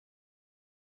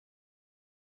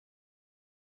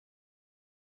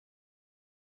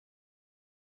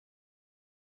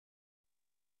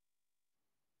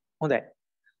හොඳයි.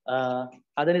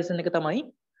 අද ලෙසන් එක තමයි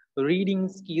reading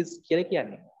skills කියලා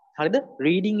කියන්නේ. හරිද?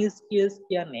 reading skills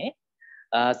කියන්නේ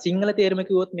සිංහල තේරුම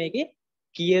කිව්වොත් මේකේ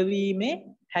කියවීමේ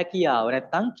හැකියාව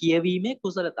නැත්නම් කියවීමේ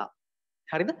කුසලතාව.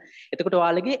 හරිද? එතකොට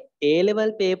ඔයාලගේ A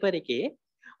level paper එකේ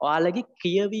ඔයාලගේ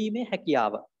කියවීමේ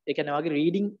හැකියාව. ඒ කියන්නේ ඔයාගේ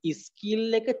reading skill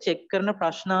එක check කරන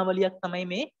ප්‍රශ්නාවලියක්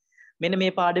තමයි මෙන්න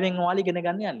මේ පාඩමෙන් ඔයාලා ඉගෙන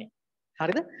ගන්න යන්නේ.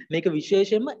 හරිද? මේක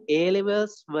විශේෂයෙන්ම A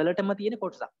levels වලටම තියෙන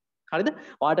කොටසක්. හරිද?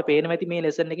 ඔයාලට පේනවා ඇති මේ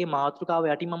lesson එකේ මාතෘකාව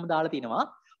යටින් මම දාලා තිනවා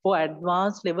for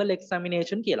advanced level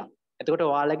examination කියලා. එතකොට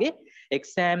ඔයාලගේ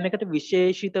exam එකට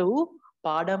විශේෂිත වූ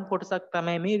පාඩම් කොටසක්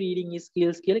තමයි මේ reading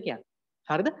skills කියලා කියන්නේ.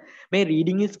 හරිද? මේ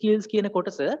reading skills කියන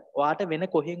කොටස ඔයාට වෙන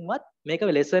කොහෙන්වත් මේක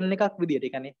lesson එකක් විදියට.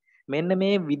 ඒ කියන්නේ මෙන්න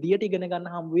මේ විදියට ඉගෙන ගන්න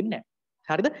හම්බ වෙන්නේ නැහැ.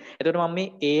 හරිද? එතකොට මම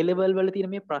මේ A level වල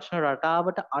තියෙන මේ ප්‍රශ්න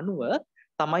රටාවට අනුව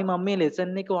තමයි මම මේ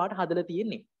lesson එක ඔයාට හදලා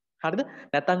තියෙන්නේ. හරිද?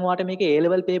 නැත්නම් ඔයාට මේක A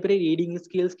level paper එකේ reading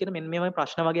skills කියන මෙන්න මේ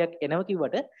ප්‍රශ්න වගේක් එනවා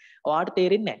කිව්වට ඔයාට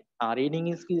තේරෙන්නේ නැහැ. reading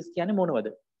skills කියන්නේ මොනවද?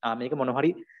 මේක මොන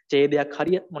හරි ඡේදයක්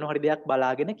හරිය මොන හරි දෙයක්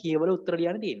බලාගෙන කියවල උත්තර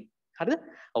ලියන්න තියෙන්නේ. හරිද?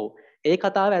 ඔව්. ඒ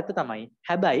කතාව ඇත්ත තමයි.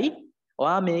 හැබැයි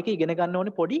ඔයා මේක ඉගෙන ගන්න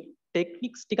ඕනේ පොඩි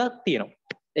ටෙක්නික්ස් ටිකක්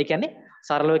තියෙනවා. ඒ කියන්නේ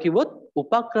සරලව කිව්වොත්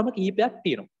උපක්‍රම කිහිපයක්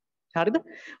තියෙනවා. හරිද?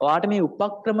 ඔයාට මේ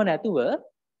උපක්‍රම නැතුව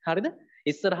හරිද?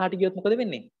 ඉස්සරහට ගියොත් මොකද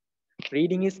වෙන්නේ?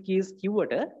 reading skills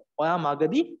කිව්වට ඔයා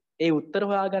මගදී ඒ උත්තර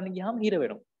හොයාගන්න ගියාම හිර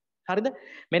වෙනවා. හරිද?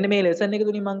 මෙන්න මේ lesson එක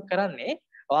තුලින් මම කරන්නේ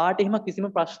ඔයාට එහෙම කිසිම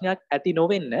ප්‍රශ්නයක් ඇති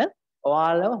නොවෙන්න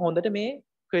ඔයාලව හොඳට මේ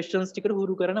questions ටිකට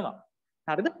හුරු කරනවා.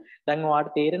 හරිද? දැන්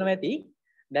ඔයාට තේරෙනවා ඇති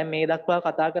දැන් මේ දක්වා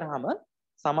කතා කරාම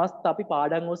සමස්ත අපි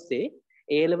පාඩම් ඔස්සේ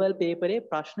A level paper එකේ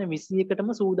ප්‍රශ්න 21කටම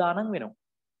සූදානම් වෙනවා.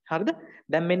 හරිද?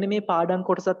 දැන් මෙන්න මේ පාඩම්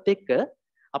කොටසත් එක්ක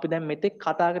අපි දැන් මෙතෙක්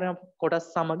කතා කරන කොටස්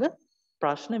සමග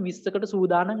ප්‍රශ්න 20කට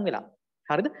සූදානම් වෙලා.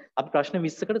 හරිද? අපි ප්‍රශ්න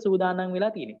 20කට සූදානම්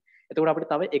වෙලා තියෙන්නේ. එතකොට අපිට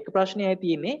තව එක ප්‍රශ්නයයි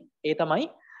තියෙන්නේ. ඒ තමයි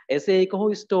essay එක හෝ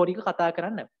story එක කතා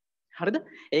කරන්න. හරිද?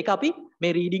 ඒක අපි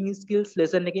මේ reading skills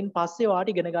lesson එකකින් පස්සේ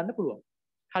ඔයාලට ඉගෙන ගන්න පුළුවන්.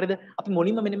 හරිද? අපි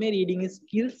මුලින්ම මෙන්න මේ reading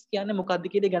skills කියන්නේ මොකක්ද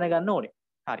කියලා ඉගෙන ගන්න ඕනේ.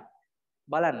 හරි.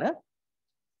 බලන්න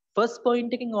first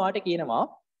point එකෙන් ඔයාලට කියනවා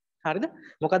හරිද?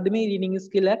 මොකක්ද මේ reading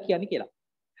skill එක කියන්නේ කියලා.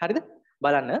 හරිද?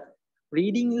 බලන්න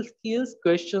reading skills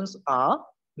questions are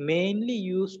mainly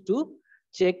used to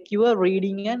check your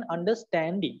reading and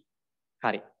understanding.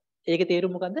 හරි. ඒකේ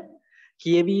තේරුම මොකද්ද?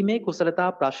 කියවීමේ කුසලතා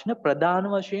ප්‍රශ්න ප්‍රධාන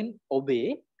වශයෙන් ඔබේ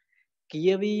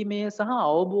කියවීමේ සහ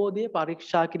අවබෝධය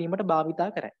පරීක්ෂා කිරීමට භාවිතා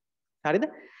කරයි. හරිද?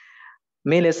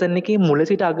 මේ lesson එකේ මුල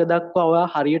සිට අග දක්වා ඔයා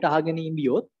හරියට අහගෙන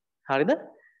ඉඳියොත් හරිද?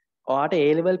 ඔයාට A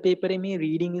level paper එකේ මේ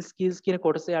reading skills කියන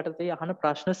කොටස යටතේ අහන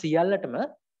ප්‍රශ්න සියල්ලටම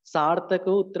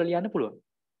සාර්ථකව උත්තර ලියන්න පුළුවන්.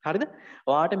 හරිද?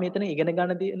 ඔයාට මෙතන ඉගෙන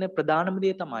ගන්න තියෙන ප්‍රධානම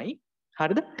දේ තමයි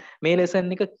හරිද? මේ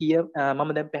lesson එක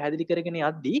මම දැන් පැහැදිලි කරගෙන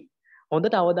යද්දී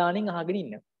හොඳට අවධානයෙන් අහගෙන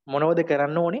ඉන්න. මොනවද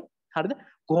කරන්න ඕනේ? හරිද?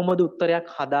 කොහොමද උත්තරයක්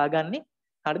හදාගන්නේ?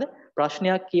 හරිද?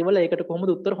 ප්‍රශ්නයක් කියවලා ඒකට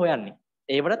කොහොමද උත්තර හොයන්නේ?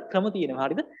 ඒවටත් ක්‍රම තියෙනවා.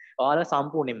 හරිද? ඔයාලා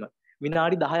සම්පූර්ණයෙන්ම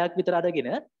විනාඩි 10ක් විතර අරගෙන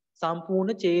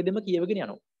සම්පූර්ණ ඡේදෙම කියවගෙන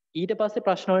යනවා. ඊට පස්සේ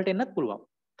ප්‍රශ්න වලට එන්නත් පුළුවන්.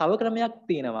 තව ක්‍රමයක්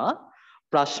තියෙනවා.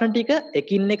 ප්‍රශ්න ටික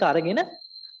එකින් එක අරගෙන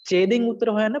ඡේදෙන් උත්තර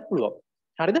හොයන්න පුළුවන්.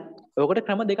 හරිද? ඔකට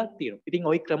ක්‍රම දෙකක් තියෙනවා. ඉතින්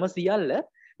ওই ක්‍රම සියල්ල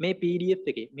මේ PDF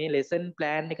එකේ මේ lesson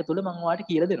plan එක තුල මම ඔයාලට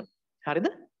කියලා දෙනවා. හරිද?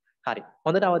 හරි.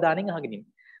 හොඳට අවධානයෙන් අහගෙන ඉන්න.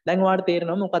 දැන් ඔයාලට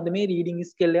තේරෙනවා මොකද්ද මේ reading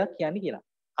skill එකක් කියන්නේ කියලා.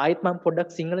 ආයෙත් මම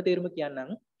පොඩ්ඩක් සිංහල තේරුම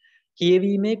කියන්නම්.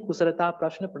 කියවීමේ කුසලතා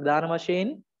ප්‍රශ්න ප්‍රධාන වශයෙන්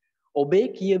ඔබේ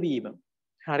කියවීම.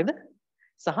 හරිද?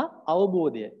 සහ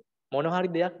අවබෝධය. මොන හරි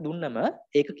දෙයක් දුන්නම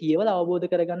ඒක කියවලා අවබෝධ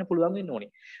කරගන්න පුළුවන් වෙන්න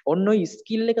ඕනේ. ඔන්න ඔය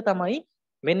ස්කිල් එක තමයි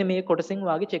මෙන්න මේ කොටසෙන්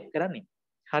වාගේ චෙක් කරන්නේ.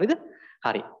 හරිද?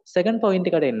 හරි. second point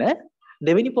එකට එන්න.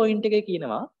 දෙවෙනි point එකේ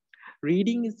කියනවා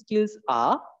reading skills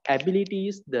are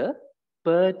abilities that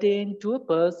pertain to a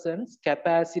person's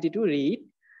capacity to read,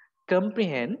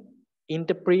 comprehend,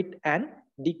 interpret and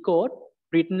decode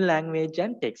written language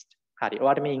and text. හරි.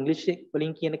 ඔයාලට මේ ඉංග්‍රීසි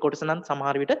වලින් කියන කොටස නම්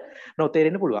සමහර විට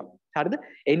නොතේරෙන්න පුළුවන්. හරිද?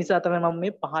 ඒ නිසා තමයි මම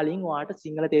මේ පහලින් ඔයාලට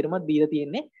සිංහල තේරුමක් දීලා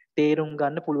තියෙන්නේ තේරුම්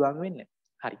ගන්න පුළුවන් වෙන්නේ.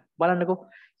 හරි. බලන්නකෝ.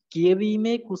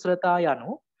 කියවීමේ කුසලතා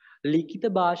යනු ලිඛිත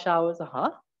භාෂාව සහ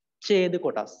ඡේද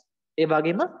කොටස්. ඒ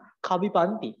වගේම කවි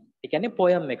පන්ති. ඒ කියන්නේ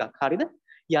poem එකක්. හරිද?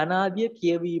 යනාදිය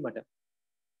කියවීමට.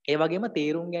 ඒ වගේම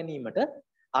තේරුම් ගැනීමට,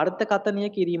 අර්ථකථනය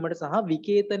කිරීමට සහ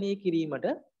විකේතනය කිරීමට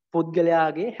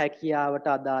පුද්ගලයාගේ හැකියාවට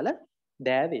අදාළ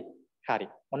දෑවේ. හරි.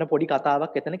 ඔන්න පොඩි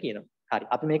කතාවක් එතන කියනවා. හරි.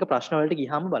 අපි මේක ප්‍රශ්න වලට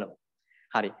ගියාම බලමු.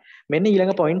 හරි. මෙන්න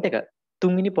ඊළඟ පොයින්ට් එක.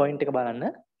 තුන්වෙනි පොයින්ට් එක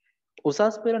බලන්න.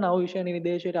 උසස් පෙළ නව විෂය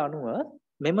නිර්දේශයට අනුව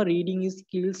මෙම reading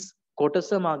skills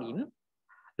කොටස මගින්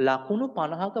ලකුණු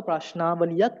 50ක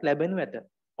ප්‍රශ්නාවලියක් ලැබෙනු ඇත.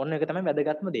 ඔන්න ඒක තමයි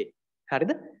වැදගත්ම දේ.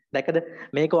 හරිද? දැකද?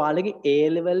 මේක ඔයාලගේ A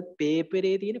level paper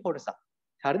එකේ තියෙන කොටසක්.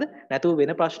 හරිද? නැතුව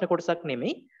වෙන ප්‍රශ්න කොටසක්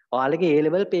නෙමෙයි. ඔයාලගේ A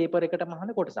level paper එකටම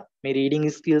අහන කොටසක්. මේ reading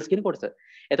skills කියන කොටස.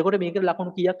 එතකොට මේකට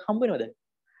ලකුණු කීයක් හම්බ වෙනවද?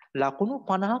 ලකුණු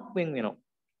 50ක් වෙන් වෙනවා.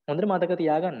 හොඳට මතක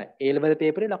තියාගන්න. A level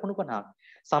paper එකේ ලකුණු 50ක්.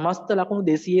 සමස්ත ලකුණු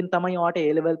 200න් තමයි ඔයාට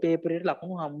A level paper එකට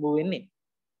ලකුණු හම්බ වෙන්නේ.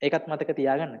 ඒකත් මතක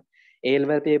තියාගන්න. A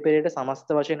level paper එකට සමස්ත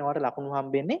වශයෙන් ඔයාට ලකුණු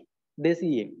හම්බෙන්නේ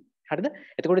 200න්. හරිද?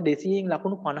 එතකොට 200න්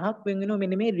ලකුණු 50ක් වෙන් වෙනවා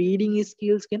මෙන්න මේ reading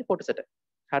skills කියන කොටසට.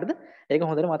 හරිද? ඒක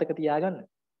හොඳට මතක තියාගන්න.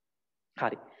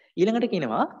 හරි. ඊළඟට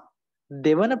කියනවා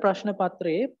දෙවන ප්‍රශ්න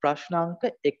පත්‍රයේ ප්‍රශ්නාංක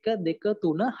 1 2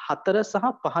 3 4 සහ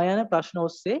 5 යන ප්‍රශ්න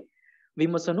ඔස්සේ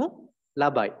විමසනු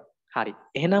ලබයි. හරි.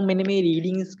 එහෙනම් මෙන්න මේ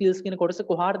reading skills කියන කොටස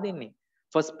කොහාටද දෙන්නේ?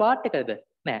 first part එකද?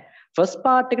 නෑ. first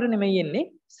part එකට නෙමෙයි එන්නේ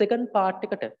second part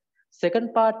එකට. second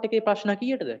part එකේ ප්‍රශ්න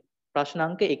කීයටද?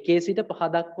 ප්‍රශ්නාංක 1 සිට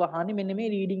 5 දක්වා අහන්නේ මෙන්න මේ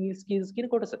reading skills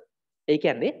කියන කොටස. ඒ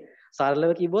කියන්නේ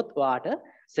සරලව කිව්වොත් ඔයාට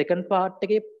second part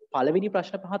එකේ පළවෙනි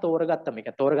ප්‍රශ්න පහ තෝරගත්තම එක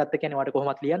තෝරගත්ත කියන්නේ ඔයාට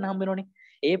කොහොමත් ලියන්න හම්බ වෙනවනේ.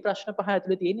 ඒ ප්‍රශ්න පහ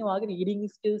ඇතුලේ තියෙන්නේ ඔයාගේ reading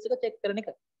skills එක check කරන එක.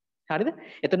 හරිද?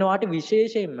 එතන ඔයාට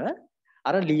විශේෂයෙන්ම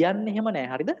අර ලියන්න එහෙම නෑ.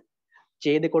 හරිද?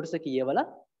 ඡේද කොටස කියවලා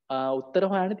උත්තර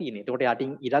හොයන්න තියෙන්නේ. එතකොට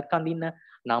යටින් ඉරක් අඳින්න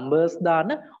numbers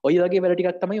දාන්න ඔය වගේ වැඩ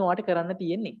ටිකක් තමයි ඔයාට කරන්න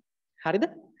තියෙන්නේ. හරිද?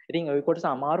 ඉතින් ওই කොටස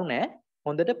අමාරු නෑ.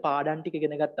 හොඳට පාඩම් ටික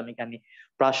ඉගෙන ගත්තම, ඒ කියන්නේ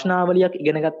ප්‍රශ්නාවලියක්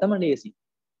ඉගෙන ගත්තම ලේසි.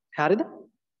 හරිද?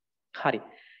 හරි.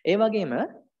 ඒ වගේම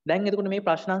දැන් එතකොට මේ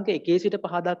ප්‍රශ්නාංක 1 සිට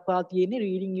 5 දක්වා තියෙන්නේ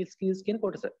reading skills කියන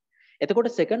කොටස. එතකොට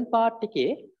second part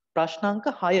එකේ ප්‍රශ්නාංක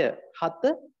 6,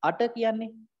 7, 8 කියන්නේ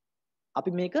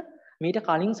අපි මේක මීට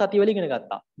කලින් සතිවල ඉගෙන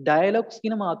ගත්තා. dialogues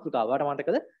කියන මාතෘකාව. ඔයාලට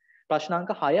මතකද?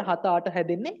 ප්‍රශ්නාංක 6, 7, 8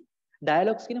 හැදෙන්නේ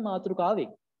dialogues කියන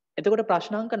මාතෘකාවෙන්. එතකොට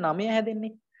ප්‍රශ්නාංක 9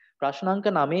 හැදෙන්නේ ප්‍රශ්නාංක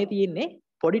 9 තියෙන්නේ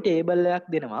පොඩි ටේබල් එකක්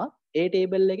දෙනවා. ඒ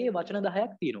ටේබල් එකේ වචන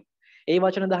 10ක් තියෙනවා. ඒ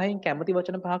වචන 10න් කැමති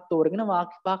වචන පහක් තෝරගෙන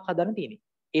වාක්‍ය පහක් හදන්න තියෙන්නේ.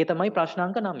 ඒ තමයි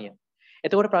ප්‍රශ්නාංක 9.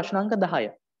 එතකොට ප්‍රශ්නාංක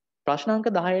 10. ප්‍රශ්නාංක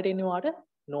 10ට එන්නේ වාට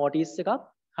notice එකක්.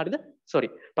 හරිද? sorry.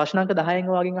 ප්‍රශ්නාංක 10න්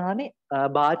ඔයගෙන් අහන්නේ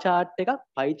bar chart එකක්,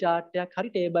 pie chart එකක්, හරි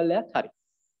ටේබල් එකක් හරි.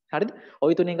 හරිද?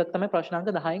 ওই තුන එකක් තමයි ප්‍රශ්නාංක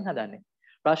 10න් හදන්නේ.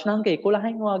 ප්‍රශ්නාංක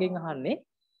 11න් ඔයගෙන් අහන්නේ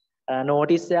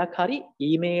notice එකක් හරි,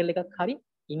 email එකක් හරි,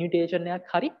 invitation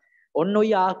එකක් හරි. ඔන්න ඔය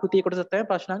ආකෘතිය කොටස තමයි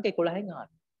ප්‍රශ්නාංක 11න්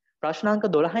අහන්නේ. ප්‍රශ්නාංක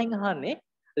 12න් අහන්නේ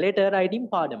letter writing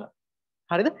පාඩම.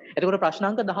 හරිද? එතකොට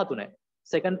ප්‍රශ්නාංක 13.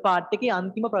 second part එකේ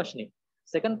අන්තිම ප්‍රශ්නේ.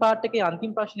 second part එකේ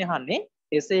අන්තිම ප්‍රශ්නේ අහන්නේ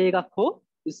essay එකක් හෝ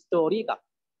story එකක්.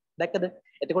 දැක්කද?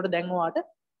 එතකොට දැන් ඔයාට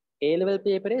A level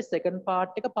paper එකේ second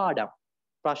part එක පාඩම්.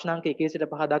 ප්‍රශ්නාංක 1 සිට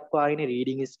 5 දක්වා ඉන්නේ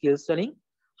reading skills වලින්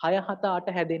 6 7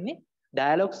 8 හැදෙන්නේ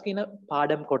dialogues කියන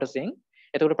පාඩම් කොටසෙන්.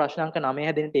 එතකොට ප්‍රශ්නාංක 9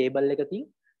 හැදෙන්නේ table එකකින්.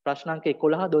 ප්‍රශ්නාංක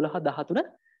 11 12 13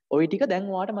 ওই ටික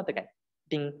දැන් ඔයාට මතකයි.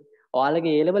 ඉතින්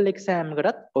ඔයාලගේ A level exam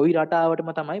එකටත් ওই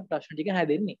රටාවටම තමයි ප්‍රශ්න ටික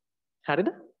හැදෙන්නේ. හරිද?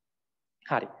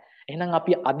 හරි. එහෙනම්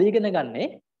අපි අද ඉගෙන ගන්නේ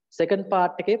second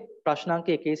part එකේ ප්‍රශ්නාංක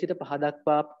 1 සිට 5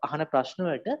 දක්වා අහන ප්‍රශ්න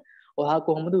වලට ඔයා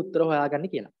කොහොමද උත්තර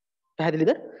හොයාගන්නේ කියලා.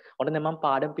 පැහැදිලිද? ඔන්න දැන් මම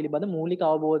පාඩම් පිළිබඳ මූලික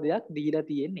අවබෝධයක් දීලා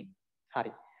තියෙන්නේ.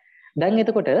 හරි. දැන්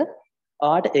එතකොට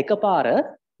ඔයාට එකපාර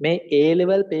මේ A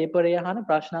level paper එක අහන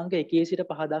ප්‍රශ්නාංක 1 සිට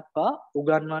 5 දක්වා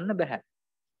උගන්වන්න බෑ.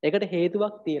 ඒකට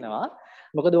හේතුවක් තියෙනවා.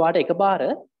 මොකද ඔයාට එකපාර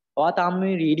ඔයා තාම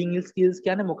මේ reading skills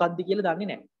කියන්නේ මොකක්ද කියලා දන්නේ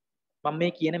නැහැ. මම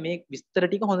මේ කියන මේ විස්තර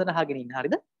ටික හොඳට අහගෙන ඉන්න.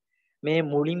 හරිද? මේ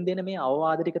මුලින් දෙන මේ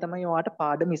අවවාද ටික තමයි ඔයාට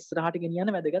පාඩම ඉස්සරහට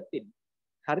ගෙනියන්න වැදගත් වෙන්නේ.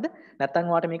 හරිද?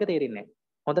 නැත්නම් ඔයාට මේක තේරෙන්නේ නැහැ.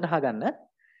 හොඳට අහගන්න.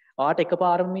 ඔයාට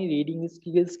එකපාරම මේ reading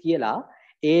skills කියලා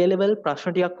A level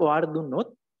ප්‍රශ්න ටිකක් ඔයාට දුන්නොත්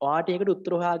ඔයාට ඒකට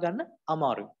උත්තර හොයාගන්න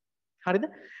අමාරුයි. හරිද?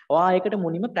 ඔයා ඒකට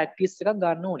මුලින්ම practice එකක්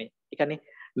ගන්න ඕනේ. ඒ කියන්නේ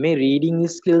මේ reading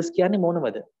skills කියන්නේ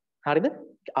මොනවද? හරිද?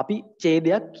 අපි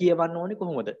ඡේදයක් කියවන්න ඕනේ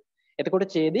කොහොමද? එතකොට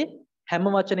ඡේදේ හැම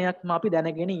වචනයක්ම අපි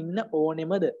දැනගෙන ඉන්න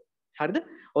ඕනෙමද? හරිද?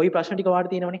 ওই ප්‍රශ්න ටික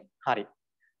ඔයාලට තියෙනවනේ. හරි.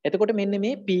 එතකොට මෙන්න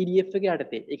මේ PDF එක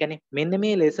යටතේ, ඒ කියන්නේ මෙන්න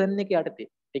මේ lesson එක යටතේ,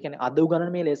 ඒ කියන්නේ අද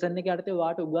උගන්වන මේ lesson එක යටතේ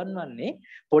ඔයාලට උගන්වන්නේ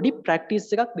පොඩි practice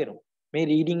එකක් දෙනවා. මේ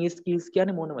reading skills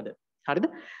කියන්නේ මොනවද? හරිද?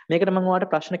 මේකට මම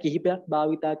ඔයාලට ප්‍රශ්න කිහිපයක්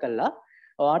භාවිතා කළා.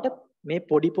 ඔයාලට මේ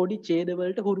පොඩි ඡේද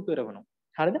වලට හුරු කරවනවා.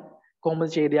 හරිද?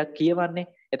 කොහොමද ඡේදයක් කියවන්නේ?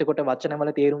 එතකොට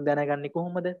වචනවල තේරුම් දැනගන්නේ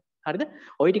කොහොමද? හරිද?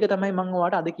 ওই ටික තමයි මම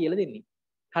ඔයාලට අද කියලා දෙන්නේ.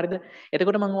 හරිද?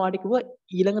 එතකොට මම ඔයාලට කිව්වා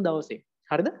ඊළඟ දවසේ.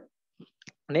 හරිද?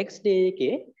 next day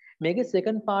එකේ මේකේ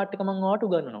second part එක මම ඔයාලට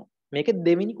උගන්වනවා. මේකේ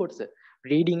දෙවෙනි කොටස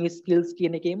reading skills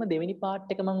කියන එකේම දෙවෙනි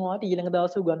part එක මම ඔයාලට ඊළඟ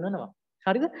දවසේ උගන්වනවා.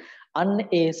 හරිද? අන්න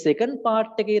ඒ second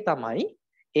part එකේ තමයි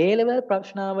A level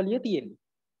ප්‍රශ්නාවලිය තියෙන්නේ.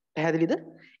 පැහැදිලිද?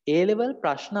 A level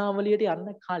ප්‍රශ්නාවලියට යන්න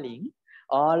කලින්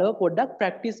ඔයාලව පොඩ්ඩක්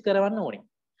practice කරවන්න ඕනේ.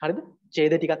 හරිද?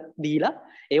 ඡේද ටිකක් දීලා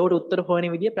ඒවට උත්තර හොයන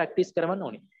විදිය practice කරවන්න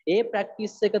ඕනේ. ඒ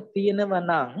practice එක තියෙනවා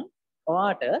නම්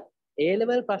ඔයාට A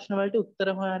level ප්‍රශ්න වලට උත්තර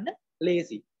හොයන්න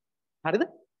ලේසි. හරිද?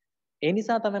 ඒ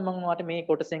නිසා තමයි මම ඔයාලට මේ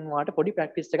කොටසෙන් ඔයාලට පොඩි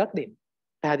practice එකක් දෙන්නේ.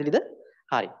 පැහැදිලිද?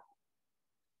 හරි.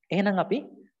 එහෙනම් අපි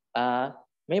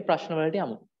මේ ප්‍රශ්න වලට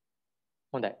යමු.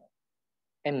 හොඳයි.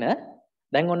 එන්න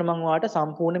දැන් ඔන්න මම ඔයාලට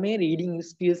සම්පූර්ණ මේ රීඩින්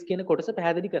ස්කිල්ස් කියන කොටස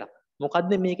පැහැදිලි කරා.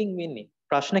 මොකද්ද මේකෙන් වෙන්නේ?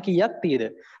 ප්‍රශ්න කීයක් තියෙද?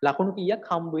 ලකුණු කීයක්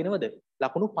හම්බ වෙනවද?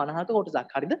 ලකුණු 50ක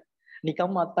කොටසක්. හරිද?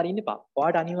 නිකම්ම අත්හරින්න එපා.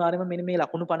 ඔයාලට අනිවාර්යයෙන්ම මෙන්න මේ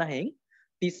ලකුණු 50න්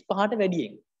 35ට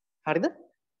වැඩියෙන්. හරිද?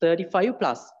 35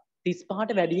 plus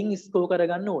 35ට වැඩියෙන් ස්කෝර්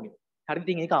කරගන්න ඕනේ. හරිද?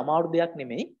 ඉතින් ඒක අමාරු දෙයක්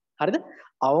නෙමෙයි. හරිද?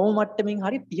 අවම මට්ටමින්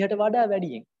හරි 30ට වඩා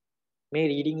වැඩියෙන්. මේ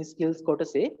රීඩින් ස්කිල්ස්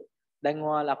කොටසේ දැන්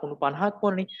ඔයා ලකුණු 50ක්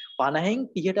වුණනේ 50න්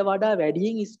 30ට වඩා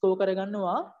වැඩියෙන් ස්කෝර්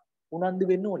කරගන්නවා උනන්දු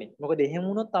වෙන්න ඕනේ. මොකද එහෙම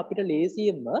වුණොත් අපිට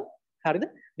ලේසියෙන්ම හරිද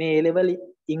මේ A level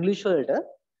ඉංග්‍රීසි වලට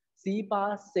C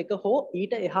පාස් එක හෝ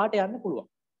ඊට එහාට යන්න පුළුවන්.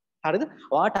 හරිද?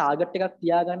 ඔයා ටාගට් එකක්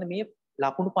තියාගන්න මේ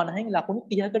ලකුණු 50න් ලකුණු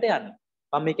 30කට යන්න.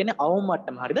 මම මේ කියන්නේ අවම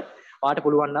මට්ටම. හරිද? ඔයාට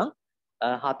පුළුවන් නම්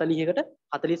 40කට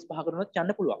 45කට උනොත්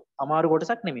යන්න පුළුවන්. අමාරු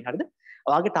කොටසක් නෙමෙයි. හරිද?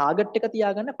 ඔයාගේ ටාගට් එක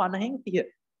තියාගන්න 50න්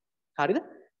 30. හරිද?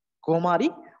 කොහොම හරි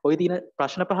ඔය තියෙන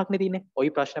ප්‍රශ්න පහක්නේ තියෙන්නේ. ওই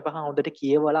ප්‍රශ්න පහ හොඳට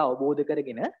කියවලා අවබෝධ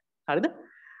කරගෙන හරිද?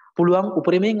 පුළුවන්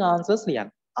උපරිමයෙන් ආන්සර්ස්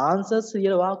ලියන්න. ආන්සර්ස්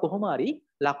ලියලා කොහොම හරි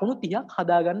ලකුණු 30ක්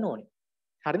හදාගන්න ඕනේ.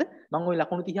 හරිද? මම ওই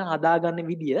ලකුණු 30 හදාගන්න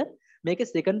විදිය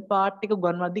මේකේ සෙකන්ඩ් පාර්ට් එක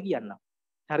උගන්වද්දි කියන්නම්.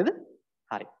 හරිද?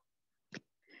 හරි.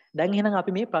 දැන් එහෙනම්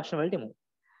අපි මේ ප්‍රශ්න වලට යමු.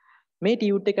 මේ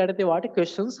ටියුට් එක යටතේ වාට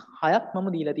questions 6ක් මම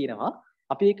දීලා තියෙනවා.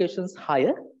 අපි මේ questions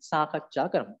 6 සාකච්ඡා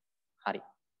කරමු. හරි.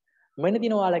 මෙන්න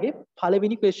තියෙන ඔයාලගේ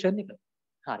පළවෙනි question එක.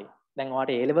 හරි. දැන්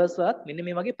ඔයාලට A levels වලත් මෙන්න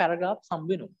මේ වගේ paragraphs හම්බ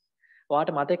වෙනවා.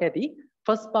 ඔයාලට මතක ඇති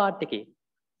first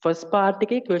part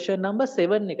එකේ question number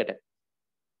 7 එකට.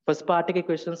 first part එකේ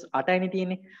questions 8යිනේ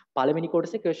තියෙන්නේ. පළවෙනි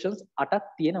කොටසේ questions 8ක්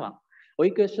තියෙනවා. ওই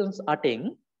questions 8න්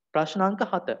ප්‍රශ්න අංක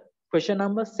 7. question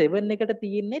number 7 එකට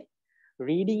තියෙන්නේ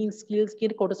reading skills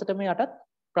කියන කොටසටම යටත්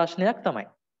ප්‍රශ්නයක් තමයි.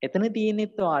 එතන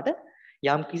තියෙන්නේත් ඔයාලට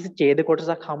යම් කිසි ඡේද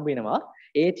කොටසක් හම්බ වෙනවා.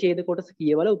 ඒ ඡේද කොටස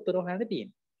කියවලා උත්තර හොයන්න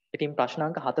තියෙනවා. ඉතින් ප්‍රශ්න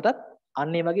අංක 7ටත්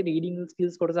අන්න ඒ වගේ reading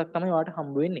skills කොටසක් තමයි ඔයාලට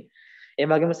හම්බ වෙන්නේ. ඒ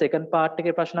වගේම second part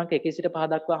එකේ ප්‍රශ්න අංක 1 සිට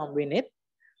 5 දක්වා හම්බ වෙන්නේ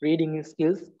reading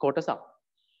skills කොටසක්.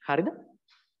 හරිද?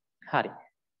 හරි.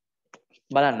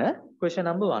 බලන්න question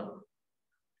number 1.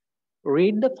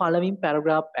 Read the following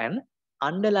paragraph and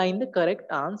underline the correct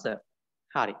answer.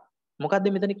 හරි. මොකද්ද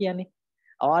මෙතන කියන්නේ?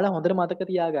 ඔයාලා හොඳට මතක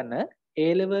තියාගන්න A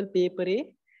level paper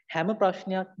හැම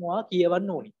ප්‍රශ්නයක්ම ඔයා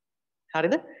කියවන්න ඕනි.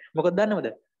 හරිද? මොකද දන්නවද?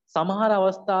 සමහර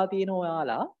අවස්ථා තියෙන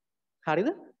ඔයාලා හරිද?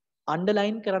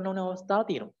 අන්ඩර්ලයින් කරන්න ඕන අවස්ථා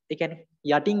තියෙනවා. ඒ කියන්නේ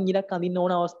යටින් ඉරක් අඳින්න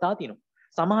ඕන අවස්ථා තියෙනවා.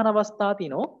 සමහර අවස්ථා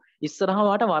තියෙනවා ඉස්සරහා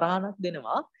වාට වරහණක්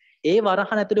දෙනවා. ඒ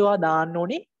වරහණ ඇතුලේ ඔයා දාන්න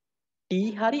ඕනේ T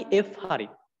හරි F හරි.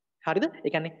 හරිද?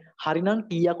 ඒ කියන්නේ හරි නම්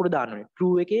T අකුර දාන්න ඕනේ.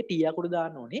 true එකේ T අකුර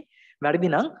දාන්න ඕනේ. වැරදි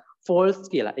නම් false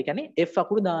කියලා. ඒ කියන්නේ F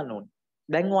අකුර දාන්න ඕනේ.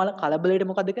 දැන් ඔයාලා කලබලයට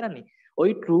මොකද කරන්නේ?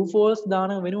 ওই true false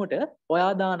දාන වෙනුවට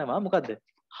ඔයා දානවා මොකද්ද?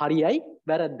 හරියයි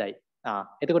වැරද්දයි.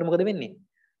 එතකොට මොකද වෙන්නේ?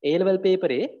 A level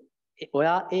paper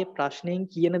ඔයා ඒ ප්‍රශ්නෙන්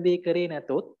කියන දේ කරේ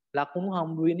නැතොත් ලකුණු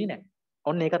හම්බ වෙන්නේ නැහැ.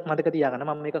 ඔන්න ඒකත් මතක තියාගන්න.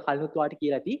 මම මේක කලිනුත් ඔයාලට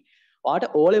කියලා ඇති.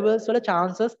 ඔයාට O levels වල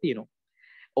chances තියෙනවා.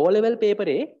 O level paper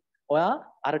ඔයා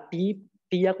අර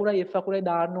T අකුරයි F අකුරයි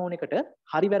දාන්න ඕන එකට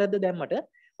හරි වැරද්ද දැම්මට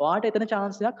ඔයාට එතන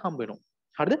chance එකක් හම්බ වෙනවා.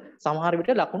 හරිද? සමහර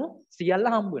විට ලකුණු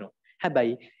සියල්ල හම්බ වෙනවා.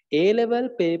 හැබැයි A level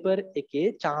paper එකේ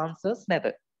chances නැත.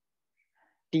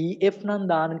 TF නම්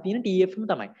දාන්න තියෙන TFම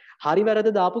තමයි. හරි වැරද්ද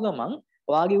දාපු ගමන්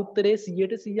ඔයාගේ උත්තරේ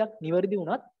 100% නිවැරදි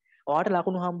වුණත් ඔයාට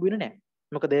ලකුණු හම්බ වෙන්නේ නැහැ.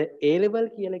 මොකද A level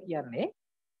කියලා කියන්නේ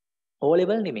O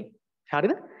level නෙමෙයි.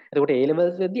 හරිද? එතකොට A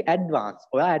levels වෙද්දී advance.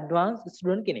 ඔයා advance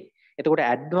student කෙනෙක්. එතකොට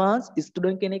advance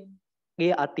student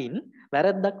කෙනෙක්ගේ අතින්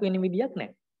වැරද්දක් වෙන විදියක්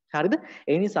නැහැ. හරිද?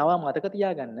 ඒ නිසා ඔයා මතක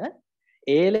තියාගන්න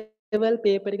A level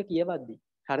paper එක කියවද්දී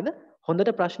හරිද? හොඳට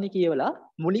ප්‍රශ්න කියවලා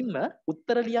මුලින්ම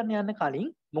උත්තර ලියන්න යන්න කලින්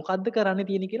මොකද්ද කරන්න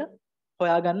තියෙන්නේ කියලා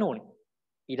හොයාගන්න ඕනේ.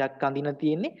 ඉරක් අඳින්න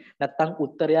තියෙන්නේ නැත්නම්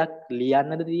උත්තරයක්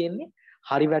ලියන්නද තියෙන්නේ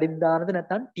හරි වැරදි දානද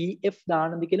නැත්නම් TF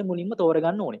දානද කියලා මුලින්ම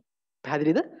තෝරගන්න ඕනේ.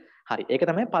 පැහැදිලිද? හරි. ඒක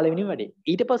තමයි පළවෙනිම වැඩේ.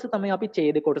 ඊට පස්සේ තමයි අපි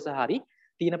ඡේද කොටස හරි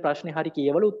තියෙන ප්‍රශ්නේ හරි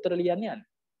කියවලා උත්තර ලියන්න යන්නේ.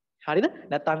 හරිද?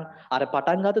 නැත්නම් අර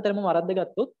පටන් ගත්ත තැනම වරද්ද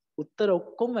ගත්තොත් උත්තර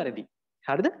ඔක්කොම වැරදි.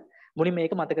 හරිද? මුලින්ම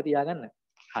මේක මතක තියාගන්න.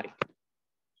 හරි.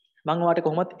 මම ඔයාලට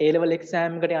කොහොමද A level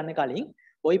exam එකට යන්න කලින්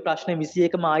ওই ප්‍රශ්න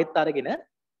 21ම ආයෙත් අරගෙන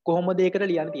කොහොමද ඒකට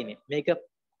ලියන්න තියෙන්නේ? මේක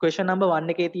question number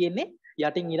 1 එකේ තියෙන්නේ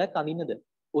යටින් ඉරක් අඳින්නද?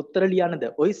 උත්තර ලියන්නද?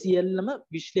 ওই සියල්ලම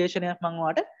විශ්ලේෂණයක් මම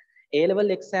ඔයාලට A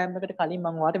level exam එකට කලින්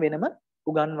මම ඔයාලට වෙනම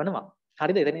උගන්වනවා.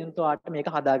 හරිද? එතනින් ඔයාලට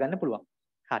මේක හදාගන්න පුළුවන්.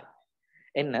 හරි.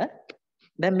 එන්න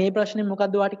දැන් මේ ප්‍රශ්නේ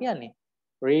මොකද්ද ඔයාලට කියන්නේ?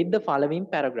 Read the following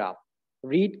paragraph.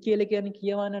 Read කියලා කියන්නේ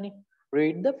කියවන්නනේ.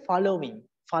 Read the following.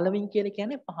 Following කියලා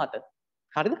කියන්නේ පහත.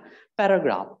 හරිද?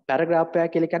 paragraph. paragraph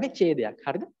කියලා කියන්නේ ඡේදයක්.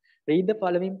 හරිද? Read the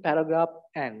following paragraph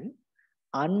and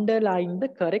underline the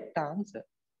correct answer.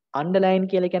 underline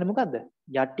කියලා කියන්නේ මොකද්ද?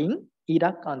 යටින්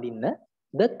ඉරක් අඳින්න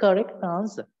the correct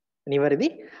answer. නිවැරදි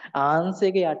answer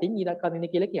එක යටින් ඉරක් අදින්න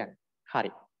කියලා කියන්නේ.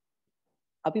 හරි.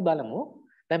 අපි බලමු.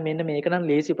 දැන් මෙන්න මේක නම්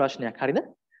ලේසි ප්‍රශ්නයක්. හරිද?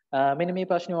 මෙන්න මේ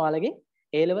ප්‍රශ්නේ ඔයාලගේ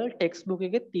A level text book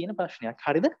එකේ තියෙන ප්‍රශ්නයක්.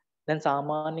 හරිද? දැන්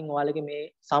සාමාන්‍යයෙන් ඔයාලගේ මේ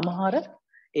සමහර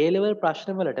A level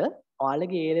ප්‍රශ්න වලට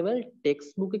ඔයාලගේ A level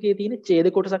text book එකේ තියෙන ඡේද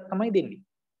කොටසක් තමයි දෙන්නේ.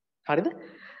 හරිද?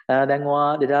 දැන් ඔයා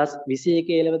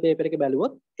 2021 A level paper එක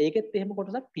බැලුවොත් ඒකෙත් එහෙම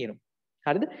කොටසක් තියෙනවා.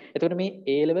 හරිද? එතකොට මේ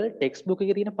A level text book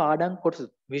එකේ තියෙන පාඩම් කොටස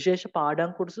විශේෂ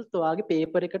පාඩම් කොටස ඔයාගේ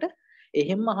paper එකට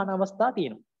එහෙම අහන අවස්ථා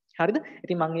තියෙනවා. හරිද?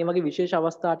 ඉතින් මම මේ වගේ විශේෂ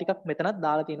අවස්ථා ටිකක් මෙතනත්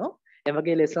දාලා තිනවා. ඒ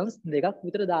වගේ lessons දෙකක්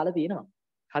විතර දාලා තියෙනවා.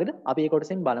 හරිද? අපි මේ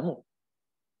කොටසෙන් බලමු.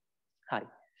 හරි.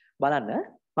 බලන්න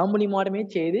මම මුලින්ම ඔයාලට මේ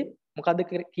ඡේදය මොකද්ද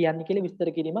කියන්නේ කියලා විස්තර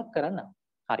කිරීමක් කරන්නම්.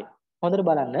 හරි. හොඳට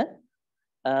බලන්න.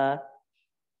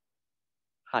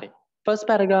 හරි. first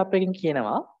paragraph එකකින්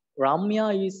කියනවා Ramya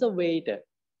is a waiter.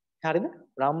 හරිද?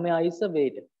 Ramya is a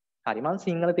waiter. හරි. මම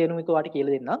සිංහල තේරුම එක ඔයාලට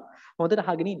කියලා දෙන්නම්. හොඳට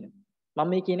අහගෙන ඉන්න. මම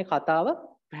මේ කියන කතාව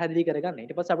පැහැදිලි කරගන්න.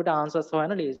 ඊට පස්සේ අපිට answers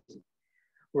හොයන්න ලේසි.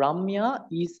 Ramya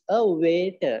is a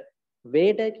waiter.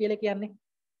 waiter කියලා කියන්නේ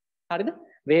හරිද?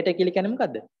 waiter කියලා කියන්නේ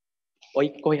මොකද්ද? ඔයි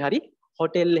කොයි හරි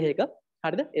හොටෙල් එකක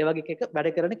හරිද? ඒ වගේ එකක වැඩ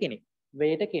කරන කෙනෙක්.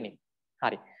 waiter කෙනෙක්.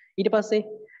 හරි. ඊට පස්සේ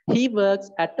he works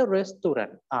at a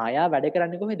restaurant. එයා වැඩ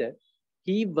කරන්නේ කොහෙද?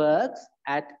 he works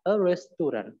at a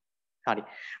restaurant. හරි.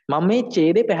 මම මේ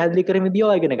ඡේදය පැහැදිලි කරන විදිය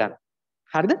ඔයා ඉගෙන ගන්න.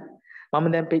 හරිද? මම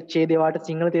දැන් ඡේදය වාට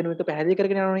සිංහල තේරුම එක පැහැදිලි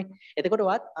කරගෙන යනවානේ. එතකොට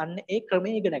වාත් අන්න ඒ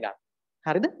ක්‍රමය ඉගෙන ගන්න.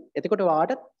 හරිද? එතකොට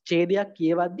වාට ඡේදයක්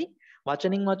කියවද්දි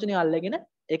වචනින් වචනේ අල්ලගෙන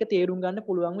ඒක තේරුම් ගන්න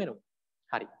පුළුවන් වෙනවා.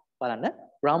 හරි. බලන්න.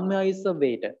 Ramya is a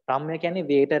waiter. Ramya කියන්නේ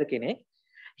waiter කෙනෙක්.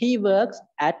 He works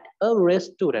at a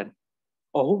restaurant.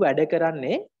 ඔහු වැඩ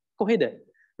කරන්නේ කොහෙද?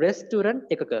 restaurant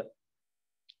එකක.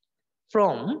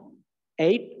 From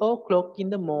 8 o'clock in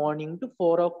the morning to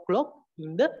 4 o'clock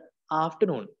in the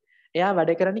afternoon. එයා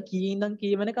වැඩ කරන්නේ කී ඉඳන්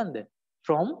කී වෙනකන්ද?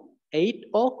 From 8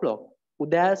 o'clock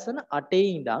උදෑසන 8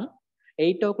 ඉඳන්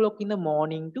 8 o'clock in the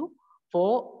morning to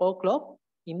 4 o'clock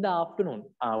in the afternoon.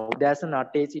 උදෑසන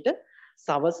 8 සිට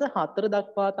සවස 4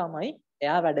 දක්වා තමයි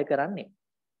එයා වැඩ කරන්නේ.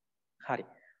 හරි.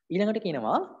 ඊළඟට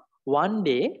කියනවා one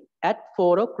day at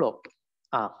 4 o'clock.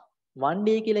 one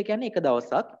day කියලා කියන්නේ එක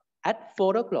දවසක් at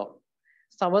 4 o'clock.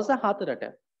 සවස 4ට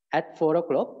at 4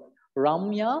 o'clock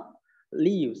Ramya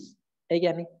leaves. ඒ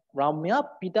කියන්නේ Ramya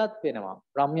පිටත් වෙනවා.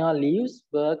 Ramya leaves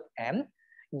work and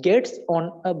gets on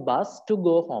a bus to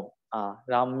go home.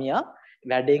 Ramya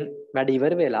වැඩ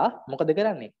ඉවර වෙලා මොකද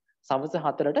කරන්නේ? සවස්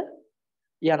 4ට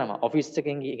යනවා. ඔෆිස්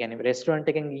එකෙන් කියන්නේ රෙස්ටුරන්ට්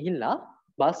එකෙන් ගිහිල්ලා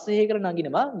බස් එකකට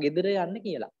නගිනවා ගෙදර යන්න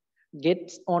කියලා.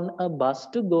 Gets on a bus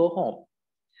to go home.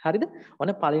 හරිද?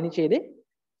 ඔන්න පළවෙනි ඡේදේ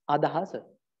අදහස.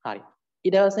 හරි.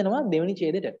 ඊට පස්සේ එනවා දෙවෙනි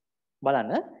ඡේදෙට.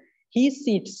 බලන්න. He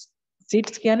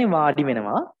sits කියන්නේ වාඩි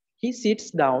වෙනවා. He sits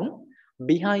down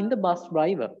behind the bus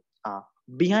driver.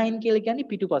 behind කියලා කියන්නේ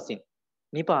පිටුපසින්.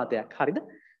 නිපාතයක්. හරිද?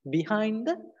 behind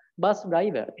the bus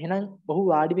driver. එහෙනම් ඔහු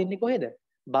වාඩි වෙන්නේ කොහෙද?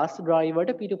 bus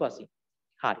driverට පිටුපසින්.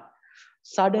 හරි.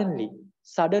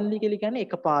 suddenly කියලා කියන්නේ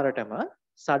එකපාරටම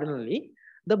suddenly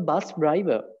the bus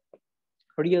driver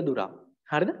රියදුරා.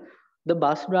 හරිද? the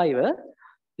bus driver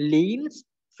leans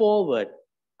forward.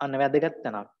 අන්න වැදගත්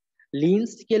තැනක්.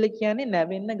 leans කියලා කියන්නේ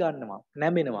නැවෙන්න ගන්නවා.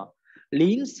 නැමෙනවා.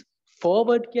 leans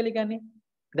forward කියලා කියන්නේ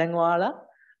දැන් ඔයාලා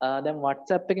දැන්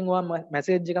WhatsApp එකෙන් ඔයා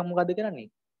මැසේජ් එකක් මොකද්ද කරන්නේ?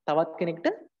 තවත් කෙනෙක්ට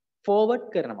forward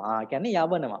කරනවා. කියන්නේ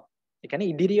යවනවා. ඒ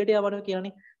කියන්නේ ඉදිරියට යවනවා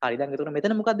කියලානේ. හරි. දැන් එතකොට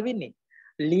මෙතන මොකද්ද වෙන්නේ?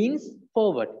 leans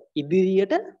forward.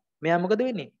 ඉදිරියට මෙයා මොකද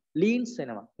වෙන්නේ? leans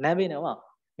වෙනවා. නැවෙනවා.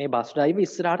 මේ බස් ඩ්‍රයිවර්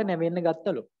ඉස්සරහට නැවෙන්න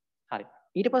ගත්තලු. හරි.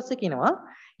 ඊට පස්සේ කියනවා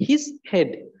his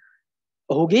head.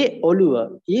 ඔහුගේ ඔළුව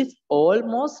is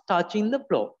almost touching the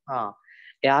floor.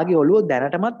 එයාගේ ඔළුව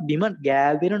දැනටමත් බිම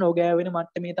ගෑවෙන නොගෑවෙන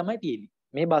මට්ටමේ තමයි තියෙන්නේ.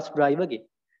 මේ බස් ඩ්‍රයිවර්ගේ.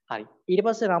 හරි. ඊට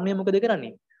පස්සේ රම්‍ය මොකද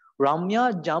කරන්නේ? Ramya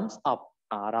jumps up.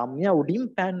 රම්‍ය උඩින්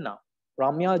පැන්නා.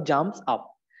 Ramya jumps up.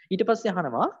 ඊට පස්සේ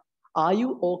අහනවා are you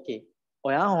okay?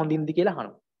 ඔයා හොඳින්ද කියලා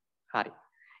අහනවා. හරි.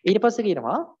 ඊට පස්සේ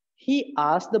කියනවා he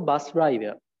asked the bus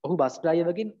driver. ඔහු බස්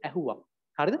ඩ්‍රයිවර්ගෙන් ඇහුවා.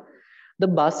 හරිද? The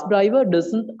bus driver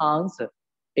doesn't answer.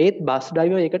 ඒත් බස්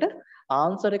ඩ්‍රයිවර් ඒකට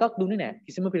ආන්සර් එකක් දුන්නේ නැහැ.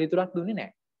 කිසිම පිළිතුරක් දුන්නේ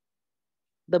නැහැ.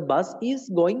 The bus is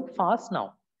going fast now.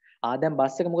 දැන්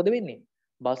බස් එක මොකද වෙන්නේ?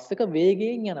 බස් එක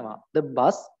වේගයෙන් යනවා. The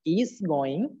bus is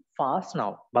going fast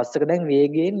now. Bus එක දැන්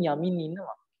වේගයෙන් යමින්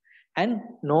ඉන්නවා. And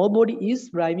nobody is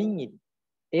driving it.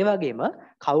 ඒ වගේම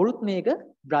කවුරුත් මේක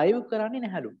drive කරන්නේ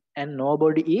නැහැලු. And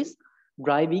nobody is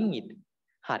driving it.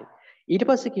 හරි. ඊට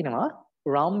පස්සේ කියනවා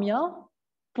Ramya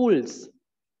pulls.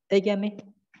 ඒ කියන්නේ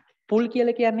pull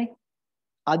කියලා කියන්නේ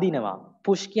අදිනවා.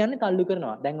 push කියන්නේ තල්ලු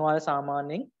කරනවා. දැන් ඔයාලා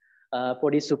සාමාන්‍යයෙන්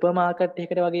පොඩි සුපර් මාකට්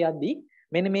එකකට වගේ යද්දී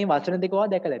මෙන්න මේ වචන දෙක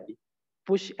ඔයා දැකලා ඇති.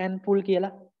 push and pull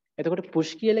කියලා. එතකොට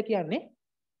push කියලා කියන්නේ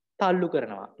තල්ලු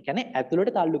කරනවා. ඒ කියන්නේ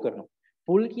ඇතුළට තල්ලු කරනවා.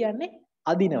 pull කියන්නේ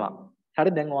අදිනවා.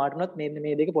 හරි දැන් ඔයාලටවත්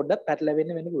මේ දෙක පොඩ්ඩක්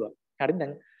පැටලෙන්න වෙන්න පුළුවන්. හරි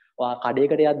දැන් ඔයා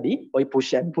කඩේකට යද්දී ওই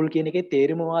push and pull කියන එකේ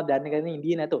තේරුම ඔයා දැනගෙන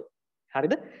ඉඳියේ නැතෝ.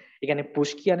 හරිද? ඒ කියන්නේ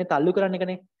push කියන්නේ තල්ලු කරන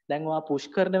එකනේ. දැන් ඔයා push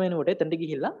කරන වෙනකොට එතනට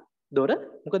ගිහිල්ලා දොර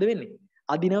මොකද වෙන්නේ?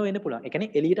 අදිනව වෙන්න පුළුවන්. ඒ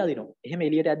කියන්නේ එළියට අදිනවා. එහෙම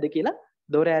එළියට ඇද්ද කියලා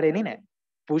දොර ඇරෙන්නේ නැහැ.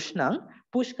 push නම්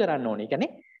push කරන්න ඕනේ. ඒ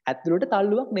කියන්නේ ඇතුළට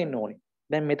තල්ලුවක් දෙන්න ඕනේ.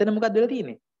 දැන් මෙතන මොකක්ද වෙලා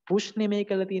තියෙන්නේ? push නෙමෙයි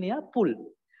කරලා තියෙන්නේ pull.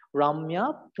 Ramya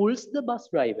pulls the bus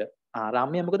driver.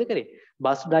 රාම්‍ය මොකද කරේ?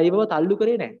 බස් ඩ්‍රයිවර්ව තල්ලු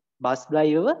කරේ නැහැ. බස්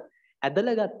ඩ්‍රයිවර්ව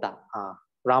ඇදලා ගත්තා.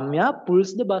 Ramya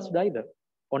pulls the bus driver.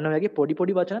 ඔන්න ඔයගේ පොඩි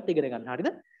පොඩි වචනත් ඉගෙන ගන්න. හරිද?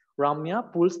 Ramya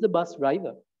pulls the bus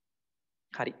driver.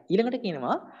 හරි. ඊළඟට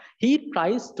කියනවා he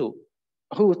tries to.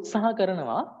 ඔහු උත්සාහ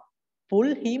කරනවා pull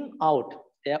him out.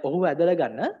 එයා ඔහු ඇදලා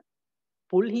ගන්න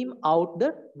pull him out the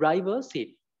driver's seat.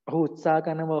 ඔහු උත්සාහ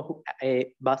කරනවා ඒ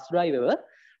බස්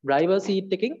driver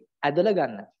seat එකෙන් ඇදලා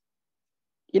ගන්න.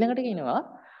 ඊළඟට කියනවා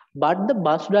but the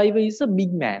bus driver is a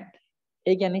big man.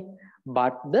 ඒ කියන්නේ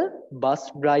but the bus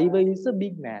driver is a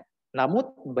big man. නමුත්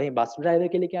මේ බස් ඩ්‍රයිවර්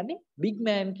කියලා කියන්නේ big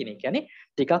man කෙනෙක්. කියන්නේ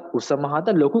ටිකක් උස මහත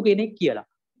ලොකු කෙනෙක් කියලා.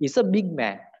 is a big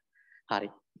man. හරි.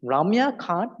 Ramya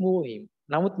can't move him.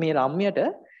 නමුත් මේ රම්‍යයට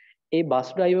ඒ බස්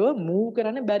ඩ්‍රයිවර්ව move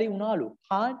කරන්න බැරි වුණාලු.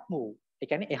 can't move. ඒ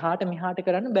කියන්නේ එහාට මෙහාට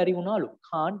කරන්න බැරි වුණාලු.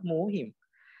 can't move him.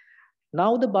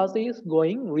 Now the bus is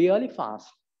going really fast.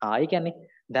 ඒ කියන්නේ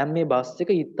දැන් මේ බස් එක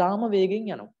ඉතාම වේගෙන්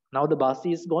යනවා. Now the bus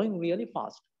is going really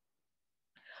fast.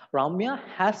 Ramya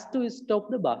has to stop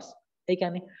the bus. ඒ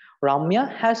කියන්නේ Ramya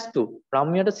has to.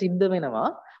 රම්‍යයට සිද්ධ වෙනවා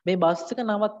මේ බස් එක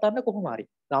නවත්තන්න කොහොම හරි.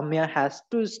 Ramya has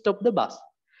to stop the bus.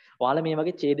 ඔයාලා මේ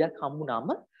වගේ ඡේදයක් හම්බුනාම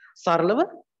සරලව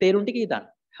තේරුම් ටික හිතන්න.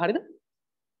 හරිද?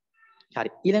 හරි.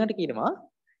 ඊළඟට කියනවා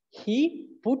he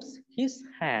puts his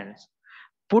hands.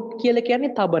 put කියලා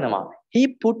කියන්නේ තබනවා. he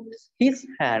puts his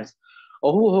hands.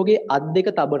 ඔහුගේ අත් දෙක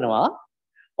තබනවා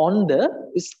on the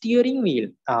steering wheel.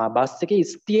 Bus එකේ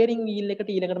steering wheel එකට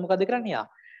ඊළඟට මොකද කරන්නේ යා?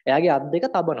 එයාගේ අත් දෙක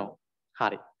තබනවා.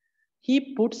 හරි. he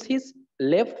puts his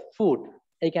left foot.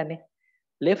 ඒ කියන්නේ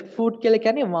left foot කියලා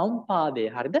කියන්නේ වම් පාදය.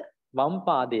 හරිද? වම්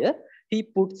පාදය he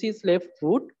puts his left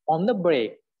foot on the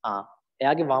brake.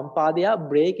 එයාගේ වම් පාදය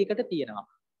brake එකට තියනවා.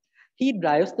 he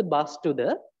drives the bus to the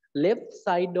left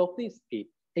side of the street.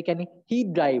 ඒ කියන්නේ he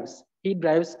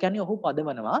drives කියන්නේ ඔහු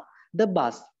පදවනවා the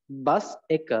bus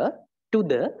එක to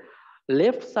the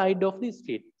left side of the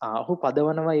street. ඔහු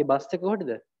පදවනවා මේ බස් එක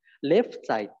කොහෙටද? left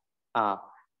side.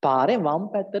 පාරේ වම්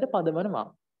පැත්තට පදවනවා.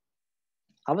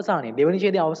 අවසානයේ දෙවෙනි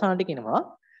ඡේදයේ අවසානට කියනවා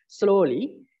slowly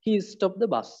he stopped the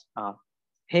bus.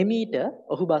 හෙමීට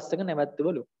ඔහු බස් එක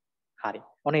නැවැත්තුවලු. හරි.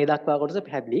 ඔන්න ඒ දක්වා කොටස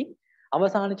පැහැදිලි.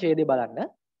 අවසාන ඡේදය බලන්න.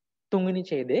 තුන්වෙනි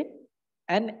ඡේදයේ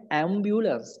an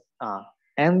ambulance.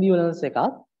 ambulance එකක්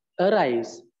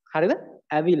arrives. හරිද?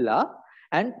 ඇවිල්ලා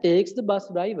and takes the bus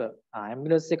driver.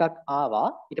 ambulance එකක් ආවා.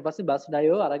 ඊට පස්සේ bus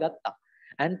driver අරගත්තා.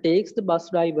 and takes the bus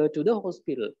driver to the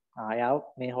hospital. ආයා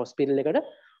මේ hospital එකට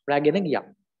රැගෙන ගියා.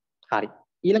 හරි.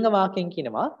 ඊළඟ වාක්‍යයෙන්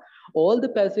කියනවා all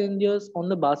the passengers on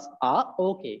the bus are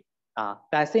okay.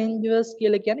 passengers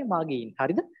කියලා කියන්නේ මගීන්.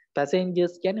 හරිද?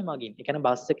 passengers කියන්නේ මගීන්. ඒ කියන්නේ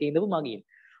බස් එකේ ඉඳපු මගීන්.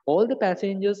 all the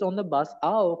passengers on the bus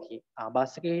are okay.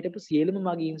 Bus එකේ හිටපු සියලුම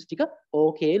මගීන්ස් ටික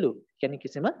okay ලු. කියන්නේ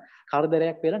කිසිම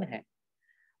කරදරයක් වෙලා නැහැ.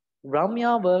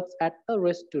 Ramya works at a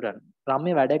restaurant.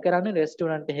 රම්‍ය වැඩ කරන්නේ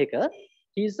restaurant එකක.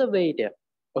 He is a waiter.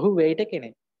 ඔහු waiter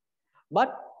කෙනෙක්.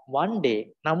 But one day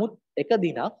නමුත් එක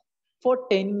දිනක් for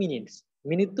 10 minutes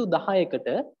මිනිත්තු 10කට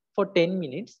for 10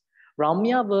 minutes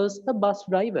Ramya was a bus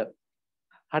driver.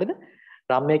 හරිද?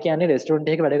 රම්‍ය කියන්නේ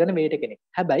restaurant එකක වැඩ කරන waiter කෙනෙක්.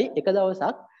 හැබැයි එක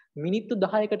දවසක් මිනිත්තු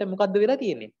 10කට මොකද්ද වෙලා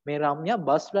තියෙන්නේ? මේ රම්‍ය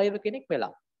bus driver කෙනෙක්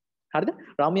වෙලා. හරිද?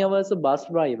 Ramya was a bus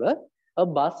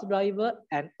driver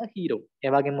and a hero. ඒ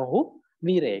වගේම ඔහු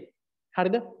වීරයෙක්.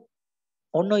 හරිද?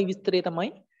 ඔන්න ඔය විස්තරය තමයි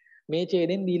මේ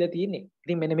ඡේදෙන් දීලා තියෙන්නේ.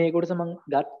 ඉතින් මෙන්න මේ කොටස මම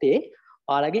ගත්තේ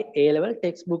ඔයාලගේ A level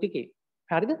text book එකේ.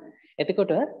 හරිද?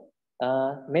 එතකොට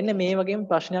මෙන්න මේ වගේම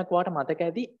ප්‍රශ්නයක් ඔයාලට මතක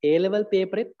ඇති A level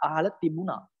paper එකත් අහලා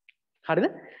තිබුණා. හරිද?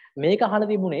 මේක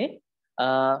අහලා තිබුණේ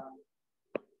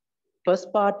first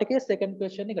part එකේ second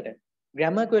question එකට.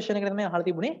 grammar question එකට තමයි අහලා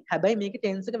තිබුණේ. හැබැයි මේකේ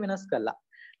tense එක වෙනස් කරලා.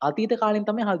 අතීත කාලෙන්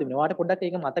තමයි අහලා තිබුණේ. ඔයාලට පොඩ්ඩක්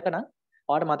ඒක මතක නම්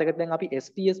ඔයාලට මතකද දැන් අපි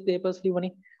STS papers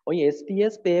ලිව්වනේ. ওই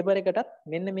STS paper එකටත්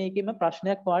මෙන්න මේකෙම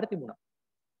ප්‍රශ්නයක් ඔයාලට තිබුණා.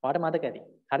 ඔයාලට මතක ඇති.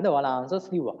 හරිද? ඔයාලා answers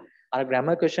ලිව්වා. අර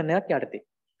grammar question එකක් යටතේ.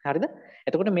 හරිද?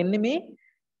 එතකොට මෙන්න මේ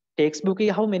text book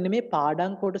එකේ අහුව මෙන්න මේ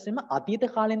පාඩම් කොටසෙම අතීත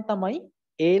කාලෙන් තමයි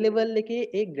A level එකේ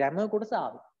ඒ grammar කොටස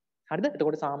ආවේ. හරිද?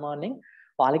 එතකොට සාමාන්‍යයෙන්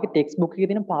ඔයාලගේ text book එකේ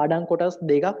තියෙන පාඩම් කොටස්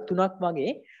දෙකක් තුනක්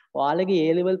වගේ ඔයාලගේ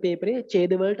A level paper එකේ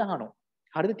ඡේද වලට අහනවා.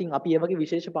 හරිද? ඉතින් අපි මේ වගේ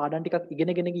විශේෂ පාඩම් ටිකක්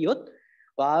ඉගෙනගෙන ගියොත්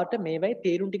වාට මේවයි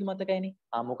තේරුම් ටික මතකයිනේ.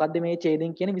 මොකද්ද මේ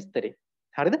ඡේදයෙන් කියන විස්තරේ.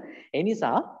 හරිද? ඒ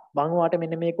නිසා මම වාට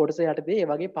මෙන්න මේ කොටස යටතේ ඒ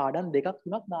වගේ පාඩම් දෙකක්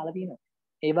තුනක් දාලා තියෙනවා.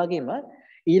 ඒ වගේම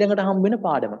ඊළඟට හම්බ වෙන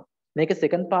පාඩම. මේක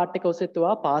සෙකන්ඩ් පාර්ට් එක ඔස්සේත්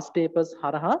ඔයා පාස් පේපර්ස්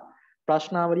හරහා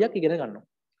ප්‍රශ්නාවලියක් ඉගෙන ගන්නවා.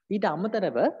 ඊට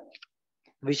අමතරව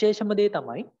විශේෂම දේ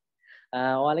තමයි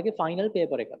ඔයාලගේ ෆයිනල්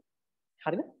පේපර් එක.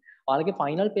 හරිද? ඔයාලගේ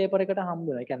ෆයිනල් පේපර් එකට හම්බ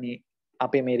වෙනවා. ඒ කියන්නේ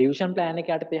අපේ මේ රිවිෂන් ප්ලෑන්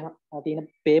එක යටතේ තියෙන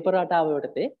පේපර් රටාව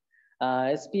යටතේ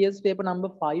SPS පේපර්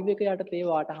නම්බර් 5 එක යටතේ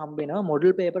වාට හම්බ වෙනවා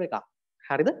මොඩල් පේපර් එකක්.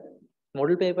 හරිද?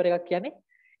 මොඩල් පේපර් එකක් කියන්නේ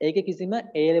ඒකේ කිසිම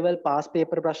A level පාස්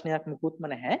පේපර් ප්‍රශ්නයක් මුකුත්ම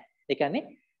නැහැ. ඒ කියන්නේ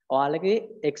ඔයාලගේ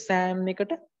එක්සෑම්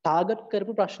එකට ටාගට්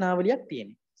කරපු ප්‍රශ්නාවලියක්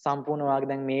තියෙනවා. සම්පූර්ණ ඔයාගේ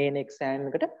දැන් මේ එන එක්සෑම්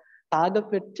එකට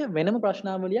ටාගට් වෙච්ච වෙනම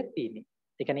ප්‍රශ්නාවලියක් තියෙනවා.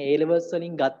 ඒ කියන්නේ A levels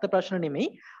වලින් ගත්ත ප්‍රශ්න නෙමෙයි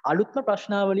අලුත්ම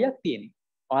ප්‍රශ්නාවලියක් තියෙනවා.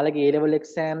 ඔයාලගේ A level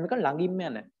exam එක ළඟින්ම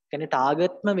යන කියන්නේ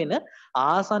ටාගට්ම වෙන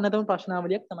ආසන්නතම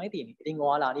ප්‍රශ්නාවලියක් තමයි තියෙන්නේ. ඉතින්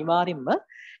ඔයාලා අනිවාර්යෙන්ම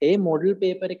ඒ මොඩල්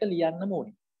පේපර් එක ලියන්නම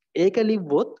ඕනේ. ඒක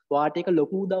ලිව්වොත් ඔයාට ඒක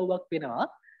ලොකු උදව්වක් වෙනවා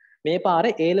මේ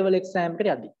පාරේ A level exam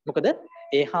එකට යද්දි. මොකද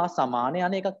ඒ හා සමාන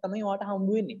යන එකක් තමයි ඔයාට හම්බ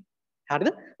වෙන්නේ. හරිද?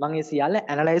 මම ඒ සියල්ල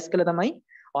ඇනලයිස් කළා තමයි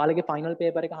ඔයාලගේ ෆයිනල්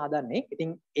පේපර් එක හදන්නේ. ඉතින්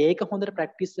ඒක හොඳට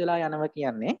ප්‍රැක්ටිස් වෙලා යනවා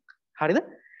කියන්නේ. හරිද?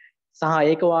 සහ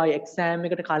ඒක ඔයා එක්සෑම්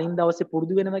එකට කලින් දවසේ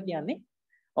පුරුදු වෙනවා කියන්නේ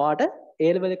ඔයාට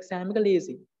A level exam එක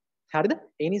ලේසි. හරිද?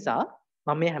 ඒ නිසා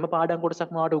මම මේ හැම පාඩම්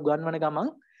කොටසක්ම ඔයාට උගන්වන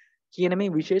ගමන් කියන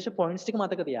මේ විශේෂ පොයින්ට්ස් ටික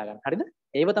මතක තියාගන්න. හරිද?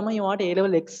 ඒව තමයි ඔයාට A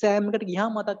level exam එකට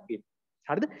ගියාම මතක් වෙන්නේ.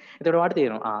 හරිද? එතකොට ඔයාට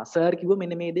තේරෙනවා සර් කිව්ව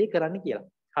මෙන්න මේ දේ කරන්න කියලා.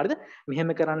 හරිද? මෙහෙම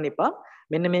කරන්න එපා.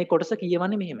 මෙන්න මේ කොටස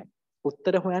කියවන්නේ මෙහෙමයි.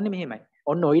 උත්තර හොයන්නේ මෙහෙමයි.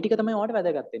 ඔන්න ওই ටික තමයි ඔයාට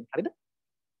වැදගත් වෙන්නේ. හරිද?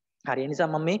 හරි. ඒ නිසා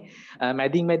මම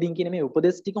මේ මැදින් කියන මේ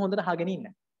උපදේශ ටික හොඳට අහගෙන ඉන්න.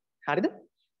 හරිද?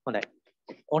 හොඳයි.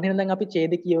 ඕන එහෙනම් දැන් අපි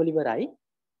ඡේද කියවල ඉවරයි.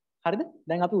 හරිද?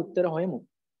 දැන් අපි උත්තර හොයමු.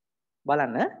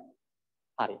 බලන්න.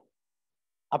 හරි.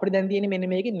 අපිට දැන් තියෙන්නේ මෙන්න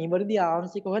මේකේ නිවැරදි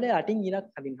ආංශික හොයලා යටින් ඉරක්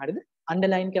හදින්න. හරිද?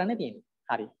 අන්ඩර්ලයින් කරන්න තියෙන්නේ.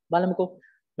 හරි. බලමුකෝ.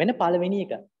 මෙන්න පළවෙනි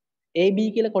එක. A B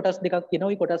කියලා කොටස් දෙකක්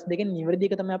තියෙනවා. ওই කොටස් දෙකෙන් නිවැරදි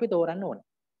එක තමයි අපි තෝරන්න ඕනේ.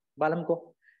 බලමුකෝ.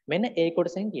 මෙන්න A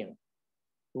කොටසෙන් කියනවා.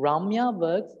 Ramya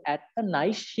works at a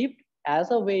night shift as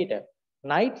a waiter.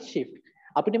 Night shift.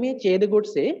 අපිට මේ ඡේද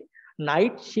කොටසේ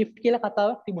night shift කියලා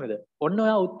කතාවක් තිබුණද? ඔන්න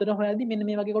ඔයා උත්තර හොයද්දි මෙන්න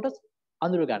මේ වගේ කොටස්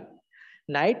අඳුර ගන්න.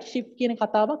 night shift කියන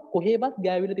කතාවක් කොහෙවත්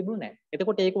ගෑවිලා තිබුණේ නැහැ.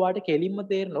 එතකොට ඒක වාට කෙලින්ම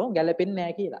තේරෙනවා ගැලපෙන්නේ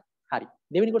නැහැ කියලා. හරි.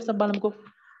 දෙවෙනි කොටස බලමුකෝ.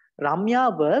 Ramya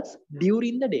works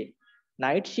during the day.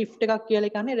 night shift එකක්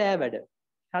කියලා කියන්නේ රෑ වැඩ.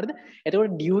 හරිද?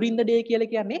 එතකොට during the day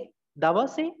කියලා කියන්නේ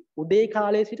දවසේ උදේ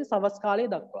කාලයේ සිට සවස් කාලය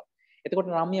දක්වා. එතකොට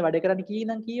රම්‍ය වැඩ කරන්නේ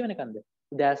කීනම් කී වෙනකන්ද?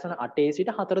 උදෑසන 8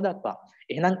 සිට 4 දක්වා.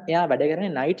 එහෙනම් එයා වැඩ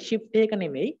කරන්නේ night shift එක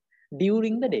නෙමෙයි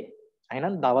during the day.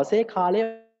 එහෙනම් දවසේ කාලය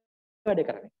වැඩ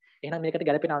කරන්නේ. එහෙනම් මේකට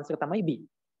ගැලපෙන ආන්සර් තමයි B.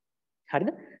 හරිද?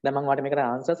 දැන් මම ඔයාලට මේකට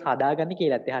ආන්සර්ස් හදාගන්න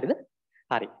කියලා ඇත්තේ. හරිද?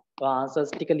 හරි. ඔය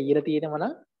ආන්සර්ස් ටික ලියලා තියෙනවා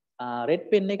නම් රෙඩ්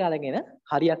පෙන් එක අරගෙන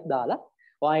හරියක් දාලා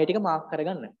ඔයා ඒ ටික මාක්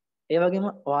කරගන්න. ඒ වගේම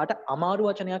ඔයාට අමාරු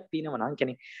වචනයක් තියෙනවා නම්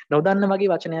කියන්නේ නොදන්න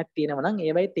වගේ වචනයක් තියෙනවා නම්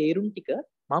ඒවයි තේරුම් ටික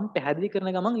මම පැහැදිලි කරන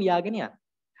ගමන් ලියාගෙන යන්න.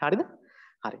 හරිද?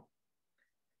 හරි.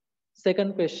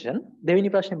 Second question.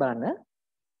 දෙවෙනි ප්‍රශ්නේ බලන්න.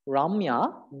 Ramya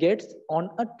gets on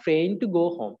a train to go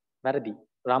home. වැරදි.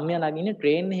 Ramya නගින්නේ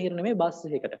train එකකට නෙමෙයි බස්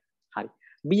එකකට. හරි.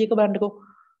 B එක බලන්නකෝ.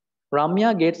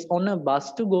 Ramya gets on a bus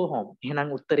to go home.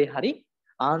 එහෙනම් උත්තරේ හරි.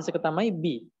 ආන්සර් එක තමයි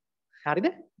B. හරිද?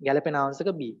 ගැලපෙන ආන්සර්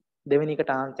එක B. දෙවෙනි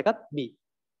එකට ආන්සර් එකත් B.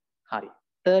 හරි.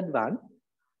 Third one.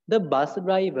 The bus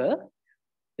driver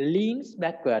leans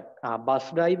backward. Bus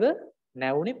driver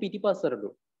නැවුනේ පිටිපස්සටලු.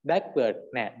 backward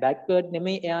නෑ. backward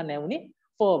නෙමෙයි එයා නැවුනේ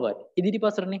forward.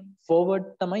 ඉදිරිපසටනේ. forward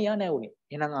තමයි එයා නැවුනේ.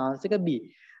 එහෙනම් ආන්සර් එක B.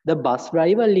 The bus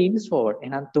driver leans forward.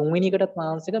 එහෙනම් තුන්වෙනි එකටත්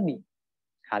ආන්සර් එක B.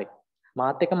 හරි.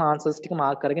 මාත් එක්කම ආන්සර්ස් ටික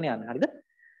මාක් කරගෙන යන්න. හරිද?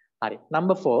 හරි.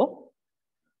 Number 4.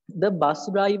 The bus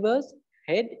driver's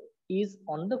head is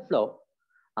on the floor.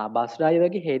 Bus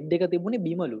ඩ්‍රයිවර්ගේ head එක තිබුණේ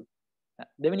බිමලු.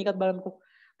 දෙවෙනි එකත් බලමුකෝ.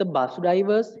 The bus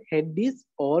driver's head is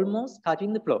almost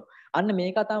touching the floor. අන්න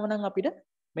මේ කතාව නම් අපිට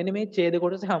මෙන්න මේ ඡේද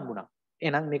කොටස හම්බුණා.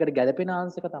 එහෙනම් මේකට ගැලපෙන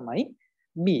ආන්සර් එක තමයි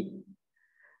B.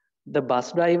 The bus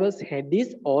driver's head is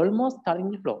almost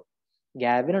touching the floor.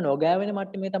 ගෑවෙන නොගෑවෙන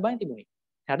මට්ටමේ තමයි තිබුණේ.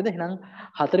 හරිද? එහෙනම්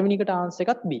හතරවෙනි එකට ආන්සර්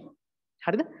එකත් B.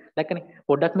 හරිද? දැක්කනේ.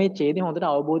 පොඩ්ඩක් මේ ඡේදය හොඳට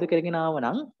අවබෝධ කරගෙන ආව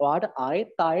නම් ඔයාට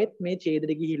ආයෙත් මේ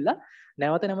ඡේදෙට ගිහිල්ලා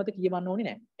නැවත කියවන්න ඕනේ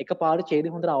නැහැ. එකපාරට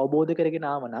ඡේදය හොඳට අවබෝධ කරගෙන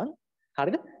ආව නම්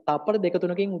හරිද? තප්පර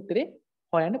 2-3කින් උත්තරේ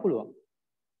හොයන්න පුළුවන්.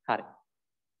 හරි.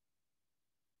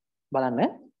 බලන්න.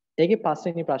 ඒකේ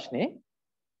පස්වෙනි ප්‍රශ්නේ.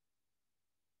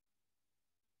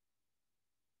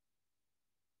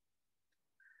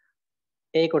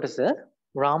 ඒ කොටස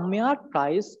Ramya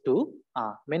tries to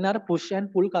මෙන්න අර push and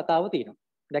pull කතාව තියෙනවා.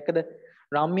 දැක්කද?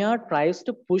 Ramya tries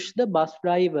to push the bus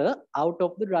driver out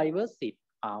of the driver's seat.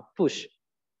 push.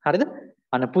 හරිද?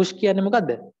 අන්න පුෂ් කියන්නේ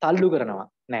මොකද්ද? තල්ලු කරනවා.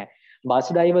 නෑ. බස්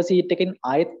ඩ්‍රයිවර් සීට් එකෙන්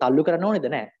ආයෙත් තල්ලු කරන්න ඕනේද?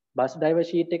 නෑ. බස් ඩ්‍රයිවර්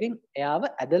සීට් එකෙන් එයාව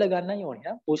ඇදලා ගන්නයි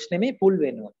ඕනේ. පුෂ් නෙමෙයි පුල්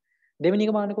වෙන්න ඕනේ. දෙවෙනි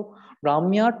එක බලන්නකෝ.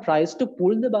 Ramya tries to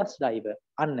pull the bus driver.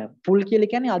 අන්න පුල්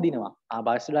කියලා කියන්නේ අදිනවා.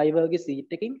 බස් ඩ්‍රයිවර්ගේ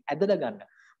සීට් එකෙන් ඇදලා ගන්න.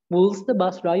 pulls the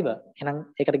bus driver. එහෙනම්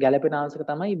ඒකට ගැළපෙන ආන්සර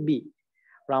තමයි B.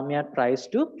 Ramya tries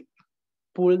to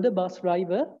pull the bus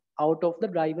driver out of the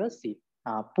driver's seat.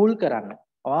 Full කරන්න.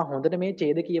 ඔයා හොඳට මේ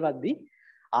ඡේද කියවද්දි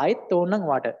ආයෙත් ඕනනම්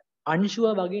වාට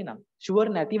unsure වගේ නම් sure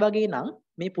නැති වගේ නම්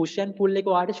මේ push and pull එක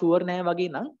වාට sure නැහැ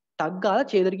වගේ නම් ටක් ගාලා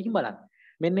ඡේදෙට ගිහින් බලන්න.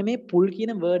 මෙන්න මේ pull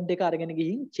කියන word එක අරගෙන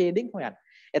ගිහින් ඡේදෙන් හොයන්න.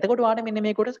 එතකොට වාට මෙන්න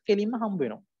මේ කොටස කෙලින්ම හම්බ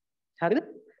වෙනවා. හරිද?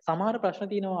 සමහර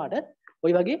ප්‍රශ්න තියෙනවා වාට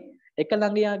ওই වගේ එක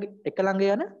ළඟ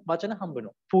යන වචන හම්බ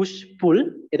වෙනවා. push pull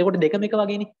එතකොට දෙකම එක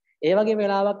වගේනේ. ඒ වගේ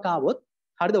වෙලාවක් ආවොත්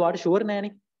හරිද වාට sure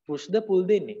නැහැනේ. push the pull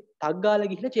දෙන්නේ. ටක්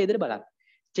ගාලා ගිහිල්ලා ඡේදෙට බලන්න.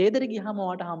 ඡේදෙට ගියාම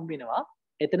වාට හම්බ වෙනවා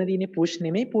එතන තියෙන්නේ push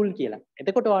නෙමෙයි pull කියලා.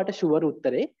 එතකොට වාට sure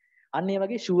උත්තරේ අන්න ඒ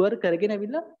වගේ sure කරගෙන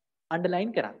අවිල්ලා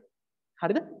underline කරන්න.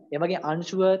 හරිද? ඒ වගේ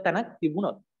unsure තැනක්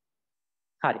තිබුණොත්.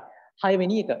 හරි. 6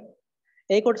 වෙනි එක.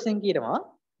 ඒ කොටසෙන් කියනවා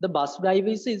the bus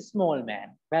driver is a small man.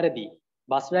 වැරදි.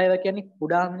 bus driver කියන්නේ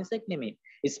කුඩා මිනිසෙක් නෙමෙයි.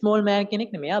 small man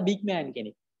කෙනෙක් නෙමෙයි. big man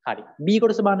කෙනෙක්. හරි. B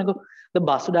කොටස බලන්නකෝ. the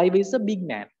bus driver is a big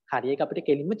man. හරි. ඒක අපිට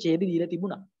කෙලින්ම ඡේද දීලා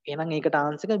තිබුණා. එහෙනම් ඒකට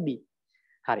ආන්සර් එක B.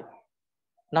 හරි.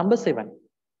 number 7.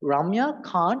 Ramya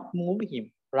can't move him.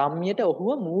 රම්මියට ඔහුව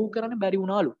move කරන්න බැරි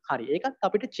වුණාලු. හරි. ඒකත්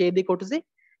අපිට ඡේදේ කොටසේ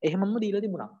එහෙමම දීලා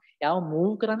තිබුණා. එයාව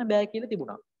move කරන්න බෑ කියලා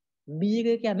තිබුණා. B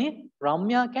එක කියන්නේ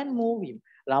Ramya can move him.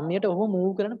 රම්මියට ඔහුව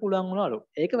move කරන්න පුළුවන් වුණාලු.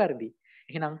 ඒක වැරදි.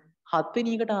 එහෙනම් 7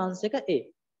 වෙනි එකට ආන්සර් එක A.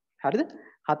 හරිද?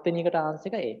 7 වෙනි එකට ආන්සර්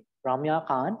එක A. Ramya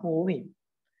can't move him.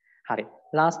 හරි.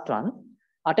 last one.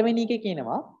 8 වෙනි එකේ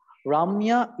කියනවා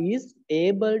Ramya is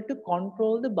able to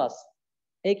control the bus.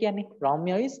 ඒ කියන්නේ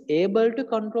Ramya is able to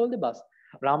control the bus.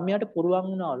 රම්යාට පුරුවන්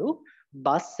වුණාලු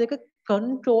bus එක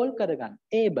control කරගන්න.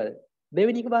 able.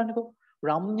 දෙවෙනි එක බලන්නකෝ.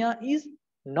 Ramya is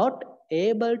not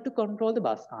able to control the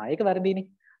bus. ඒක වැරදිනේ.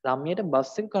 රම්යාට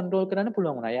බස් එක control කරන්න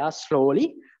පුළුවන් වුණා. එයා slowly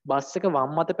බස් එක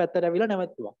වම් අත පැත්තට ඇවිල්ලා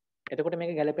නැවතුවා. එතකොට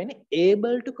මේක ගැලපෙන්නේ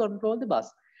able to control the bus.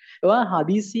 ඔයා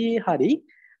හදිසියේ හරි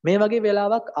මේ වගේ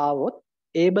වෙලාවක් ආවොත්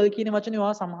able කියන වචනේ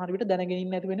ඔයා සමහර විට දැනගෙන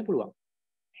ඉන්න නැති වෙන්න පුළුවන්.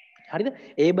 හරිද?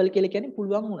 able කියලා කියන්නේ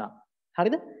පුළුවන් වුණා.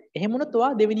 හරිද? එහෙම වුණොත්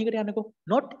ඔයා දෙවෙනි එකට යන්නකෝ.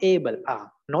 not able.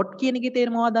 not කියන එකේ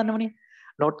තේරුම ඔයා දන්නවනේ.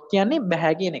 not කියන්නේ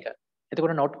බෑ කියන එක.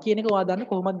 එතකොට not කියන එක ඔයා දන්න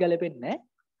කොහොමද ගැලපෙන්නේ නැහැ.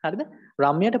 හරිද?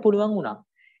 රම්‍යයට පුළුවන් වුණා.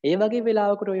 ඒ වගේ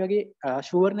වෙලාවකට ඔය වගේ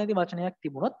sure නැති වචනයක්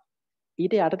තිබුණොත්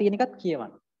ඊට යට තියෙන එකත්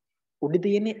කියවන්න. උඩ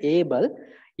තියෙන්නේ able,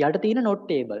 යට තියෙන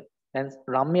not able. දැන්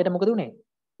රම්‍යයට මොකද උනේ?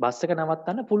 බස් එක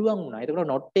නවත්තන්න පුළුවන් වුණා. එතකොට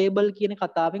not able කියන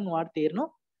කතාවෙන් ඔයාලට තේරෙනවා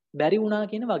බැරි වුණා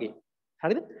කියන වගේ.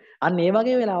 හරිද? අන්න ඒ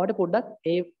වගේ වෙලාවට පොඩ්ඩක්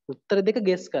ඒ උත්තර දෙක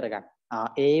guess කරගන්න.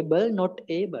 able not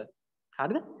able.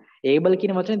 හරිද? able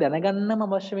කියන වචනේ දැනගන්නම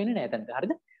අවශ්‍ය වෙන්නේ නැහැ එතනට.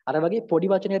 හරිද? අර වගේ පොඩි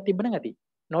වචනයක් තිබ්බනම් ඇති.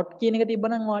 not කියන එක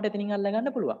තිබ්බනම් ඔයාලට එතනින් අල්ල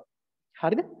ගන්න පුළුවන්.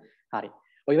 හරිද? හරි.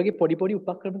 ඔය වගේ පොඩි පොඩි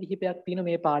උපක්‍රම කිහිපයක් තියෙන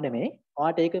මේ පාඩමේ.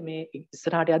 ඔයාලට ඒක මේ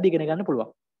ඉස්සරහට යද්දි ඉගෙන ගන්න පුළුවන්.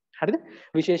 හරිද?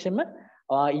 විශේෂයෙන්ම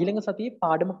ඊළඟ සතියේ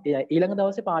පාඩම ඊළඟ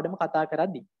දවසේ පාඩම කතා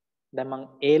කරද්දී දැන් මම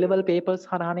A level papers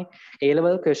හරහානේ A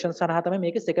level questions හරහා තමයි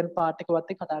මේක second part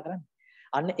එකවත් එක්ක කතා කරන්නේ.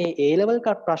 අන්න ඒ A level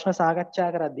ප්‍රශ්න සාකච්ඡා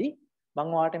කරද්දී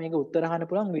මම ඔයාලට මේක උත්තර අහන්න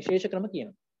පුළුවන් විශේෂ ක්‍රම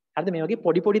කියනවා. හරිද? මේ වගේ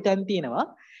පොඩි පොඩි තැන් තියෙනවා.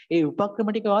 ඒ උපක්‍රම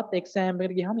ටිකවත් exam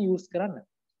එකට ගියාම use කරන්න.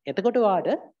 එතකොට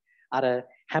ඔයාලට අර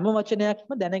හැම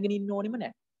වචනයක්ම දැනගෙන ඉන්න ඕනෙම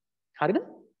නැහැ. හරිද?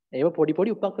 ඒව පොඩි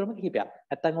පොඩි උපක්‍රම කිහිපයක්.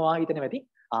 නැත්තම් ඔයා හිතන්නේ නැති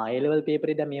A level paper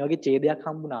එකේ දැන් මේ වගේ ඡේදයක්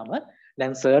හම්බුනාම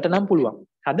දැන් සර්ට නම් පුළුවන්.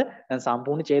 හරිද? දැන්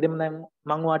සම්පූර්ණ ඡේදෙම දැන්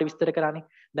මම ඔයාලට විස්තර කරානේ.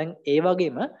 දැන් ඒ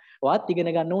වගේම ඔයාත් ඉගෙන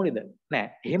ගන්න ඕනේද? නෑ.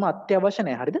 එහෙම අත්‍යවශ්‍ය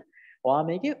නෑ. හරිද? ඔයා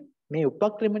මේකේ මේ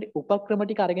උපක්‍රම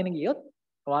ටික අරගෙන ගියොත්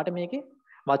ඔයාට මේකේ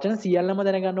වචන සියල්ලම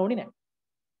දැනගන්න ඕනේ නෑ.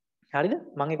 හරිද?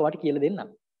 මම ඒක ඔයාලට කියලා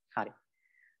දෙන්නම්. හරි.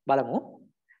 බලමු.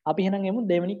 අපි එහෙනම් එමු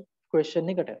දෙවෙනි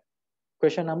question එකට.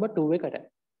 question number 2 එකට.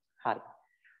 හරි.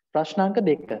 ප්‍රශ්නාංක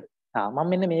 2. මම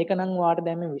මෙන්න මේක නම් ඔයාලට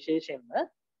දැන් මේ විශේෂයෙන්ම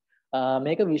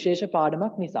මේක විශේෂ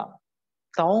පාඩමක් නිසා.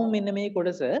 තවම මෙන්න මේ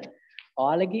කොටස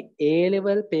ඔයාලගේ A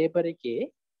level paper එකේ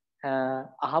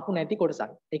අහපු නැති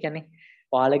කොටසක්. ඒ කියන්නේ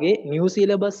ඔයාලගේ new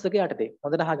syllabus එක යටතේ.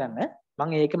 හොඳට අහගන්න.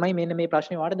 මම ඒකමයි මෙන්න මේ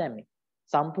ප්‍රශ්නේ ඔයාලට දැම්මේ.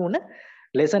 සම්පූර්ණ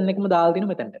lesson එකම දාලා තිනු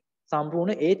මෙතනට.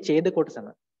 සම්පූර්ණ ඒ ඡේද කොටසම.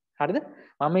 හරිද?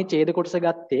 මම මේ ඡේද කොටස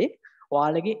ගත්තේ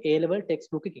ඔයාලගේ A level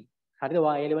textbook එකකින්. හරිද?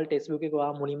 ඔයා A level textbook එක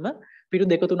ඔයා මුලින්ම පිටු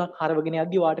 2-3ක් හරවගෙන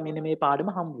යද්දි ඔයාට මෙන්න මේ පාඩම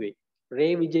හම්බ වෙයි.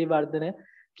 රේ විජේවර්ධන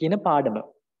කියන පාඩම.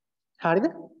 හරිද?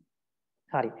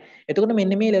 හරි. එතකොට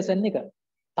මෙන්න මේ lesson එක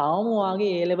තාම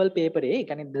ඔයාගේ A level paper එකේ, ඒ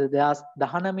කියන්නේ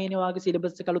 2019 නේ ඔයාගේ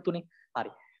syllabus එක අලුතුනේ.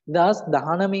 හරි.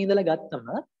 2019 ඉඳලා ගත්තම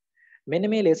මෙන්න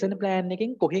මේ lesson plan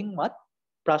එකෙන් කොහෙන්වත්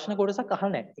ප්‍රශ්න කොටසක්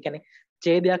අහලා නැහැ. ඒ කියන්නේ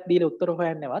ඡේදයක් දීලා උත්තර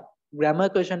හොයන්නවත් grammar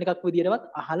question එකක් විදියටවත්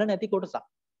අහලා නැති කොටසක්.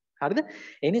 හරිද?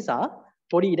 ඒ නිසා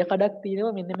පොඩි ඉඩ කඩක්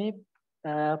තියෙනවා මෙන්න මේ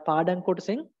පාඩම්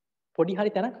කොටසෙන් පොඩි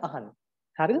හරි තැනක් අහන්න.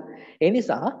 හරිද? ඒ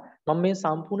නිසා මම මේ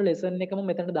සම්පූර්ණ ලෙසන් එකම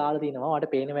මෙතනට දාලා තිනවා.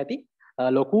 ඔයාලට පේනවා ඇති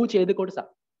ලොකු ඡේද කොටසක්.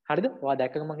 හරිද? ඔයා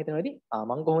දැක්කම මම හිතනවා ඇති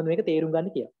මම කොහොමද මේක තේරුම්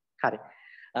ගන්න කියලා. හරි.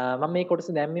 මම මේ කොටස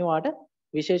දැම්මේ ඔයාලට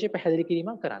විශේෂ පැහැදිලි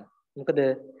කිරීමක් කරන්න. මොකද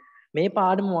මේ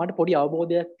පාඩම ඔයාලට පොඩි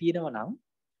අවබෝධයක් තියෙනවා නම්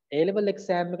A level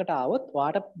exam එකට ආවොත්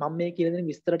ඔයාලට මම මේ කියලා දෙන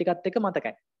විස්තර ටිකත් එක්ක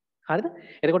මතකයි. හරිද?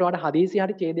 එතකොට ඔයාලට හදිසි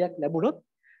හරි ඡේදයක් ලැබුණොත්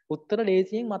උත්තර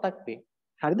ලේසියෙන් මතක් වෙයි.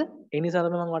 හරිද? ඒ නිසා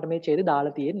තමයි මම ඔයාලට මේ ඡේද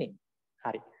දාලා තියෙන්නේ.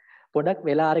 හරි. පොඩක්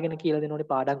වෙලා අරගෙන කියලා දෙන්න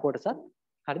ඕනේ පාඩම් කොටසක්.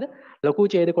 හරිද? ලොකු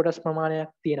ඡේද කොටස්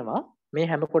ප්‍රමාණයක් තියෙනවා. මේ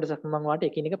හැම කොටසක්ම මම ඔයාලට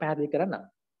එකින් එක පැහැදිලි කරන්නම්.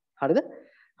 හරිද?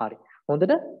 හරි.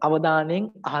 හොඳට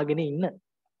අවධානයෙන් අහගෙන ඉන්න.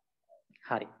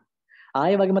 හරි.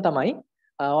 ආයෙ වගේම තමයි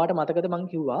ඔයාලට මතකද මම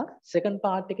කිව්වා second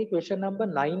part එකේ question number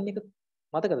 9 එක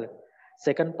මතකද?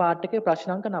 second part එකේ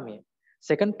ප්‍රශ්නාංක 9.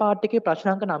 second part එකේ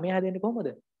ප්‍රශ්නාංක 9 හැදෙන්නේ කොහොමද?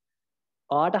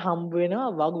 ඔයාලට හම්බ වෙනවා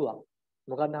වගුවක්.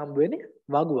 මොකක්ද හම්බ වෙන්නේ?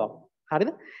 වගුවක්. හරිද?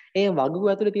 ඒ වගුව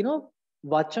ඇතුලේ තියෙනවා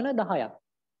වචන 10ක්.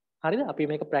 හරිද? අපි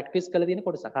මේක ප්‍රැක්ටිස් කරලා තියෙන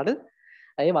කොටසක්. හරිද?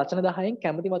 ඒ වචන 10න්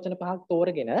කැමති වචන පහක්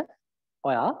තෝරගෙන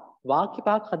ඔයා වාක්‍ය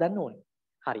පහක් හදන්න ඕනේ.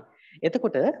 හරි.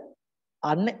 එතකොට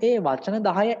අන්න ඒ වචන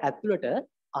 10 ඇතුළට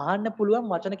අහන්න පුළුවන්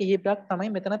වචන කිහිපයක් තමයි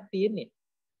මෙතන තියෙන්නේ.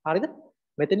 හරිද?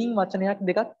 මෙතනින් වචනයක්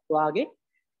දෙකක් ඔයාගේ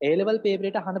A level paper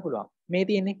එකට අහන්න පුළුවන්. මේ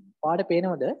තියෙන්නේ. ඔයාලට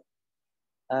පේනවද?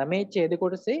 මේ ඡේද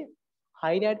කොටසේ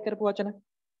highlight කරපු වචන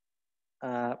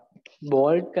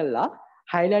bold කරලා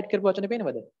highlight කරපු වචන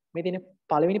පේනවද? මේ තියෙන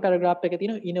පළවෙනි paragraph එකේ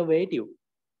තියෙන innovative.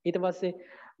 ඊට පස්සේ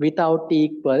without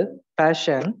equal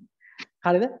passion.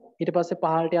 හරිද? ඊට පස්සේ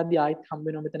පහළට යද්දී ආයෙත් හම්බ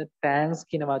වෙනවා මෙතන thanks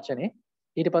කියන වචනේ.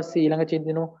 ඊට පස්සේ ඊළඟ ඡේද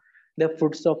දෙනවා the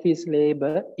fruits of his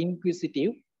labor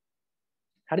inquisitive.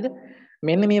 හරිද?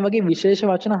 මෙන්න මේ වගේ විශේෂ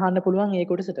වචන අහන්න පුළුවන් ඒ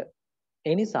කොටසට.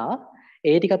 ඒ නිසා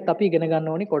ඒ ටිකත් අපි ඉගෙන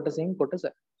ගන්න ඕනේ කොටසින් කොටස.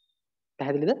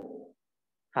 පැහැදිලිද?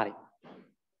 හරි.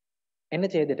 එන්න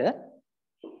ඡේදෙට.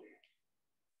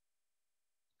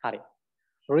 හරි.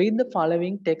 Read the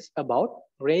following text about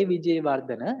Ray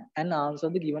Vijayawardena and answer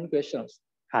the given questions.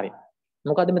 හරි.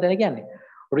 මොකද්ද මෙතන කියන්නේ?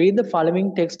 Read the following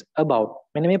text about.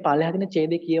 මෙන්න මේ පළවෙනි හදින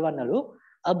ඡේදය කියවන්නලු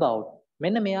about.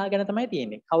 මෙන්න මෙයා ගැන තමයි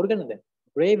තියෙන්නේ. කවුරු ගැනද?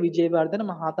 Ray Vijayawardena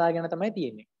මහතා ගැන තමයි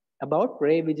තියෙන්නේ. About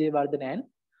Ray Vijayawardena and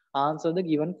answer the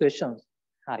given questions.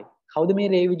 හරි. කවුද මේ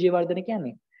Ray Vijayawardena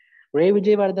කියන්නේ? Ray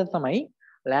Vijayawardena තමයි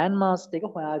land mass එක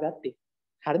හොයාගත්තේ.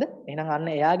 හරිද? එහෙනම්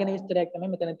අන්න එයා ගැන විස්තරයක් තමයි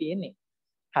මෙතන තියෙන්නේ.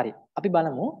 හරි. අපි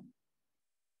බලමු.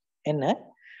 එන්න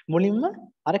මුලින්ම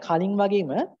අර කලින්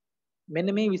වගේම මෙන්න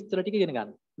මේ විස්තර ටික ඉගෙන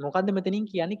ගන්න. මොකද්ද මෙතනින්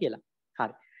කියන්නේ කියලා.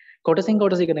 හරි. කොටසින්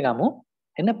කොටස ඉගෙන ගමු.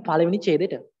 එන්න පළවෙනි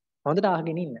ඡේදෙට. හොඳට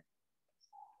අහගෙන ඉන්න.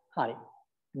 හරි.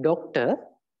 Dr.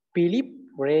 Philip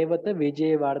Rewata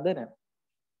Vijayawardena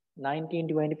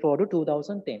 1924 to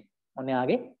 2010.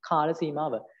 ඔන්නයාගේ කාල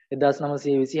සීමාව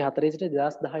 1924 සිට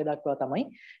 2010 දක්වා තමයි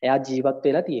එයා ජීවත්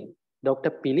වෙලා තියෙන්නේ.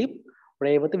 Dr. Philip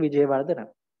Rewata Vijayawardena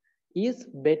is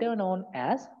better known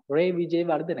as Ray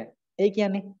Vijayawardena. ඒ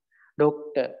කියන්නේ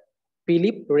Dr.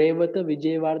 Philip Rewata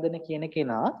Vijayawardena කියන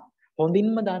කෙනා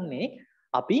හොඳින්ම දන්නේ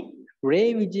අපි Ray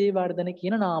Vijayawardena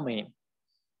කියන නාමයෙන්.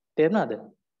 තේරුණාද?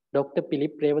 Dr.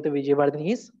 Philip Rewata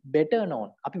Vijayawardena is better known.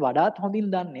 අපි වඩාත් හොඳින්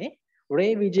දන්නේ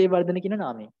Ray Vijayawardena කියන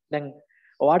නාමයෙන්. දැන්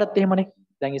ඔයාටත් එහෙමනේ.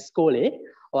 දැන් ඉස්කෝලේ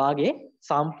ඔයාගේ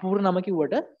සම්පූර්ණ නම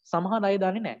කිව්වට සමහර අය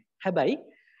දන්නේ නැහැ. හැබැයි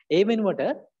ඒ වෙනුවට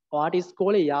ඔයාට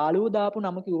ඉස්කෝලේ යාළුවෝ දාපු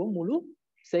නම කිව්වොත් මුළු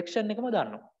සෙක්ෂන් එකම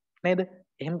දන්නවා. නේද?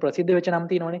 එහෙම ප්‍රසිද්ධ වෙච්ච නම්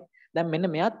තියෙනවනේ. දැන්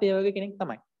මෙන්න මෙයාත් ඒ වගේ කෙනෙක්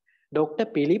තමයි. Dr.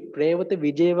 Philip Rewata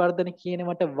Vijayawardena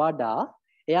කියනවට වඩා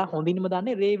එයා හොඳින්ම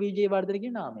දන්නේ Ray Vijayawardena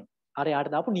කියන නාමයෙන්. අර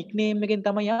යාට දාපු නික්නේම් එකෙන්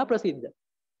තමයි යා ප්‍රසිද්ධ.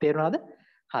 තේරුණාද?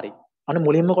 හරි. අන්න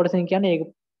මුලින්ම කොටසෙන් කියන්නේ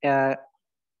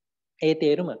ඒ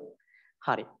තේරුම.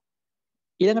 හරි.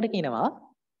 ඊළඟට කියනවා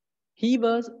he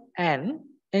was an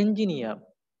engineer.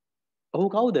 ඔහු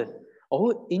කවුද? ඔහු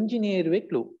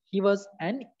ඉංජිනේරුවෙක්ලු. he was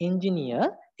an engineer.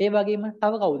 ඒ වගේම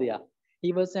තව කවුද යා?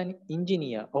 he was an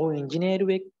engineer. ඔහු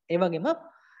ඉංජිනේරුවෙක්. ඒ වගේම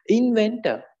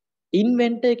inventor.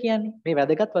 inventor කියන්නේ මේ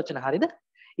වැදගත් වචන හරිද?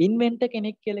 inventor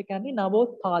කෙනෙක් කියලා කියන්නේ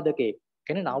නවෝත්පාදකයෙක්.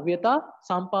 කියන්නේ නව්‍යතා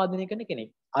සම්පාදනය කරන කෙනෙක්.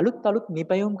 අලුත්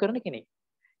නිපැයුම් කරන කෙනෙක්.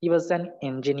 he was an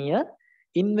engineer,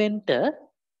 inventor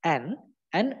and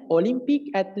an Olympic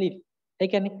athlete. ඒ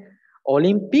කියන්නේ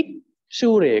ඔලිම්පික්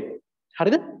ශූරයෙක්.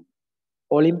 හරිද?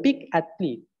 Olympic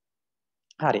athlete.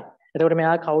 හරි. එතකොට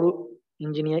මෙයා කවුරු?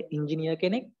 ඉංජිනියර්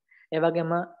කෙනෙක්, ඒ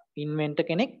වගේම ඉන්වෙන්ටර්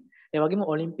කෙනෙක්, ඒ වගේම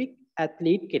ඔලිම්පික්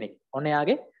athlete කෙනෙක්. ඔන්න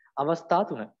එයාගේ අවස්ථා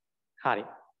තුන. හරි.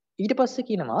 ඊට පස්සේ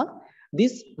කියනවා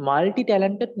this multi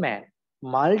talented man.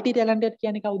 multi talented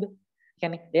කියන්නේ කවුද?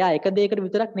 කියන්නේ එයා එක දෙයකට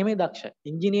විතරක් නෙමෙයි දක්ෂ.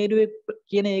 ඉංජිනේරුවෙක්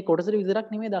කියන ඒ කොටසට විතරක්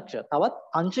නෙමෙයි දක්ෂ. තවත්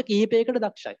අංශ කිහිපයකට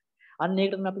දක්ෂයි. අන්න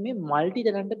ඒකට තමයි අපි මේ මල්ටි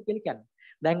ටැලන්ටඩ් කියලා කියන්නේ.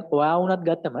 දැන් ඔයා වුණත්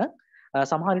ගත්තම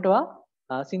සමහර විට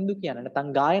ඔයා සින්දු කියන්න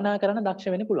නැත්නම් ගායනා කරන්න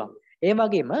දක්ෂ වෙන්න පුළුවන්. ඒ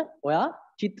වගේම ඔයා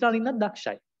චිත්‍ර අඳින්නත්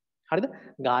දක්ෂයි. හරිද?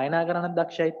 ගායනා කරන්නත්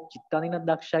දක්ෂයි, චිත්‍ර අඳින්නත්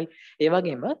දක්ෂයි. ඒ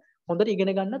වගේම හොඳට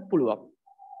ඉගෙන ගන්නත් පුළුවන්.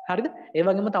 හරිද? ඒ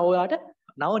වගේම තව ඔයාට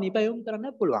නව නිපැයුම්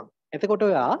කරන්නත් පුළුවන්. එතකොට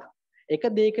ඔයා එක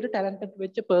දෙයකට ටැලන්ටඩ්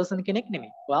වෙච්ච පර්සන් කෙනෙක්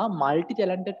නෙමෙයි. ඔයා මල්ටි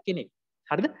ටැලන්ටඩ් කෙනෙක්.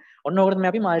 හරිද? ඔන්න ඕකට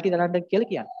තමයි අපි මල්ටි ටැලන්ටඩ්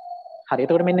කියලා කියන්නේ. හරි.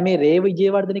 එතකොට මෙන්න මේ රේ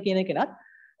විජේවර්ධන කියන කෙනත්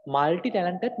මල්ටි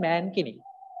ටැලන්ටඩ් මෑන් කෙනෙක්.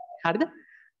 හරිද?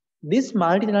 This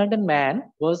multi talented man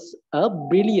was a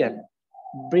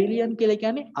brilliant කියලා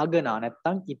කියන්නේ අගනා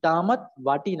නැත්තම් ඊටමත්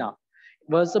වටිනා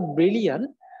was a brilliant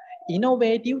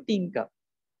innovative thinker.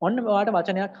 ඔන්න ඔයාලට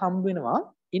වචනයක් හම්බ වෙනවා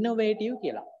innovative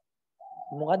කියලා.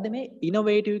 මොකද්ද මේ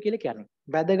innovative කියලා කියන්නේ?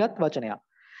 වැදගත් වචනයක්.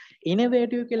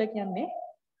 innovative කියලා කියන්නේ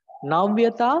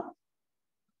නව්‍යතා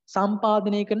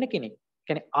සම්පාදනය කරන කෙනෙක්.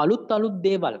 කියන්නේ අලුත්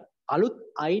දේවල්, අලුත්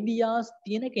ideas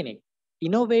තියෙන කෙනෙක්.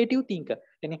 innovative thinker.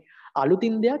 කියන්නේ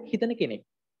අලුතින් දෙයක් හිතන කෙනෙක්.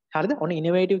 හරිද? ඔන්න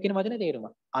innovative කියන වචනේ තේරුම.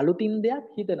 අලුතින් දෙයක්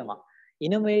හිතනවා.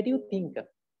 innovative thinker.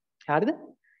 හරිද?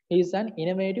 He is an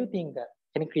innovative thinker.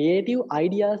 කියන්නේ creative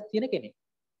ideas තියෙන කෙනෙක්.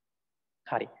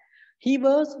 හරි. He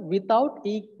was without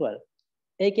equal.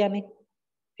 ඒ කියන්නේ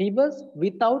he was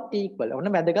without equal.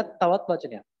 ඔන්න වැදගත් තවත්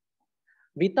වචනයක්.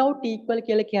 without equal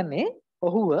කියලා කියන්නේ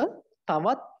ඔහුව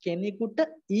තවත් කෙනෙකුට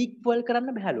equal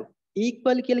කරන්න බැහැලු.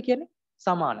 equal කියලා කියන්නේ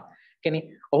සමාන.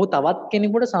 කියන්නේ ඔහු තවත්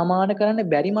කෙනෙකුට සමාන කරන්න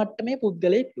බැරි මට්ටමේ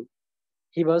පුද්ගලයෙක්ලු.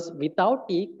 He was without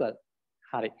equal.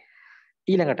 හරි.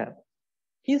 ඊළඟට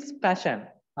his passion.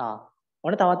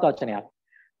 ඔන්න තවත් වචනයක්.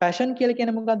 passion කියලා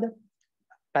කියන්නේ මොකද්ද?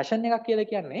 passion එකක්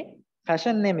කියලා කියන්නේ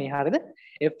fashion නෙමෙයි. හරිද?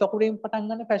 F අකුරෙන් පටන්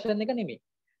ගන්න fashion එක නෙමෙයි.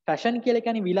 fashion කියලා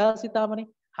කියන්නේ විලාසිතාවනේ.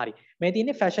 හරි. මේ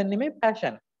තියෙන්නේ fashion නෙමෙයි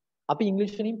passion. අපි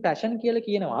ඉංග්‍රීසි වලින් passion කියලා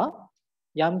කියනවා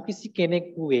යම්කිසි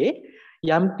කෙනෙකුගේ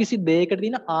යම්කිසි දෙයකට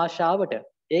තියෙන ආශාවට.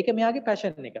 ඒක මෙයාගේ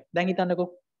passion එක. දැන් හිතන්නකෝ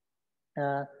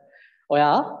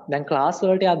ඔයා දැන් ක්ලාස්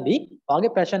වලට යද්දී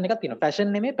ඔයාගේ passion එකක් තියෙනවා. passion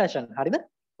නෙමෙයි passion. හරිද?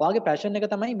 ඔයාගේ passion එක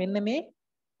තමයි මෙන්න මේ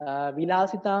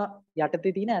විලාසිතා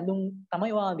යටතේ තියෙන ඇඳුම්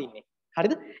තමයි ඔයා අඳින්නේ.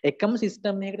 හරිද? එකම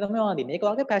සිස්ටම් එකකට තමයි ඔයා අඳින්නේ. ඒක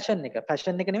ඔයාගේ passion එක.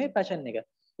 passion එක නෙමෙයි passion එක.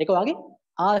 ඒක ඔයාගේ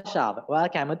ආශාව. ඔයා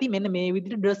කැමති මෙන්න මේ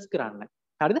විදිහට dress කරන්න.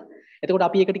 හරිද? එතකොට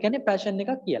අපි ඒකට කියන්නේ passion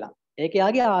එකක් කියලා. ඒක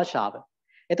යාගේ ආශාව.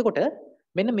 එතකොට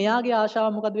මෙන්න මෙයාගේ ආශාව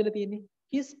මොකද්ද වෙලා තියෙන්නේ?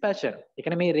 his passion. ඒ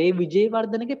කියන්නේ මේ රේ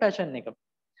විජේවර්ධනගේ passion එක.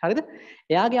 හරිද?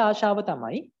 එයාගේ ආශාව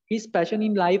තමයි his passion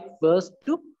in life was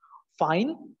to find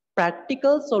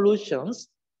practical solutions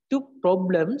to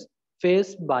problems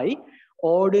faced by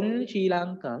ordinary Sri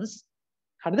Lankans.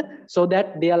 හරිද? So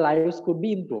that their lives could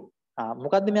be improved.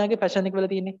 මොකද්ද මෙයාගේ passion එක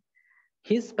වෙලා තියෙන්නේ?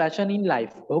 his passion in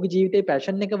life. ඔහුගේ ජීවිතේ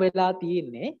passion එක වෙලා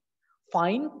තියෙන්නේ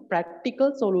find practical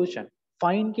solution.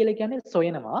 find කියලා කියන්නේ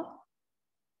සොයනවා.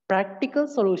 practical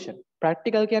solution.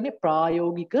 practical කියන්නේ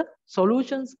ප්‍රායෝගික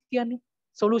solutions කියන්නේ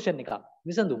solution එක.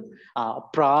 විසඳුම්.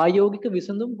 ප්‍රායෝගික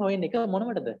විසඳුම් හොයන එක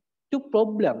මොනවටද? to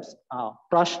problems.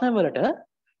 ප්‍රශ්න වලට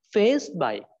faced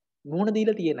by මුහුණ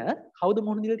දීලා තියෙන කවුද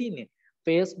මුහුණ දීලා තියෙන්නේ?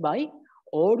 faced by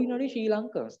ordinary Sri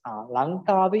Lankans.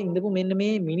 ලංකාවේ ඉඳපු මෙන්න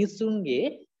මේ මිනිස්සුන්ගේ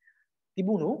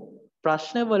තිබුණු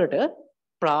ප්‍රශ්න වලට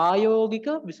ප්‍රායෝගික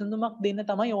විසඳුමක් දෙන්න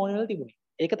තමයි ඕන වෙලා තිබුණේ.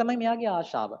 ඒක තමයි මෙයාගේ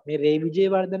ආශාව. මේ රේ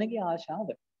විජේවර්ධනගේ ආශාව.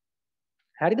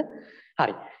 හරිද?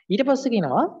 හරි. ඊට පස්සේ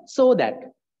කියනවා so that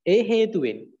ඒ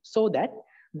හේතුවෙන් so that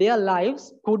their lives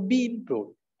could be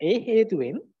improved. ඒ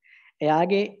හේතුවෙන්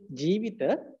එයාගේ ජීවිත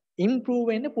improve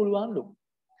වෙන්න පුළුවන්ලු.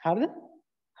 හරිද?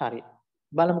 හරි.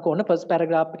 බලමුකෝ ඔන්න first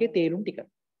paragraph එකේ තේරුම් ටික.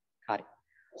 හරි.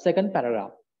 second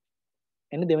paragraph.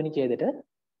 එන්න දෙවෙනි ඡේදෙට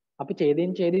අපි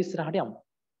ඡේදයෙන් ඡේද ඉස්සරහට යමු.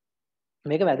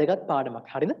 මේක වැදගත් පාඩමක්.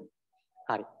 හරිද?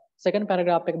 හරි. second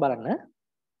paragraph එක බලන්න.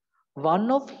 One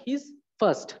of his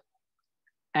first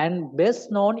and best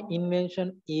known invention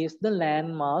is the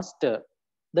landmaster,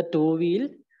 the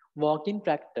two-wheeled walking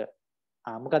tractor.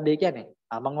 මොකක්ද ඒ කියන්නේ?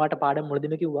 මම ඔයාලට පාඩම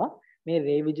මුලදීම කිව්වා මේ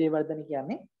රේ විජේවර්ධන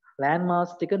කියන්නේ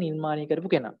landmaster එක නිර්මාණය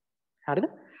කරපු කෙනා. හරිද?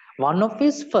 One of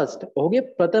his first ඔහුගේ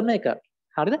ප්‍රථම එක.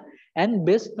 හරිද? and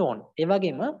best known ඒ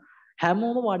වගේම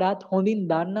හැමෝම වඩාත් හොඳින්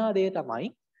දන්නා දේ තමයි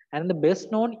and the best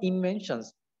known inventions.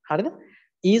 හරිද?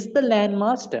 is the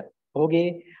landmaster. ඔහුගේ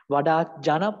වඩාත්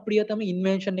ජනප්‍රියතම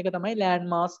invention එක තමයි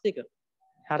landmaster එක.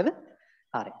 හරිද?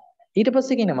 හරි. ඊට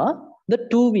පස්සේ කියනවා the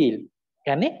two wheel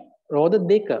කියන්නේ රෝද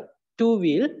දෙක two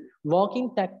wheel walking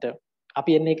tractor.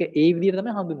 අපි එන්නේ එක ඒ විදිහට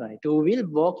තමයි හඳුන්වන්නේ. two wheel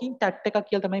walking tractor එකක්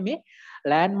කියලා තමයි මේ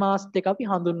landmaster එක අපි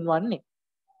හඳුන්වන්නේ.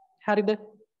 හරිද?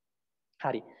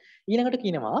 හරි. ඊළඟට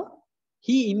කියනවා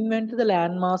he invented the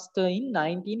landmaster in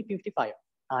 1955.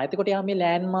 එතකොට යා මේ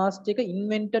ලෑන්ඩ් මාස් එක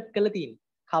ඉන්වෙන්ටඩ් කරලා තියෙන්නේ.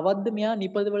 කවද්ද මෙයා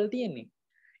නිපදවල තියෙන්නේ?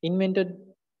 invented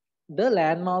the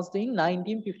landmass in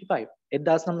 1955.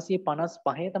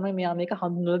 1955 තමයි මෙයා මේක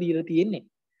හඳුන්වලා දීලා තියෙන්නේ.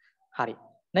 හරි.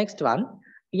 next one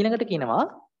ඊළඟට කියනවා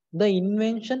the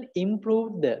invention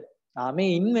improved the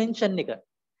මේ invention එක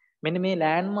මෙන්න මේ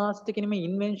landmass එකේ මේ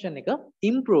invention එක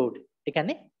improved. ඒ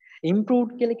කියන්නේ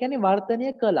improved කියලා කියන්නේ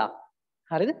වර්ධනය කළා.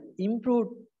 හරිද?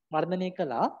 improved වර්ධනය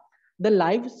කළා the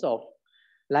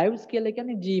lives කියලා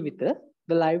කියන්නේ ජීවිත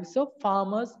the lives of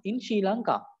farmers in Sri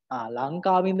Lanka.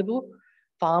 ලංකාවේ ඉඳපු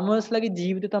farmers ලගේ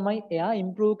ජීවිත තමයි එයා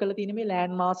improve කරලා තියෙන්නේ මේ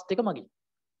landmass එක මගින්.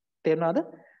 තේරුණාද?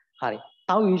 හරි.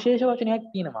 තව විශේෂ වචනයක්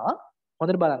කියනවා.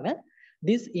 හොඳට බලන්න.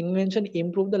 This invention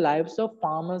improved the lives of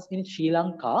farmers in Sri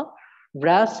Lanka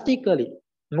drastically.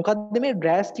 මොකද්ද මේ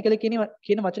drastically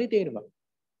කියන වචනේ තේරුම?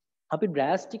 අපි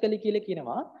drastically කියලා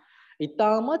කියනවා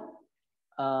ඉතාමත්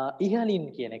ඉහළින්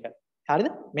කියන එක. හරිද?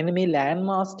 මෙන්න මේ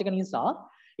landmass එක නිසා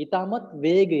ඉතාමත්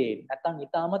වේගයෙන් නැත්නම්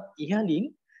ඉතාමත් ඉහළින්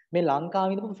මේ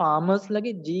ලංකාවේ ඉඳපු farmers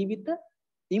ලගේ ජීවිත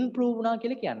improve වුණා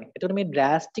කියලා කියන්නේ. එතකොට මේ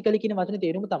drastically කියන වචනේ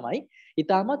තේරුම තමයි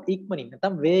ඉතාමත් ඉක්මනින්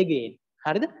නැත්නම් වේගයෙන්.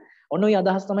 හරිද? ඔන්න ඔය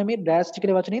අදහස් තමයි මේ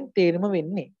drastically වචනයෙන් තේරුම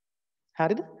වෙන්නේ.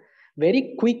 හරිද? very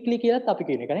quickly කියලාත් අපි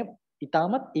කියන එක.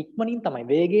 ඉතාමත් ඉක්මනින් තමයි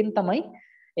වේගයෙන් තමයි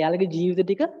එයාලගේ ජීවිත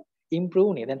ටික improve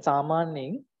වුනේ. දැන්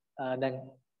සාමාන්‍යයෙන් දැන්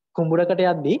කුඹුරකට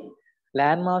යද්දී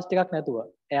ලෑන්ඩ් මාස් ටිකක් නැතුව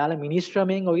එයාලා මිනි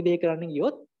ශ්‍රමයෙන් ওই දේ කරන්න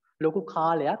ගියොත් ලොකු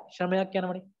කාලයක් ශ්‍රමයක්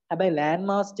යනවනේ. හැබැයි ලෑන්ඩ්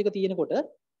මාස් ටික තියෙනකොට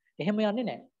එහෙම යන්නේ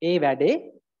නැහැ. ඒ වැඩේ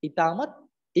ඉතාමත්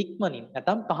ඉක්මනින්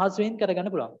නැත්නම් පහසුවෙන්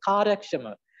කරගන්න පුළුවන්. කාර්යක්ෂම.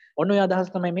 ඔන්න ඔය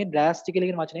අදහස් තමයි මේ drastically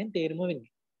කියන වචනයෙන් තේරුම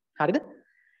වෙන්නේ. හරිද?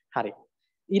 හරි.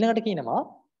 ඊළඟට කියනවා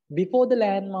before the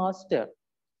land master.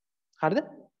 හරිද?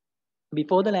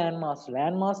 before the land master.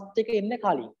 land master එක එන්නේ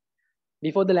කලින්.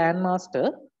 before the land master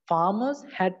farmers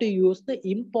had to use the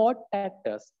import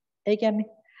tractors. ඒ කියන්නේ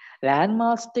land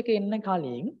master එක එන්න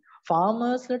කලින්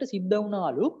farmers වලට සිද්ධ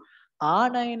වුණාලු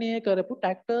ආනයනය කරපු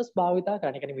tractors භාවිතා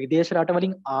කරන්න. ඒ කියන්නේ විදේශ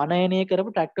රටවලින් ආනයනය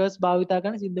කරපු tractors භාවිතා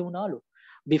කරන්න සිද්ධ වුණාලු.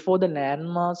 before the land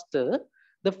master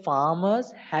the farmers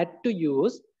had to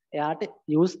use එයාට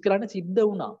use කරන්න සිද්ධ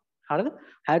වුණා. හරිද?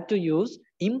 had to use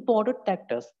imported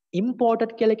tractors.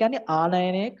 imported කියලා කියන්නේ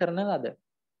ආනයනය කරන ලද.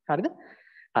 හරිද?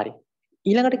 හරි.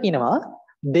 ඊළඟට කියනවා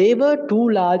they were too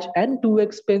large and too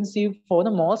expensive for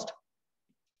the most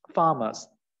farmers.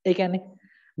 ඒ කියන්නේ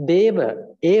they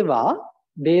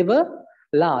were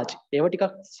large. ඒවා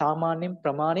ටිකක් සාමාන්‍යයෙන්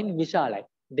ප්‍රමාණයෙන් විශාලයි.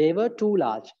 they were too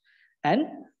large and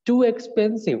too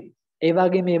expensive. ඒ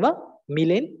වගේම ඒවා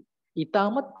මිලෙන්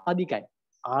ඉතාමත් අධිකයි.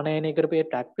 ආනයනය කරපු ඒ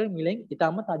ට්‍රැක්ටර් මිලෙන්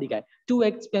ඉතාමත් අධිකයි. too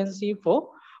expensive for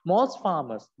most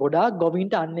farmers. ගොඩාක්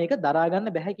ගොවීන්ට අන්න ඒක දරා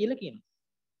ගන්න බැහැ කියලා කියනවා.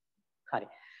 හරි.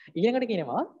 ඊළඟට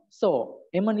කියනවා so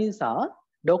එම නිසා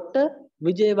ඩොක්ටර්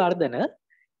විජේවර්ධන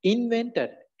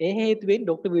invented ඒ හේතුවෙන්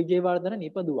ඩොක්ටර් විජේවර්ධන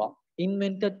නිපදුවා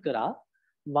invented කරා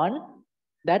one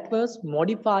that was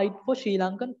modified for Sri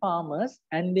Lankan farmers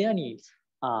and their needs.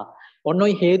 ඔන්න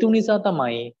ඔය හේතු නිසා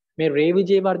තමයි මේ රේ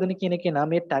විජේවර්ධන කියන කෙනා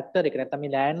මේ ට්‍රැක්ටර් එක නැත්නම්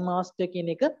මේ ලෑන්ඩ් මාස්ටර්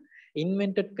කියන එක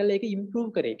invented කළා ඒක improve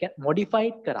කරේ. ඒක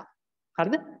modified කරා.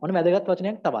 හරිද? ඔන්න වැදගත්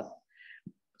වචනයක් තවත්.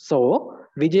 So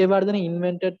Wijewardena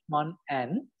invented one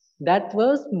and that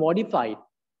was modified.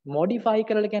 modify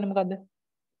කරලා කියන්නේ මොකද්ද?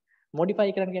 modify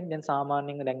කරන්න කියන්නේ දැන්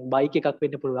සාමාන්‍යයෙන් දැන් බයික් එකක්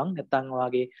වෙන්න පුළුවන් නැත්නම්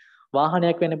ඔයාගේ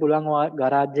වාහනයක් වෙන්න පුළුවන් ඔයා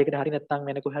ගරාජ් එකකට හරි නැත්නම්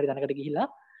වෙන කොහේ හරි තැනකට ගිහිල්ලා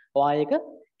ඔයා ඒක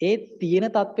ඒ තියෙන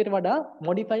තත්ත්වයට වඩා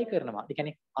modify කරනවා. ඒ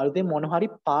කියන්නේ අලුතෙන් මොන හරි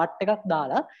part එකක්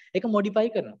දාලා ඒක modify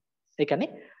කරනවා. ඒ කියන්නේ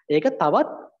ඒක තවත්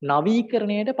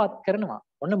නවීකරණයට පත් කරනවා.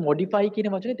 ඔන්න modify කියන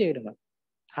වචනේ තේරුම.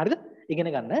 හරිද?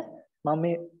 ඉගෙන ගන්න. මම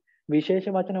මේ විශේෂ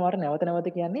වචන වාට නැවත නැවත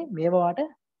කියන්නේ මේවා වාට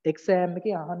exam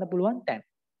එකේ අහන්න පුළුවන් තැන්.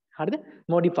 හරිද?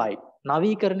 modify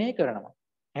නවීකරණය කරනවා.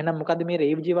 එහෙනම් මොකද්ද මේ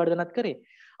රේ විජේවර්ධනත් කරේ?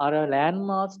 අර ලෑන්ඩ්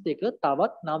මාස් එක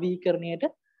තවත් නවීකරණයට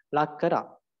ලක් කරා.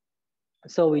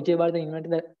 So Vijayawardhan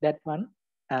invented that one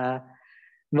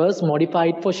was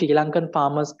modified for Sri Lankan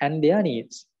farmers and their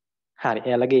needs. හරි.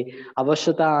 එයාලගේ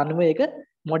අවශ්‍යතා අනුව ඒක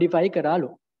modify කරාලු.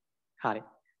 හරි.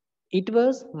 It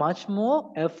was much more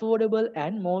affordable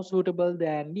and more suitable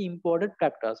than the imported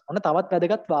tractors. ඔන්න තවත්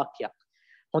වැදගත් වාක්‍යයක්.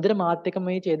 හොඳට මාත් එක්ක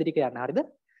මේ ඡේද ටික යන්න. හරිද?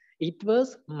 It was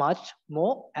much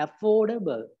more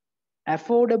affordable.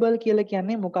 affordable කියලා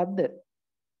කියන්නේ මොකද්ද?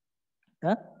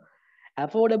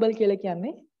 affordable කියලා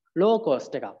කියන්නේ low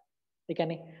cost එකක්. ඒ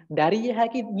කියන්නේ දැරිය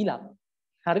හැකි මිලක්.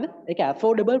 හරිද? ඒක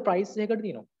affordable price එකකට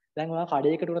තියෙනවා. දැන් ඔයා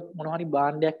කඩේකට මොනවා හරි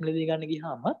භාණ්ඩයක් මිලදී ගන්න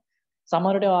ගියාම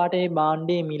සමහරට ඔයාට ඒ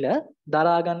භාණ්ඩයේ මිල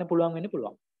දරා ගන්න පුළුවන් වෙන්න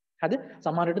පුළුවන්. හරිද?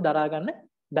 සමහරට දරා ගන්න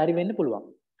බැරි වෙන්න පුළුවන්.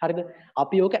 හරිද?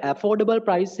 අපි ඕක affordable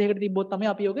price එකකට තිබ්බොත්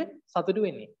තමයි අපි ඕක සතුටු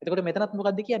වෙන්නේ. එතකොට මෙතනත්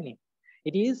මොකද්ද කියන්නේ?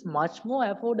 It is much more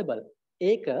affordable.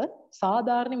 ඒක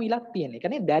සාධාරණ මිලක් තියෙන. ඒ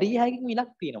කියන්නේ දැරිය හැකි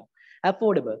මිලක් තියෙනවා.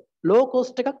 affordable. low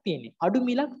cost එකක් තියෙන්නේ. අඩු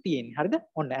මිලක් තියෙන්නේ. හරිද?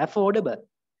 ඔන්න affordable.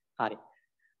 හරි.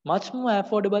 much more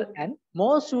affordable and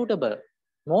more suitable.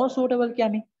 more suitable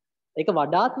කියන්නේ ඒක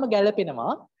වඩාත්ම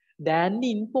ගැළපෙනවා than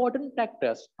the important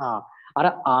tractors. අර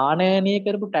ආනයනය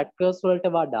කරපු tractors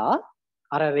වලට වඩා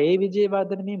අර රේ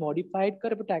විජේවර්ධන මේ modified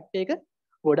කරපු tractor එක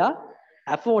ගොඩාක්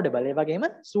affordable. ඒ වගේම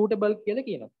suitable කියලා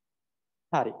කියනවා.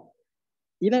 හරි.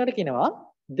 ඊළඟට කියනවා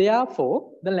therefore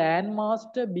the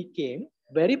landmaster became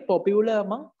very popular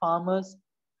among farmers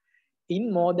in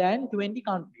more than 20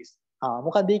 countries.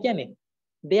 මොකක්ද ඒ කියන්නේ?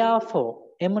 therefore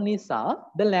එම නිසා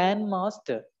the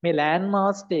landmaster මේ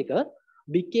landmaster එක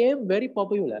became very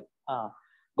popular.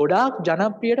 ගොඩාක්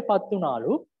ජනප්‍රියට පත්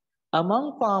වුණාලු among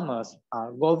farmers.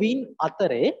 ගොවීන්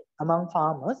අතරේ among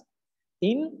farmers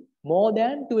in more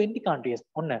than 20 countries.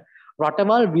 ඔන්න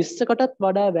රටවල් 20කටත්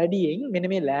වඩා වැඩියෙන් මෙන්න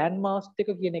මේ landmaster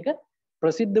එක කියන එක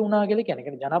ප්‍රසිද්ධ වුණා කියලා කියන්නේ.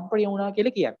 කියන්නේ ජනප්‍රිය වුණා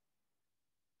කියලා කියන්නේ.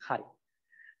 හරි.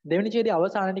 දෙවෙනි ඡේදයේ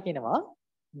අවසානයේ කියනවා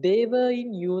they were in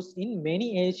use in many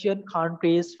Asian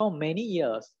countries for many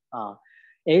years.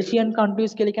 Asian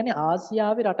countries කියලා කියන්නේ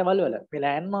ආසියාවේ රටවල් වල මේ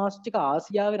landmaster එක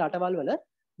ආසියාවේ රටවල් වල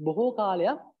බොහෝ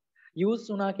කාලයක් use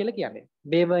වුණා කියලා කියන්නේ.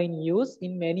 they were in use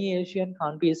in many Asian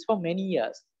countries for many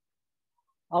years.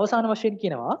 අවසාන වශයෙන්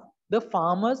කියනවා the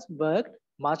farmers worked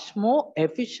much more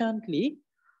efficiently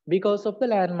because of the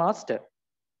landmaster.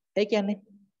 ඒ කියන්නේ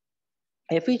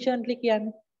efficiently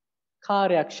කියන්නේ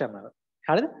කාර්යක්ෂමව.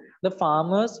 හරිද? The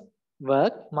farmers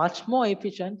work much more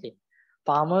efficiently.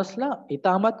 farmers ලා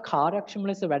ඉතාමත් කාර්යක්ෂම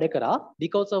ලෙස වැඩ කරා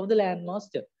because of the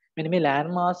landmaster. මෙන්න මේ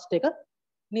landmaster එක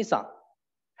නිසා.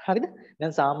 හරිද?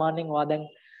 දැන් සාමාන්‍යයෙන් ඔයා දැන්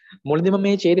මුලදීම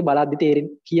මේ ඡේදය බලද්දි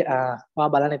ඔයා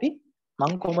බලන්න ඇති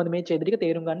මම කොහොමද මේ ඡේද ටික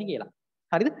තේරුම් ගන්න කියලා.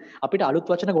 හරිද? අපිට අලුත්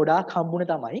වචන ගොඩාක්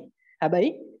හම්බුනේ තමයි.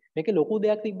 හැබැයි මේකේ ලොකු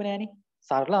දෙයක් තිබ්බ නෑනේ.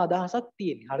 සරල අදහසක්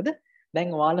තියෙන්නේ. හරිද?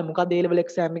 දැන් ඔයාලා මොකද A level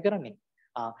exam එක කරන්නේ?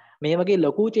 මේ වගේ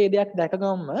ලොකු ඡේදයක් දැක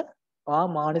ගමම ඔයා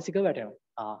මානසික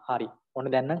වැටෙනවා. හරි.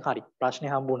 ඔන්න දැන් නම් හරි.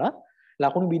 ප්‍රශ්නේ හම්බුණා.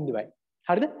 ලකුණු බිඳුවයි.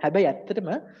 හරිද? හැබැයි ඇත්තටම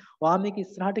ඔයා මේක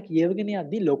ඉස්සරහට කියවගෙන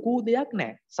යද්දි ලොකු දෙයක්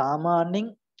නෑ. සාමාන්‍යයෙන්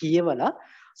කියවලා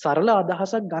සරල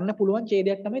අදහසක් ගන්න පුළුවන්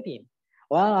ඡේදයක් තමයි තියෙන්නේ.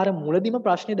 ඔයා අර මුලදීම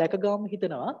ප්‍රශ්නේ දැක ගමම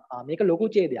හිතනවා මේක ලොකු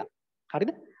ඡේදයක්.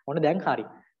 හරිද? ඔන්න දැන් හරි.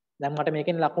 දැන් මට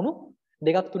මේකෙන් ලකුණු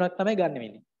දෙකක් තුනක් තමයි ගන්න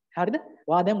වෙන්නේ. හරිද?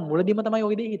 ඔයා දැන් මුලදීම තමයි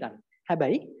ඔය දේ හිතන්නේ.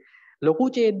 හැබැයි ලොකු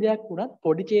ඡේදයක් වුණත්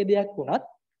පොඩි ඡේදයක් වුණත්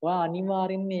ඔයා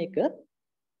අනිවාර්යෙන් මේක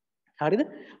හරිද?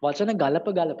 වචන ගලප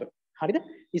හරිද?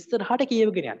 ඉස්සරහට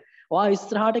කියවගෙන යන්න. ඔයා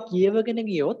ඉස්සරහට කියවගෙන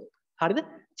ගියොත් හරිද?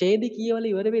 ඡේද කියවල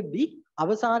ඉවර වෙද්දී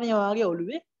අවසානයේ ඔයාගේ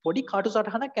ඔළුවේ පොඩි කටු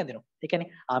සටහනක් ඇඳෙනවා. ඒ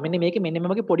කියන්නේ මෙන්න මේකේ මෙන්න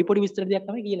මේ වගේ පොඩි විස්තර දෙයක්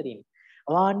තමයි කියලා තියෙන්නේ.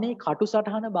 ඔයාන්නේ කටු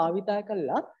සටහන භාවිතා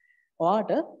කළා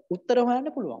ඔයාට උත්තර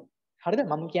හොයන්න පුළුවන්. හරිද?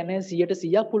 මම කියන්නේ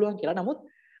 100%ක් පුළුවන් කියලා. නමුත්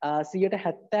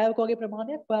 170ක වගේ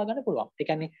ප්‍රමාණයක් හොයාගන්න පුළුවන්. ඒ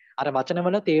කියන්නේ අර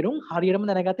වචනවල තේරුම් හරියටම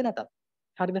දැනගත්තේ නැතත්.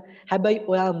 හරිද? හැබැයි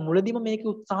ඔයා මුලදීම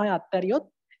මේකේ උත්සාහය අත්හැරියොත්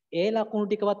ඒ ලකුණු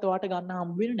ටිකවත් ඔයාට ගන්න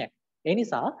හම්බ වෙන්නේ නැහැ. ඒ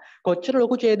නිසා කොච්චර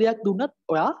ලොකු ඡේදයක් දුන්නත්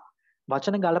ඔයා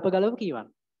වචන ගලප කියවන්න.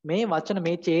 මේ වචන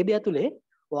මේ ඡේදය ඇතුලේ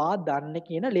ඔයා දන්න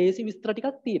කියන ලේසි විස්තර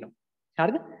ටිකක් තියෙනවා.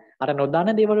 හරිද? අර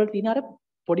නොදන්න දේවල් වල තියෙන අර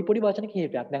පොඩි වචන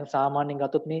කිහිපයක්. දැන් සාමාන්‍යයෙන්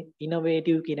ගත්තොත් මේ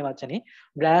innovative කියන වචනේ,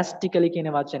 drastically කියන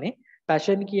වචනේ,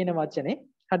 passion කියන වචනේ,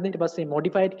 හරිද? ඊට පස්සේ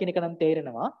modified කියන එක නම්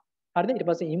තේරෙනවා. හරිද? ඊට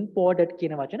පස්සේ imported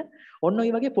කියන වචන. ඔන්න ඔය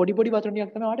වගේ පොඩි වචන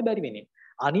ටිකක් තමයි ඔයාලට බැරි වෙන්නේ.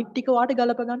 අනිත් ටික ඔයාලට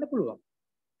ගලප ගන්න පුළුවන්.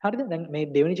 හරිද? දැන්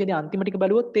මේ දෙවෙනි ඡේදයේ අන්තිම ටික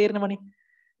බලුවොත් තේරෙනවනේ.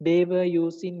 They were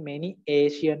used in many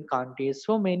Asian countries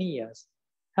for many years.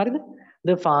 හරිද?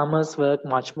 The farmers work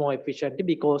much more efficiently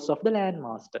because of the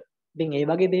landmaster. ඉතින් මේ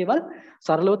වගේ දේවල්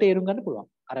සරලව තේරුම් ගන්න පුළුවන්.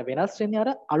 අර වෙනස් වෙන්නේ අර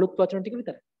අලුත් වචන ටික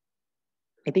විතරයි.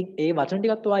 ඉතින් ඒ වචන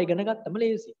ටිකත් ඔයා ඉගෙන ගත්තම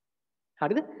ලේසියි.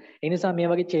 හරිද? ඒ නිසා මේ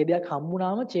වගේ ඡේදයක්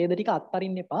හම්බුනාම ඡේද ටික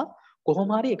අත්හරින්න එපා.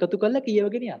 කොහොම හරි එකතු කරලා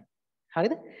කියවගෙන යන්න.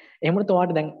 හරිද? එහෙම වුණොත්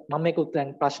ඔයාලට දැන් මම මේක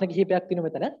දැන් ප්‍රශ්න කිහිපයක් තියෙනවා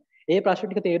මෙතන. ඒ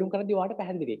ප්‍රශ්න ටික තේරුම් කරද්දී ඔයාලට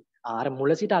පැහැදිලි වෙයි. අර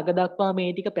මුල සිට අග දක්වා මේ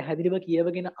ටික පැහැදිලිව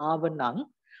කියවගෙන ආවනම්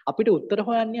අපිට උත්තර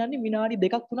හොයන්න යන්නේ විනාඩි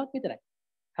 2ක් 3ක් විතරයි.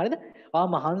 හරිද? ආ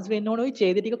මහන්සි වෙන්න ඕන ওই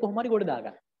ඡේද ටික කොහොම හරි ගොඩ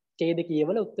දාගන්න. ඡේද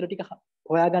කියවල උත්තර ටික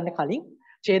හොයාගන්න කලින්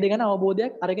ඡේද ගැන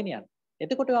අවබෝධයක් අරගෙන යන්න.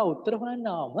 එතකොට ඔයා උත්තර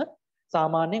හොයන්න ආවම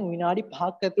සාමාන්‍යයෙන් විනාඩි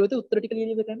 5ක් ඇතුළත උත්තර ටික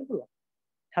ලියලා ඉවර කරන්න පුළුවන්.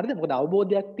 හරිද? මොකද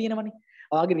අවබෝධයක් තියෙනවනේ.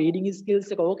 ඔයාගේ රීඩින්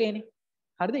ස්කිල්ස් එක ඕකේනේ.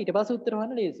 හරිද? ඊට පස්සේ උත්තර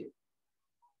හොයන්න ලේසියි.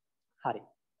 හරි.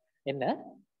 එන්න.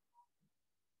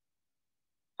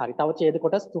 හරි. තව ඡේද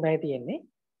කොටස් 3යි තියෙන්නේ.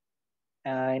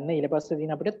 එන්න ඊට පස්සේ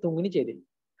දින අපිට තුන්වෙනි ඡේදෙ.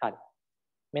 හරි.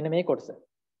 මෙන්න මේ කොටස.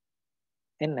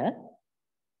 එන්න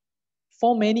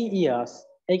for many years.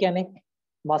 ඒ කියන්නේ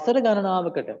වසර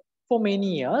ගණනාවකට for many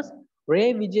years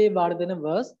Ray Vijayawardena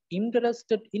was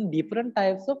interested in different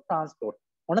types of transport.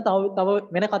 ඔන්න තව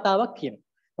වෙන කතාවක් කියනවා.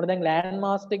 මොකද දැන් ලෑන්ඩ්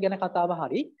මාස් එක ගැන කතාව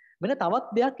හරි මෙන්න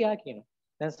තවත් දෙයක් එයා කියනවා.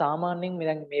 දැන් සාමාන්‍යයෙන්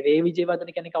මේ රේ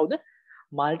විජේවර්ධන කියන්නේ කවුද?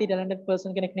 Multi talented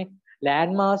person කෙනෙක්නේ.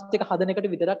 ලෑන්ඩ් මාස් එක හදන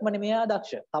එකට විතරක්ම නෙමෙයි එයා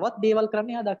දක්ෂ. තවත් දේවල්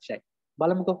කරන්න එයා දක්ෂයි.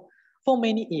 බලමුකෝ. For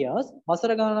many years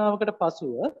වසර ගණනාවකට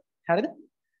පසුව හරිද?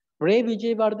 Ray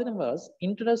Vijayawardena was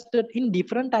interested in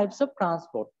different types of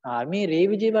transport. මේ Ray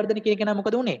Vijayawardena කියන කෙනා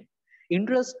මොකද උනේ?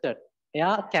 Interested.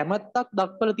 එයා කැමැත්තක්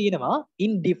දක්වලා තියෙනවා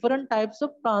in different types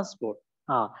of transport.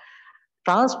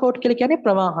 transport කියලා කියන්නේ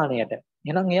ප්‍රවාහනයට.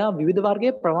 එහෙනම් එයා විවිධ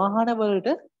වර්ගයේ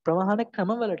ප්‍රවාහන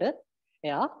ක්‍රම වලට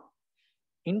එයා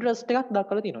interest එකක්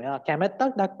දක්වලා තියෙනවා. එයා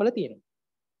කැමැත්තක් දක්වලා තියෙනවා.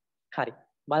 හරි.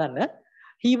 බලන්න.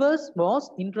 He was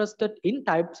most interested in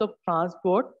types of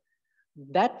transport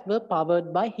that were powered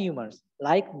by humans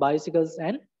like bicycles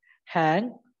and hang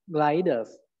gliders.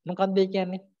 මොකක්ද ඒ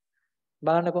කියන්නේ?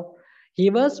 බලන්නකෝ. He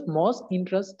was most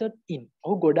interested in.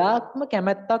 ඔහු ගොඩාක්ම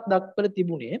කැමැත්තක් දක්වලා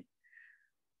තිබුණේ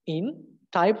in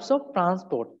types of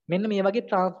transport. මෙන්න මේ වගේ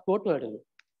transport වලට.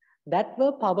 That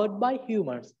were powered by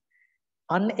humans.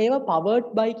 අන්න ඒවා powered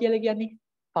by කියලා කියන්නේ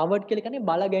powered කියලා කියන්නේ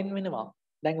බල ගැන්වෙනවා.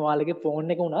 දැන් ඔයාලගේ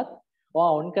ෆෝන් එක උනත්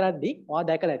ඔයා on කරද්දී ඔයා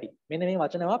දැකලා ඇති. මෙන්න මේ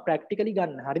වචනවා practically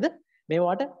ගන්න. හරිද?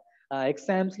 මේවට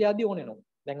exams ලියද්දී ඕන වෙනවා.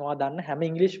 දැන් ඔයා දන්න හැම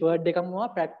English word එකක්ම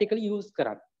ඔයා practically use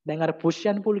කරන්න. දැන් අර push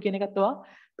and pull කියන එකත් ඔයා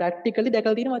practically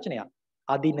දැකලා තියෙන වචනයක්.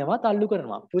 අදිනවා තල්ලු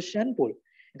කරනවා push and pull.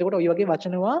 එතකොට ඔය වගේ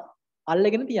වචන ඔයා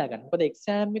අල්ලගෙන තියාගන්න. මොකද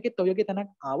exam එකෙත් ඔය වගේ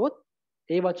තැනක් ආවොත්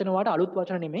ඒ වචන වලට අලුත්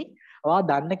වචන නෙමෙයි ඔයා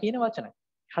දන්න කියන වචන.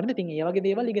 හරිද? ඉතින් ඒ වගේ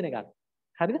දේවල් ඉගෙන ගන්න.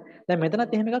 හරිද? දැන්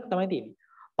මෙතනත් එහෙම එකක් තමයි තියෙන්නේ.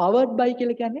 powered by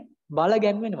කියලා කියන්නේ බල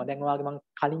ගැන්වෙනවා. දැන් ඔයාගේ මම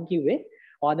කලින් කිව්වේ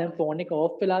ඔයා දැන් ෆෝන් එක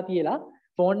off වෙලා තියලා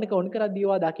ෆෝන් එක on කරද්දී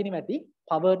ඔයා දකින්න ඇති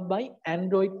powered by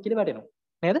android කියලා වැටෙනවා.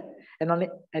 නේද? එනවනේ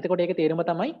එතකොට ඒකේ තේරුම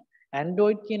තමයි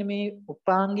android කියන මේ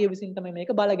උපාංගය විසින් තමයි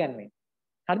මේක බල ගැන්වෙන්නේ.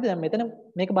 හරිද? දැන් මෙතන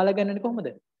මේක බල ගැන්වෙන්නේ කොහොමද?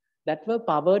 that were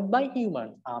powered by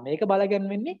humans. මේක බල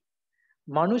ගැන්වෙන්නේ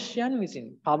මනුෂ්‍යයන් විසින්.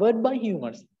 powered by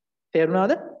humans.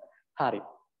 තේරුණාද? හරි.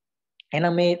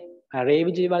 එහෙනම් මේ රේ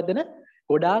විජේවර්ධන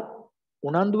ගොඩාක්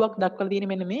උනන්දුවක් දක්වලා තියෙන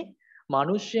මෙන්න මේ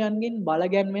මිනිස්යන්ගෙන් බල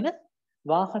ගැන්වෙන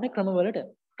වාහන ක්‍රමවලට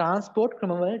transport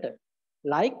ක්‍රමවලට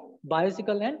like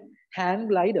bicycle and hand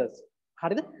gliders.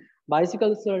 හරිද?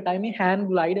 bicycles වලටයි මේ hand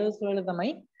gliders වලට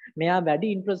තමයි මෙයා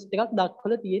වැඩි interest එකක්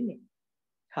දක්වලා තියෙන්නේ.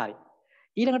 හරි.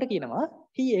 ඊළඟට කියනවා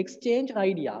he exchange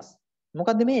ideas.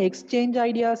 මොකද්ද මේ exchange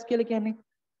ideas කියලා කියන්නේ?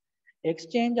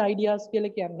 exchange ideas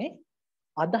කියලා කියන්නේ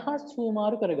අදහස්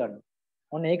හුවමාරු කරගන්න.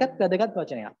 ඔන්න ඒකත් වැදගත්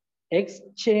වචනයක්.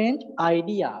 exchange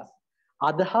ideas.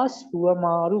 අදහස්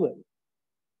හුවමාරුව.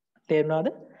 තේරුණාද?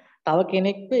 තව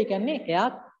කෙනෙක්ව ඒ කියන්නේ එයා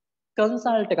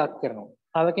කන්සල්ට් එකක් කරනවා.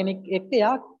 තව කෙනෙක් එක්ක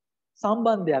එයා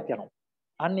සම්බන්ධයක් යනවා.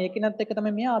 අන්න ඒකිනත් එක්ක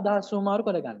තමයි මෙයා අදහස් හුවමාරු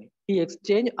කරගන්නේ. he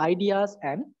exchange ideas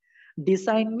and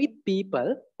design with people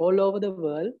all over the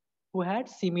world who had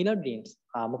similar dreams.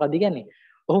 මොකක්ද කියන්නේ?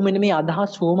 ඔහු මෙන්න මේ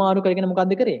අදහස් හුවමාරු කරගෙන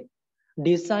මොකද්ද කරේ?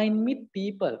 design with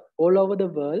people all over the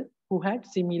world who had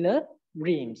similar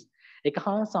dreams. එක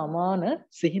හා සමාන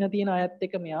සිහින තියෙන අයත්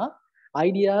එක්ක මෙයා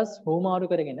ideas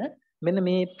හුවමාරු කරගෙන මෙන්න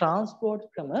මේ transport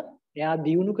ක්‍රම එයා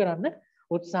දියුණු කරන්න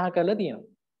උත්සාහ කරලා තියෙනවා.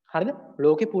 හරිද?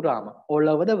 ලෝකේ පුරාම all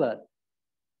over the world.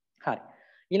 හරි.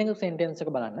 ඊළඟ sentence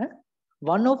එක බලන්න.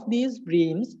 One of these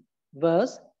dreams was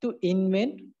to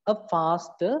invent a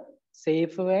faster,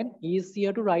 safer and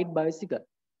easier to ride bicycle.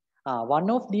 One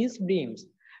of these dreams.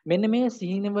 මෙන්න මේ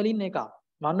සිහින වලින් එකක්.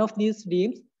 One of these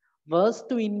dreams was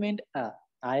to invent a.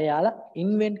 අයලා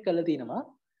invent කළා තියෙනවා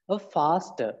a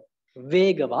faster,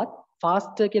 වේගවත්.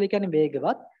 faster කියලා කියන්නේ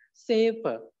වේගවත්.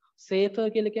 safer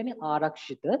කියලා කියන්නේ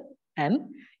ආරක්ෂිත and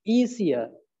easier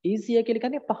කියලා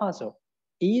කියන්නේ පහසු.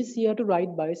 easier to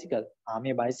ride bicycle.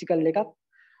 මේ bicycle එකක්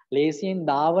ලේසියෙන්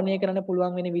ධාවනය කරන්න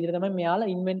පුළුවන් වෙන විදිහට තමයි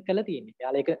මෙයාලා invent කරලා තියෙන්නේ.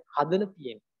 එයාලා ඒක හදලා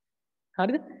තියෙන්නේ.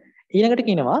 හරිද? ඊළඟට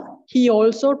කියනවා he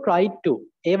also tried to.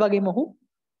 ඒ වගේම ඔහු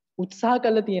උත්සාහ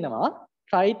කළා තියෙනවා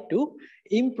tried to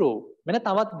improve. මෙන්න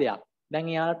තවත් දෙයක්. දැන්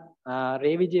එයා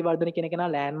රේ විජේවර්ධන කියන කෙනා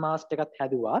ලෑන්ඩ් මාස් එකක්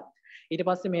හැදුවා. ඊට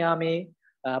පස්සේ මෙයා මේ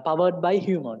powered by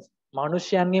humans.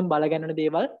 මනුෂ්‍යයන්ගෙන් බල ගැන්වෙන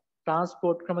දේවල්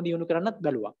transport ක්‍රම දියුණු කරන්නත්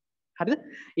බැලුවා. හරිද?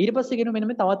 ඊට පස්සේ කියනවා මෙන්න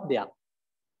මේ තවත් දෙයක්.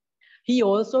 he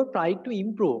also tried to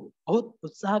improve. ඔහු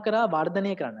උත්සාහ කරා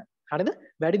වර්ධනය කරන්න. හරිද?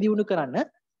 වැඩි දියුණු කරන්න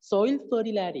soil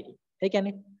fertility. ඒ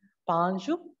කියන්නේ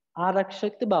පාංශු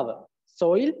ආරක්ෂිත බව.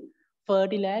 soil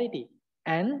fertility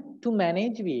and to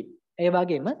manage weed. ඒ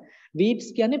වගේම weeds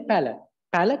කියන්නේ පැල.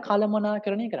 පැල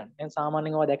කළමනාකරණය කරන්න. දැන්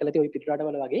සාමාන්‍යයෙන් ඔයා දැකලා තියෙයි ඔය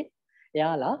පිටරටවල වගේ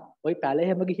එයාලා ওই පැල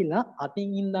හැම ගිහිල්ලා අතින්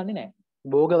ඉන්දන්නේ නැහැ.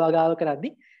 භෝග වගාව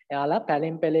කරද්දී එයාලා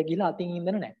පැලෙන් පැලේ ගිහිල්ලා අතින්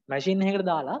ඉන්දන්නේ නැහැ. මැෂින් එකකට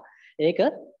දාලා ඒක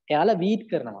එයාලා weed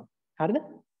කරනවා. හරිද?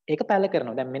 ඒක පැල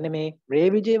කරනවා. දැන් මෙන්න මේ රේ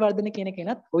විජේවර්ධන කියන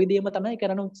කෙනත් ওই දේම තමයි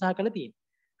කරන්න උත්සාහ කරලා තියෙන්නේ.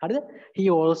 හරිද? he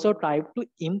also tried to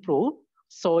improve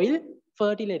soil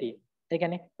fertility. ඒ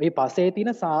කියන්නේ මේ පසේ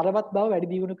තියෙන සාරවත් බව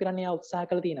වැඩි දියුණු කරන්න එයා උත්සාහ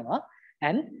කරලා තියෙනවා.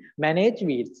 and manage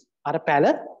weeds. අර පැල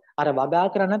අර වගා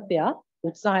කරන්නත් එයා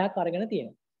උත්සාහයක් අරගෙන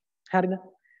තියෙනවා. හරිද?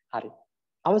 හරි.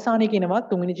 අවසානයේ කියනවා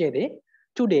තුන්වෙනි ඡේදයේ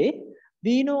today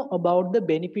we know about the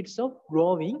benefits of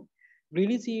growing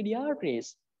Glycidia trees.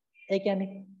 ඒ කියන්නේ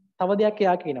තව දෙයක්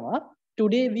එයා කියනවා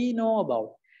today we know about.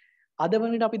 අද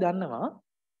වනිට අපි දන්නවා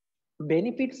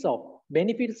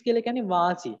benefits කියලා කියන්නේ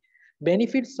වාසි.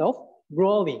 benefits of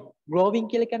growing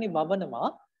කියලා කියන්නේ වවනවා.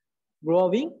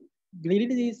 growing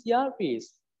Glycidia trees.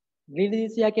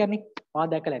 Glycidia කියන්නේ ඔයා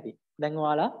දැකලා ඇති. දැන්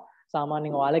ඔයාලා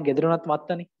සාමාන්‍යයෙන් ඔයාලා ගෙදරනත්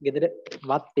වත්තනේ. ගෙදර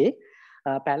වත්තේ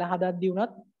පැල හදද්දී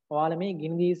උනත් ඔයාලා මේ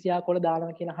ගිනිදීසියා කොළ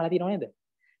දානවා කියලා අහලා තියෙනව නේද?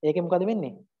 ඒකේ මොකද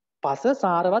වෙන්නේ? පස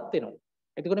සාරවත් වෙනවා.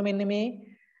 එතකොට මෙන්න මේ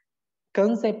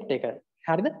concept එක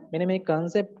හරිද? මෙන්න මේ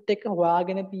concept එක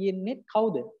හොයාගෙන තියෙන්නේ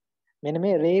කවුද? මෙන්න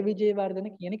මේ රේ විජේවර්ධන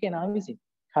කියන කෙනා විසින්.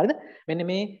 හරිද? මෙන්න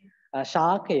මේ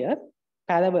ශාකය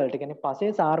පැල වලට කියන්නේ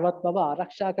පසේ සාරවත් බව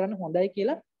ආරක්ෂා කරන්න හොඳයි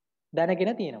කියලා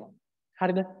දැනගෙන තියෙනවා.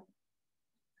 හරිද?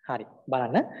 හරි.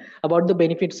 බලන්න about the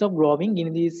benefits of growing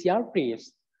Gynidacea trees.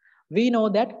 We know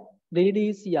that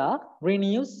Gynidacea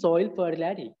renews soil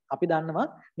fertility. අපි දන්නවා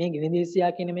මේ Gynidacea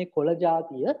කියන මේ කොළ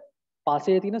జాතිය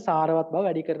පසේ තියෙන සාරවත් බව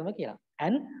වැඩි කරනවා කියලා.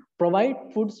 And provide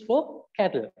foods for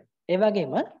cattle. ඒ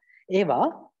වගේම ඒවා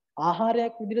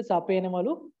ආහාරයක් විදිහට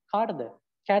සපයනවලු කාටද?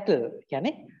 cattle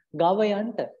කියන්නේ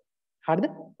ගවයන්ට. හරිද?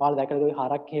 ඔයාලා දැකලා ඔය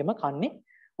හරක් එහෙම කන්නේ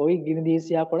ওই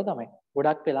Gynidacea කොළ තමයි.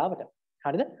 ගොඩක් වෙලාවට.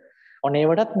 හරිද? ඔන්න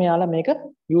ඒවටත් මෙයාලා මේක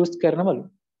යූස් කරනවලු.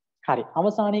 හරි.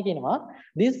 අවසානයේ කියනවා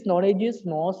this knowledge is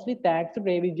mostly thanks to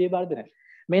Ray Vijayawardena.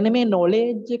 මෙන්න මේ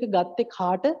knowledge එක ගත්තේ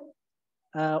කාට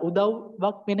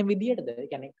උදව්වක් වෙන විදියටද? ඒ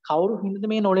කියන්නේ කවුරු හින්දාද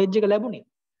මේ knowledge එක ලැබුණේ?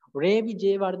 Ray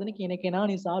Vijayawardena කියන කෙනා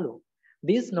නිසාලු.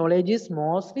 This knowledge is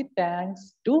mostly thanks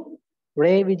to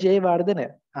Ray Vijayawardena.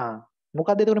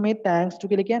 මොකද්ද එතකොට මේ thanks to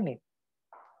කියලා කියන්නේ?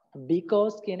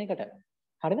 because කියන එකට.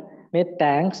 හරිද? මේ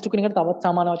thanks to කියන එකට තවත්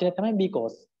සමාන වචනයක් තමයි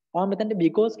because. මෙතනට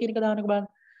because කියන එක දාන්නක බලන්න.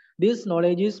 This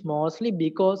knowledge is mostly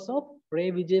because of Ray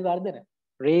Vijayawardena.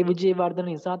 Ray Vijayawardena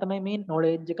නිසා තමයි මේ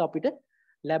knowledge එක අපිට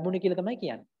ලැබුණේ කියලා තමයි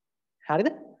කියන්නේ. හරිද?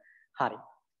 හරි.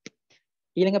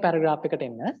 ඊළඟ paragraph එකට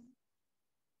එන්න.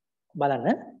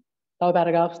 බලන්න. තව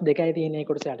paragraphs දෙකයි තියෙන මේ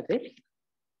කොටස යටතේ.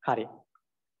 හරි.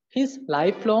 His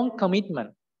lifelong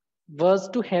commitment was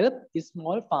to help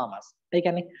small farmers. ඒ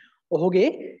කියන්නේ ඔහුගේ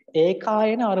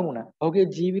ඒකායන අරමුණ. ඔහුගේ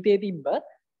ජීවිතයේ තිබ්බ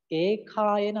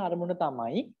ඒකායන අරමුණ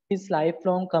තමයි his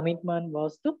lifelong commitment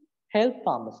was to help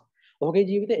farmers. ඔහුගේ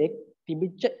ජීවිතේ එක්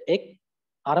තිබිච්ච එක්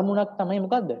අරමුණක් තමයි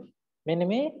මොකද්ද? මෙන්න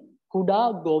මේ කුඩා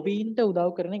ගොවීන්ට උදව්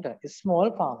කරන එක. small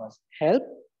farmers. help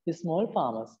small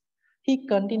farmers. He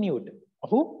continued.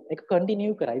 ඔහු ඒක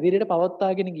continue කරා. ඉදිරියට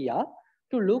පවත්වාගෙන ගියා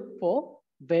to look for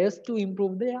ways to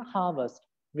improve their harvest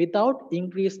without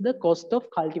increase the cost of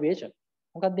cultivation.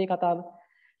 මොකක්ද මේ කතාව?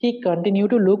 He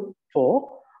continued to look for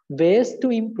ways to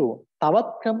improve. තවත්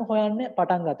ක්‍රම හොයන්න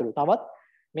පටන් ගත්තලු. තවත්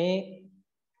මේ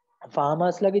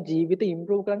farmers ලගේ ජීවිත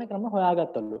improve කරන්න ක්‍රම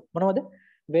හොයාගත්තලු. මොනවද?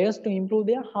 ways to improve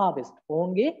their harvest.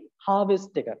 ඔවුන්ගේ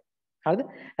harvest එක. හරිද?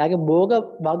 එයාගේ භෝග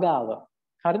වගාව.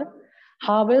 හරිද?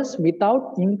 harvest without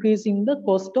increasing the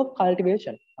cost of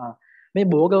cultivation. මේ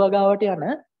භෝග වගාවට යන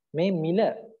මේ මිල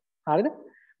හරිද?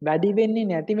 වැඩි වෙන්නේ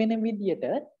නැති වෙන විදියට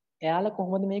එයාලා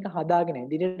කොහොමද මේක හදාගෙන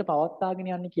ඉදිරියට පවත්වාගෙන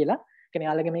යන්නේ කියලා කියන්නේ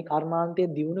යාළුවගේ මේ කර්මාන්තය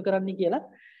දියුණු කරන්න කියලා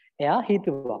එයා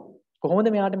හිතුවා. කොහොමද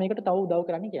මෙයාට මේකට තව උදව්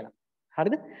කරන්න කියලා.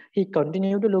 හරිද? He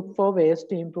continued to look for ways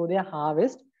to improve their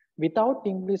harvest without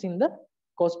increasing the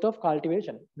cost of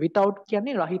cultivation. Without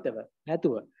කියන්නේ රහිතව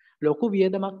නැතුව. ලොකු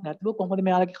වියදමක් නැතුව කොහොමද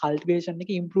මෙයාලගේ cultivation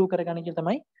එක improve කරගන්නේ කියලා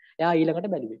තමයි එයා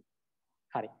ඊළඟට බැලුවේ.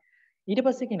 හරි. ඊට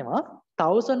පස්සේ කියනවා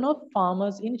thousands of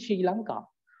farmers in Sri Lanka.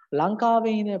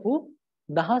 ලංකාවේ ඉඳපු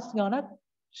දහස් ගණක්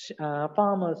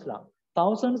farmers ලා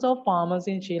thousands of farmers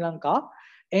in Sri Lanka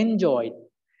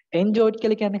enjoyed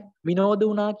කියලා කියන්නේ විනෝද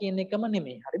වුණා කියන එකම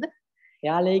නෙමෙයි. හරිද?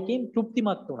 එයාලා එකෙන්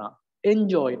තෘප්තිමත් වුණා.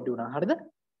 enjoyed වුණා. හරිද?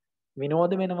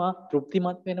 විනෝද වෙනවා,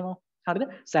 තෘප්තිමත් වෙනවා. හරිද?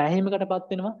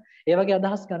 සෑහීමකටපත් වෙනවා. ඒ වගේ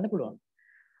අදහස් ගන්න පුළුවන්.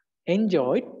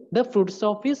 enjoyed the fruits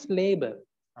of his labor.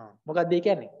 මොකක්ද ඒ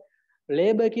කියන්නේ?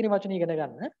 labor කියන වචනේ ඉගෙන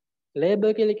ගන්න.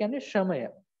 labor කියලා කියන්නේ ශ්‍රමය.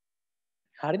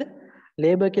 හරිද?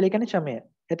 labor කියලා කියන්නේ ශ්‍රමය.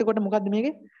 එතකොට මොකද්ද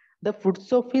මේකේ? the fruits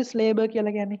of his labor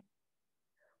කියලා කියන්නේ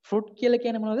fruit කියලා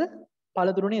කියන්නේ මොනවද?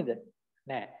 පළතුරු නේද?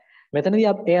 නෑ. මෙතනදී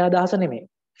ඒ අදහස නෙමෙයි.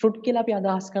 fruit කියලා අපි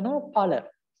අදහස් කරනවා ඵල.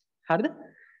 හරිද?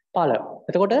 ඵල.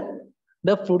 එතකොට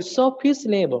the fruits of his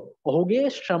labor ඔහුගේ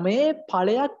ශ්‍රමයේ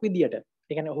ඵලයක් විදියට.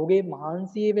 ඒ කියන්නේ ඔහුගේ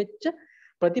මහන්සියේ වෙච්ච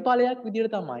ප්‍රතිඵලයක්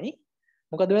විදියට තමයි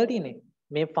මොකද වෙලා තියෙන්නේ?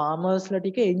 මේ farmers ලා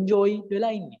ටික enjoy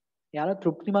වෙලා ඉන්නේ. එයාලා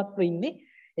තෘප්තිමත්ව ඉන්නේ.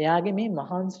 එයාගේ මේ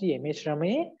මහන්සියේ මේ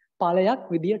ශ්‍රමයේ ඵලයක්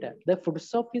විදියට. The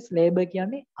fruits of his labor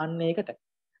කියන්නේ අන්න ඒකට.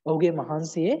 ඔහුගේ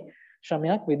මහන්සියේ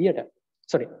ශ්‍රමයක් විදියට.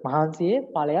 sorry මහන්සියේ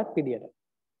ඵලයක් විදියට.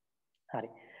 හරි.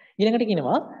 ඊළඟට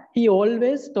කියනවා he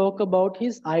always talk about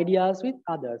his ideas with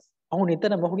others. ඔහු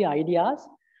නිතරම ඔහුගේ ideas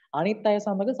අනිත් අය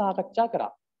සමග සාකච්ඡා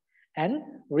කරා. and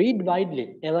read widely.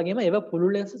 ඒ වගේම ඒව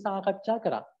පුළුල් ලෙස සාකච්ඡා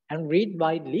කරා. and read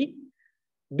widely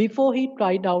before he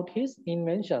tried out his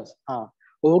inventions.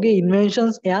 ඔහුගේ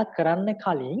inventions එයා කරන්න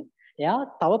කලින් එයා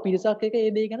තව පිරිසක් එක්ක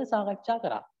ඒ දේ ගැන සාකච්ඡා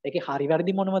කරා. ඒකේ හරි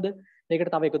වැරදි මොනවද?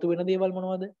 ඒකට තව එකතු වෙන දේවල්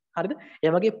මොනවද? හරිද?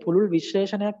 ඒ වගේ පුළුල්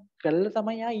විශ්ලේෂණයක් කරලා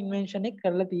තමයි එයා invention එක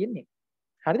කරලා තියෙන්නේ.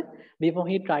 හරිද? Before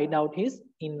he tried out his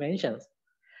inventions.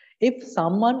 If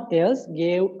someone else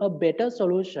gave a better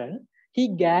solution, he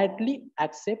gladly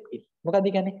accept it. මොකක්ද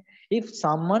කියන්නේ? If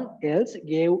someone else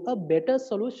gave a better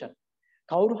solution.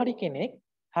 කවුරු හරි කෙනෙක්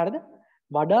හරිද?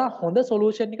 වඩා හොඳ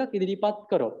solution එකක් ඉදිරිපත්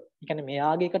කරොත්, ඒ කියන්නේ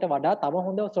මෙයාගේ එකට වඩා තව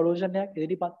හොඳ solution එකක්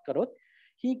ඉදිරිපත් කරොත්,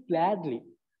 he gladly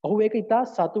ඔහු ඒක ඉතා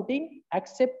සතුටින්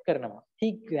accept කරනවා. He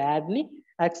gladly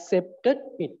accepted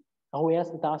it. ඔහු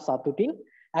ඒක ඉතා සතුටින්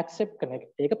accept කරනවා.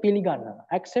 ඒක පිළිගන්නවා.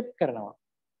 accept කරනවා.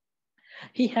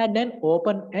 He had an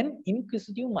open and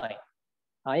inquisitive mind.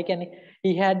 ඒ කියන්නේ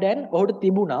he had an ඔහුට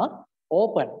තිබුණා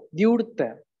open විවෘත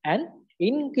and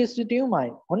inquisitive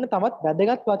mind. ඔන්න තවත්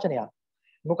වැදගත් වචනයක්.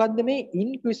 මොකද්ද මේ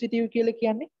inquisitive කියලා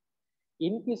කියන්නේ?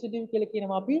 inquisitive කියලා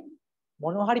කියනවා අපි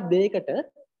මොනවා හරි දෙයකට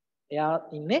එයා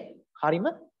ඉන්නේ හරිම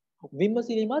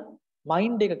විමසිලිමත්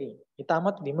mind එකකින්.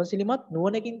 ඊටමත් විමසිලිමත්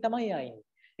නුවණකින් තමයි එයා ඉන්නේ.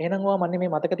 එහෙනම් ඔයා මන්නේ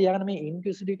මේ මතක තියාගන්න මේ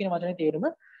inquisitive කියන වචනේ තේරුම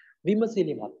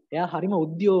විමසිලිමත්. එයා හරිම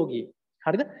උද්‍යෝගී.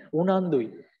 හරිද? උනන්දුයි.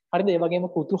 හරිද? ඒ වගේම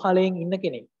කුතුහලයෙන් ඉන්න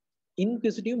කෙනෙක්.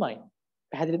 inquisitive mind.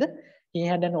 පැහැදිලිද? He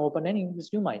had an open and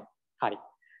inquisitive mind. හරි.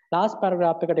 last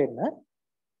paragraph එකට එන්න.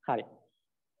 හරි.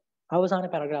 අවසාන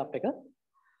paragraph එක.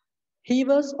 He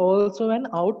was also an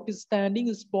outstanding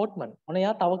sportsman. ඔන්න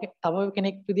එයා තව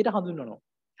කෙනෙක් විදිහට හඳුන්වනවා.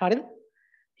 හරිද?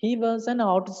 He was an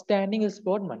outstanding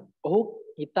sportsman. ඔහු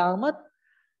ඉතාමත්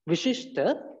විශිෂ්ට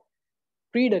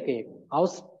ක්‍රීඩකයෙක්.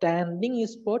 outstanding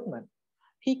sportsman.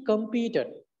 He competed.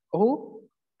 ඔහු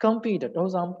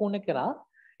සම්පූර්ණ කරා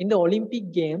in the Olympic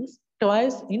Games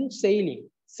twice in sailing.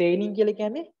 sailing කියලා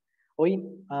කියන්නේ ඔයි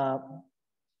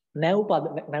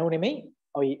නැව් නෙමෙයි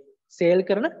ඔයි සේල්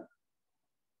කරන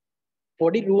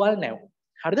පොඩි රුවල් නැව්.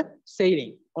 හරිද?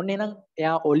 sailing. ඔන්න එහෙනම්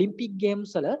එයා Olympic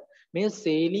Games වල මේ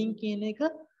sailing කියන එක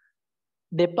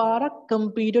දෙපාරක්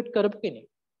competed කරපු කෙනෙක්.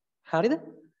 හරිද?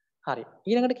 හරි.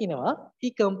 ඊළඟට කියනවා he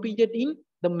competed in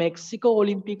the Mexico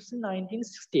Olympics in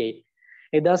 1968.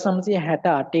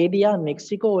 1968 දී යා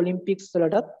මෙක්සිකෝ ඔලිම්පික්ස්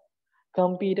වලටත්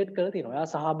competed කරලා තිනවා.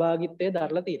 එයා සහභාගීත්වය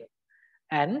දරලා තිනවා.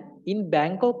 and in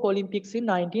Bangkok Olympics in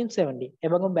 1970.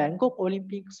 එවගම Bangkok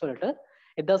Olympics වලට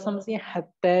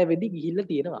 1970 දී ගිහිල්ලා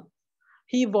තියෙනවා.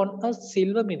 He won a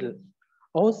silver medal.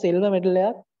 ඔහු silver medal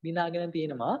එකක් දිනාගෙන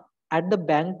තියෙනවා at the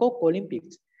Bangkok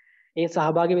Olympics. ඒ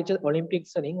සහභාගී වෙච්ච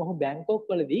ඔලිම්පික්ස් වලින් ඔහු බැංකොක්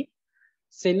වලදී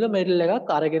silver medal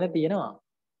එකක් අරගෙන තියෙනවා.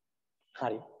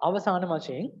 හරි. අවසාන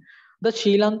වශයෙන් the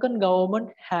Sri Lankan government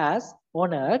has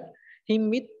honored him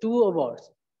with 2 awards.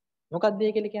 මොකක්ද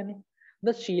ඒ කියලා කියන්නේ?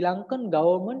 The Sri Lankan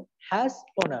government has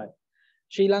honored.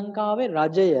 ශ්‍රී ලංකාවේ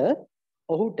රජය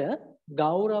ඔහුට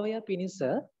ගෞරවය පිණිස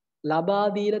ලබා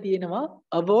දීලා තියෙනවා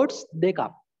awards දෙකක්.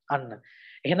 අන්න.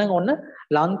 එහෙනම් ඔන්න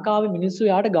ලංකාවේ මිනිස්සු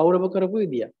යාට ගෞරව කරපු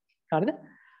විදිය. හරිද?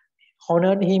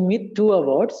 honored him with 2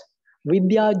 awards.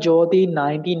 Vidya Jyoti in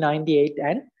 1998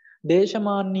 and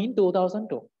Deshaman in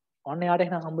 2002. ඔන්න යාට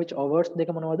එහෙනම් හම්බෙච්ච awards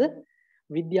දෙක මොනවද?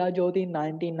 Vidya Jyoti in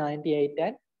 1998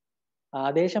 and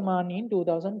Deshaman in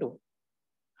 2002.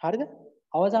 හරිද?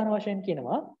 අවසාන වශයෙන්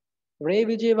කියනවා Ray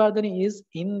Vijayawardene is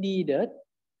indeed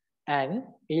an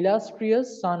illustrious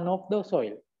son of the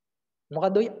soil.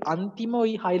 මොකද්ද ඔය අන්තිම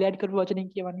ඔය highlight කරපු වචනෙන්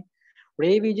කියවන්නේ?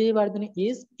 Ray Vijayawardene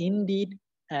is indeed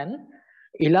an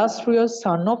illustrious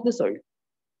son of the soil.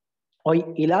 ඔය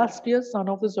illustrious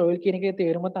son of the soil කියන එකේ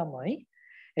තේරුම තමයි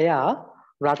එයා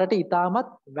රටට ඉතාමත්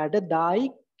වැඩදායි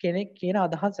කෙනෙක් කියන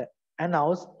අදහස. An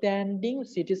outstanding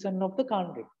citizen of the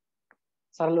country.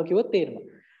 සරලව කිව්වොත් තේරුම.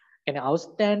 කියන්නේ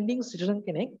outstanding citizen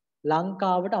කෙනෙක්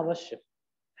ලංකාවට අවශ්‍ය.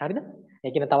 හරිද?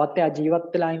 ඒ කියන්නේ තවත් එයා ජීවත්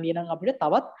වෙලා ඉඳී නම් අපිට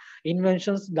තවත්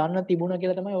inventions ගන්න තිබුණා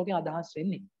කියලා තමයි ඕකේ අදහස්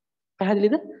වෙන්නේ.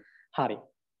 පැහැදිලිද? හරි.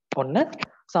 ඔන්න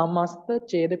සම්මස්ත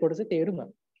ඡේද කොටසේ තේරුම.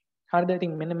 හරිද?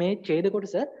 ඉතින් මෙන්න මේ ඡේද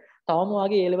කොටස තවම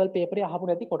වාගේ A level paper එකේ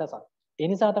අහපු නැති කොටසක්. ඒ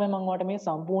නිසා තමයි මම ඔයාලට මේ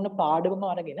සම්පූර්ණ පාඩමම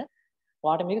අරගෙන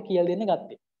ඔයාලට මේක කියලා දෙන්න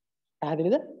ගත්තේ.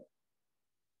 පැහැදිලිද?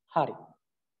 හරි.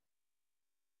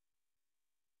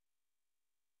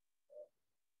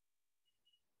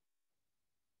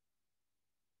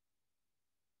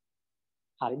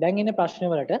 හරි. දැන් එන්නේ ප්‍රශ්න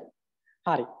වලට.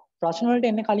 හරි. ප්‍රශ්න වලට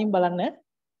එන්න කලින් බලන්න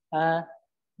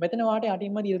මෙතන වාට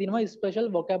යටින්ම දීලා තියෙනවා ස්පෙෂල්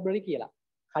vocabulary කියලා.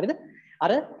 හරිද?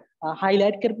 අර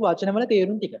highlight කරපු වචනවල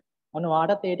තේරුම් ටික. ඔන්න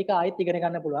වාටත් ඒ ටික ආයෙත් ඉගෙන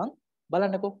ගන්න පුළුවන්.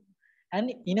 බලන්නකෝ. and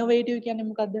innovative කියන්නේ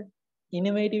මොකද්ද?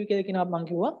 innovative කියලා කියනවා මම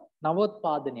කිව්වා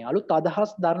නවෝත්පාදනය. අලුත්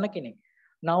අදහස් දරන කෙනෙක්.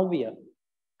 නව්‍ය.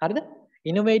 හරිද?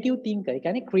 innovative thinker. ඒ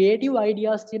කියන්නේ creative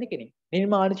ideas තියෙන කෙනෙක්.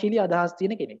 නිර්මාණශීලී අදහස්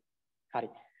තියෙන කෙනෙක්. හරි.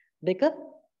 දෙක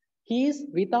he is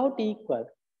without equal.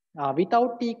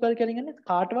 without equal කියන්නේ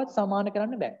කාටවත් සමාන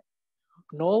කරන්න බෑ.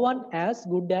 no one as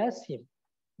good as him.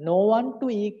 no one to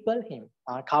equal him.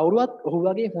 කවුරුවත් ඔහු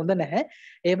වගේ හොඳ නැහැ.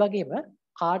 ඒ වගේම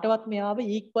කාටවත් මෙයාව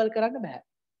equal කරන්න බෑ.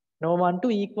 no one to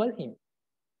equal him.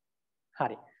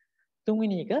 හරි.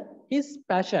 තුන්වෙනි එක his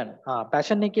passion.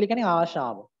 passion එක කියන්නේ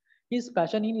ආශාව. his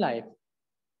passion in life.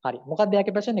 හරි. මොකක්ද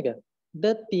එයාගේ passion එක?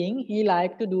 the thing he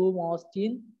like to do most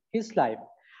in his life.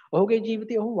 ඔහුගේ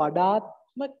ජීවිතේ ඔහු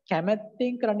වඩාත්ම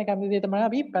කැමැත්තෙන් කරන්න කැමති දේ තමයි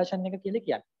අපි passion එක කියලා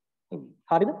කියන්නේ.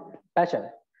 හරිද? passion.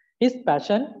 his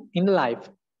passion in life.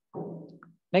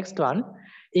 next one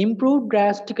improve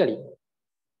drastically.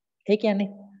 ඒ කියන්නේ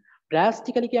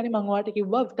drastically කියන්නේ මම ඔයාලට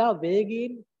කිව්වා තා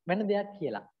වේගයෙන් වෙන දෙයක්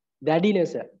කියලා. දැඩි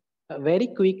ලෙස very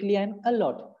quickly and a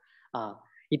lot.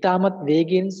 ඊටමත්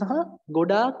වේගයෙන් සහ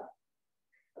ගොඩාක්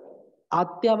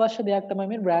අත්‍යවශ්‍ය දෙයක් තමයි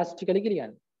මේ drastically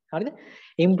කියන්නේ. හරිද?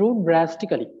 improve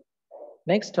drastically.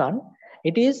 next one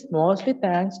it is mostly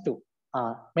thanks to.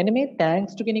 මෙන්න මේ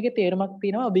thanks to කියන එකේ තේරුමක්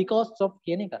තියෙනවා because of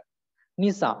කියන එක.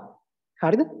 නිසා.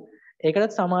 හරිද?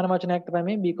 ඒකටත් සමාන වචනයක් තමයි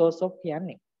මේ because of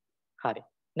කියන්නේ. හරි.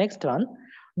 next one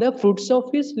the fruits of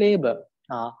his labor.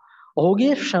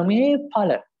 ඔහුගේ ශ්‍රමයේ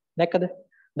ඵල. දැක්කද?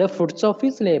 the fruits of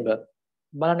his labor.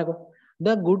 බලන්නකෝ.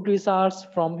 the good results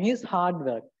from his hard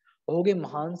work. ඔහුගේ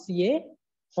මහන්සියේ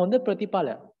හොඳ ප්‍රතිඵල.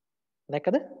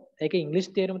 දැක්කද? ඒකේ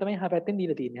ඉංග්‍රීසි තේරුම තමයි එහා පැත්තෙන්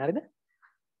දීලා තියෙන්නේ. හරිද?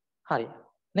 හරි.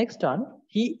 next one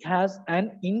he has an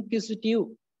inquisitive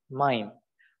mind.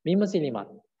 විමසිලිමත්.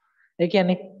 ඒ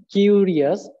කියන්නේ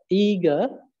curious, eager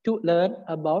to learn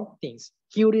about things.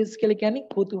 curious කියලා කියන්නේ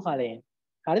කුතුහලයෙන්.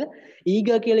 හරිද?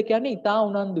 eager කියලා කියන්නේ ඉතා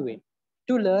උනන්දුවෙන්.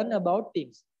 to learn about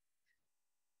things.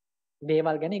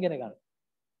 දේවල් ගැන ඉගෙන ගන්න.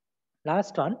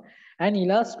 last one an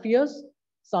illustrious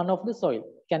son of the soil.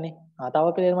 කියන්නේ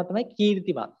තව තේරුමක් තමයි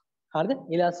කීර්තිමත්. හරිද?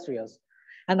 illustrious.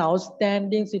 an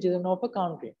outstanding citizen of a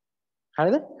country.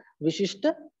 හරිද? විශිෂ්ට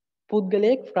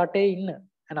පුද්ගලයෙක් රටේ ඉන්න.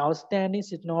 an outstanding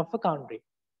citizen of a country.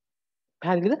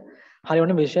 පැහැදිලිද? හරි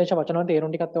ඔන්න විශේෂ වචන වල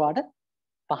තේරුම් ටිකත් ඔයාලට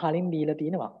පහලින් දීලා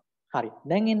තියෙනවා. හරි.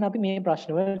 දැන් එන්න අපි මේ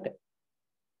ප්‍රශ්න වලට.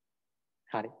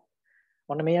 හරි.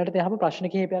 ඔන්න මේ යටතේ අහපු ප්‍රශ්න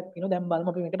කිහිපයක් තියෙනවා. දැන්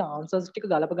බලමු අපි මේකට ආන්සර්ස් ටික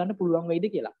ගලප ගන්න පුළුවන් වෙයිද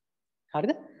කියලා.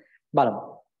 හරිද? බලමු.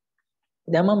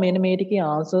 දැන් මම මෙන්න මේ ටිකේ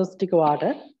ආන්සර්ස් ටික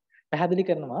ඔයාලට පැහැදිලි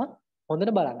කරනවා.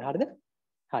 හොඳට බලන්න. හරිද?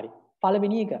 හරි.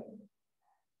 පළවෙනි එක.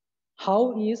 How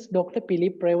is Dr.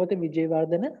 Philip Rewata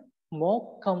Vijayawardena more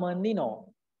commonly known?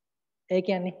 ඒ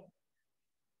කියන්නේ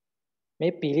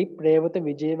මේ පිලිප් රේවත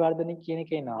විජේවර්ධන කියන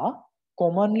කෙනා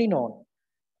commonly known.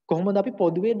 කොහොමද අපි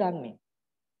පොදුවේ දන්නේ?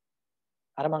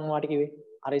 අර මම ඔයාලට කිව්වේ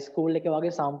අර ස්කූල් එකේ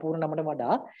වගේ සම්පූර්ණ නමට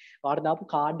වඩා ඔයාලට දාපු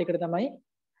කාඩ් එකට තමයි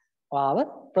ඔයාව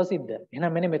ප්‍රසිද්ධ.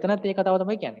 එහෙනම් මෙන්න මෙතනත් ඒ කතාව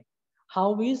තමයි කියන්නේ. How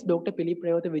is Dr. Philip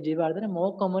Rewata Vijayawardena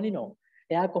more commonly known?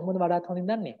 එයා කොහොමද වඩාත්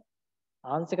හොඳින් දන්නේ?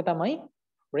 ආන්සර් එක තමයි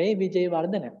රේ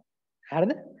විජේවර්ධන.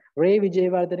 හරිද? රේ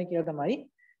විජේවර්ධන කියලා තමයි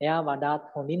එයා වඩාත්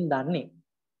හොඳින් දන්නේ.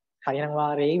 හරිනම්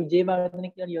වා රේ විජේවර්ධන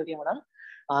කියලා ලියලා තියෙනවා නම්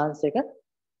ආන්සර් එක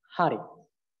හරි.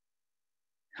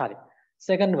 හරි.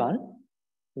 second one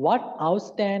what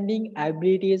outstanding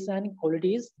abilities and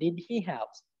qualities did he have?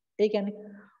 ඒ කියන්නේ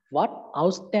what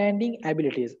outstanding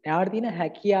abilities එයාට තියෙන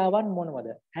හැකියාවන් මොනවද?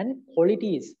 and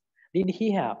qualities did he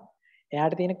have?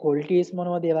 එයාට තියෙන qualities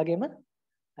මොනවද? ඒ වගේම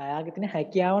එයාගේ තියෙන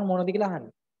හැකියාවන් මොනවද කියලා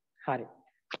අහන්නේ. හරි.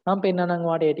 මම පෙන්නන්නම්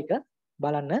ඔයාලට ඒ ටික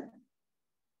බලන්න.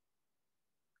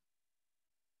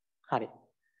 හරි.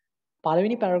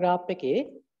 පළවෙනි පැරග්‍රාෆ් එකේ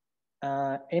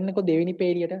එන්නකෝ දෙවෙනි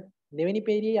පේරියට. දෙවෙනි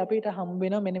පේරියේ අපිට හම්බ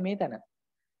වෙනවා මෙන්න මේ තැන.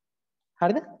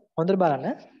 හරිද? හොඳට බලන්න.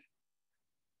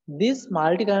 This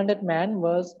multi-talented man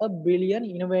was a brilliant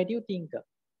innovative thinker.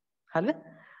 හරිද?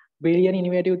 Brilliant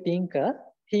innovative thinker.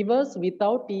 He was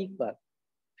without equal.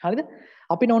 හරිද?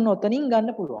 අපිට ඔන්න ඔතනින්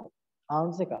ගන්න පුළුවන්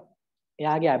ආන්සර් එක.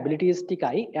 එයාගේ abilities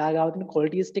ටිකයි එයා ගාව තියෙන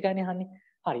qualities ටිකයිනේ අහන්නේ.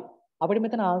 හරි. අපිට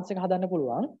මෙතන ආන්සර් එක හදන්න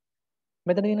පුළුවන්.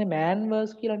 මෙතන තියෙන man was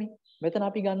කියලානේ. මෙතන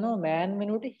අපි ගන්නවා man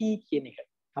වෙනුවට he කියන එක.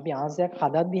 අපි ආන්සර් එකක්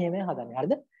හදද්දි එහෙමයි හදන්නේ.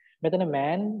 හරිද? මෙතන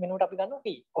man වෙනුවට අපි ගන්නවා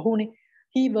he. ඔහුනේ.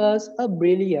 He was a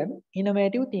brilliant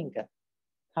innovative thinker.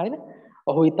 හරිද?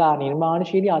 ඔහු ඉතා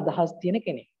නිර්මාණශීලී අදහස් තියෙන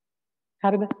කෙනෙක්.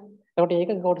 හරිද? එතකොට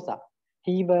ඒක කොටසක්.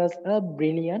 He was a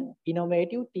brilliant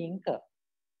innovative thinker.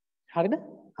 හරිද?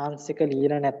 ආන්සර් එක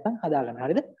ලියලා නැත්නම් හදාගන්න.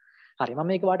 හරිද? හරි. මම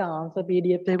මේක වාට ආන්සර්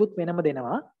PDF එකකුත් වෙනම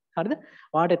දෙනවා. හරිද?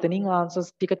 ඔයාලට එතනින් answers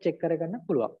ටික check කරගන්න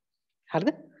පුළුවන්.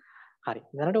 හරිද? හරි.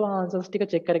 දැනට ඔයා answers ටික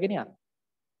check කරගෙන යන්න.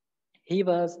 He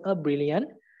was a brilliant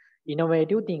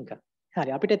innovative thinker.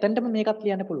 හරි. අපිට එතනටම මේකත්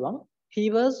ලියන්න පුළුවන්. He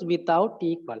was without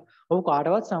equal. ඔහු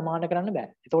කාටවත් සමාන කරන්න බෑ.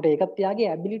 එතකොට ඒකත්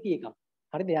එයාගේ ability එකක්.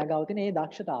 හරිද? එයා ගාව තියෙන ඒ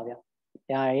දක්ෂතාවය.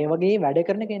 එයා ඒ වගේ වැඩ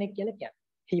කරන කෙනෙක් කියලා කියන්නේ.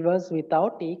 He was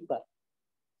without equal.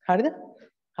 හරිද?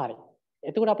 හරි.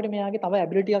 එතකොට අපිට මෙයාගේ තව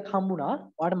ability එකක් හම්බුණා.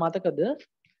 ඔයාලට මතකද?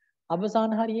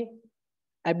 අවසාන හරියේ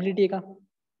ability එක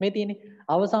මේ තියෙන්නේ.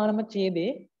 අවසානම ඡේදයේ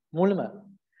මුලම.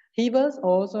 He was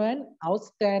also an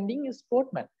outstanding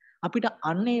sportsman. අපිට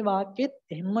අන්න ඒ වාක්‍යෙත්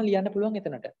එහෙම ලියන්න පුළුවන්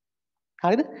එතනට.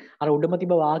 හරිද? අර උඩම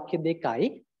තිබ්බ වාක්‍ය දෙකයි.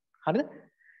 හරිද?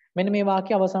 මෙන්න මේ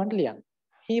වාක්‍ය අවසානට ලියන්න.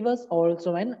 He was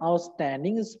also an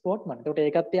outstanding sportsman. එතකොට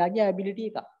ඒකත් එයාගේ ability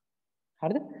එකක්.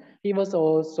 හරිද? He was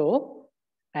also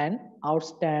an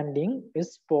outstanding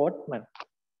sportsman.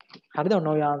 හරිද?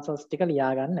 ඔන්න ඔය answers ටික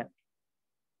ලියා ගන්න.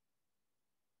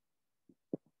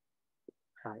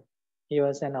 හරි. He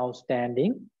was an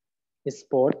outstanding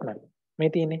sportsman.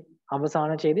 මේ තියෙන්නේ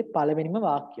අවසාන ඡේදයේ පළවෙනිම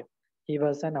වාක්‍ය. He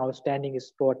was an outstanding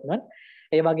sportsman.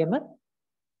 ඒ වගේම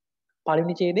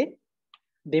පළවෙනි ඡේදයේ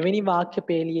දෙවෙනි වාක්‍ය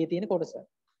පේලියේ තියෙන කොටස.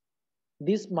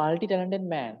 This multi-talented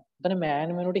man. එතන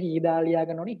man වෙනුවට he දාලා ලියා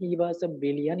ගන්න ඕනේ. He was a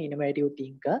brilliant innovative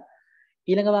thinker.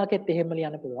 ඊළඟ වාක්‍යෙත් එහෙම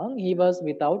ලියන්න පුළුවන්. He was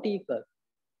without equal.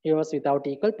 He was without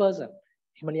equal person.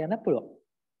 එහෙම ලියන්න පුළුවන්.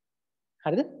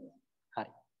 හරිද? හරි.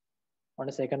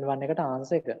 ඔන්න second one එකට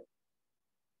answer එක.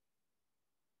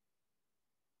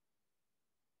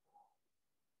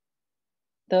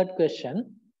 Third question.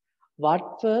 What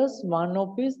was one of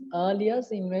his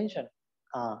earliest invention?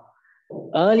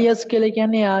 earliest කියලා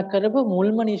කියන්නේ එයා කරපු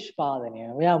මුල්ම නිෂ්පාදනය.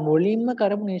 එයා මුලින්ම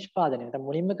කරපු නිෂ්පාදනය. නැත්නම්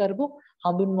මුලින්ම කරපු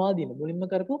හඳුන්වා දීම. මුලින්ම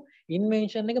කරපු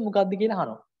invention එක මොකක්ද කියලා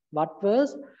අහනවා. What was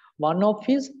one of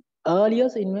his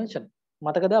earliest invention?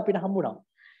 මතකද අපිට හම්බුණා.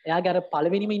 එයාගේ අර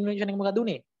පළවෙනිම invention එක මොකක්ද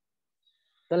උනේ?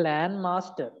 The land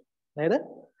master. නේද?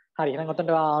 හරි. එහෙනම්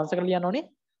ඔතනට ආන්සර් එක ලියන්න ඕනේ.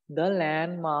 The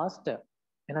land master.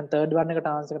 එහෙනම් third one එකට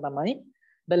ආන්සර් එක තමයි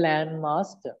the land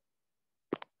master.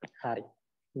 හරි.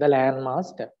 The land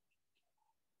master.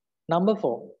 Number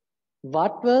 4.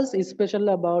 What was special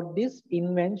about this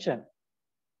invention?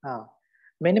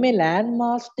 මෙන්න මේ land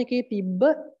master එකේ තිබ්බ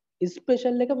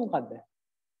special එක මොකද්ද?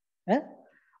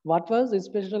 What was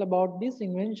special about this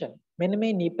invention? මෙන්න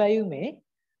මේ නිපැයුමේ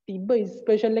තිබ්බ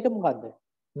special එක මොකද්ද?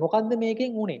 මොකද්ද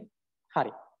මේකෙන් උනේ?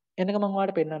 හරි. එන්නක මම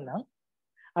ඔයාලට පෙන්නන්නම්.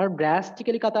 අර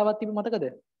drastically කතාවක් තිබ්බ මතකද?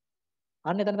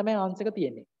 අන්න එතන තමයි ආන්සර් එක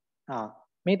තියෙන්නේ.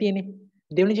 මේ තියෙන්නේ.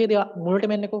 දෙවෙනි ඡේදය මුලට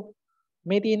මෙන්නකෝ.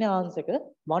 මේ තියෙන ආන්සර් එක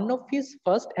one of his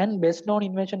first and best known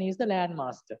invention is the land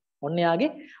master. ඔන්න යාගේ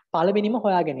පළවෙනිම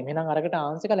හොයාගැනීම. එහෙනම් අරකට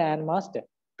ආන්සර් එක land master.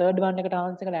 third one එකට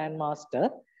ආන්සර් එක land master.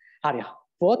 හරි.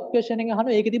 fourth question එකෙන්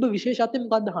අහනවා ඒකේ තිබ්බ විශේෂත්වය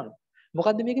මොකක්ද අහනවා.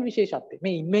 මොකද්ද මේකේ විශේෂත්වය?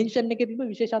 මේ invention එකේ තිබ්බ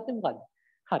විශේෂත්වය මොකද්ද?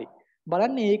 හරි.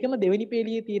 බලන්න ඒකම දෙවෙනි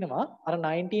පේලියේ තියෙනවා අර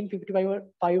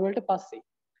 1955 වලට පස්සේ.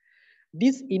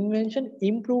 This invention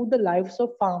improved the lives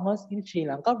of farmers in Sri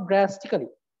Lanka drastically.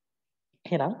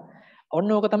 එහෙනම්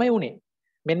ඔන්න ඕක තමයි උනේ.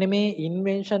 මෙන්න මේ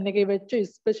ඉන්වෙන්ෂන් එකේ වෙච්ච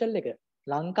ස්පෙෂල් එක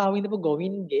ලංකාවේ ඉඳපු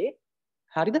ගොවින්ගේ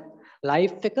හරිද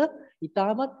ලයිෆ් එක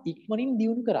ඉතාමත් ඉක්මනින්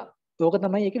දියුණු කරා. ඕක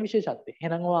තමයි ඒකේ විශේෂත්වය.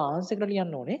 එහෙනම් ඔයා ආන්සර් එකට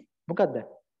ලියන්න ඕනේ මොකද්ද?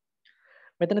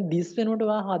 මෙතන this වෙනුවට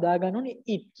ඔයා හදා ගන්න ඕනේ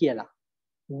it කියලා.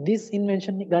 this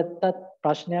invention එක ගත්තත්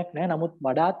ප්‍රශ්නයක් නෑ. නමුත්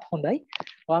වඩාත් හොඳයි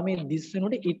ඔයා මේ this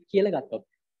වෙනුවට it කියලා ගත්තොත්.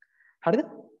 හරිද?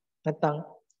 නැත්තම්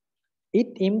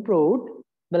it improved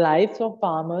the lives of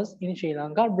farmers in Sri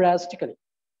Lanka drastically.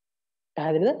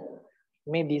 පැහැදිලිද?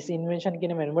 මේ this invention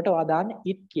කියන වෙනුවට ඔයා දාන්න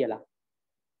it කියලා.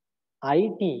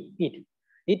 it.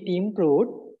 It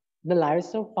improved the lives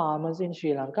of farmers in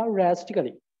Sri Lanka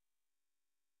drastically.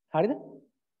 හරිද?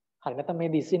 හරි. නැත්නම්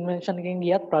මේ this invention එකෙන්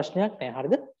ගියත් ප්‍රශ්නයක් නෑ.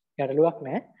 හරිද? ගැටලුවක්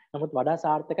නෑ. නමුත් වඩා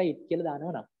සාර්ථකයි it කියලා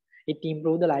දානවා නම්. It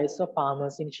improved the lives of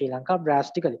farmers in Sri Lanka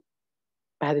drastically.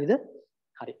 පැහැදිලිද?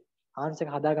 හරි. ආන්සර්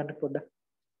එක හදා ගන්න පොඩ්ඩක්.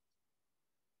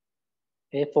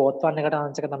 ඒ fourth one එකට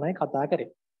ආන්සර් එක තමයි කතා කරේ.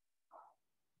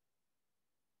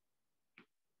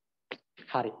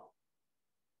 හරි.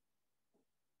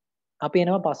 අපි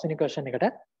එනවා පස්වෙනි question එකට.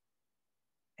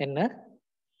 එන්න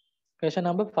question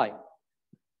number 5.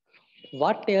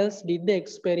 What else did the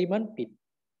experiment with?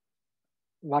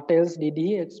 What else did he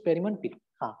experiment with?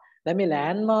 දැන් මේ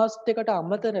land master එකට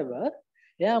අමතරව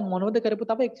එයා මොනවද කරපු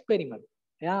තව experiment?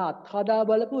 එයා අත්හදා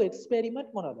බලපු experiment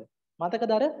මොනවද?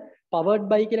 මතකද අර powered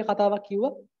by කියලා කතාවක්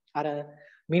කිව්වා? අර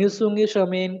මිනිසුන්ගේ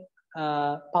ශ්‍රමයෙන්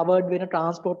powered වෙන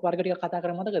transport වර්ග ටික කතා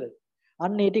කරා මතකද?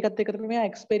 අන්න ඒ ටිකත් එක්ක තමයි මෙයා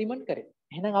එක්ස්පෙරිමන්ට් කරේ.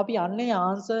 එහෙනම් අපි අන්නේ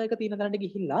ආන්සර් එක තියෙන තැනට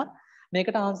ගිහිල්ලා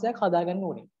මේකට ආන්සර් එකක් හදාගන්න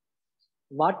ඕනේ.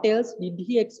 What else did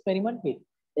he experiment with?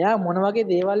 එයා මොන වගේ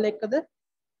දේවල් එක්කද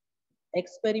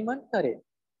එක්ස්පෙරිමන්ට් කරේ.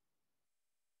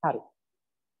 හරි.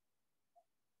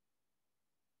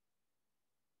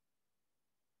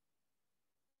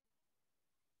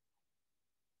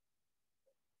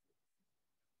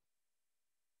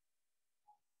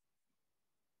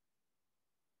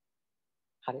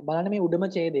 හරි. බලන්න මේ උඩම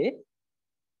ඡේදයේ.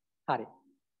 හරි.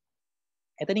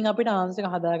 එතනින් අපිට ආන්සර්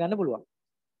එක හදාගන්න පුළුවන්.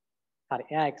 හරි.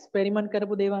 එයා එක්ස්පෙරිමන්ට්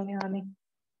කරපු දේවල් නේ අහන්නේ.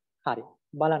 හරි.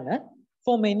 බලන්න.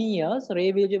 For many years, Ray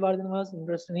Vijayawardena was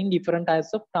interested in different types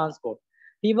of transport.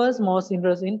 He was most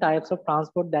interested in types of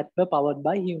transport that were powered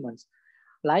by humans,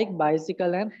 like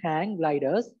bicycle and hang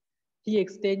gliders. He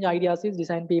exchanged ideas with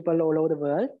design people all over the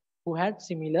world who had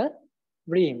similar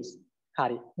dreams.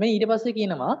 Hari. මේ ඊට පස්සේ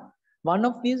කියනවා one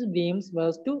of his dreams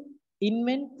was to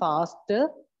invent faster,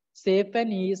 safe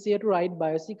and easier to ride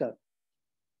bicycle.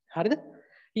 හරිද?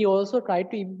 He also tried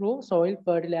to improve soil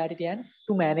fertility and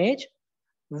to manage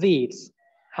weeds.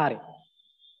 හරි.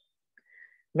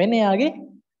 මෙන්න යාගේ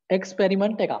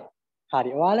experiment එකක්. හරි.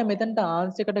 ඔයාලා මෙතනට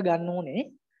ආන්සර් එකට ගන්න ඕනේ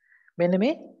මෙන්න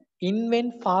මේ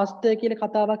invent faster කියලා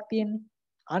කතාවක් තියෙන්නේ.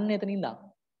 අන්න එතනින් දාන්න.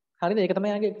 හරිද? ඒක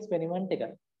තමයි යාගේ එක්ස්පෙරිමන්ට් එක.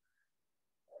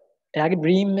 එයාගේ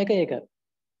ඩ්‍රීම් එක ඒක.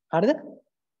 හරිද?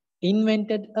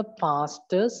 Invented a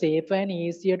faster, safer and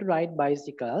easier to ride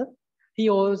bicycle. He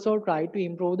also tried to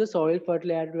improve the soil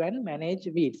fertility and manage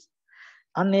weeds.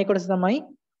 අන්න ඒ කොටස තමයි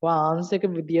ඔයා ආන්සර් එක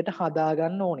විදියට හදා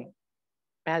ගන්න ඕනේ.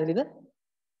 පැහැදිලිද?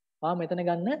 ඔයා මෙතන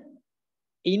ගන්න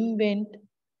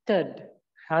invented.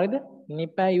 හරිද?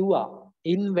 නිපැයුවා.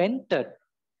 Invented.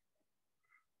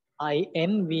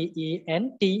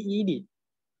 INVENTED.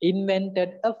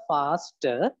 Invented a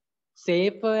faster,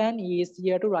 safer and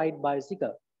easier to ride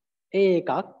bicycle. ඒ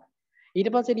එකක්. ඊට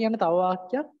පස්සේ ලියන්න තව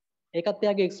වාක්‍යයක්. ඒකත්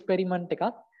එයාගේ එක්ස්පෙරිමන්ට් එකක්.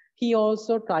 He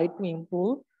also tried to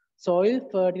improve soil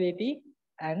fertility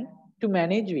and to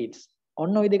manage weeds.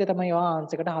 ඔන්න ඔය දෙක තමයි ඔයා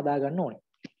ආන්සර් එකට හදා ගන්න ඕනේ.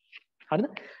 හරිද?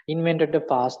 Invented a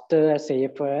faster,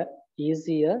 safer,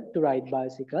 easier to ride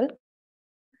bicycle.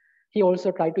 He also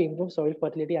tried to improve soil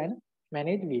fertility and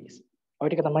manage weeds. ඔය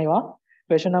ටික තමයි ඔයා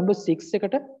question number 6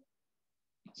 එකට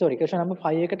question number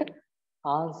 5 එකට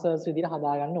answers විදිහට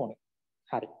හදා ගන්න ඕනේ.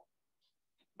 හරි.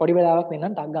 පොඩි වෙලාවක්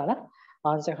වෙනනම් ටක් ගාලා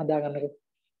ආන්සර් හදා ගන්නකො.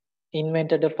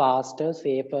 Invented a faster,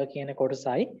 safer කියන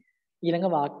කොටසයි ඊළඟ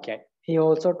වාක්‍යයයි. He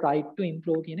also tried to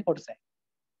improve කියන කොටසයි.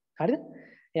 හරිද?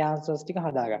 ඒ answers ටික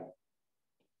හදා ගන්න.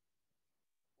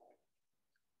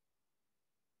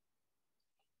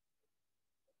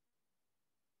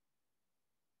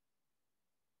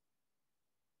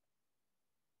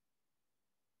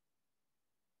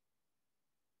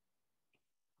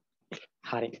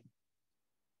 හරි.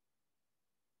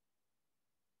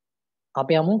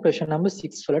 අපි යමු question number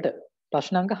 6 වලට.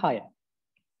 ප්‍රශ්න අංක 6.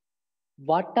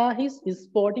 What are his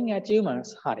sporting achievements?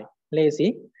 හරි. ලේසි.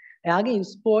 එයාගේ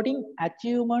sporting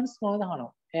achievements මොනවද අහනවා.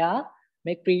 එයා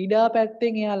මේ ක්‍රීඩා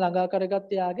පැත්තෙන් එයා ළඟා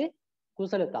කරගත්ත එයාගේ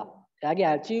කුසලතා. එයාගේ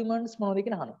achievements මොනවද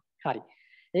කියලා අහනවා. හරි.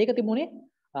 ඒක තිබුණේ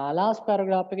last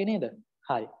paragraph එකේ නේද?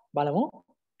 හරි. බලමු.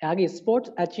 එයාගේ sports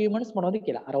achievements මොනවද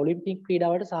කියලා. අර ඔලිම්පික්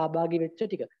ක්‍රීඩාවට සහභාගී වෙච්ච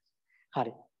ටික.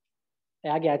 හරි.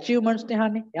 එයාගේ achievements නේ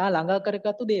අහන්නේ. එයා ළඟා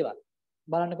කරගත්තු දේවල්.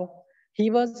 බලන්නකෝ. He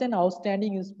was an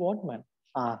outstanding sportsman.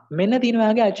 මෙන්න තියෙනවා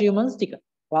එයාගේ achievements ටික.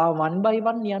 one by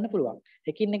one ලියන්න පුළුවන්.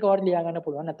 එකින් එක වට ලියා ගන්න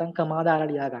පුළුවන්. නැත්නම් කමා දාලා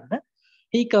ලියා ගන්න.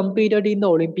 He competed in the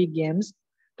Olympic Games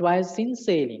twice in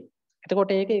sailing.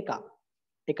 එතකොට ඒක එකක්.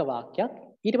 එක වාක්‍යයක්.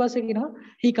 ඊට පස්සේ කියනවා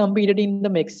he competed in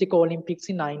the Mexico Olympics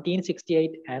in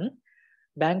 1968 and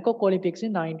Bangkok Olympics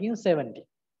in 1970.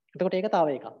 එතකොට ඒක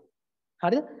තව එකක්.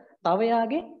 හරිද? තව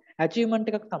එයාගේ achievement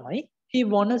එකක් තමයි he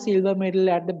won a silver medal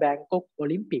at the Bangkok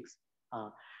Olympics.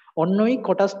 ඔන්න ඔයි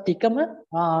කොටස් ටිකම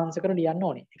ආන්සර් කරලා ලියන්න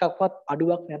ඕනේ. එකක්වත්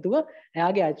අඩුවක් නැතුව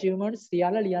එයාගේ achievements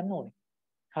සියල්ල ලියන්න ඕනේ.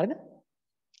 හරිද?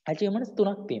 achievements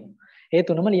තුනක් තියෙනවා. ඒ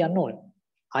තුනම ලියන්න ඕනේ.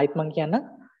 ආයිත් මම කියන්න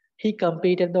he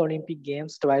competed the Olympic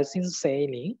Games twice in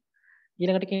sailing.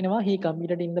 ඊළඟට කියනවා he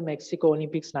competed in the Mexico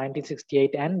Olympics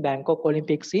 1968 and Bangkok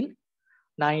Olympics in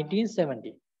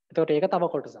 1970. එතකොට ඒක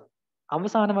තව කොටසක්.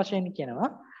 අවසාන වශයෙන් කියනවා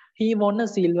he won a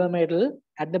silver medal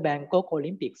at the Bangkok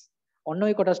Olympics. ඔන්න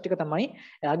ඔය කොටස් ටික තමයි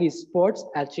එයාගේ ස්පෝර්ට්ස්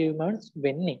achievements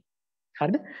වෙන්නේ.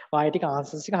 හරිද? ඔය ටික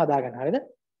answers ටික හදාගන්න. හරිද?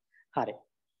 හරි.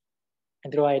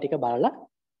 එතන ඔය ටික බලලා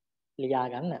ලියා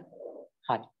ගන්න.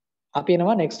 හරි. අපි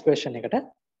එනවා next question එකට.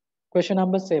 Question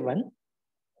number 7.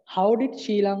 How did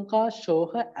Sri Lanka show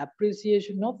her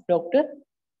appreciation of Dr.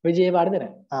 Vijayawardena?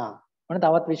 මොන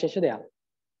තවත් විශේෂ දෙයක්.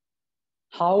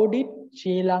 How did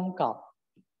Sri Lanka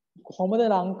කොහොමද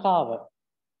ලංකාව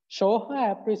show her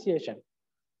appreciation?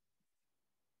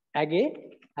 ඇගේ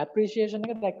appreciation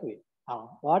එක දැක්ුවේ.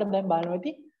 ඔයාලට දැන් බලන්න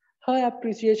ඇති her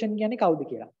appreciation කියන්නේ කවුද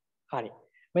කියලා. හරි.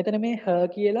 මෙතන මේ her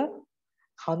කියලා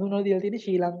හඳුන්වලා දීලා තියෙන්නේ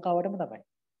ශ්‍රී ලංකාවටම තමයි.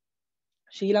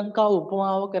 ශ්‍රී ලංකාව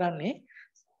උපමාව කරන්නේ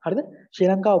හරිද? ශ්‍රී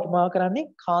ලංකාව උපමාව කරන්නේ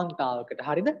කාන්තාවකට.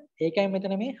 හරිද? ඒකයි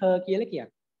මෙතන මේ her කියලා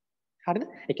කියන්නේ. හරිද?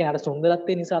 ඒ කියන්නේ අර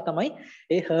සුන්දරත්වය නිසා තමයි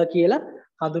ඒ her කියලා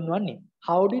හඳුන්වන්නේ.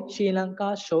 How did Sri Lanka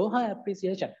show her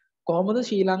appreciation? කොහොමද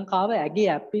ශ්‍රී ලංකාව ඇගේ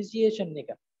appreciation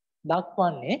එක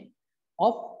දක්වන්නේ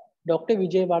of Dr.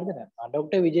 විජේවර්ධන.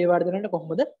 Dr. විජේවර්ධනට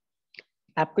කොහොමද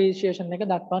appreciation එක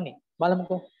දක්වන්නේ?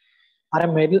 බලමුකෝ. අර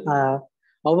මෙඩල්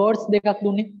awards දෙකක්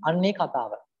දුන්නේ අන්නේ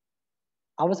කතාව.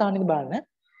 අවසානයේදී බලන්න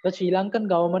the Sri Lankan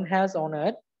government has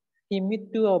honored him with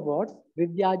two awards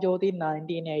Vidya Jyoti in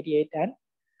 1988 and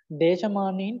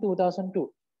Deshamani in 2002.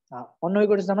 ඔන්න ඔය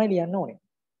කොටස තමයි ලියන්න ඕනේ.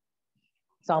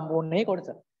 සම්පූර්ණයේ කොටස.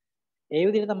 ඒ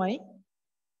විදිහට තමයි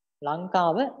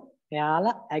ලංකාව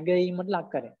එයාලා ඇගයීමට ලක්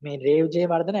කරේ. මේ රේව්ජේ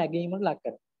වර්ධන ඇගයීමට ලක්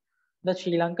කරේ. The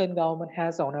Sri Lankan government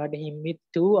has honored him with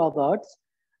two awards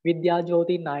Vidya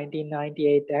Jyoti in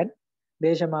 1998 and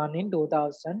Deshamani in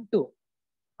 2002.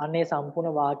 අනේ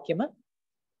සම්පූර්ණ වාක්‍යෙම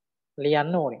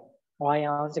ලියන්න ඕනේ. ඔයාගේ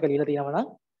ආන්සර් එක ලියලා තියෙනවා නම්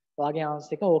ඔයාගේ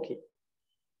ආන්සර් එක ඕකේ.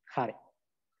 හරි.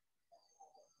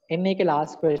 එන්නේ ඒකේ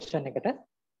last question එකට.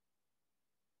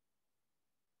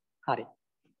 හරි.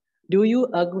 Do you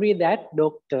agree that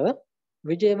Dr.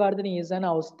 Vijayawardene is an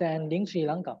outstanding Sri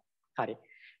Lanka? හරි.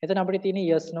 එතන අපිට තියෙන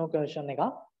yes no question එක.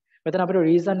 මෙතන අපිට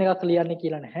reason එකක් ලියන්න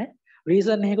කියලා නැහැ.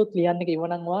 reason එකකුත් ලියන්න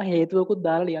කිව්වනම් ඔයා හේතුවකුත්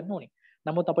දාලා ලියන්න ඕනේ.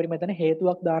 නමුත් අපිට මෙතන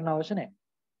හේතුවක් දාන්න අවශ්‍ය නැහැ.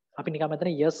 අපි නිකන් මෙතන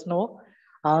yes no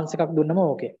answer එකක් දුන්නම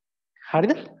ඕකේ.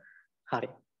 හරිද? හරි.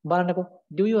 බලන්නකෝ.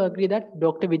 Do you agree that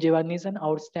Dr. Vijayawardene is an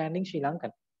outstanding Sri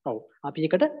Lankan? ඔව්. අපි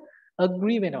එකට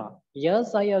agree වෙනවා. Yes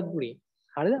I agree.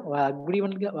 හරිද? ඔයා agree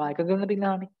වෙන එකක ගන්න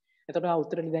තියෙනවානේ. එතකොට ඔයා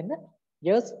උත්තරෙ දෙන්න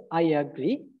yes I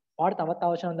agree. ඔයාලට තවත්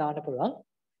අවශ්‍ය නම් දාන්න පුළුවන්.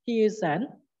 He is an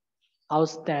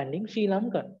outstanding Sri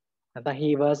Lankan. නැත්නම් he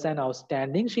was an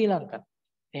outstanding Sri Lankan.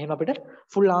 එහෙම අපිට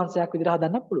full answer එකක් විදිහට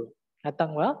හදන්න පුළුවන්.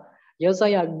 නැත්නම් ඔයා yes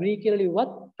I agree කියලා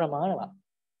ලිව්වත් ප්‍රමාණවත්.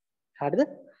 හරිද?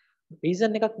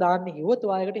 reason එකක් දාන්න කිව්වොත්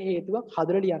ඔයාලකට හේතුවක්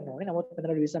හදලා ලියන්න ඕනේ. නමුත්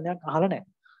මෙතන reason එකක් අහලා නැහැ.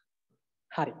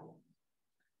 හරි.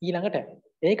 ඊළඟට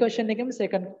ඒ question එකේම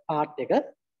second part එක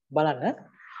බලන්න.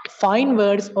 Find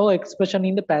words or expression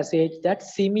in the passage that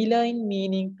similar in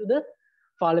meaning to the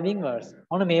following words.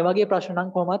 ඔන්න මේ වගේ ප්‍රශ්න නම්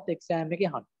කොහොමත් exam එකේ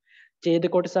අහන්න. ඡේද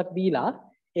කොටසක් දීලා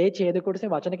ඒ ඡේද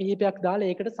කොටසේ වචන කිහිපයක් දාලා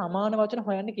ඒකට සමාන වචන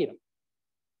හොයන්න කියනවා.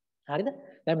 හරිද?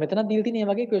 දැන් මෙතන දීලා තියෙන මේ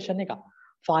වගේ question එකක්.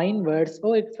 Find words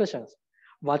or expressions.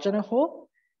 වචන හෝ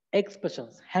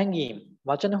expressions හැඟීම්.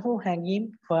 වචන හෝ හැඟීම්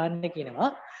හොයන්න කියනවා.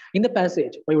 In the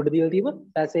passage. ඔය උඩ දීලා තියෙන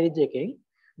passage එකෙන්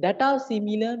that are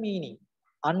similar meaning.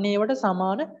 අන්න ඒවට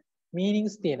සමාන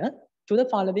meanings තියෙන to the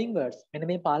following words. මෙන්න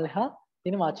මේ පල්හා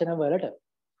තියෙන වචන වලට.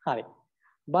 හරි.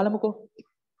 බලමුකෝ.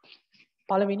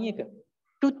 පළවෙනි එක.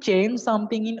 To change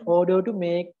something in order to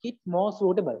make it more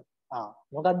suitable.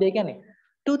 මොකක්ද ඒ කියන්නේ?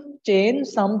 To change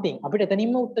something. අපිට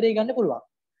එතනින්ම උත්තරේ ගන්න පුළුවන්.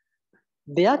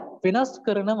 දෙයක් වෙනස්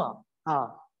කරනවා.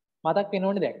 මතක්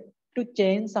වෙනෝනේ දැන්. To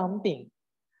change something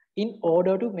in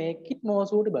order to make it more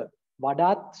suitable.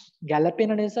 වඩාත්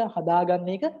ගැළපෙන ලෙස හදාගන්න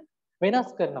එක වෙනස්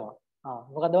කරනවා.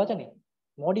 මොකද්ද වචනේ?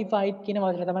 modified කියන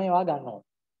වචනේ තමයි ඔයා ගන්න ඕන.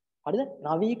 හරිද?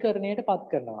 නවීකරණයට පත්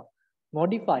කරනවා.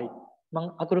 modified. මම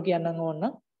අකුරු කියන්නම් ඕන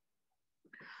නම්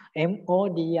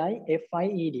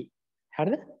MODIFIED.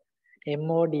 හරිද?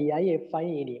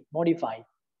 MODIFIED. modified.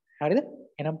 හරිද?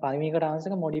 එහෙනම් පළවෙනි එකට ආන්සර්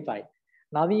එක modified.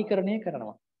 නවීකරණය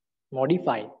කරනවා.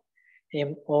 modified.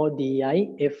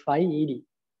 MODIFIED.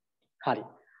 හරි.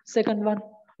 second one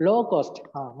low cost.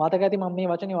 මතක ඇති මම මේ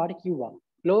වචනේ වාට කිව්වා.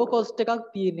 low cost එකක්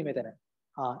තියෙන්නේ මෙතන.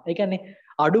 ඒ කියන්නේ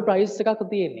අඩු price එකක්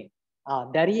තියෙන්නේ.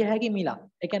 දැරිය හැකි මිලක්.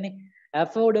 ඒ කියන්නේ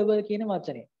affordable කියන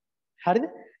වචනේ. හරිද?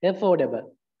 affordable.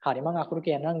 හරි මම අකුරු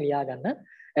කියන්නම් ලියා ගන්න.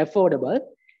 affordable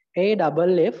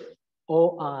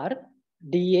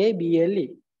AFFORDABLE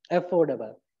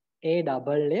affordable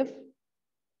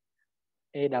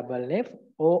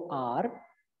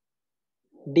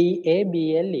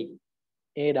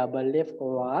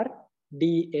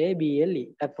AFFORDABLE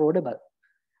affordable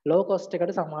low cost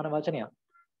එකට සමාන වචනයක්.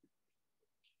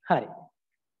 හරි.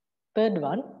 third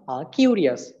one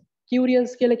curious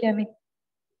කියලා කියන්නේ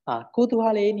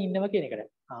කුතුහලයෙන් ඉන්නව කියන එකට.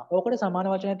 ඕකට සමාන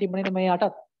වචනයක් තිබුණේ මේ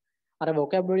යටත්. අර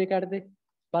vocabulary එක යටතේ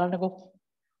බලන්නකෝ.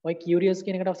 ඔය curious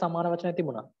කියන එකට සමාන වචනයක්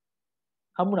තිබුණා.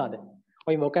 හම්බුණාද?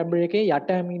 ඔය vocabulary එකේ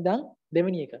යටම ඉඳන්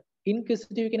දෙවෙනි එක.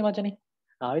 inquisitive කියන වචනේ.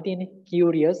 ආවේ තියෙන්නේ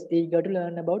curious eager to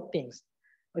learn about things.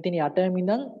 ඔය තියෙන යටම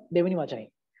ඉඳන් දෙවෙනි වචනේ.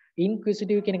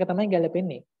 inquisitive කියන එක තමයි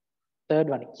ගැලපෙන්නේ. third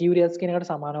one curious කියන එකට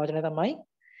සමාන වචනය තමයි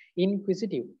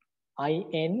inquisitive.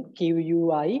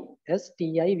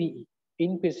 INQUISTIVE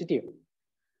inquisitive.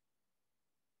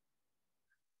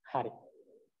 හරි.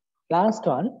 last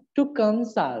one to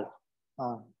consult.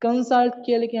 Consult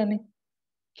කියලා කියන්නේ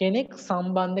කෙනෙක්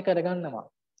සම්බන්ධ කරගන්නවා.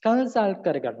 කන්සල්ට්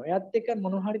කරගන්නවා. එයාත් එක්ක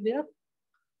මොන හරි දෙයක්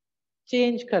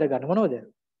චේන්ජ් කරගන්න මොනවද?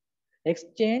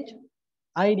 exchange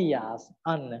ideas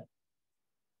අන්න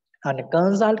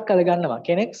කන්සල්ට් කරගන්නවා.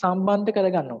 කෙනෙක් සම්බන්ධ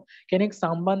කරගන්නවා. කෙනෙක්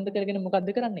සම්බන්ධ කරගෙන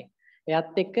මොකද්ද කරන්නේ?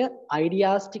 එයාත් එක්ක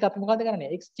ideas ටික අපි මොකද්ද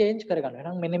කරන්නේ? exchange කරගන්නවා.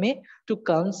 එහෙනම් මෙන්න මේ to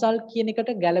consult කියන එකට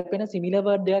ගැලපෙන similar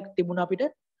word එකක් තිබුණා අපිට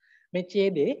මේ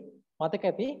ඡේදේ මතක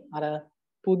ඇති අර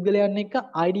පුද්ගලයන් එක්ක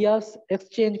ideas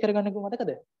exchange කරගන්නකො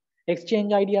මතකද?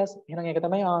 exchange ideas. එහෙනම් ඒක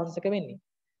තමයි ආන්සර් එක වෙන්නේ.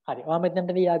 හරි. ඔයා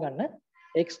මෙතනට ලියා ගන්න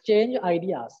exchange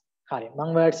ideas. හරි. මම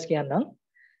words කියන්නම්.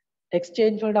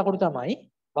 exchange වලට අකුරු තමයි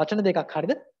වචන දෙකක්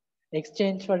හරිද?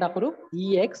 exchange වලට අකුරු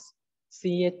ex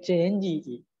change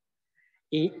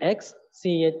ex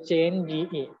change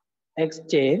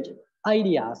exchange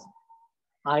ideas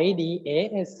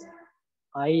ideas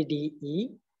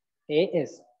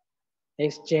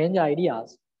exchange ideas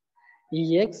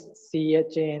ex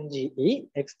change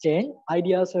exchange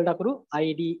ideas වලට අකුරු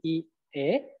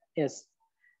ideas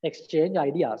exchange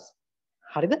ideas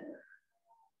හරිද?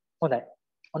 හොඳයි.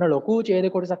 ඔන්න ලොකු ඡේද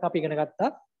කොටසක් අපි ඉගෙන ගත්තා.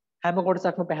 හැම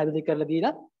කොටසක්ම පැහැදිලි කරලා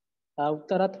දීලා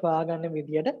උත්තරත් හොයාගන්න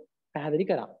විදියට පැහැදිලි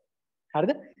කරා.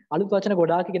 හරිද? අලුත් වචන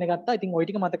ගොඩාක් ඉගෙන ගත්තා. ඉතින් ওই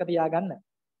ටික මතක තියාගන්න.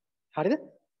 හරිද?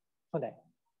 හොඳයි.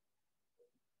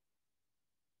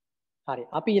 හරි.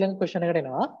 අපි ඊළඟ ක්වෙස්චන් එකට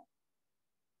එනවා.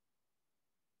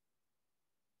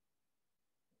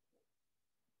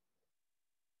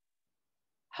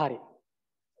 හරි.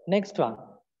 next one.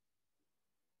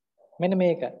 මෙන්න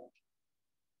මේක.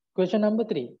 question number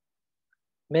 3.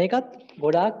 මේකත්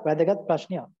ගොඩාක් වැදගත්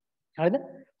ප්‍රශ්නයක්. හරිද?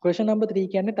 question number 3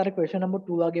 කියන්නේ තර question number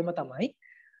 2 වගේම තමයි.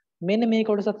 මෙන්න මේ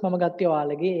කොටසත් මම ගත්තේ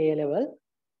ඔයාලගේ A level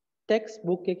text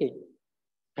book එකේ.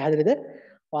 පැහැදිලිද?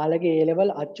 ඔයාලගේ A level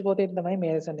අච්චු පොතෙන් තමයි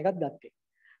මේ lesson එකත් ගත්තේ.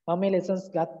 මම මේ lessons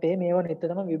ගත්තේ මේව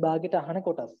නිතරම විභාගෙට අහන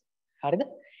කොටස්. හරිද?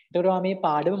 ඒතකොට මේ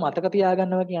පාඩම මතක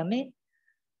තියාගන්නවා කියන්නේ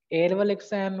A level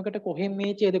exam එකට කොහෙන්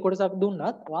මේ ඡේද කොටසක්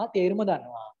දුන්නත් ඔයා තේරුම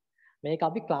දන්නවා. මේක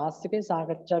අපි ක්ලාස් එකේ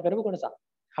සාකච්ඡා කරපු කොටසක්.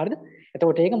 හරිද?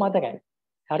 එතකොට ඒක මතකයි.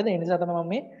 හරිද? ඒ නිසා තමයි මම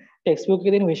මේ ටෙක්ස්ට් බුක්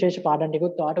එකේ තියෙන විශේෂ පාඩම්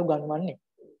ටිකුත් ඔයාලට උගන්වන්නේ.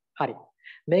 හරි.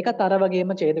 මේකත් අර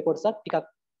වගේම ඡේද කොටසක් ටිකක්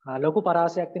ලොකු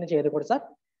පරාසයක් තියෙන ඡේද කොටසක්.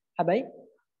 හැබැයි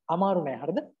අමාරු නෑ.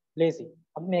 හරිද? ලේසි.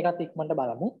 අපි මේකත් ඉක්මනට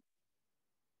බලමු.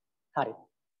 හරි.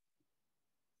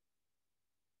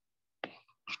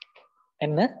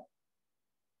 එන්න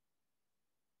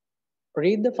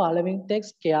read the following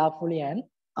text carefully and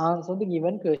answer the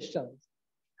given questions.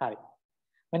 හරි.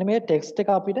 මෙන්න මේ ටෙක්ස්ට් එක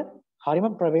අපිට හරිම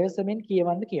ප්‍රවේශමෙන්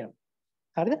කියවන්න කියනවා.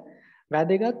 හරිද?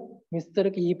 වැදගත් විස්තර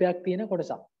කිහිපයක් තියෙන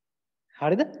කොටසක්.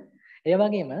 හරිද? ඒ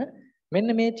වගේම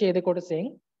මෙන්න මේ ඡේද කොටසෙන්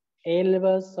A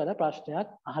levels වල ප්‍රශ්නයක්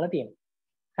අහලා තියෙනවා.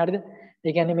 හරිද?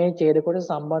 ඒ කියන්නේ මේ ඡේද කොටස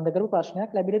සම්බන්ධ කරපු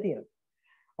ප්‍රශ්නයක් ලැබිලා තියෙනවා.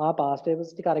 ආ past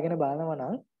papers ටික අරගෙන බලනවා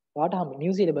නම් ඔයාලට හම්බ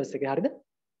new syllabus එකේ. හරිද?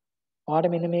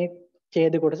 ඔයාලට මෙන්න මේ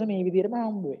ඡේද කොටස මේ විදිහටම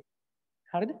හම්බ වෙයි.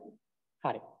 හරිද?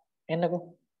 හරි. එන්නකෝ.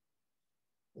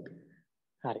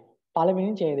 හරි.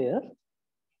 පළවෙනි ඡේදය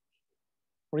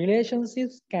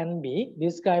relationships can be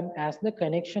described as the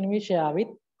connection we share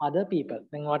with other people.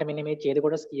 දැන් ඔයාලට මෙන්න මේ ඡේද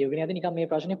කොටස් කියවෙන්නේ නැද්ද? නිකන් මේ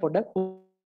ප්‍රශ්නේ පොඩ්ඩක්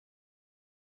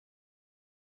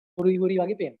හුරුයි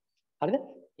වගේ පේනවා. හරිද?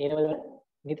 ඒ වල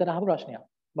නිතර අහපු ප්‍රශ්නයක්.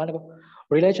 බලන්නකෝ.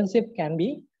 Relationship can be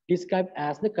described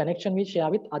as the connection we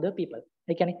share with other people.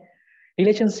 ඒ කියන්නේ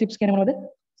relationships කියන්නේ මොනවද?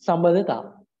 සම්බන්ධතා.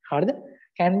 හරිද?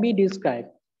 Can be described.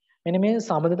 මෙන්න මේ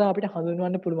සම්බන්ධතා අපිට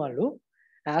හඳුන්වන්න පුළුවන්ලු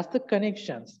as the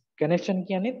connections. Connection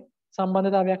කියන්නේ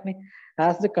සම්බන්ධතාවයක්නේ.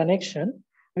 As the connection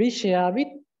we share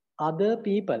with other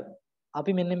people.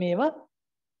 අපි මෙන්න මේවා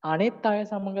අනෙත් අය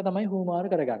සමග තමයි හුවමාරු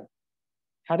කරගන්නේ.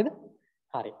 හරිද?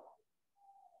 හරි.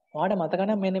 ඔයාලට මතක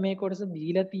නම් මෙන්න මේ කොටස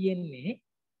දීලා තියෙන්නේ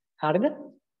හරිද?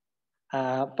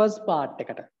 first part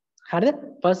එකට. හරිද?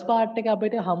 first part එක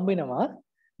අපිට හම්බ වෙනවා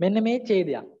මෙන්න මේ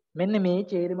ඡේදයක්. මෙන්න මේ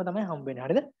ඡේදෙම තමයි හම්බ වෙන්නේ.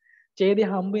 හරිද? ඡේදය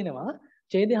හම්බ වෙනවා.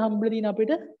 ඡේදය හම්බෙලා තියෙන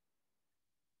අපිට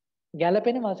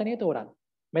ගැළපෙන වචනේ තෝරන්න.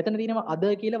 මෙතන තියෙනවා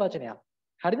other කියලා වචනයක්.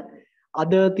 හරිද?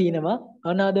 other තියෙනවා,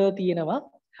 another තියෙනවා.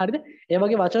 හරිද? ඒ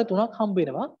වගේ වචන තුනක් හම්බ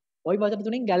වෙනවා. ওই වචන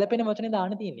තුنين ගැළපෙන වචනේ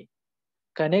දාන්න තියෙන්නේ.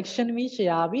 connection we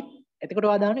share with එතකොට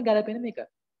ඔයා දාන්නේ ගැළපෙන මේක.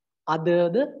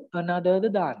 otherද anotherද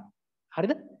දාන්න.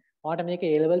 හරිද? ඔයාට මේක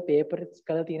A level papers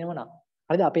කරලා තියෙනවා නම්.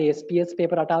 හරිද? අපේ SPS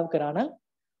paper රටාව කරා නම්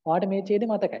ඔයාට මේ ඡේදෙ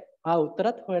මතකයි.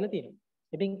 උත්තරත් හොයලා තියෙනවා.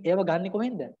 ඉතින් ඒව ගන්නෙ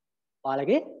කොහෙන්ද?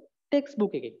 ඔයාලගේ ටෙක්ස්ට්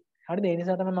බුක් එකේ. හරිද? ඒ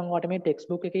නිසා තමයි මම ඔයාලට මේ ටෙක්ස්ට්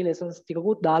බුක් එකේ lessons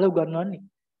ටිකකුත් දාලා උගන්වන්නේ.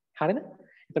 හරිද?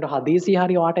 එතකොට හදිසි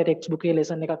හරි ඔයාට ටෙක්ස්ට් බුක් එකේ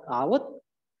lesson එකක් ආවොත්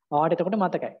ඔයාට එතකොට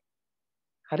මතකයි.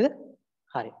 හරිද?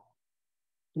 හරි.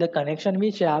 The connection we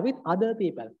share with other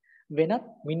people. වෙනත්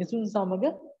මිනිසුන් සමග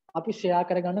අපි share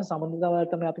කරගන්න සම්බන්ධතාවය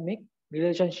තමයි අපි මේ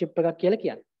relationship එකක් කියලා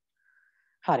කියන්නේ.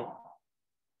 හරි.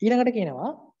 ඊළඟට කියනවා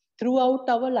throughout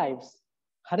our lives.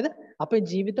 හරිද? අපේ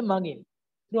ජීවිත මගින්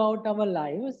throughout our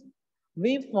lives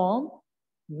we form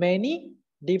many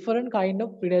different kind of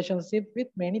relationship with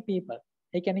many people.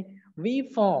 ඒ කියන්නේ we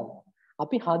form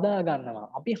අපි හදා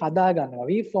ගන්නවා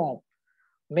we form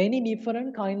many different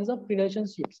kinds of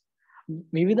relationships.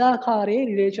 විවිධාකාරයේ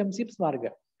relationships වර්ග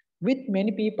with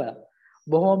many people.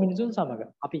 බොහෝ මිනිසුන් සමග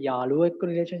අපි යාළුවෝ එක්ක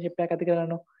relationship එකක් ඇති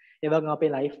කරගන්නවා. ඒ වගේම අපේ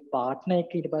life partner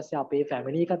එක්ක ඊට පස්සේ අපේ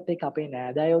family එකත් එක්ක අපේ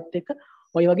නෑදෑයොත් එක්ක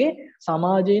ඔය වගේ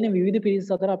සමාජයේ විවිධ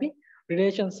පිරිස් අතර අපි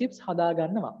relationships හදා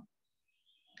ගන්නවා.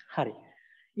 හරි.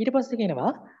 ඊට පස්සේ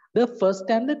කියනවා the first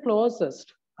and the closest.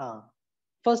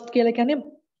 first කියලා කියන්නේ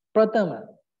ප්‍රථම.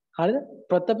 හරිද?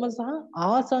 ප්‍රථම සහ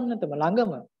ආසන්නතම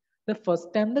ළඟම. The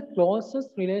first and the closest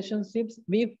relationships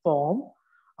we form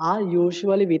are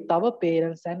usually with our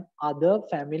parents and other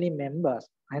family members.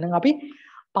 එහෙනම් අපි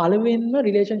පළවෙනිම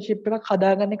relationship එකක්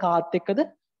හදාගන්නේ කාත් එක්කද?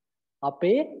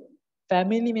 අපේ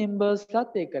family members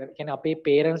ලාත් එක්ක. කියන්නේ අපේ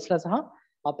parents ලා සහ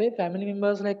අපේ family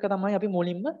members ලා එක්ක තමයි අපි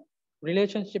මුලින්ම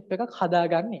relationship එකක්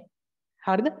හදාගන්නේ.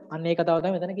 හරිද? අන්න ඒක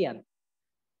තමයි මෙතන කියන්නේ.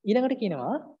 ඊළඟට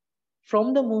කියනවා from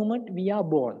the moment we are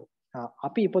born.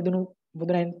 අපි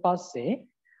ඉපදුනයින් පස්සේ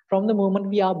from the moment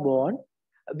we are born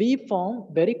we form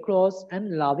very close and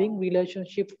loving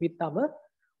relationship with our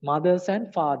mothers and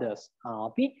fathers.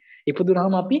 අපි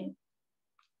ඉපදුනහම අපි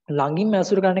ළඟින්ම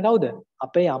ඇසුරු කරන්නේ කවුද?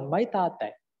 අපේ අම්මයි තාත්තයි.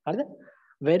 හරිද?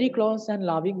 very close and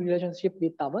loving relationship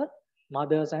with our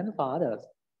mothers and fathers.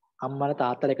 අම්මලා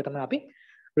තාත්තලා එක තමයි අපි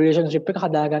relationship එක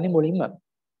හදාගන්නේ මුලින්ම.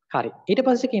 හරි. ඊට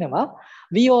පස්සේ කියනවා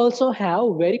we also have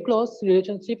very close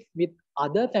relationship with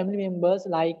other family members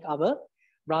like our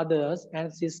brothers and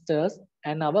sisters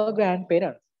and our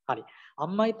grandparents. හරි.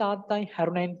 අම්මයි තාත්තයි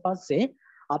හැරුණයින් පස්සේ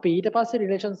අපි ඊට පස්සේ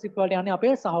relationship වලට යන්නේ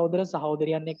අපේ සහෝදර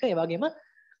සහෝදරියන් එක්ක ඒ වගේම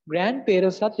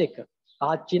grandparents ලාත් එක්ක.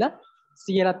 ආච්චිලා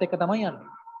සීයලාත් එක්ක තමයි යන්නේ.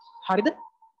 හරිද?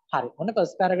 හරි. ඔන්න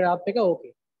first paragraph එක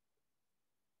okay.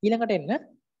 ඊළඟට එන්න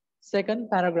second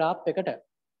paragraph එකට.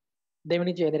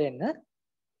 දෙවෙනි ඡේදෙට එන්න.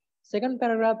 second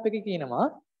paragraph එකේ කියනවා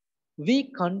we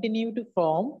continue to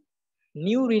form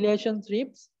new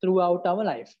relationships throughout our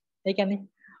life. ඒ කියන්නේ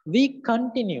we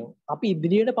continue අපි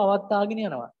ඉදිරියට පවත්වාගෙන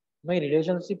යනවා. මේ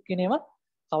relationship කියන ඒවා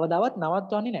කවදාවත්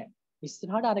නවත්වන්නේ නැහැ.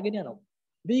 ඉස්සරහට අරගෙන යනවා.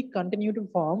 We continue to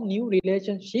form new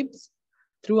relationships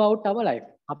throughout our life.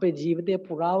 අපේ ජීවිතය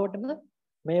පුරාවටම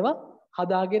මේවා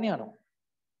හදාගෙන යනවා.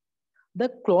 The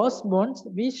close bonds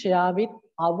we share with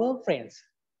our friends.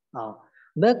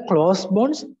 The close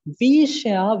bonds we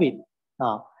share with.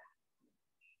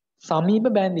 සමීප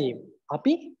බැඳීම්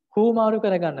අපි හුවමාරු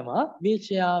කරගන්නවා we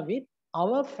share with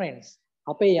our friends.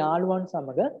 අපේ යාළුවන්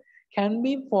සමග can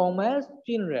be formed as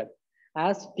children,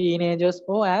 as teenagers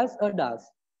or as adults.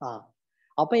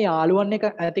 අපේ යාළුවන් එක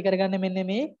ඇති කරගන්න මෙන්න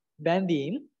මේ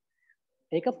බැඳීම්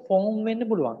ඒක form වෙන්න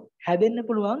පුළුවන්. හැදෙන්න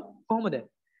පුළුවන් කොහොමද?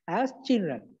 as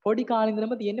children. පොඩි කාලේ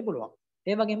ඉඳලම තියෙන්න පුළුවන්.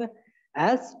 ඒ වගේම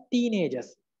as teenagers.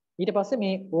 ඊට පස්සේ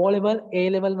මේ O level A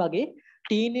level වගේ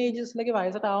teenagers ලගේ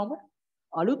වයසට ආවම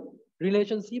අලුත්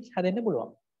relationships හැදෙන්න පුළුවන්.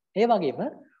 ඒ වගේම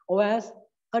as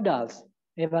adults.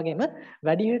 ඒ වගේම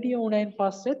වැඩිහිටියෝ වුණායින්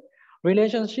පස්සෙත්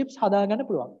relationships හදාගන්න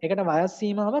පුළුවන්. ඒකට වයස්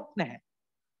සීමාවක් නැහැ.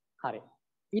 හරි.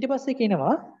 ඊට පස්සේ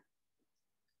කියනවා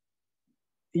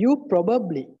you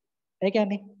probably. ඒ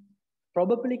කියන්නේ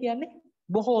probably කියන්නේ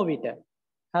බොහෝ විට.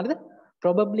 හරිද?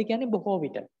 probably කියන්නේ බොහෝ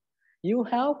විට. You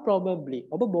have probably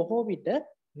ඔබ බොහෝ විට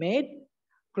made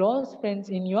close friends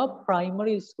in your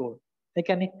primary school. ඒ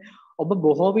කියන්නේ ඔබ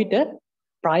බොහෝ විට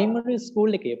primary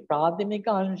school එකේ ප්‍රාථමික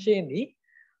අංශයේදී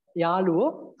යාළුවෝ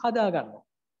හදා ගන්නවා.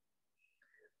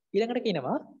 ඊළඟට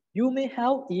කියනවා you may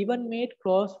have even made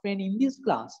close friends in this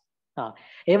class.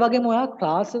 ඒ වගේම ඔයා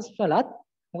classes වලත්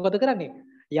මොකද කරන්නේ?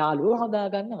 යාළුවෝ හදා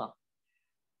ගන්නවා.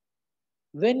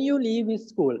 when you leave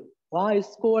school, ඔයා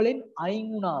ඉස්කෝලෙන් අයින්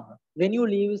වුණාම when you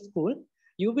leave school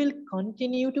you will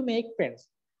continue to make friends.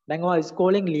 දැන් ඔයා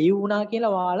ඉස්කෝලෙන් leave වුණා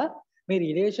කියලා ඔයාලා මේ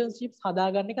relationships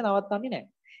හදාගන්න එක නවත්තන්නේ නැහැ.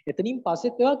 එතනින්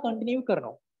පස්සෙත් ඔයා continue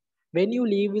කරනවා. when you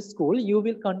leave school you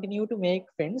will continue to make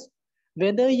friends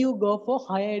whether you go for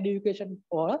higher education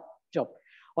or job.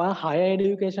 ඔයා higher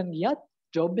education ගියත්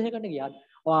job එකකට ගියත්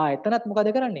ඔයා එතනත් මොකද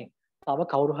කරන්නේ? තව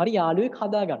කවුරු හරි යාළුවෙක්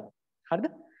හදා ගන්නවා. හරිද?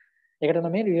 ඒකට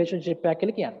තමයි relationship එකක්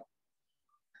කියලා කියන්නේ.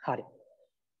 හරි.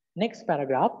 next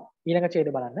paragraph ඊළඟ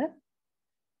ඡේදය බලන්න.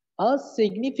 a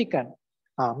significant.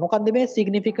 මොකක්ද මේ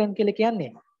significant කියලා කියන්නේ?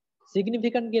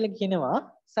 significant කියලා කියනවා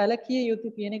සැලකිය යුතු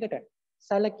කියන එකට.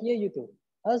 සැලකිය යුතු.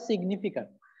 a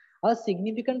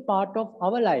significant part of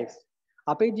our lives.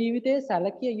 අපේ ජීවිතයේ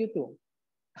සැලකිය යුතු.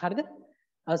 හරිද?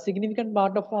 a significant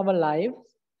part of our lives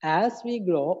as we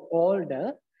grow older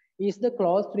is the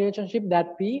close relationship that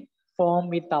we form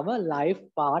with our life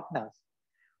partners.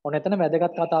 ඔන්න එතන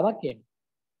වැදගත් කතාවක් කියන්නේ.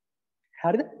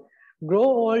 හරිද? grow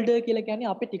older කියලා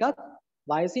කියන්නේ අපි ටිකක්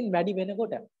වයසින් වැඩි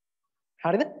වෙනකොට.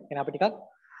 හරිද? එහෙනම් අපි ටිකක්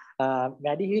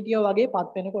වැඩි හිටියෝ වගේ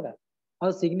පත් වෙනකොට.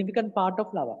 a significant part of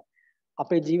love.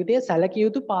 අපේ ජීවිතයේ සැලකිය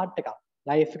යුතු part එකක්.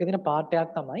 life එකේ තියෙන part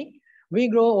එකක් තමයි we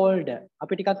grow older.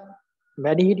 අපි ටිකක්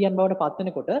වැඩි හිටියන් බවට පත්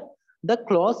වෙනකොට the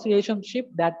close relationship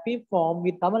that we form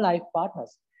with our life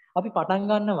partners. අපි පටන්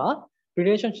ගන්නවා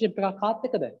relationship එකක් කාත්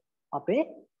එක්කද? අපේ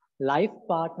life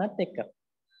partner එක්ක.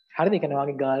 හරිද? ඒ කියන්නේ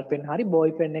වගේ girlfriend හරි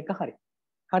boyfriend එක හරි.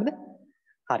 හරිද?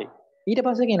 හරි. ඊට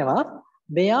පස්සේ කියනවා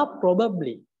they are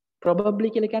probably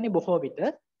කියලා කියන්නේ බොහෝ විට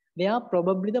they are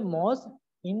probably the most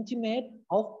intimate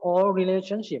of all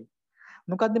relationship.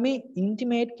 මොකද්ද මේ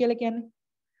intimate කියලා කියන්නේ?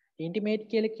 intimate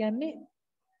කියලා කියන්නේ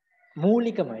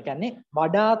මූලිකම. ඒ කියන්නේ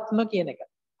වඩාත්ම කියන එක.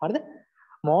 හරිද?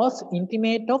 most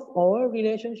intimate of all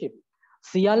relationship.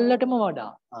 සියල්ලටම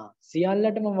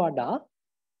වඩා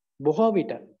බොහෝ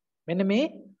විට මෙන්න මේ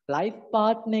life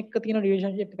partner එක්ක තියෙන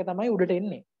relationship එක තමයි උඩට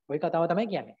එන්නේ. ওই කතාව තමයි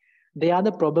කියන්නේ. They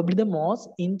are probably the most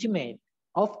intimate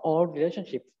of all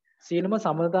relationships. සියලුම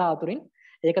සම්බන්ධතා අතරින්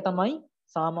ඒක තමයි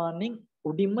සාමාන්‍යයෙන්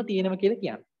උඩින්ම තියෙනව කියලා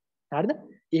කියන්නේ. හරිද?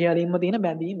 ඉහළින්ම තියෙන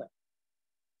බැඳීම.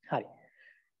 හරි.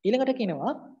 ඊළඟට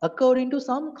කියනවා according to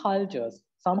some cultures.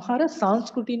 සමහර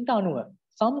සංස්කෘතින්ට අනුව.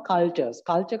 some cultures.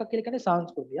 culture එකක් කියලා කියන්නේ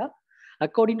සංස්කෘතිය.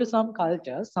 according to some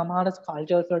cultures. සමහර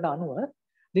cultures වලට අනුව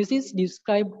this is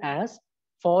described as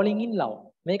falling in love.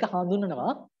 මේක හඳුන්වනවා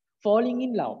falling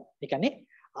in love. ඒ කියන්නේ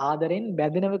ආදරෙන්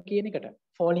බැඳෙනව කියන එකට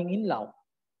falling in love.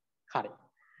 හරි.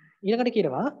 ඊළඟට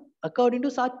කියනවා according to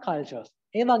such cultures.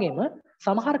 ඒ වගේම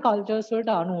සමහර cultures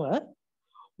වලට අනුව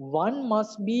one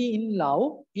must be in love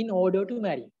in order to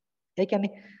marry. ඒ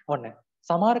කියන්නේ ඔන්න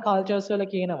සමහර cultures වල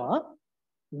කියනවා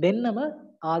දෙන්නම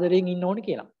ආදරෙන් ඉන්න ඕනේ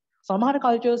කියලා. සමහර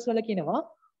cultures වල කියනවා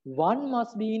one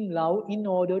must be in love in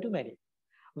order to marry.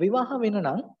 විවාහ වෙන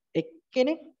නම්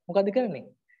එක්කෙනෙක් මොකද කරන්නේ?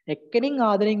 එක්කෙනෙක්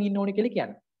ආදරෙන් ඉන්න ඕනේ කියලා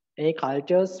කියන්නේ. ඒ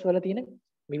කල්චර්ස් වල තියෙන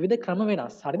විවිධ ක්‍රම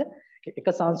වෙනස්. හරිද? එක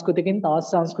සංස්කෘතියකින් තවත්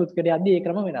සංස්කෘතියකට යද්දී ඒ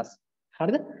ක්‍රම වෙනස්.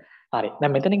 හරිද? හරි.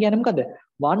 දැන් මෙතන කියන්නේ මොකද?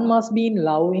 one must be in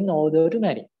love in order to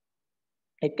marry.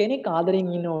 එක්කෙනෙක්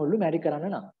ආදරෙන් ඉන්නවලු මැරි කරන්න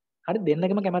නම්. හරි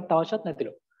දෙන්නගම කැමැත්ත අවශ්‍යත්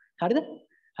නැතිලු. හරිද?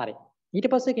 හරි. ඊට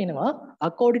පස්සේ කියනවා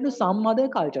according to some other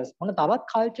cultures. මොන තවත්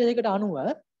culture එකකට අනුව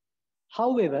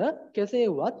however කෙසේ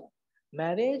වුවත්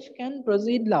marriage can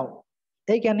precede love.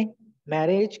 ඒ කියන්නේ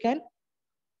marriage can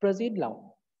precede love.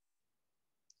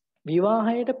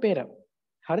 විවාහයට පෙර.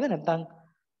 හරිද? නැත්නම්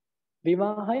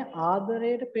විවාහය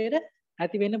ආදරයට පෙර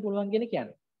ඇති වෙන්න පුළුවන් කියලා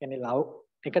කියන්නේ. කියන්නේ love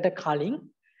එකට කලින්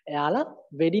එයාලා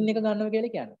wedding එක ගන්නවා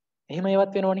කියලා කියන්නේ. එහෙම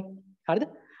ඒවත් වෙනවනේ. හරිද?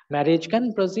 marriage can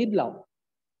precede love.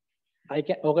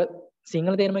 ඔක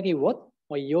සිංහල තේරුම කිව්වොත්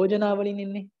ඔය යෝජනා වලින්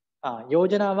ඉන්නේ.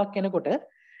 යෝජනාවක් එනකොට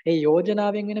ඒ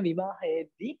යෝජනාවෙන් වෙන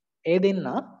විවාහයේදී ඒ දෙන්න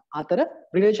අතර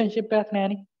රිලේෂන්ෂිප් එකක්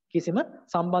නැහැනේ. කිසිම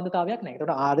සම්බන්ධතාවයක් නැහැ.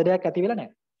 ඒකට ආදරයක් ඇති වෙලා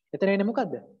නැහැ. එතන වෙන්නේ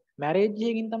මොකද්ද? මැරේජ්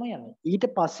එකකින් තමයි යන්නේ. ඊට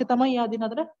පස්සේ තමයි ආදින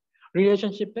අතර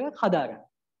රිලේෂන්ෂිප් එකක් හදාගන්නේ.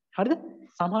 හරිද?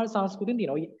 සමහර සංස්කෘතින්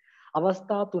තියෙනවා. ඔය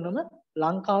අවස්ථා තුනම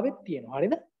ලංකාවෙත් තියෙනවා.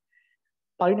 හරිද?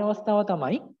 පළවෙනි අවස්ථාව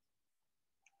තමයි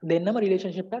දෙන්නම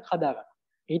රිලේෂන්ෂිප් එකක් හදාගන්න.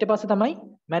 ඊට පස්සේ තමයි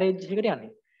මැරේජ් එකට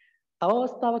යන්නේ. තව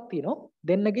අවස්ථාවක් තියෙනවා.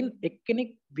 දෙන්නකින් එක්කෙනෙක්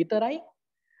විතරයි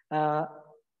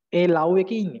ඒ ලව්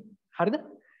එකේ ඉන්නේ. හරිද?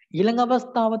 ඊළඟ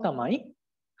අවස්ථාව තමයි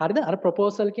හරිද? අර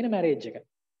ප්‍රොපෝසල් කියන මැරේජ් එක.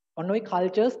 ඔන්න ඔය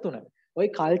කල්චර්ස් තුන. ඔය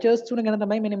කල්චර්ස් තුන ගැන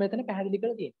තමයි මෙන්න මෙතන පැහැදිලි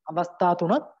කරලා තියෙන්නේ. අවස්ථා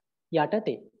තුනක්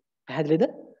යටතේ. පැහැදිලිද?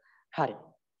 හරි.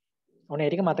 ඔන්න ඒ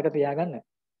ටික මතක තියාගන්න.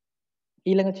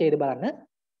 ඊළඟ ඡේද බලන්න.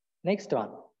 next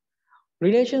one.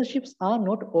 relationships are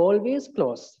not always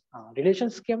close.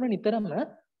 relations කියන්නේ නිතරම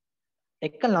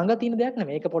එක ළඟ තියෙන දෙයක්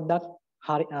නෙමෙයි. ඒක පොඩ්ඩක්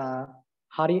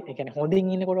හරි ඒ කියන්නේ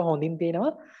හොඳින් ඉන්නකොට හොඳින්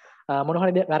තියෙනවා මොන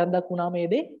හරි වැරද්දක් වුණාම ඒ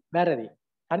දේ වැරදි.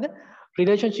 හරිද?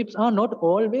 relationships are not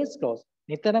always close.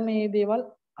 නිතරම මේ දේවල්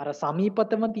අර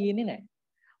සමීපතම තියෙන්නේ නැහැ.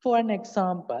 For an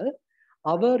example,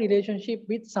 our relationship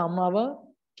with some our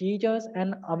teachers and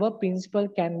our principal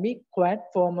can be quite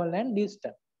formal and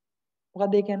distant.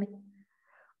 මොකක්ද ඒ කියන්නේ?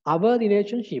 Our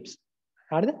relationships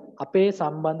හරිද? අපේ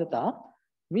සම්බන්ධතා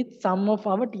with some of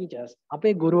our teachers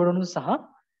අපේ ගුරුවරුන් සහ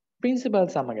principal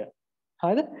සමග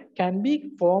හරිද? can be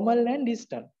formal and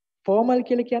distant. formal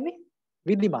කියලා කියන්නේ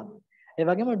විධිමත්. ඒ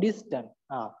වගේම distant.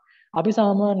 අපි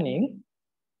සාමාන්‍යයෙන්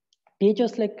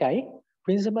teachers ලෙක්කයි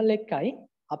principal ලෙක්කයි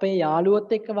අපේ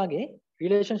යාළුවොත් එක්ක වගේ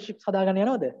relationships හදාගන්න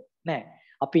යනවද? නැහැ.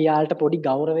 අපි යාළට පොඩි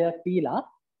ගෞරවයක් දීලා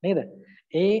නේද?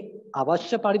 ඒ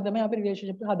අවශ්‍ය පරිදි තමයි අපි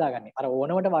relationship එක හදාගන්නේ. අර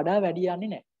ඕනවට වඩා වැඩි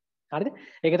යන්නේ නැහැ. හරිද?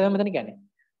 ඒක තමයි මෙතන කියන්නේ.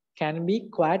 can be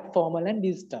quite formal and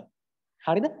distant.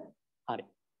 හරිද? හරි.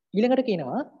 ඊළඟට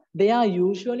කියනවා they are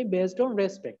usually based on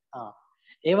respect.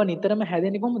 ඒව නිතරම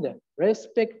හැදෙන්නේ කොහොමද?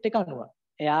 respect එක අනුව.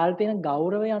 එයාට තියෙන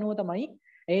ගෞරවය අනුව තමයි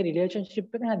ඒ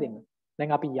රිලේෂන්ෂිප් එක හැදෙන්නේ.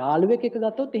 දැන් අපි යාළුවෙක් එක්ක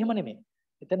ගත්තොත් එහෙම නෙමෙයි.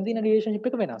 එතන තියෙන රිලේෂන්ෂිප්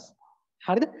එක වෙනස්.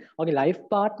 හරිද? ඔගේ ලයිෆ්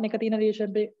පාර්ට්නර් එක තියෙන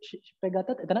රිලේෂන්ෂිප් එක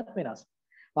ගත්තත් එතනත් වෙනස්.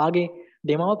 වාගේ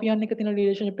දෙමව්පියන් එක්ක තියෙන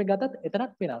රිලේෂන්ෂිප් එක ගත්තත්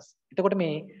එතනත් වෙනස්. එතකොට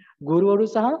මේ ගුරුවරු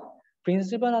සහ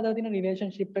ප්‍රින්සිපල් අතර තියෙන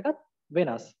රිලේෂන්ෂිප් එකත්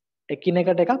වෙනස්.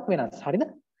 එකිනෙකට එකක් වෙනස්. හරිද?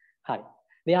 හරි.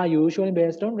 They are usually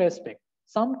based on respect.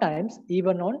 Sometimes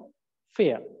even on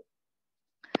fear.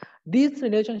 These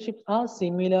relationships are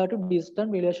similar to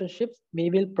distant relationships we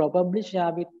will probably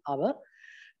share with our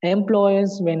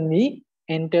employers when we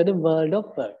enter the world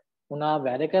of work. උනා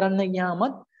වැඩ කරන්න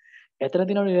ගියාමත් එතන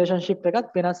තියෙන relationship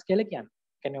එකත් වෙනස් කියලා කියන්නේ.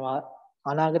 කියන්නේ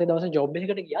අනාගත දවසේ ජොබ්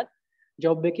එකකට ගියත්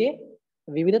ජොබ් එකේ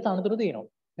විවිධ තනතුරු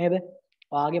තියෙනවා. නේද?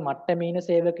 ඔයාගේ මට්ටමේ ඉන්න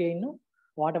සේවකයෝ ඉන්නවා.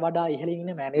 ඔයාට වඩා ඉහළින්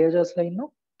ඉන්න මැනේජර්ස්ලා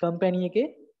ඉන්නවා. කම්පැනි එකේ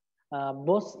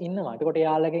බොස් ඉන්නවා. එතකොට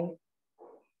එයාලගෙන්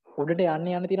උඩට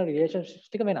යන්න තියෙන රිලේෂන්ෂිප්ස්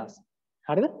ටික වෙනස්.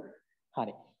 හරිද?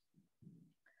 හරි.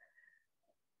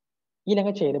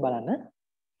 ඊළඟ ඡේද බලන්න.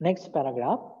 Next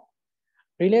paragraph.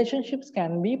 Relationships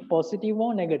can be positive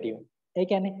or negative. ඒ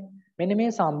කියන්නේ මෙන්න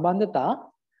මේ සම්බන්ධතා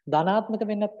ධනාත්මක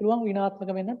වෙන්නත් පුළුවන්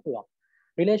ඍණාත්මක වෙන්නත් පුළුවන්.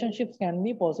 Relationships can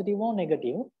be positive or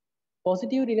negative.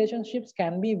 Positive relationships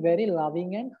can be very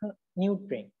loving and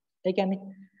nurturing. ඒ කියන්නේ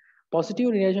positive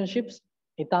relationships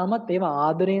ඊටමත් ඒවා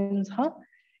ආදරයෙන් සහ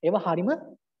ඒවා හරිම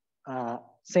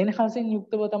සෙනෙහසින්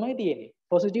යුක්තව තමයි තියෙන්නේ.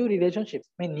 Positive relationships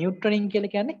මේ nurturing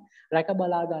කියලා කියන්නේ රැක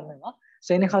බලා ගන්නවා,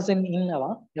 සෙනෙහසින්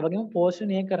ඉන්නවා, ඒ වගේම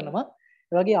පෝෂණය කරනවා.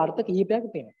 ඒ වගේ අර්ථ කිහිපයක්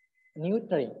තියෙනවා.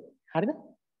 nurturing. හරිද?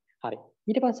 හරි.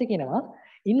 ඊට පස්සේ කියනවා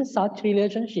in such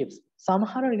relationships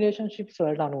සමහර relationships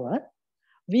වලට අනුව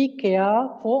we care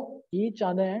for each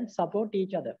other and support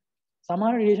each other.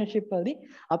 සමහර relationship වලදී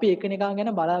අපි එකිනෙකා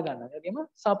ගැන බලා ගන්නවා. ඒ වගේම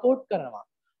support කරනවා,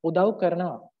 උදව්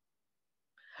කරනවා.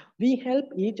 We help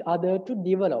each other to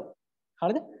develop.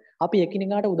 හරිද? අපි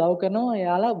එකිනෙකාට උදව් කරනවා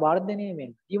එයාලා වර්ධනය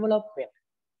වෙන්න, develop වෙන්න.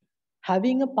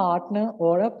 Having a partner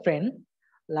or a friend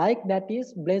like that is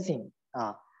blessing.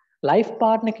 life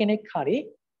partner කෙනෙක් හරි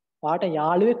ඔයාට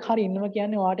යාළුවෙක් හරි ඉන්නවා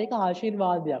කියන්නේ ඔයාට ඒක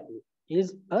ආශිර්වාදයක්. is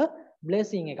a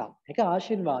blessing එකක්. ඒක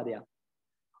ආශිර්වාදයක්.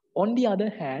 On the other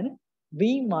hand,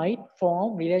 we might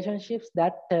form relationships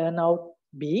that turn out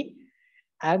be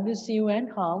abusive and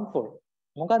harmful.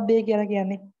 මොකක්ද ඒ කියලා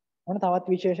කියන්නේ? මොන තවත්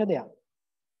විශේෂ දෙයක්.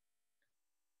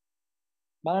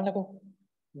 බලන්නකෝ.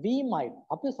 We might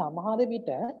අපි සමහර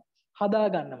විට හදා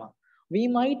ගන්නවා. We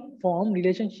might form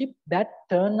relationship that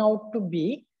turn out to be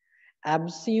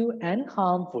abusive and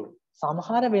harmful.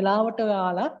 සමහර වෙලාවට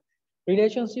ඔයාලා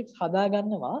relationships හදා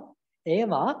ගන්නවා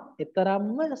ඒවා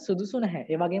එතරම්ම සුදුසු නැහැ.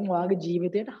 ඒ වගේම ඔයාගේ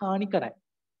ජීවිතයට හානි කරයි.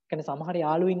 කියන්නේ සමහර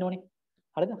යාළුවෝ ඉන්නෝනේ.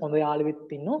 හරිද? හොඳ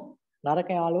යාළුවෙක් ඉන්නෝ, නරක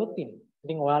යාළුවොත් ඉන්නවා.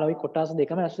 ඉතින් ඔයාලා ওই කොටස්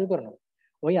දෙකම ඇසුරු කරනවා.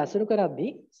 ওই ඇසුරු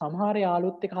කරද්දී සමහර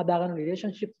යාළුවොත් එක්ක හදාගන්න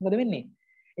relationships මොකද වෙන්නේ?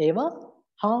 ඒවා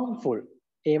harmful.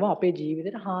 ඒවා අපේ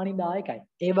ජීවිතයට හානිදායකයි.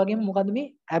 ඒ වගේම මොකද්ද මේ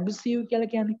abusive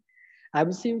කියලා කියන්නේ?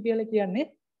 abusive කියලා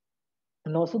කියන්නේ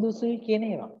නොසුදුසුයි කියන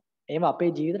ඒවා. ඒවා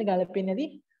අපේ ජීවිතයට ගැලපෙන්නේ නැති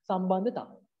සම්බන්ධතා.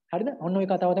 හරිද? ඔන්න ඔය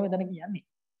කතාව තමයි මෙතන කියන්නේ.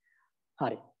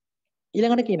 හරි.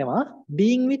 ඊළඟට කියනවා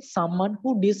being with someone who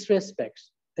disrespects.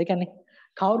 ඒ කියන්නේ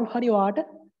කවුරු හරි ඔයාට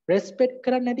respect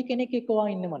කරන්නේ නැති කෙනෙක් එක්ක ඔයා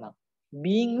ඉන්නම නම්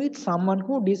being with someone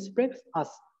who disrespects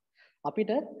us.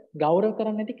 අපිට ගෞරව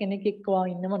කරන්නේ නැති කෙනෙක් එක්ක ඔයා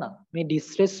ඉන්නම නම් මේ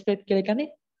disrespect කියලා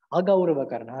කියන්නේ අගෞරව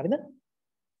කරන. හරිද?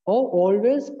 or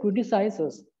always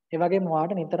criticizes. ඒ වගේම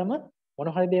ඔයාට නිතරම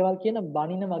මොන හරි දේවල් කියන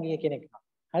බනින වගේ කෙනෙක් නම්.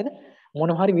 හරිද?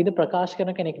 මොන හරි විදිහ ප්‍රකාශ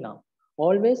කරන කෙනෙක් නම්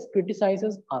always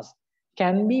criticizes us.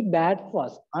 can be bad for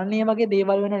us. අන්න ඒ වගේ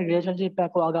දේවල් වෙන relationship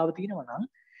එකක් ඔයාගාව තියෙනවා නම්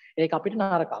ඒක අපිට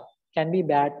නරකයි. can be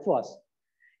bad for us.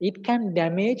 It can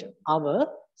damage our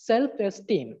self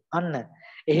esteem. අන්න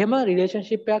එහෙම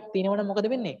relationship එකක් තියෙනවා නම් මොකද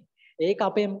වෙන්නේ? ඒක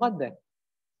අපේ මොකද්ද?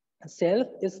 self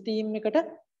esteem එකට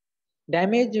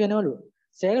damage වෙනවලු.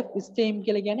 self esteem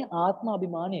කියලා කියන්නේ ආත්ම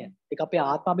අභිමානය. ඒක අපේ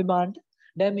ආත්ම අභිමානට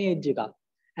damage එකක්.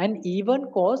 and even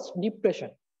cause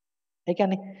depression. ඒ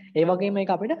කියන්නේ ඒ වගේම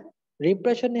ඒක අපිට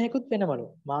repression එකකුත් වෙනවලු.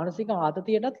 මානසික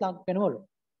ආතතියටත් ලක් වෙනවලු.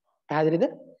 පැහැදිලිද?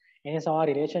 ඒ නිසා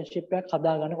relationship එකක්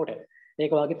හදා ගන්නකොට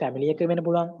ඒක ඔයාගේ family එක වෙන්න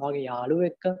පුළුවන්, ඔයාගේ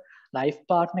යාළුවෙක් එක්ක, life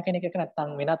partner කෙනෙක් එක්ක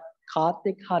නැත්නම් වෙනත් කාත්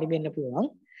එක්ක හරි වෙන්න පුළුවන්.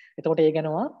 එතකොට ඒ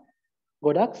ගැනවා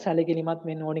ගොඩක් සැලකිලිමත්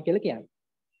වෙන්න ඕනේ කියලා කියන්නේ.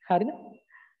 හරිද?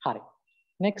 හරි.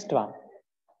 next one.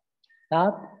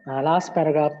 last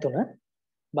paragraph 3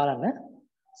 බලන්න.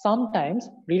 sometimes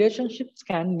relationships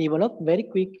can develop very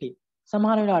quickly.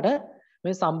 සමහර වෙලාවට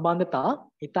මේ සම්බන්ධතා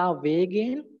ඉතා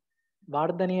වේගයෙන්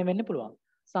වර්ධනය වෙන්න පුළුවන්.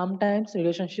 sometimes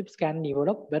relationships can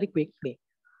develop very quickly.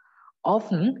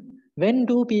 often when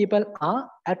two people are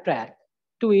attracted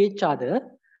to each other,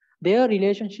 their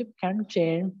relationship can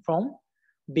change from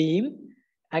being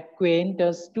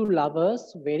acquaintance to lovers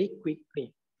very quickly.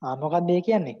 මොකක්ද ඒ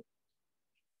කියන්නේ?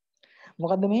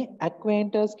 මොකද්ද මේ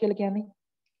acquaintance කියලා කියන්නේ?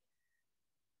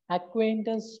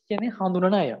 acquaintance කියන්නේ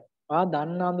හඳුනන අය. ඔයා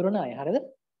දන්න හඳුනන අය. හරිද?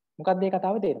 මොකක්ද මේ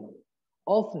කතාවේ තේරුම?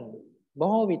 Often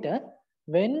බොහෝ විට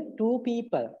when two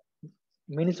people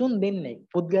මිනිසුන් දෙන්නෙක්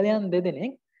පුද්ගලයන්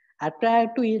දෙදෙනෙක්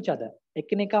attract to each other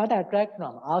එකිනෙකාට attract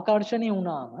වුණාම ආකර්ෂණය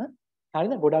වුණාම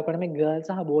හරිද? ගොඩාක් වෙන මේ girl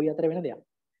සහ boy අතර වෙන දෙයක්.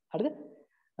 හරිද?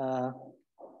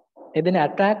 එදෙන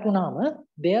attract වුණාම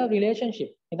their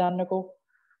relationship හිතන්නකෝ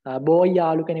boy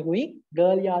යාළු කෙනෙකුයි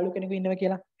girl යාළු කෙනෙකුයි ඉන්නවා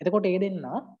කියලා. එතකොට ඒ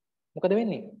දෙන්නා මොකද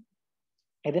වෙන්නේ?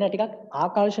 එදෙන ටිකක්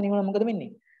ආකර්ෂණීය වුණා මොකද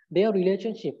වෙන්නේ? Their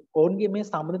relationship ඔවුන්ගේ මේ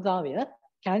සම්බන්ධතාවය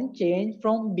can change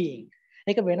from being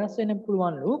ඒක වෙනස් වෙන්න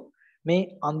පුළුවන්ලු මේ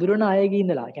අඳුරන අයගේ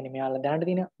ඉඳලා. ඒ කියන්නේ මෙයාලා දැනට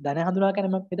තියෙන දැන හඳුනා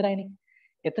ගැනීම විතරයිනේ.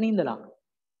 එතන ඉඳලා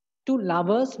to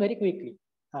lovers very quickly.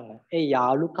 අන්න ඒ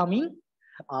යාළු කමින්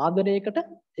ආදරයකට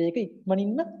ඒක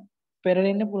ඉක්මනින්ම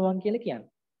පෙරලෙන්න පුළුවන් කියලා කියන්නේ.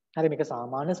 හරි මේක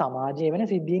සාමාන්‍ය සමාජයේ වෙන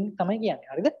සිද්ධීන් තමයි කියන්නේ.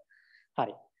 හරිද?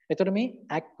 හරි. එතකොට මේ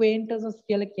acquaintances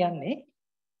කියලා කියන්නේ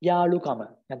යාළුකම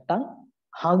නැත්තම්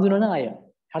හඳුනන අය.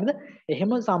 හරිද?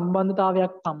 එහෙම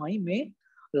සම්බන්ධතාවයක් තමයි මේ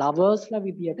ලවර්ස්ලා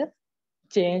විදියට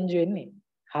change වෙන්නේ.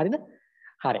 හරිද?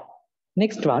 හරි.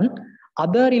 Next one,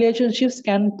 other relationships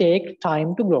can take time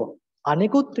to grow.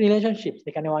 අනෙකුත් relationships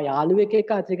ඒ කියන්නේ ඔයා යාළුවෙක්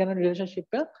එක්ක ඇති කරන relationship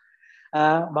එක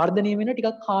වර්ධනය වෙන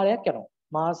ටිකක් කාලයක් යනවා.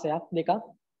 මාසයක් දෙකක්.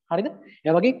 හරිද?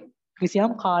 ඒ වගේ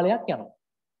කිසියම් කාලයක් යනවා.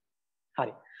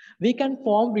 හරි. We can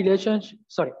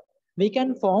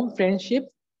form friendships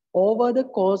over the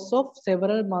course of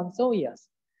several months or years.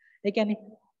 ඒ කියන්නේ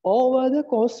over the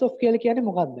course of කියලා කියන්නේ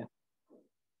මොකද්ද?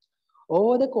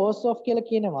 over the course of කියලා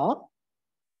කියනවා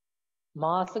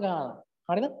මාස ගානක්.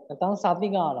 හරිද? නැත්නම් සති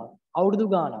ගානක්, අවුරුදු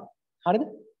ගානක්. හරිද?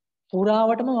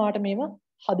 පුරාවටම වාට මේවා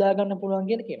හදා ගන්න පුළුවන්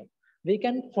කියලා කියනවා. We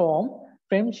can form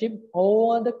friendship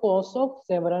over the course of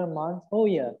several months or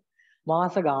years.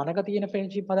 මාස ගානක තියෙන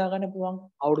friendship හදා ගන්න පුළුවන්.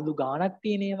 අවුරුදු ගානක්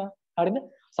තියෙන ඒවා. හරිද?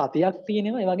 සතියක් තියෙන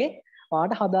ඒවා. ඒ වගේ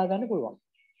වාට හදා ගන්න පුළුවන්.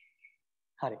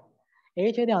 හරි. ඒ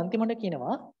ඡේදයේ අන්තිමට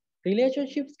කියනවා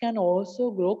relationships can also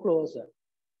grow closer.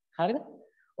 හරිද?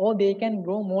 or they can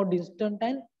grow more distant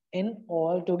and end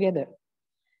all together.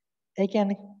 ඒ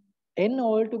කියන්නේ end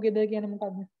all together කියන්නේ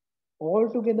මොකක්ද? all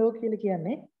together කියලා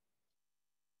කියන්නේ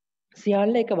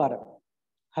සියල්ල එකවර.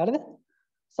 හරිද?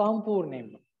 සම්පූර්ණයෙන්ම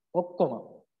ඔක්කොම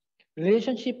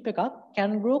relationship එකක්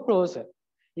can grow closer.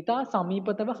 ඊටා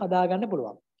සමීපතව හදා ගන්න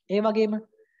පුළුවන්. ඒ වගේම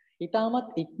ඊටමත්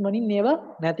ඉක්මනින් මේවා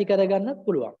නැති කර ගන්නත්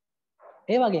පුළුවන්.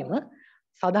 ඒ වගේම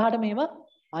සදාහට මේවා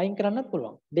අයින් කරන්නත්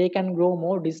පුළුවන්. They can grow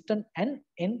more distant and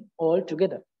end all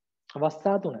together.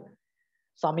 අවස්ථා තුන.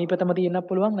 සමීපතම තියෙන්නත්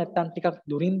පුළුවන් නැත්නම් ටිකක්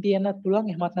දුරින් තියෙන්නත් පුළුවන්.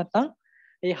 එහෙමත් නැත්නම්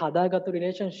ඒ හදාගත්තු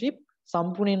relationship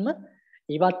සම්පූර්ණයෙන්ම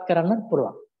ඉවත් කරන්නත්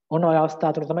පුළුවන්. ඔන්න ඔය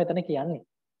අවස්ථා තුන තමයි එතන කියන්නේ.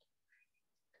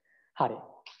 හරි.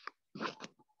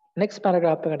 next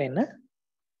paragraph එකට එන්න.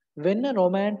 when a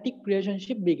romantic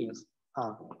relationship begins.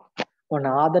 ඔන්න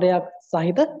ආදරයක්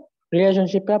සහිත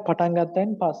relationship එක පටන්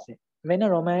ගත්තයින් පස්සේ when a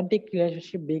romantic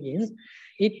relationship begins,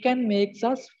 it can make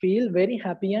us feel very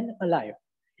happy and alive.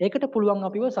 ඒකට පුළුවන්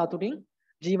අපිව සතුටින්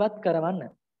ජීවත් කරවන්න.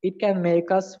 It can make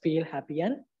us feel happy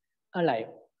and alive.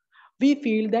 We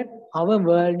feel that our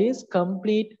world is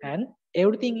complete and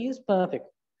everything is perfect.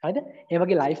 හරිද? ඒ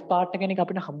වගේ life partner කෙනෙක්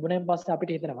අපිට හම්බුනයින් පස්සේ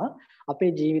අපිට හිතෙනවා අපේ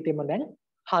ජීවිතේම දැන්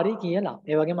හරි කියලා.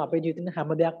 ඒ වගේම අපේ ජීවිතේ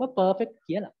හැම දෙයක්ම perfect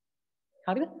කියලා.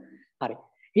 හරිද? හරි.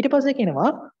 ඊට පස්සේ කියනවා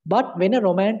but when a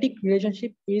romantic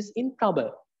relationship is in trouble.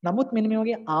 නමුත් මෙන්න මේ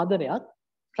වගේ ආදරයක්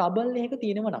trouble එකක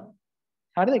තියෙනවා නම්.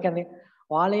 හරිද? ඒ කියන්නේ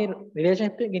ඔයාලේ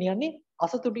relationship එක ගෙනියන්නේ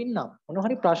අසතුටින් නම් මොන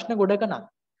හරි ප්‍රශ්න ගොඩක නම්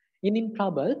in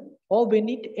trouble or when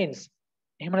it ends.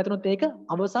 එහෙම නැත්නම් ඒක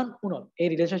අවසන් වුණොත් ඒ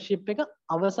relationship එක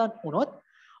අවසන් වුණොත්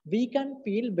we can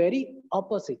feel very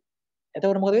opposite.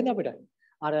 එතකොට මොකද වෙන්නේ අපිට?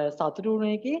 අර සතුටු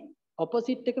වුණ එකේ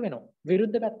opposite එක වෙනවා.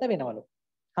 විරුද්ධ පැත්ත වෙනවලු.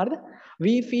 හරිද?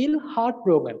 we feel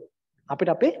heartbroken.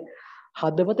 අපිට අපේ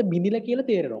හදවත බිඳිලා කියලා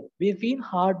තේරෙනවා. we feel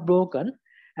heartbroken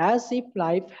as if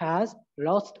life has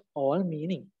lost all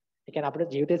meaning. ඒ කියන්නේ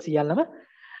අපිට ජීවිතේ සියල්ලම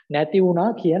නැති වුණා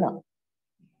කියලා.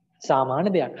 සාමාන්‍ය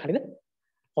දෙයක්. හරිද?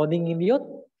 හොඳින් ඉඳියොත්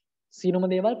සියලුම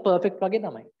දේවල් perfect වගේ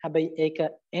තමයි. හැබැයි ඒක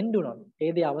end වුණොත්,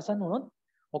 ඒ දේ අවසන් වුණොත්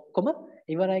ඔක්කොම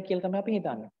ඉවරයි කියලා තමයි අපි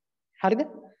හිතන්නේ. හරිද?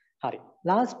 හරි.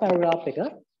 last paragraph එක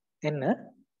එන්න.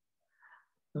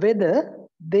 whether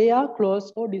they are close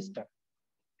or distant.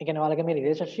 ඒ කියන්නේ ඔයාලගේ මේ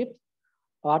relationship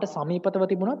ඔයාට සමීපතව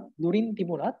තිබුණත්, දුරින්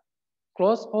තිබුණත්,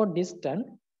 close or distant,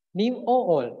 new or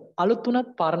old. අලුත් වුණත්,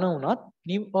 පරණ වුණත්,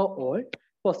 new or old,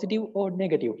 positive or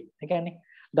negative. ඒ කියන්නේ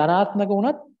ධනාත්මක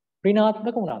වුණත්,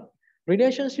 ඍණාත්මක වුණත්.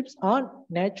 relationships are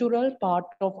natural part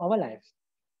of our lives.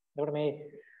 එතකොට මේ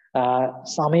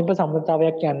සමීප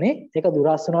සම්බන්ධතාවයක් කියන්නේ ඒක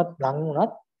දුරස් වුණත් ලං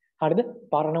වුණත් හරිද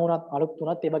පරණ වුණත් අලුත්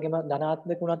වුණත් ඒ වගේම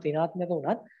ධනාත්මක වුණත් ඍණාත්මක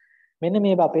වුණත් මෙන්න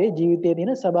මේ අපේ ජීවිතයේ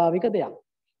තියෙන ස්වභාවික දෙයක්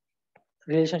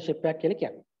රිලේෂන්ෂිප් එකක් කියලා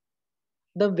කියන්නේ.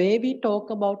 The way we talk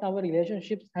about our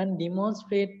relationships and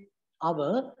demonstrate our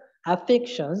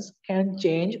affections can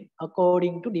change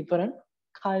according to different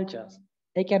cultures.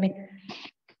 ඒ කියන්නේ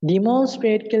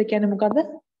demonstrate කියලා කියන්නේ මොකද්ද?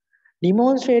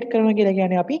 demonstrate කරනවා කියලා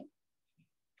කියන්නේ අපි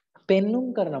පෙන්눔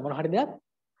කරනවා මොන හරි දෙයක්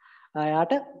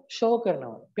එයාට show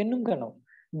කරනවා පෙන්눔 කරනවා.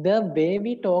 The way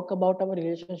we talk about our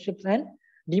relationships and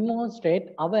demonstrate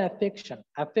our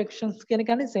affections කියන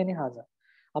කියන්නේ සෙනෙහස.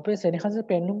 අපේ සෙනෙහස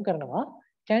පෙන්눔 කරනවා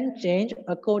can change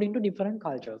according to different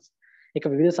cultures. ඒක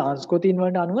විවිධ සංස්කෘතීන්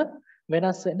වලට අනුව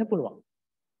වෙනස් වෙන්න පුළුවන්.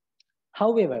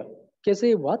 However,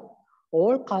 කෙසේවත්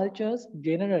all cultures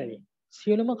generally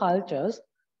සියලුම cultures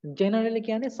generally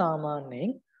කියන්නේ සාමාන්‍යයෙන්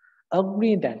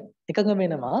agree that එකඟ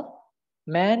වෙනවා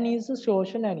man is a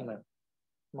social animal.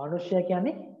 මනුෂ්‍යයා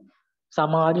කියන්නේ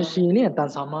සමාජශීලී නැත්නම්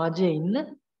සමාජයේ ඉන්න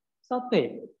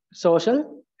සත්වයෙක්. Social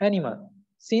animal.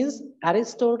 Since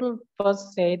Aristotle first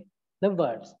said the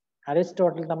words.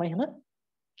 Aristotle තමයි එහෙම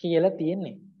කියලා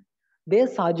තියෙන්නේ. They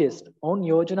suggest on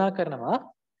යෝජනා කරනවා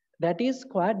that is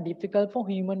quite difficult for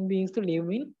human beings to live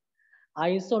in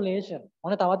isolation.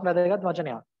 ඔන්න තවත් වැදගත්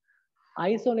වචනයක්.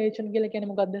 Isolation කියලා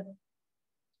කියන්නේ මොකද්ද?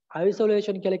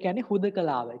 Isolation කියලා කියන්නේ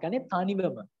හුදකලාව. ඒ කියන්නේ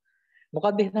තනිවම.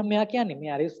 මොකක්ද එහෙනම් මෙයා කියන්නේ?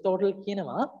 මේ Aristotle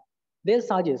කියනවා they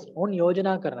suggest on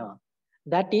යෝජනා කරනවා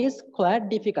that is quite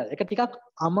difficult. ඒක ටිකක්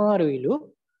අමාරුයිලු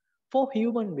for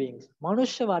human beings.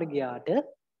 මනුෂ්‍ය වර්ගයාට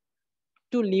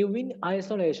to live in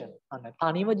isolation. අන්න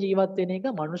තනිව ජීවත් වෙන එක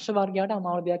මනුෂ්‍ය වර්ගයාට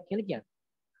අමාරු දෙයක් කියලා කියන්නේ.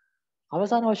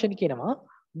 අවසාන වශයෙන් කියනවා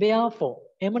therefore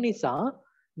එම නිසා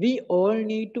we all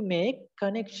need to make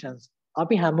connections.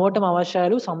 අපි හැමෝටම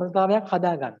අවශ්‍යයිලු සම්බන්ධතාවයක්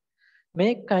හදාගන්න.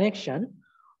 make connection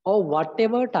or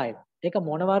whatever type. ඒක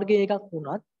මොන වර්ගයේ එකක්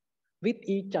වුණත් with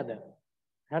each other.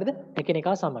 හරිද?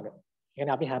 එකිනෙකා සමග.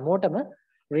 කියන්නේ අපි හැමෝටම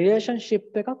relationship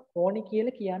එකක් ඕනි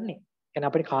කියලා කියන්නේ. කියන්නේ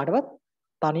අපිට කාටවත්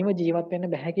තනිව ජීවත් වෙන්න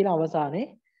බෑ කියලා අවසානයේ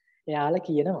එයාලා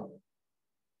කියනවා.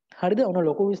 හරිද? ඔන්න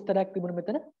ලොකු විස්තරයක් තිබුණ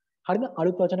මෙතන. හරිද?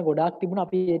 අලුත් වචන ගොඩාක් තිබුණා.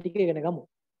 අපි ඒ ටික ඉගෙන ගමු.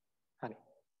 හරි.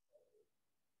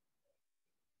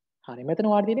 හරි. මෙතන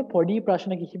වාට තියෙන්නේ පොඩි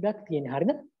ප්‍රශ්න කිහිපයක් තියෙනවා.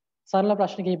 හරිද? සරල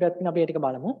ප්‍රශ්න කිහිපයක් තියෙනවා. අපි ඒ ටික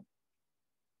බලමු.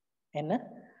 එන්න.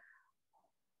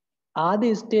 Are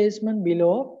the statement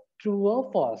below true or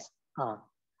false?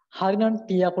 හරි නම්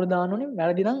T අකුර දාන්න ඕනේ.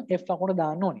 වැරදි නම් F අකුර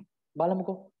දාන්න ඕනේ.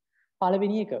 බලමුකෝ.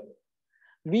 පළවෙනි එක.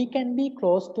 We can be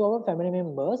close to our family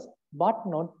members but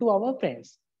not to our friends.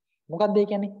 මොකක්ද ඒ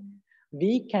කියන්නේ?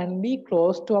 We can be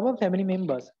close to our family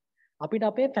members. අපිට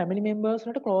අපේ family members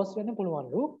වලට close වෙන්න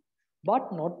පුළුවන්ලු but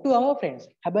not to our friends.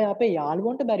 හැබැයි අපේ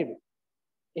යාළුවන්ට බැරිලු.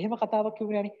 එහෙම කතාවක්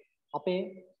කිව්වේ නෑනේ. අපේ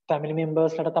family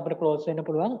members ලටත් අපිට close වෙන්න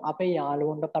පුළුවන්. අපේ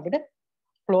යාළුවන්ටත් අපිට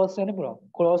close වෙන්න පුළුවන්.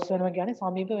 close වෙනවා කියන්නේ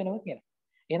සමීප වෙනවා කියන.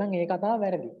 එහෙනම් ඒ කතාව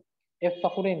වැරදි. F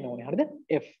අකුර එන්න ඕනේ. හරිද?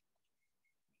 F.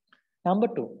 Number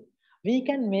 2. We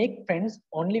can make friends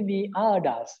only we are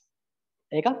adults.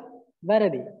 ඒක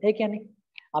වැරදි. ඒ කියන්නේ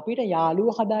අපිට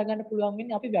යාළුවෝ හදාගන්න පුළුවන්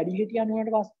වෙන්නේ අපි වැඩිහිටියන්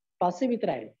වුණාට පස්සේ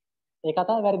විතරයි. ඒ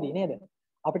කතාව වැරදි නේද?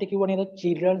 අපිට කිව්ව නේද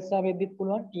childrens ලා වෙද්දිත්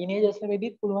පුළුවන්, teenagers ලා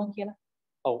වෙද්දිත් පුළුවන් කියලා.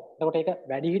 ඔව්. එතකොට ඒක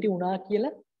වැඩිහිටි වුණා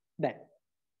කියලා බෑ.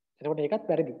 එතකොට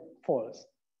ඒකත් වැරදි. False.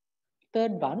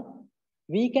 Third one,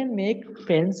 we can make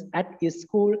friends at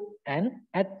school and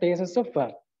at places of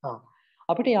work.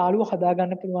 අපිට යාළුවෝ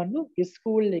හදාගන්න පුළුවන්ලු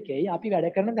ස්කූල් එකේ අපි වැඩ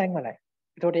කරන තැන්වලයි.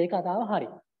 එතකොට ඒ කතාව හරි.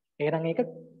 එහෙනම් ඒක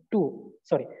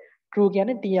true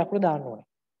කියන්නේ T අකුර දාන්න ඕනේ.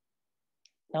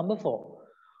 Number 4.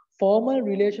 Formal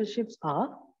relationships are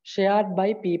shared by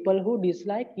people who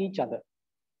dislike each other.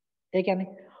 ඒ කියන්නේ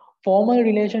formal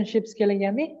relationships කියලා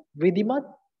කියන්නේ විධිමත්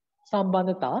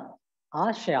සම්බන්ධතා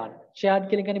are shared. shared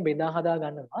කියලා කියන්නේ බෙදා හදා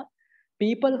ගන්නවා.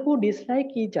 People who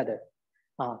dislike each other.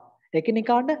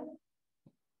 එකිනෙකාට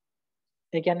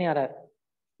ඒ කියන්නේ අර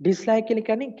dislike කියලා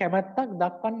කියන්නේ කැමැත්තක්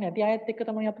දක්වන්නේ නැති අයත් එක්ක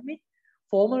තමයි අපි මේ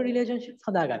formal relationships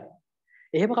හදාගන්නේ.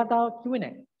 එහෙම කතාවක් කිව්වේ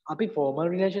නැහැ. අපි formal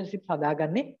relationships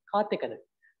හදාගන්නේ කාත් එක්කද?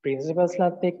 principals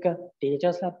ලාත් එක්ක,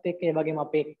 teachers ලාත් එක්ක, ඒ වගේම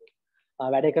අපේ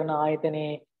වැඩ කරන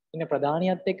ආයතනයේ ඉන්න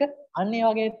ප්‍රධානියත් එක්ක, අන්න ඒ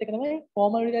වගේත් එක්ක තමයි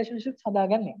formal relationships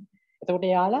හදාගන්නේ. එතකොට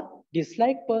එයාලා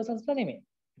dislike persons ලා නෙමෙයි.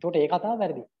 එතකොට ඒ කතාව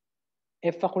වැරදි.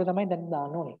 F අකුර තමයි දැන්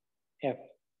දාන්න ඕනේ. F.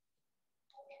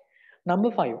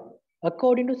 Number 5.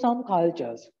 According to some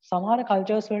cultures, සමහර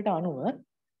cultures වලට අනුව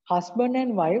husband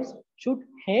and wives should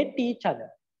hate each other.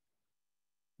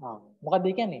 මොකක්ද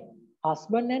ඒ කියන්නේ?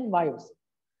 husband and wives.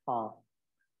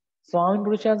 ස්වාමි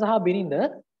පුරුෂයා සහ බිරිඳ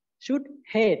should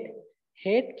hate.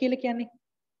 hate කියලා කියන්නේ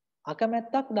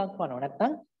අකමැත්තක් දක්වනවා.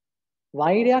 නැත්නම්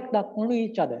වෛරයක් දක්වනු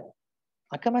each other.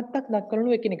 අකමැත්තක්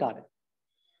දක්වනලු එකිනෙකාට.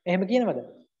 එහෙම කියනවද?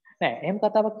 නෑ. එහෙම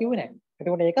කතාවක් කිව්වේ නෑ.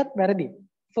 එතකොට ඒකත් වැරදි.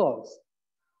 false.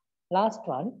 Last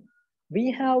one, we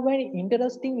have an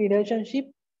interesting relationship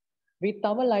with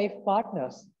our life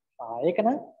partners. ඒක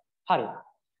නම් හරි.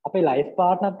 අපේ life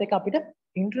partner එක්ක අපිට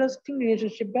interesting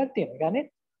relationship එකක් තියෙනවා. ඒ කියන්නේ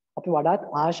අපි වඩාත්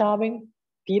ආශාවෙන්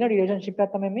තියෙන relationship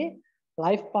එකක් තමයි මේ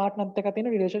life partner එක්ක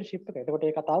තියෙන relationship එක. එතකොට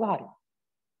ඒ කතාව හරි.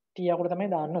 T අකුර තමයි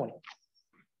දාන්න ඕනේ.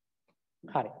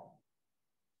 හරි.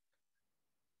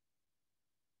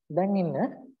 දැන් ඉන්න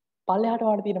පල්ලෙහාට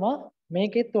වාට තියෙනවා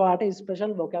මේකෙත් ඔයාට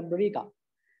ස්පෙෂල් vocabulary එකක්.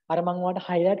 අර මම ඔයාලට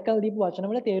highlight කරලා දීපු වචන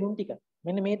වල තේරුම් ටික.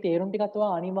 මෙන්න මේ තේරුම් ටිකත්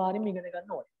ඔයා අනිවාර්යෙන්ම ඉගෙන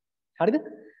ගන්න ඕනේ. හරිද?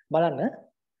 බලන්න.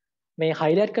 මේ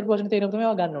highlight කරපු වචන තේරුම් තමයි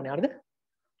ඔයා ගන්න ඕනේ. හරිද?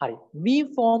 හරි. we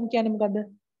form කියන්නේ මොකද්ද?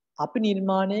 අපි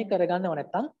නිර්මාණය කරගන්නව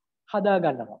නැත්නම් හදා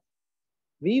ගන්නවා.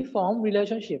 we form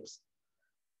relationships.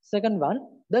 Second one,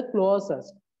 the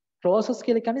closest. Closest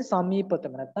කියලා කියන්නේ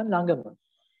සමීපතම නැත්නම් ළඟම.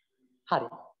 හරි.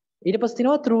 ඊට පස්සේ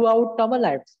තියෙනවා throughout our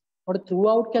lives. ඔතන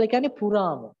throughout කියලා කියන්නේ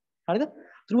පුරාම. හරිද?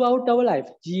 Throughout our life.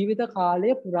 ජීවිත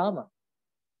කාලය පුරාම.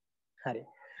 හරි.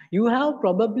 You have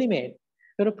probably made.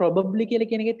 ඒතර probably කියලා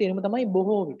කියන එකේ තේරුම තමයි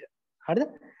බොහෝ විට. හරිද?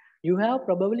 You have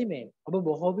probably made. ඔබ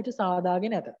බොහෝ විට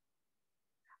සාදාගෙන ඇත.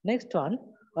 Next one,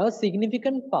 a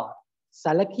significant part.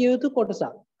 සැලකිය යුතු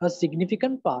කොටසක්. A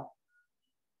significant part.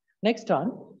 Next one,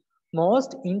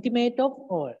 most intimate of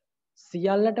all.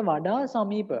 සියල්ලට වඩා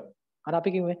සමීප. අර අපි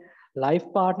කිව්වේ life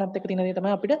partner එක්ක තියෙන දේ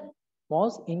තමයි අපිට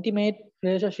most intimate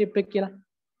relationship එක කියලා.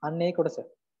 අන්න ඒ කොටස.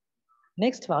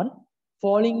 Next one,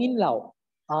 falling in love.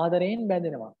 ආදරයෙන්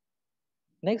බැඳෙනවා.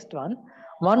 Next one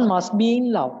must be in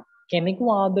love. කෙනෙකු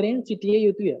ආදරයෙන් සිටිය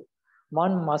යුතුය.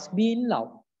 One must be in love.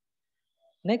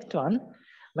 Next one,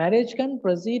 marriage can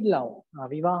precede love.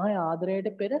 විවාහය ආදරයට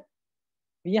පෙර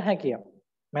විය හැකිය.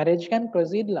 Marriage can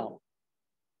precede love.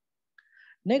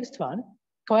 Next one,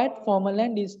 quite formal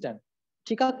and distant.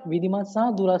 ටිකක් විධිමත් සහ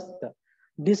දුරස්ත.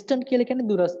 Distant කියලා කියන්නේ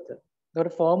දුරස්ත.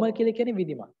 ඒකට formal කියලා කියන්නේ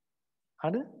විධිමත්.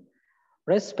 හරිද?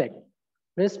 Respect.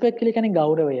 Respect කියලා කියන්නේ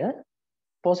ගෞරවය.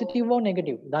 Positive or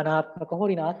negative. ධනාත්මක හෝ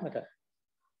ඍණාත්මක.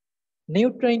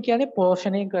 Nurturing කියන්නේ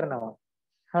පෝෂණය කරනවා.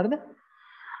 හරිද?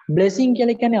 Blessing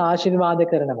කියලා කියන්නේ ආශිර්වාද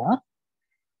කරනවා.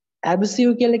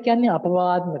 Abusive කියලා කියන්නේ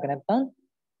අපවාදමක නැත්නම්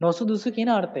නොසුදුසු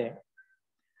කියන අර්ථය.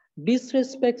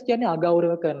 Disrespect කියන්නේ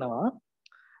අගෞරව කරනවා.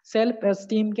 Self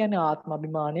esteem කියන්නේ ආත්ම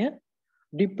අභිමානය.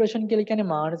 Depression කියලා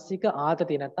කියන්නේ මානසික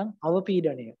ආතතිය නැත්නම්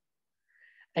අවපීඩනය.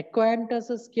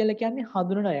 Acquaintances කියලා කියන්නේ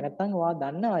හඳුනන අය නැත්නම් ඔයා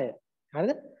දන්න අය.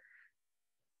 හරිද?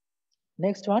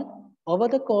 Next one, over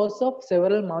the course of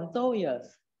several months or years.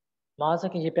 මාස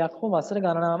කිහිපයක් හෝ වසර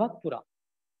ගණනාවක් පුරා.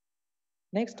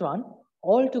 Next one,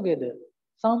 all together.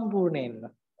 සම්පූර්ණයෙන්ම.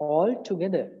 All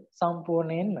together.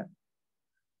 සම්පූර්ණයෙන්ම.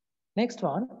 Next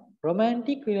one,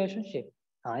 romantic relationship.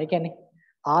 ඒ කියන්නේ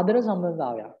ආදර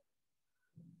සම්බන්ධතාවයක්.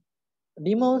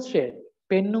 Demonstrate.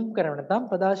 පෙන්눔 කරන නැත්නම්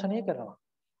ප්‍රදර්ශනය කරනවා.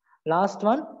 Last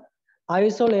one,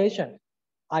 isolation.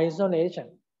 Isolation.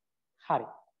 හරි.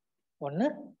 ඔන්න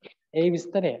ඒ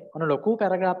විස්තරය. ඔන්න ලොකු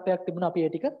පැරග්‍රාෆ් එකක් තිබුණා අපි ඒ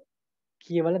ටික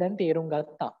කියවලා දැන් තේරුම්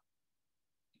ගත්තා.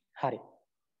 හරි.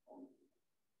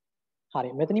 හරි.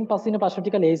 මෙතනින් පස්සේ ඉන්න ප්‍රශ්න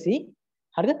ටික ලේසි.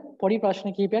 හරිද? පොඩි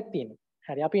ප්‍රශ්න කීපයක් තියෙනවා.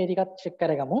 හරි. අපි ඒ ටිකත් චෙක්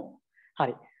කරගමු.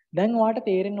 හරි. දැන් ඔයාලට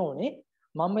තේරෙන්න ඕනේ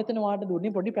මම මෙතන ඔයාලට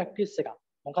දුන්නේ පොඩි ප්‍රැක්ටිස් එකක්.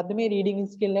 මොකද්ද මේ රීඩින්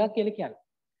ස්කිල් එකක් කියලා කියන්නේ?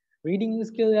 රීඩින්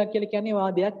ස්කිල් එකක් කියලා කියන්නේ ඔයා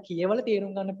දෙයක් කියවලා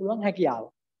තේරුම් ගන්න පුළුවන් හැකියාව.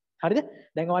 හරිද?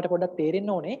 දැන් ඔයාලට පොඩ්ඩක්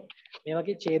තේරෙන්න ඕනේ මේ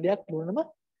වගේ ඡේදයක් මුලනම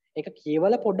ඒක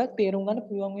කියවලා පොඩ්ඩක් තේරුම් ගන්න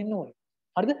පුළුවන් වෙන්න ඕනේ.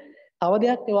 හරිද? තව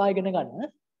දෙයක් ඔයා ඉගෙන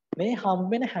ගන්න. මේ හම්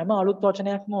වෙන හැම අලුත්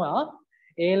වචනයක්ම ඔයා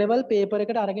A level paper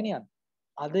එකට අරගෙන යන්න.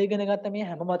 අද ඉගෙන ගත්ත මේ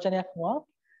හැම වචනයක්ම ඔයා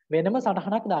වෙනම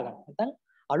සටහනක් දාගන්න. නැත්නම්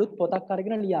අලුත් පොතක්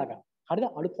අරගෙන ලියා ගන්න. හරිද?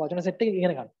 අලුත් වචන සෙට් එක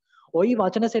ඉගෙන ගන්න. ওই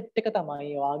වචන සෙට් එක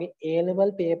තමයි ඔයාගේ A level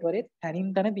paper එකේ තනින්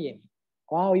තන තියෙන්නේ.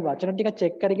 ඔයා ওই වචන ටික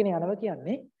චෙක් කරගෙන යනවා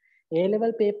කියන්නේ A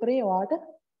level paper එකේ ඔයාට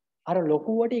අර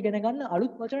ලොකුවට ඉගෙන ගන්න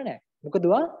අලුත් වචන නැහැ. මොකද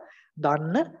ඔයා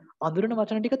දන්න අඳුරන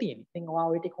වචන ටික තියෙන්නේ. ඉතින් ඔයා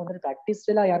ওই ටික හොඳට ප්‍රැක්ටිස්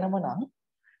වෙලා යනම නම්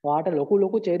ඔයාට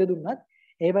ලොකු ඡේද දුන්නත්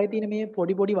ඒවයි තියෙන මේ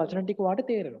පොඩි වචන ටික ඔයාට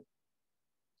තේරෙනවා.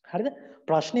 හරිද?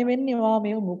 ප්‍රශ්නේ වෙන්නේ ඔයා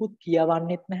මේව මුකුත්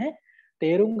කියවන්නෙත් නැහැ,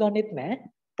 තේරුම් ගන්නෙත් නැහැ,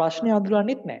 ප්‍රශ්නේ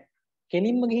අඳුරන්නෙත් නැහැ.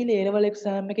 කෙලින්ම ගිහිල්ලා A level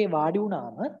exam එකේ වාඩි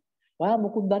වුණාම ඔයා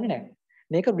මුකුත් දන්නේ නැහැ.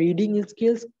 මේක reading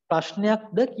skills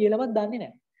ප්‍රශ්නයක්ද කියලාවත් දන්නේ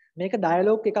නැහැ. මේක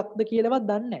dialogue එකක්ද කියලාවත්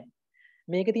දන්නේ නැහැ.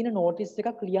 මේකේ තියෙන notice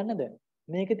එකක් ලියන්නද?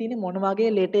 මේකේ තියෙන මොන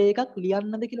වගේ letter එකක්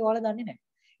ලියන්නද කියලා ඔයාලා දන්නේ නැහැ.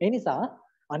 ඒ නිසා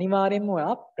අනිවාර්යයෙන්ම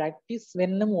ඔයා practice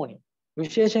වෙන්න ඕනේ.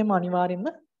 විශේෂයෙන්ම අනිවාර්යයෙන්ම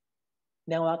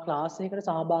දැන් ඔයා ක්ලාස් එකකට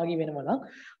සහභාගී වෙනවා නම්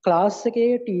ක්ලාස් එකේ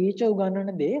ටීචර්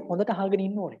උගන්වන දේ හොඳට අහගෙන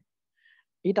ඉන්න ඕනේ.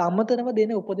 ඊට අමතරව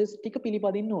දෙන උපදෙස් ටික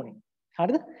පිළිපදින්න ඕනේ.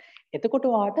 හරිද? එතකොට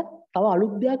ඔයාට තව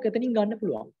අලුත් දෙයක් එතනින් ගන්න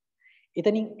පුළුවන්.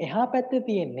 එතනින් එහා පැත්තේ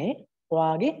තියෙන්නේ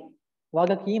ඔයාගේ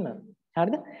වගකීම.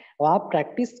 හරිද? ඔයා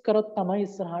ප්‍රැක්ටිස් කරොත් තමයි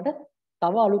ඉස්සරහට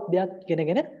තව අලුත් දෙයක්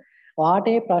ඉගෙනගෙන ඔයාට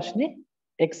මේ ප්‍රශ්නේ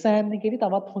එක්සෑම් එකේදී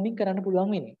තවත් හොඳින් කරන්න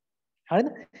පුළුවන් වෙන්නේ. හරිද?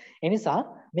 ඒ නිසා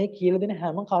මේ කියලා දෙන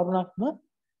හැම කරුණක්ම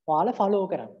ඔයාලා ෆලෝ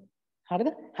කරන්න. හරිද?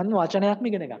 හැම වචනයක්ම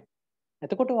ඉගෙන ගන්න.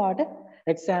 එතකොට ඔයාට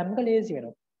එක්සෑම් එක ලේසි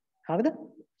වෙනවා. හරිද?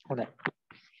 හොඳයි.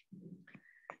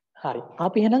 හරි.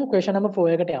 අපි එහෙනම් question number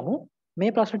 4 එකට යමු.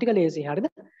 මේ ප්‍රශ්න ටික ලේසි. හරිද?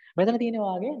 මෙතන තියෙන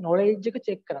වාගේ knowledge එක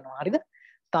check කරනවා. හරිද?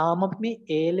 තාමත් මේ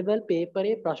A level paper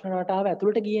එකේ ප්‍රශ්න රටාව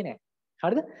ඇතුළට ගියේ නැහැ.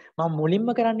 හරිද? මම මුලින්ම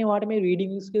කරන්නේ ඔයාලට මේ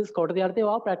reading skills කොට දෙයartේ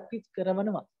ඔයා practice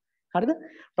කරවනවා. හරිද?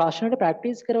 ප්‍රශ්නවලට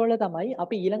practice කරවල තමයි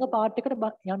අපි ඊළඟ part එකට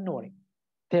යන්න ඕනේ.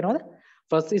 තේරෙනවද?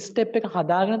 first step එක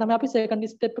හදාගෙන තමයි අපි second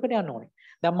step එකට යන්න ඕනේ.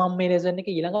 දැන් මම මේ lesson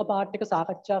එකේ ඊළඟ part එක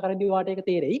සාකච්ඡා කරද්දී ඔයාලට ඒක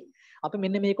තේරෙයි. අපි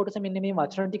මෙන්න මේ කොටස මෙන්න මේ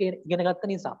වචන ටික ඉගෙන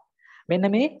ගත්ත නිසා මෙන්න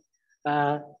මේ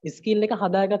ස්කිල් එක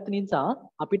හදාගත්ත නිසා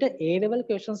අපිට A level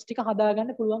questions ටික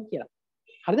හදාගන්න පුළුවන් කියලා.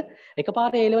 හරිද?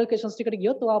 එකපාරට A level questions ටිකට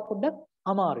ගියොත් ඔයා පොඩ්ඩක්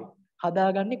අමාරුයි.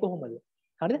 හදාගන්නේ කොහොමද?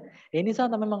 හරිද? ඒ නිසා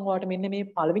තමයි මම ඔයාලට මෙන්න මේ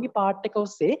පළවෙනි part එක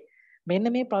ඔස්සේ මෙන්න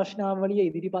මේ ප්‍රශ්නාවලිය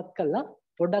ඉදිරිපත් කළා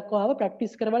පොඩ්ඩක් ඔයාව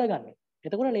ප්‍රැක්ටිස් කරවලා ගන්න.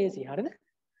 එතකොට ලේසි. හරිද?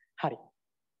 හරි.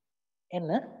 එන්න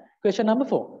question number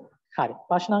 4. හරි.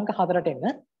 ප්‍රශ්න අංක 4ට එන්න.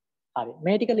 හරි.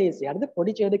 මේ ටික ලේසි. හරිද?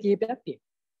 පොඩි ඡේද කීපයක් තියෙනවා.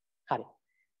 හරි.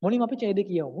 මුලින්ම අපි ඡේද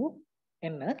කියවමු.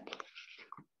 එන්න.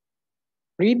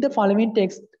 Read the following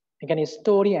text. Again,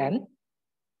 story and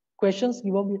questions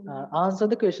given. Answer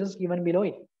the questions given below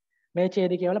it. මේ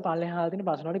ඡේද කියවලා පල්ලෙහා තියෙන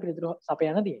ප්‍රශ්න වලට පිළිතුරු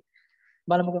සපයන්න තියෙනවා.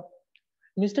 බලමුකෝ.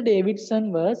 Mr. Davidson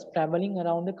was traveling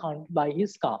around the country by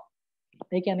his car.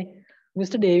 ඒ කියන්නේ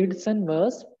Mr. Davidson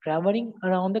was traveling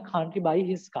around the country by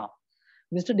his car.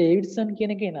 Mr. Davidson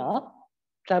කියන කෙනා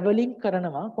traveling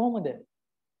කරනවා කොහොමද?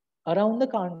 Around the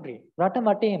country. රට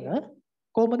වටේම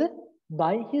කොහොමද?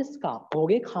 By his car.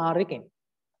 ඔහුගේ කාර් එකෙන්.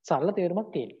 සරල තේරුමක්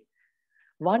තියෙනවා.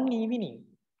 One evening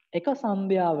එක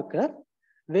සන්ධ්‍යාවක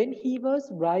when he was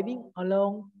driving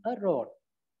along a road.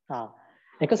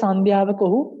 එක සන්ධ්‍යාවක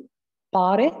ඔහු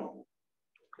පාරේ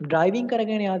driving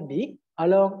කරගෙන යද්දී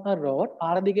along a road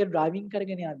පාර දිගේ driving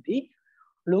කරගෙන යද්දී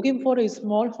looking for a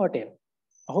small hotel.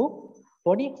 ඔහු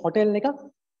පොඩි hotel එකක්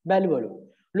බැලුවලු.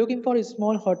 Looking for a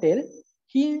small hotel,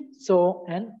 he saw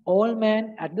an old man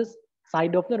at the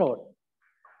side of the road.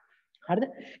 හරිද?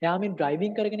 එයා මේ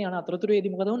driving කරගෙන යන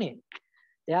අතරතුරේදී මොකද වුනේ?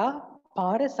 එයා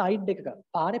පාරේ side එකක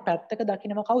පාරේ පැත්තක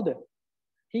දකිනවා කවුද?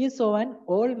 He saw an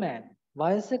old man.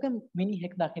 වයසක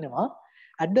මිනිහෙක් දකිනවා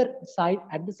at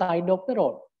the side of the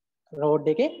road. road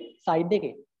එකේ side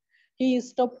එකේ. He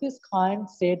stopped his car and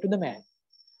said to the man.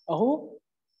 ඔහු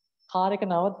කාර් එක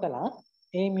නවත්තලා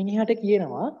ඒ මිනිහට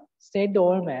කියනවා said the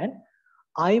old man,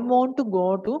 I want to go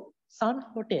to Sun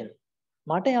Hotel.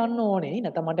 මට යන්න ඕනේ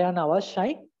නැත්නම් මට යන්න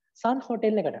අවශ්‍යයි Sun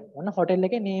Hotel එකට. ඔන්න hotel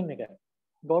එකේ name එක.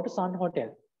 Go to Sun Hotel.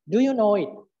 Do you know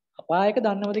it? අපා එක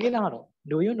දන්නවද කියලා අහනවා.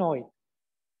 Do you know it?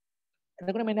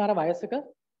 එතකොට මෙන්න අර වයසක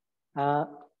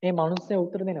ඒ මනුස්සයා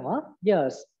උත්තර දෙනවා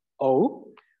yes. ඔව්.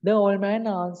 The old man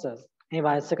answers. මේ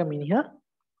වයසක මිනිහා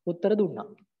උත්තර දුන්නා.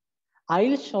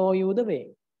 I'll show you the way.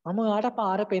 මම ඔයාට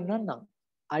පාර පෙන්වන්නම්.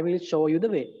 I will show you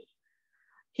the way.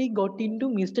 He got into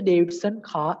Mr. Davidson's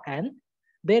car and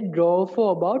they drove for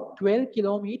about 12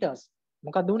 kilometers.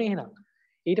 මොකක්ද උනේ එහෙනම්?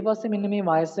 ඊට පස්සේ මෙන්න මේ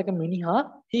වයසක මිනිහා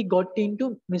he got into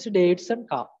Mr. Davidson's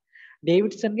car.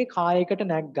 Davidson ගේ කාර් එකට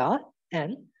නැග්ගා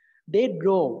and they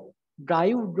drove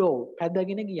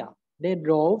පැදගෙන ගියා. They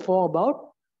drove for about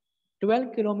 12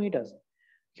 kilometers.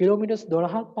 Kilometres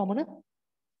 12ක් පමණ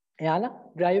එයාලා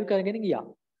drive කරගෙන ගියා.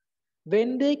 When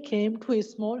they came to a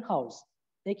small house.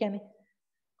 ඒ කියන්නේ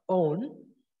ඔවුන්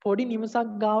පොඩි නිවසක්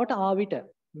ගාවට ආවිත.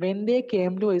 When they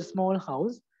came to a small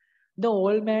house, the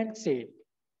old man said.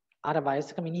 අර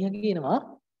වයසක මිනිහා කියනවා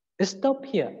stop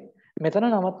here. මෙතන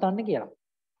නවත්තන්න කියලා.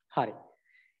 හරි.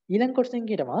 ඊළඟ කොටසෙන්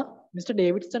කියනවා Mr.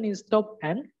 Davidson stopped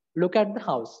and look at the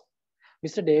house.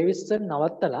 Mr. Davidson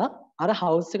නවත්තලා අර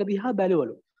house එක දිහා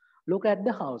බැලුවලු. Look at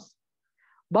the house.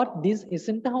 But this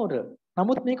isn't a hotel.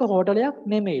 නමුත් මේක හෝටලයක්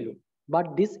නෙමෙයිලු. But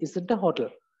this isn't a hotel.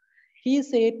 He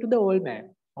said to the old man.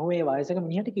 ඔහු ඒ වයසක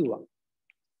මිනිහට කිව්වා.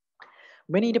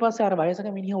 මෙන්න ඊට පස්සේ අර වයසක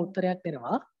මිනිහා උත්තරයක්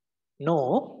දෙනවා. No,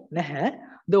 නැහැ.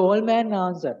 The old man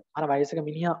answered. අර වයසක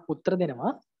මිනිහා උත්තර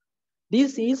දෙනවා.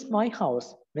 This is my house.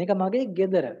 මේක මගේ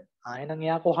ගෙදර. ආයෙනම්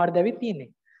එයා කොහාටද ඇවිත් තියෙන්නේ?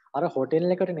 අර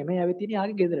හෝටල් එකට නෙමෙයි ඇවිත් තියෙන්නේ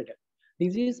යාගේ ගෙදරට.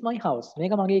 This is my house.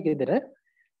 මේක මගේ ගෙදර.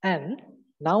 And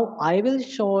now I will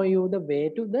show you the way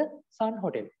to the Sun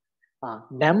Hotel.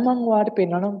 දැන් මම ඔයාලට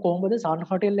පෙන්නනම් කොහොමද Sun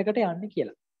Hotel එකට යන්නේ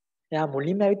කියලා. එයා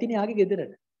මුලින්ම ඇවිත් ඉන්නේ යාගේ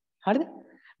ගෙදරට. හරිද?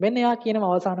 මෙන්න එයා කියනවා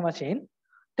අවසාන වශයෙන්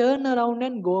turn around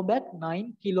and go back 9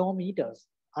 kilometers.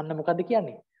 අන්න මොකද්ද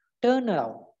කියන්නේ? turn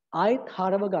around. ආයෙත්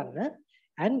හරව ගන්න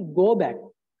and go back.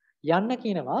 යන්න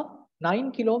කියනවා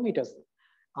 9 kilometers.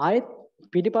 ආයෙත්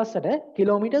පිටිපස්සට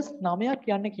kilometers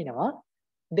 9ක් යන්න කියනවා.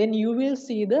 Then you will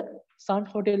see the Sun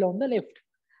Hotel on the left.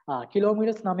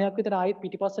 kilometers 9ක් විතර ආයෙත්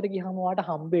පිටිපස්සට ගියාම ඔයාලට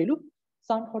හම්බෙලු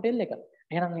Sun Hotel එක.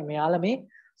 එහෙනම් මෙයාලා මේ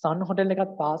Sun Hotel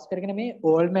එකත් පාස් කරගෙන මේ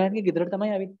old man ගේ ගෙදරට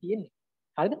තමයි ආවිත් තියෙන්නේ.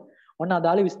 හරිද? ඔන්න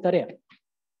අදාළ විස්තරය.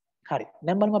 හරි.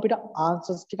 දැන් බලමු අපිට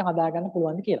answers ටික හදාගන්න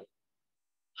පුළුවන්ද කියලා.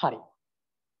 හරි.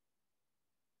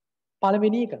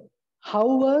 පළවෙනි එක. How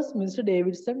was Mr.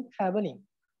 Davidson traveling?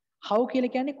 How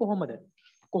කියලා කියන්නේ කොහොමද?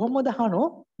 කොහොමද අහනෝ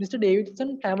Mr. Davidson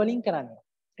traveling කරන්නේ?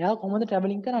 එයා කොහොමද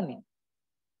traveling කරන්නේ?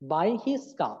 By his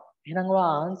car. එහෙනම් ඔයා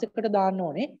answer එකට දාන්න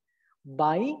ඕනේ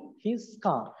by his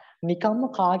car. නිකම්ම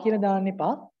car කියලා දාන්න එපා.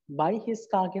 by his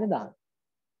car කියලා දාන්න.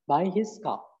 by his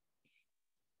car.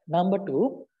 Number 2.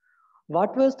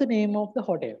 What was the name of the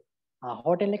hotel?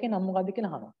 hotel එකේ නම මොකද්ද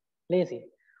කියලා අහනවා. ලේසි.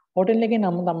 hotel එකේ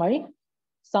නම තමයි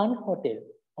Sun Hotel.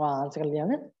 ඔයා answer කරලා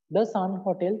ලියන්න the Sun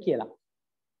Hotel කියලා.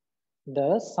 the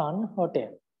Sun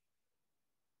Hotel.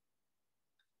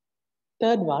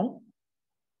 Third one.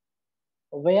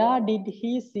 Where did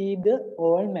he see the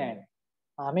old man?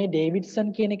 මේ ඩේවිඩ්සන්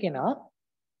කියන කෙනා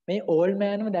මේ old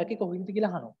man ව දැක්කේ කොහොමද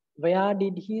කියලා අහනවා. Where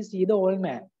did he see the old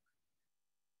man?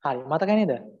 හරි මතක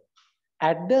නේද?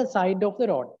 At the side of the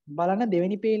road. බලන්න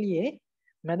දෙවෙනි පේලියේ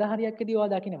මැද හරියක්කදී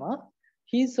ඔයා දකිනවා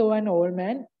he saw an old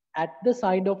man at the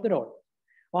side of the road.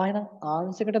 ඔයා එහෙනම්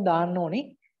answer එකට දාන්න ඕනේ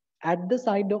at the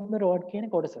side of the road කියන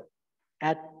කොටස.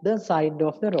 At the side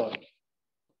of the road.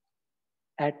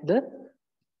 At the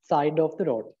side of the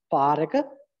road. පාරක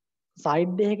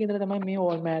side එකක ඉඳලා තමයි මේ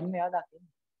old man එයා දකින්නේ.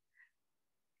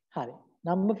 හරි.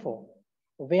 Number 4.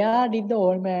 Where did the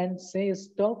old man say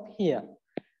stop here?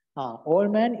 old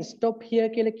man stop here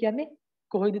කියලා කියන්නේ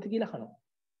කොහෙදද කියලා අහනවා.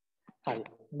 හරි.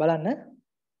 බලන්න.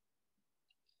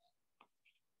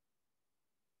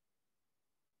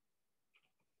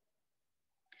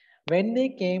 When they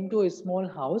came to a small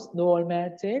house, the old man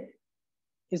said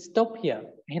stop here.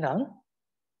 එහෙනම්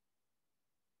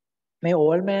මේ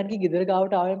old man ගේ ගෙදර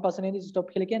ගාවට ආවෙන් පස්සේ නේද stop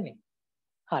කියලා කියන්නේ.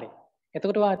 හරි.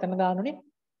 එතකොට ඔයා එතන දාන්නුනේ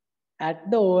at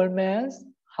the old man's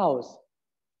house.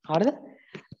 හරිද?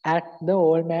 At the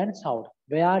old man's house.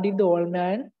 Where did the old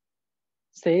man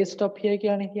say stop here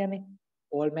කියන්නේ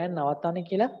old man නවත්තන්නේ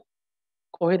කියලා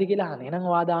කොහෙද කියලා අහන්නේ. එහෙනම්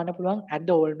ඔයා දාන්න පුළුවන් at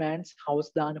the old man's house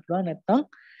දාන්න පුළුවන් නැත්නම්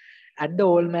at the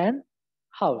old man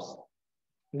house.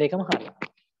 දෙකම හරි.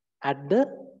 At the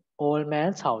old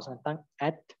man's house නැත්නම්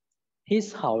at his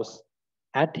house.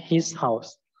 At his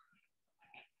house.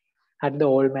 At the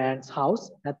old man's house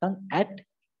නැත්නම් at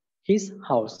his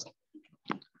house.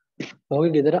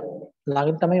 ඔහුගේ ගෙදර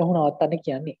ළඟින් තමයි ඔහු නවත්තන්නේ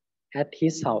කියන්නේ. At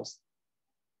his house.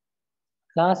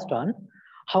 Last one.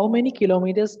 How many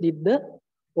kilometers did the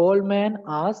old man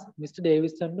ask Mr.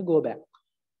 Davidson to go back?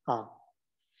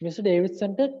 Mr.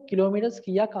 Davidson ට kilometers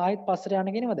කීයක් ආයෙත් පස්සට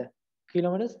යන්න කියනවද?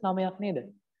 kilometers 9ක් නේද?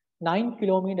 9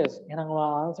 kilometers. එහෙනම් ඔයා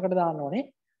answer එකට දාන්න ඕනේ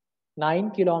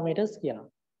 9 kilometers කියනවා.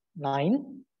 9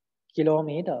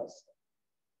 kilometers.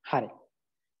 හරි.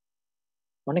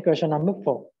 ඔන්න question number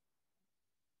 4.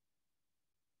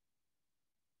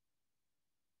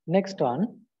 Next one.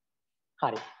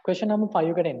 හරි. question number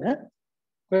 5 එකට එන්න.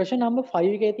 question number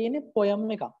 5 එකේ තියෙන්නේ poem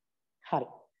එකක්. හරි.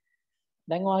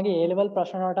 දැන් ඔයාගේ A level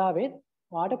ප්‍රශ්න වලට ආවෙත්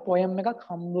ඔයාට poem එකක්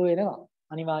හම්බ වෙනවා.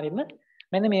 අනිවාර්යයෙන්ම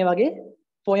මෙන්න මේ වගේ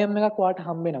poem එකක් ඔයාට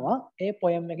හම්බ වෙනවා. ඒ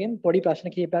poem එකෙන් පොඩි ප්‍රශ්න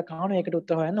කිහිපයක් අහනවා. ඒකට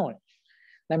උත්තර හොයන්න ඕනේ.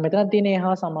 දැන් මෙතන තියෙන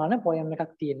එහා සමාන poem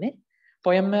එකක් තියෙන්නේ.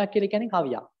 poem එකක් කියලා කියන්නේ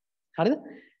කවියක්. හරිද?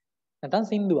 නැත්නම්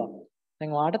සින්දුවක්.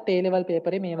 දැන් ඔයාට A level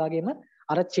paper මේ වගේම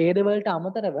අර ඡේද වලට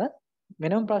අමතරව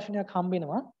වෙනම ප්‍රශ්නයක් හම්බ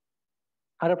වෙනවා.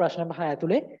 අර ප්‍රශ්න පහ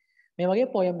ඇතුලේ මේ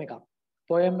වගේ poem එකක්.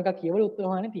 poem එකක් කියවල උත්තර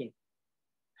හොයන්න තියෙන්නේ.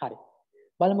 හරි.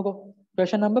 බලමුකෝ.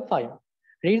 question number 5.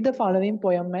 Read the following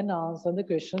poem and answer the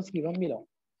questions given below.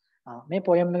 මේ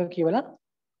poem එක කියවලා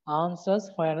answers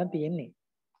හොයන්න තියෙන්නේ.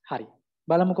 හරි.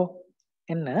 බලමුකෝ.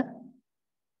 එන්න.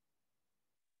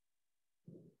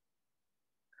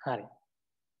 හරි.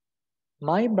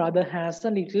 My brother has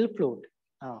a little flute.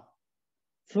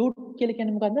 flute කියලා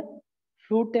කියන්නේ මොකද්ද?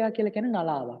 flute එක කියලා කියන්නේ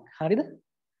නලාවක්. හරිද?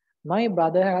 My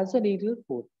brother has a little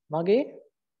flute. මගේ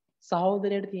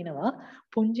සහෝදරයට තියෙනවා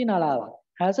පුංචි නලාවක්.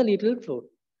 Has a little flute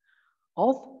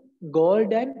of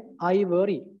gold and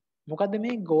ivory. මොකද්ද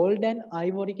මේ gold and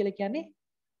ivory කියලා කියන්නේ?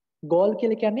 gold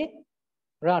කියලා කියන්නේ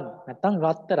රන් නැත්නම්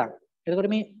රත්තරන්. එතකොට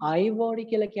මේ ivory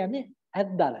කියලා කියන්නේ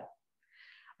ඇත්දල.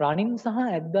 රනින් සහ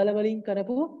ඇත්දල වලින්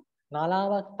කරපු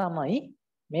නලාවක් තමයි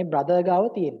මේ brother ගාව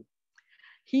තියෙන්නේ.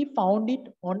 He found it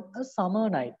on a summer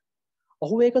night.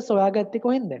 ඔහු ඒක සොයාගත්තේ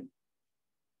කොහෙන්ද?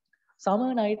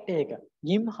 summer night එක.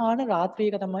 ගිම්හාන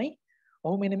රාත්‍රියක තමයි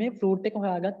ඔහු මෙන්න මේ flute එක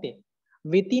හොයාගත්තේ.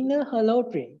 within a hollow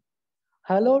tree.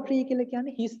 hollow tree කියලා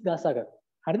කියන්නේ හිස් ගසක.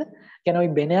 හරිද? කියන්නේ ওই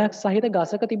බෙනයක් සහිත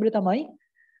ගසක තිබිලා තමයි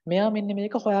මෙයා මෙන්න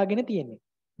මේක හොයාගෙන තියෙන්නේ.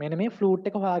 මෙන්න මේ ෆ්ලූට්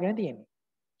එක හොයාගෙන තියෙන්නේ.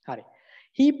 හරි.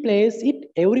 he plays it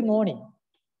every morning.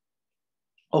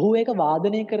 ඔහු ඒක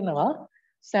වාදනය කරනවා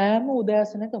සෑම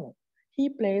උදෑසනකම. he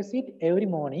plays it every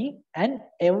morning and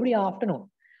every afternoon.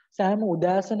 සෑම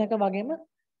උදෑසනක වගේම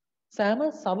සෑම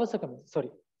සවසකම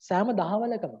සෑම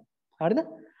දහවලකම. හරිද?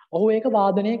 ඔහු ඒක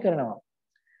වාදනය කරනවා.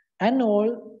 and all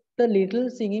the little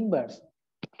singing birds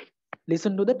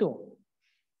listen to the tune.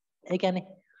 ඒ කියන්නේ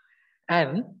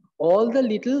and all the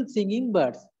little singing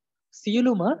birds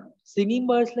සියලුම singing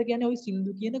birds ලා කියන්නේ ওই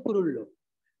සින්දු කියන කුරුල්ලෝ.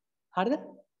 හරිද?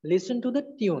 listen to the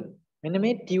tune. මෙන්න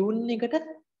මේ tune එකට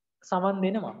සමන්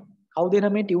දෙනවා. කවුද එන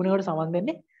මේ tune එකට සමන්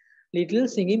දෙන්නේ? little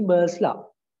singing birds ලා.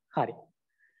 හරි.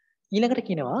 ඊළඟට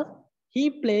කියනවා he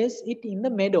plays it in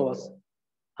the meadows.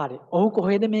 හරි. ඔහු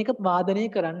කොහෙද මේක වාදනය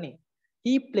කරන්නේ?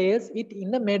 he plays it in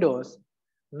the meadows.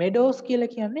 meadows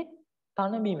කියලා කියන්නේ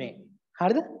තන බිමේ.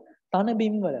 හරිද? තන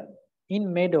බිම් වල. in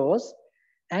meadows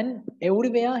and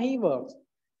everywhere he works.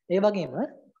 ඒ වගේම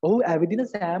ඔහු ඇවිදින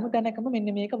සෑම තැනකම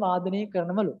මෙන්න මේක වාදනය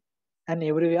කරනවලු. and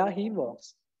everywhere he works.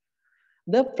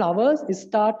 the flowers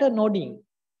started nodding.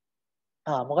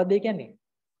 මොකක්ද ඒ කියන්නේ?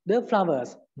 the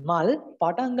flowers මල්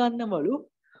පටන් ගන්නවලු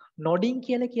nodding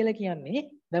කියලා කියන්නේ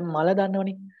දැන් මල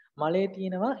දන්නවනේ. මලේ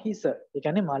තියෙනවා හිස. ඒ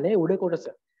කියන්නේ මලේ උඩ කොටස.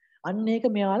 අන්න ඒක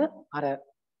මෙයාලා අර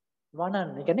වනන්න.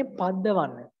 ඒ කියන්නේ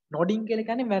පද්දවන්න. nodding කියලා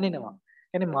කියන්නේ වැනෙනවා.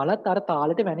 කියන්නේ මලත් අර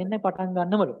තාලෙට වැනෙන්න පටන්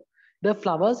ගන්නවලු. the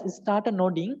flowers started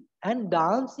nodding and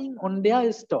dancing on their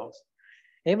stalks.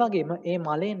 ඒ වගේම ඒ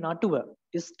මලේ නටුව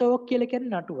stalk කියලා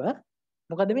කියන්නේ නටුව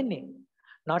මොකද වෙන්නේ?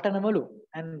 නටනවලු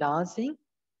and dancing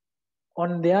on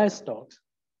their stalks.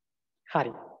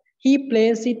 හරි. he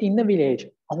plays it in the village.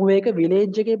 ඔහු ඒක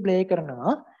village එකේ play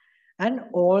කරනවා and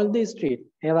all the street.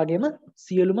 ඒ වගේම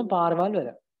සියලුම පාරවල් වල.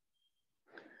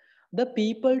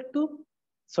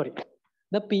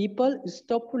 the people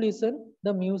stop to listen.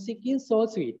 the music is so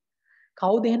sweet.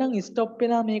 කවුද එහෙනම් stop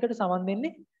වෙලා මේකට සමන්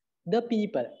දෙන්නේ? the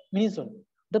people මිනිසුන්.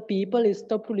 the people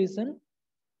stop to listen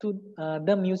to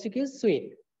the music is sweet.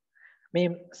 මේ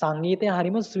සංගීතය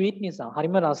හරිම ස්වීට් නිසා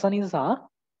හරිම රස නිසා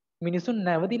මිනිසුන්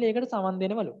නැවතිලා ඒකට සමන්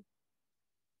දෙනවලු.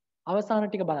 අවසාන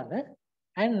ටික බලන්න.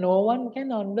 and no one can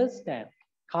understand.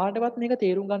 කාටවත් මේක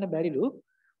තේරුම් ගන්න බැරිලු.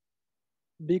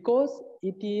 because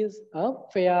it is a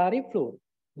fairy flute.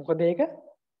 මොකද ඒක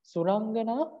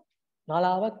සුරංගනා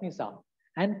නලාවක් නිසා.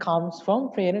 and comes from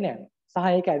fairyland. සහ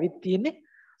ඒක ඇවිත් තියෙන්නේ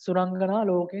සුරංගනා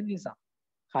ලෝකයෙන් නිසා.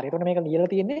 හරි. එතකොට මේක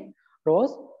ලියලා තියෙන්නේ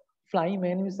රෝස්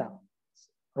ෆ්ලයිමන් නිසා.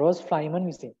 රෝස් ෆ්ලයිමන්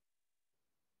විසින්.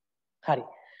 හරි.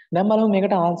 දැන් බලමු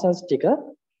මේකට ආන්සර්ස් ටික.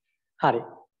 හරි.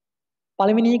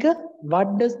 පළවෙනි එක what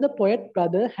does the poet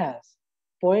brother has?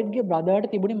 poet ගේ brother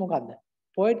ට තිබුණේ මොකද්ද?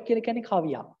 poet කියලා කියන්නේ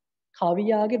කවියා.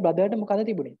 කවියාගේ brother ට මොකද්ද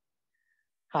තිබුණේ?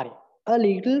 හරි. a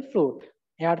little flute.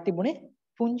 එයාට තිබුණේ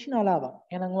පුංචි නලාවක්.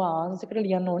 එහෙනම් ඔය ආන්සර් එකට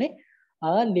ලියන්න ඕනේ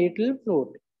a little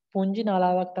flute. පුංචි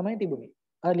නලාවක් තමයි තිබුණේ.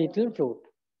 a little flute.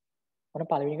 මොන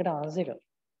පළවෙනි එකට ආන්සර් එක.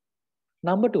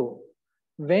 number 2.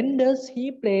 when does he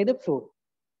play the flute?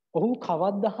 ඔහු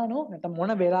කවද්ද අහනෝ නැත්නම්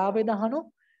මොන වෙලාවෙද අහනෝ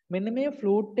මෙන්න මේ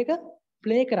ෆ්ලූට් එක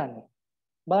ප්ලේ කරන්නේ.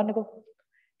 බලන්නකෝ.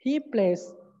 he plays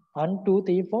 1 2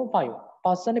 3 4 5.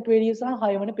 පස්වෙනි පේළිය සහ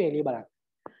හයවෙනි පේළිය බලන්න.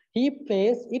 he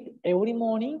plays it every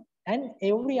morning and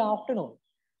every afternoon.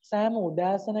 සෑම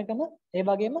උදෑසනකම ඒ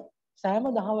වගේම සෑම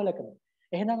දහවලකම.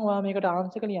 එහෙනම් ඔයා මේකට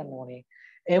ආන්සර් එක ලියන්න ඕනේ.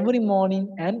 every morning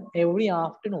and every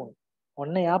afternoon.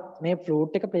 ඔන්න එයා මේ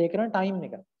ෆ්ලූට් එක ප්ලේ කරන ටයිම්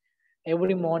එක.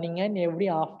 every morning and every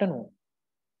afternoon.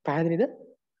 පැහැදිලිද?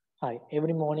 හරි.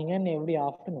 every morning and every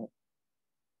afternoon.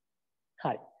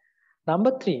 හරි.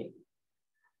 number 3.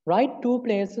 write 2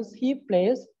 places he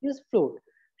plays his flute.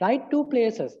 write 2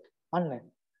 places. අන්න.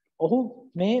 ඔහු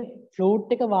මේ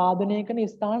ෆ්ලූට් එක වාදනය කරන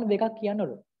ස්ථාන දෙකක්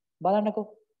කියන්නලු. බලන්නකෝ.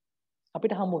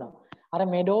 අපිට හම්බුණා. අර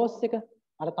meadows එක,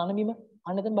 අර තනබිම.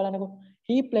 අන්න එතන බලන්නකෝ.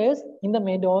 he plays in the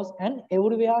meadows and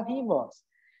everywhere he works.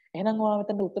 එහෙනම් ඔයා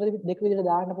මෙතන උත්තර දෙක විදිහට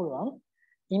දාන්න පුළුවන්.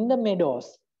 in the meadows.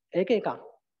 ඒක එකක්.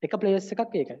 එක ප්ලේස්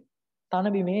එකක් ඒක.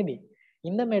 තනබිමේදී.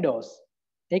 in the meadows.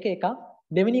 ඒක එකක්.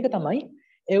 දෙවෙනි එක තමයි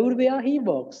everywhere he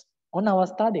works. ඔන්න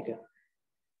අවස්ථා දෙක.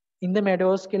 in the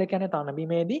meadows කියලා කියන්නේ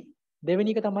තනබිමේදී.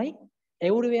 දෙවෙනි එක තමයි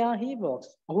everywhere he works.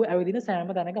 ඔහු ඇවිදින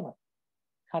සෑම තැනකම.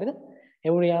 හරිද?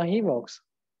 everywhere he works.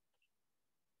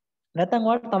 නැත්නම්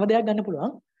ඔයාලට තව දෙයක් ගන්න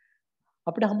පුළුවන්.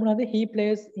 අපිට හම්බුණාද he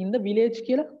plays in the village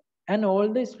කියලා and all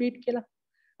the street කියලා.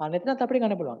 එතනත් අපිට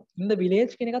ගන්න පුළුවන්. in the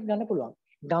village කියන එකත් ගන්න පුළුවන්.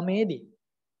 ගමේදී.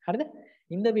 හරිද?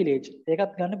 in the village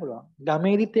ඒකත් ගන්න පුළුවන්.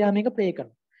 ගමේදීත් එයා මේක ප්ලේ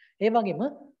කරනවා. ඒ වගේම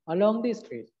along the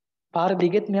street පාර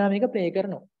දිගෙත් මෙයා මේක ප්ලේ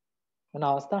කරනවා. මොන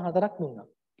අවස්ථා හතරක් දුන්නා.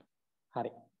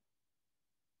 හරි.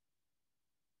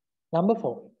 Number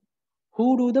 4. Who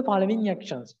do the following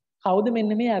actions? කවුද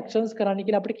මෙන්න මේ actions කරන්න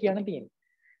කියලා අපිට කියන්න තියෙන්නේ.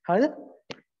 හරිද?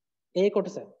 A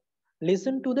කොටස.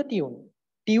 Listen to the tune.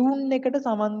 Tune එකට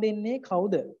සමන් දෙන්නේ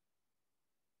කවුද?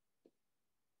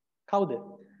 කවුද?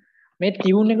 මේ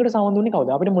tune එකට සමන් දුන්නේ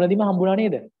කවුද? අපිට මුලදීම හම්බුණා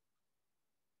නේද?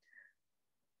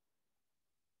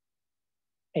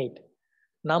 8.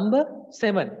 Number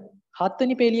 7.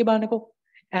 හත්වෙනි පේලිය බලන්නකෝ.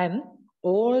 And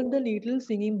all the little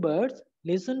singing birds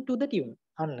listen to the tune.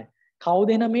 අන්න. කවුද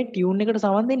එහෙනම් මේ tune එකට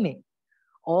සමන් දෙන්නේ?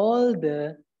 All the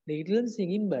little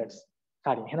singing birds.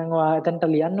 හරි. එහෙනම් ඔයා එතනට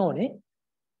ලියන්න ඕනේ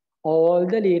all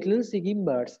the little singing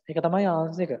birds. ඒක තමයි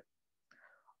answer එක.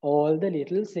 All the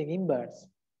little singing birds.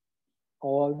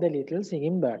 All the little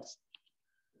singing birds.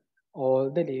 All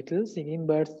the little singing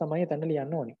birds තමයි එතන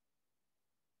ලියන්න ඕනේ.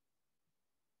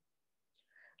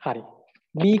 හරි.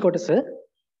 B කොටස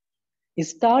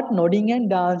start nodding and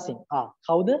dancing.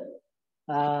 කවුද?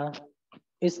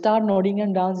 start nodding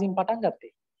and dancing පටන්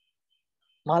ගත්තේ.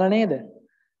 මල නේද?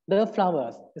 The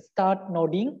flowers start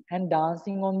nodding and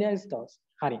dancing on their stalks.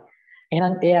 හරි.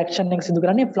 එහෙනම් ඒ action එක සිදු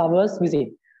කරන්නේ flowers විසින්.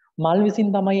 මල් විසින්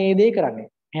තමයි මේ දේ කරන්නේ.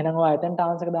 එහෙනම් ඔයා එතනට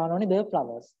answer එක දාන්න ඕනේ the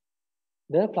flowers.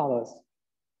 The flowers.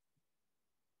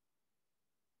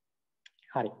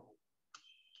 හරි.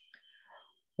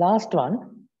 Last one.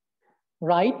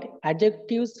 Write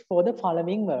adjectives for the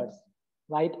following words.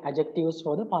 Write adjectives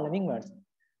for the following words.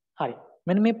 හරි.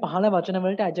 මෙන්න මේ පහළ වචන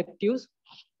වලට adjectives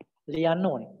ලියන්න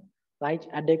ඕනේ. Write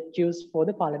adjectives for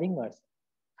the following words.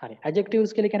 හරි.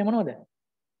 adjectives කියලා කියන්නේ මොනවද?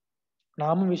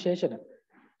 නාම විශේෂණ.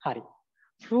 හරි.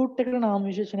 fruit එකට නාම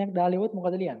විශේෂණයක් දාලා ඉවොත්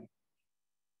මොකද ලියන්නේ?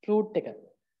 fruit එක.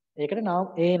 ඒකට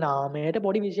ඒ නාමයට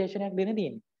පොඩි විශේෂණයක් දෙන්න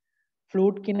තියෙන්නේ.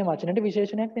 fruit කියන වචනෙට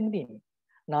විශේෂණයක් දෙන්න තියෙන්නේ.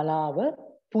 නලාව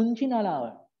පුංචි නලාව.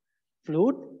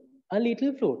 fruit a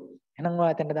little fruit. එහෙනම්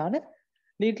ඔයා එතනට දාන්න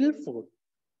little fruit.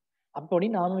 අපි පොඩි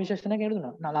නාම විශේෂණයක්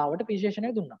දුන්නා. නලාවට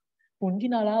විශේෂණයක් දුන්නා. පුංචි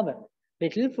නලාව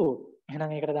little fruit.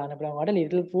 එහෙනම් ඒකට දාන්න පුළුවන් ඔයාලට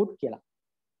little fruit කියලා.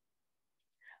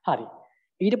 හරි.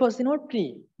 ඊට පස්සේ නෝ tree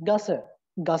ගස.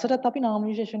 ගසටත් අපි නාම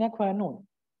විශේෂණයක් හොයන්න ඕනේ.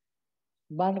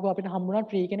 බලන්නකෝ අපිට හම්බුණා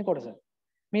tree කියන කොටස.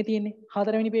 මේ තියෙන්නේ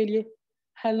 4 වෙනි පේලියේ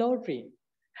hello tree.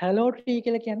 hello tree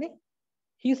කියලා කියන්නේ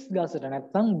හිස් ගසට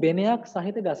නැත්නම් බෙනයක්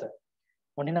සහිත ගස.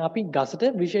 ඔන්න එහෙනම් අපි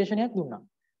ගසට විශේෂණයක් දුන්නා.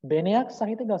 බෙනයක්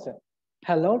සහිත ගස.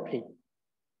 hello tree.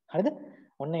 හරිද?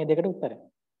 ඔන්න මේ දෙකට උත්තර.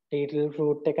 little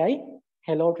fruit එකයි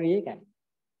hello tree එකයි.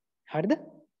 හරිද?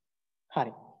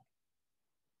 හරි.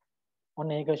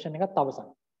 ඔන්න මේ question එකත් අවසන්.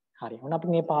 හරි. ඔන්න අපි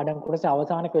මේ පාඩම් කොටසේ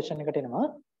අවසාන question එකට එනවා.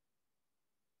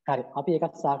 හරි. අපි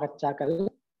ඒකත් සාකච්ඡා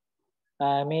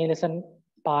කරලා මේ lesson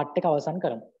part එක අවසන්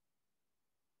කරමු.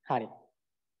 හරි.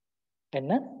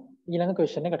 එන්න ඊළඟ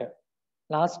question එකට.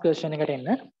 last question එකට එන්න.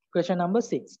 question number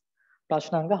 6.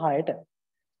 ප්‍රශ්න අංක 6ට.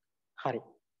 හරි.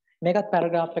 මේකත්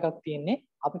paragraph එකක් තියෙන්නේ.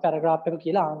 අපි paragraph එක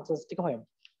කියලා answers ටික හොයමු.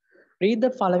 Read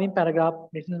the following paragraph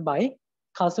written by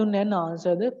Kasun and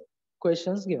answer the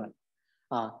questions given.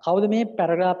 කවුද මේ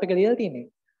paragraph එක ලියලා තියෙන්නේ?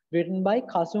 Written by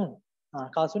Kasun.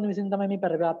 Kasun විසින් තමයි මේ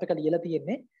paragraph එක ලියලා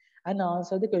තියෙන්නේ. And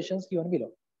answer the questions given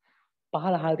below.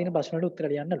 පහළ අහලා තියෙන ප්‍රශ්න වලට උත්තර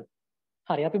ලියන්නලු.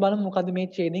 හරි අපි බලමු මොකද්ද මේ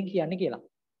ඡේදයෙන් කියන්නේ කියලා.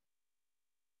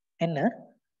 එන්න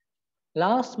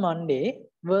last Monday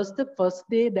was the first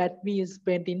day that we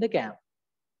spent in the camp.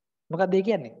 මොකක්ද ඒ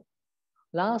කියන්නේ?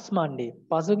 last Monday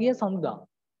පසුගිය සඳුදා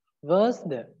was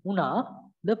the උනා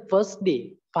the first day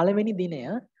පළවෙනි දිනය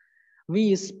we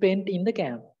spent in the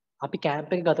camp. අපි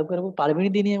camp එක ගත කරපු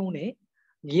පළවෙනි දිනය උනේ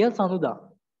ගිය සඳුදා.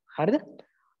 හරිද?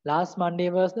 last Monday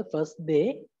was the first day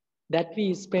that we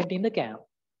spent in the camp.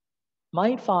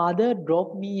 My father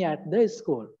dropped me at the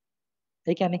school.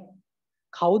 ඒ කියන්නේ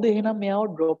කවුද එහෙනම් මෙයාව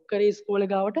drop කරේ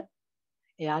ඉස්කෝලේ ගාවට?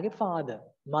 එයාගේ father.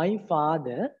 My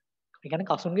father ඒ කියන්නේ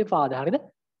කසුන්ගේ father. හරිද?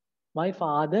 My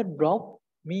father dropped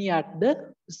me at the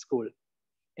school.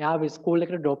 එයාව ස්කූල්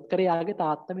එකට drop කරේ එයාගේ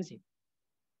තාත්තා විසින්.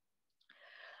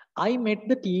 I met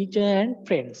the teacher and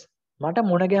friends. මට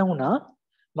මුණ ගැහුණා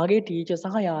මගේ teacher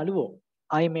සහ යාළුවෝ.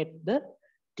 I met the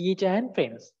teacher and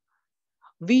friends.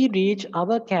 We reached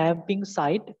our camping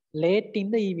site late in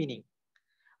the evening.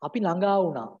 අපි ළඟා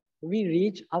වුණා. We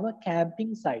reached our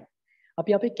camping site.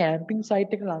 අපි අපේ camping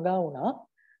site එක ළඟා වුණා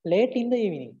late in the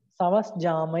evening. සවස්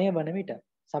ජාමය වන විට.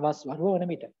 සවස් වරුව වන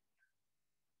විට.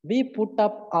 We put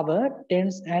up our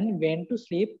tents and went to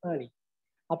sleep early.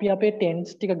 අපි අපේ tents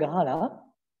ටික ගහලා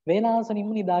වේලාසනින්ම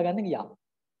නිදා ගන්න ගියා.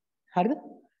 හරිද?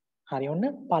 හරි ඔන්න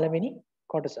පළවෙනි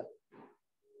කොටස.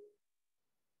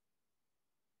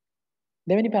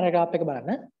 දෙවෙනි paragraph එක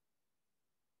බලන්න.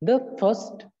 The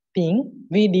first thing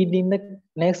we did in the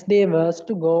next day was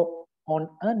to go on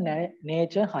a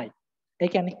nature hike. ඒ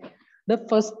කියන්නේ the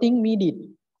first thing we did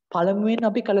පළමුවෙන්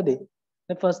අපි කළ දේ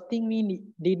The first thing we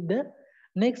did the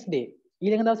next day.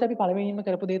 ඊළඟ දවසේ අපි පළවෙනිම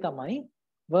කරපු දේ තමයි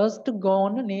was to go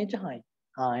on a nature hike.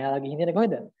 එයාලා ගිහින් ඉන්නේ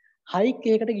කොහෙද? hike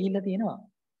එකකට ගිහිල්ලා තියෙනවා.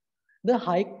 The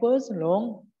hike was long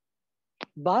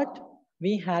but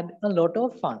we had a lot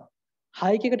of fun.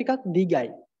 hike එක ටිකක් දිගයි.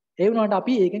 ඒ වුණාට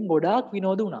අපි ඒකෙන් ගොඩාක්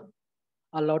විනෝද වුණා.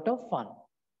 A lot of fun.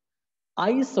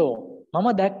 I saw මම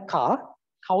දැක්කා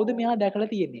කවුද මෙයා දැකලා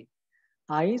තියෙන්නේ?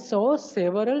 I saw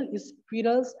several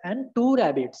squirrels and 2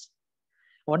 rabbits.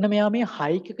 ඔන්න මෙයා මේ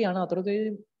hike එක යන අතරතුරේ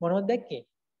මොනවද දැක්කේ?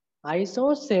 I saw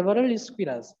several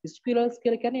squirrels. Squirrels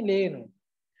කියලා කියන්නේ ලේනුන්.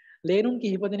 ලේනුන්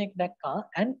කිහිප දෙනෙක් දැක්කා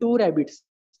and 2 rabbits.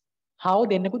 හාව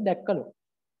දෙන්නෙකුත් දැක්කලු.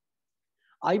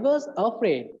 I was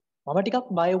afraid. මම ටිකක්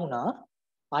බය වුණා.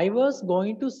 I was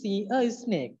going to see a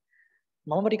snake.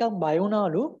 මම ටිකක් බය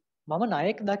වුණාලු මම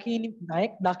ණයෙක්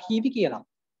දකීවි කියලා.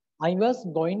 I was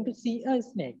going to see a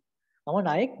snake. මම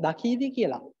ණයෙක් දකීවි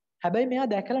කියලා. හැබැයි මෙයා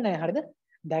දැකලා නැහැ. හරිද?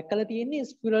 දැකලා තියෙන්නේ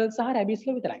ස්ක්විරල් සහ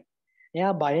රැබිස්ලා විතරයි.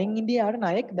 එයා බයෙන් ඉඳී ආර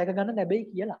ණයෙක් දැක ගන්න ලැබෙයි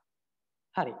කියලා.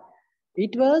 හරි.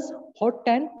 It was hot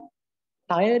and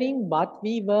tiring but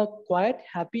we were quite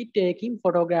happy taking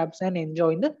photographs and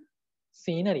enjoying the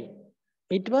scenery.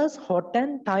 It was hot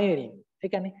and tiring. ඒ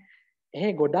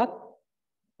කියන්නේ ගොඩක්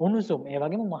උණුසුම් ඒ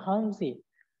වගේම මහන්සි.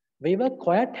 We were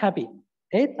quite happy.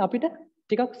 ඒත් අපිට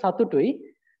ටිකක් සතුටුයි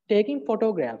taking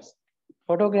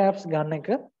photographs ගන්න එක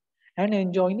and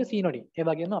enjoying the scenery. ඒ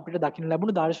වගේම අපිට දකින්න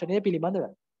ලැබුණු දර්ශනය පිළිබඳව.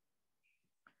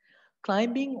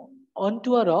 Climbing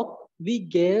onto a rock, we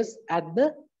gazed at the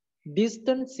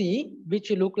distant sea which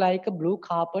looked like a blue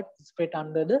carpet spread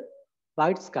under the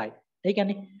white sky. ඒ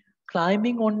කියන්නේ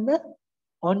climbing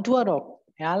onto a rock.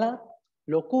 එයාලා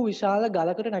ලොකු විශාල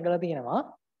ගලකට නැගලා තියෙනවා.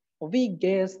 We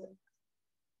gazed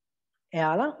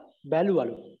එයාලා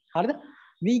බැලුවලු. හරිද?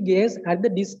 We gazed at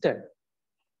the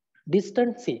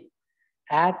distant sea.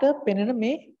 ඈත පෙනෙන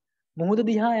මේ මුහුද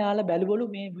දිහා එයාලා බැලුවලු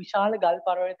මේ විශාල ගල්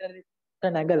පර්වතයකට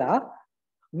නැගලා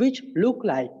which look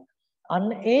like අන්න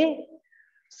ඒ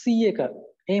sea එක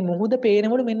ඒ මුහුද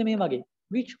පේනවලු මෙන්න මේ වගේ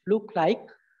which look like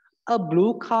a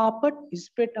blue carpet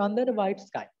spread under the white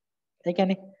sky. ඒ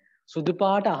කියන්නේ සුදු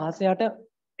පාට අහස යට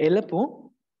එළපු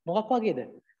මොකක් වගේද?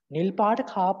 නිල් පාට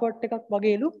කාපට් එකක්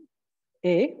වගේලු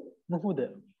ඒ මුහුද.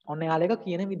 ඔන්න යාළ එක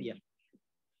කියන විදිය.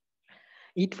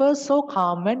 It was so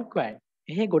calm and quiet.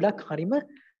 ගොඩක් හරිම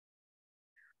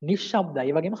නිශ්ශබ්දයි.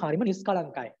 ඒ වගේම හරිම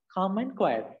නිස්කලංකයි. Calm and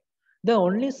quiet. The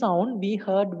only sound we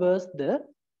heard was the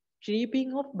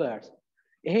chirping of birds.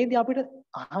 එහෙදි අපිට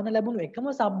අහන්න ලැබුණු එකම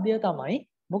ශබ්දය තමයි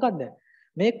මොකද්ද?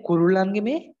 මේ කුරුල්ලන්ගේ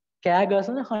මේ කෑ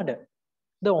ගසන හඬ.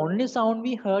 The only sound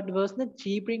we heard was the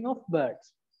chirping of birds.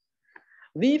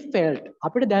 We felt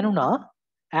අපිට දැනුණා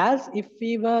as if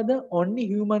we were the only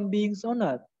human beings on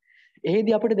earth.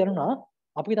 එහෙදි අපිට දැනුණා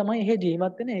අපි තමයි එහෙ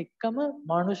ජීවත් වෙන එකම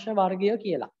මනුෂ්‍ය වර්ගය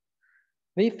කියලා.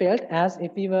 We felt as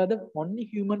if we were the only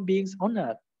human beings on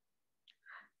earth.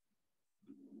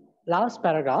 Last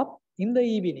paragraph. In the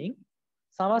evening,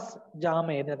 සවස්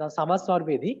ජාමයේ නැත්නම් සවස්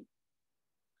වරුවේදී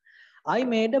I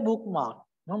made a bookmark.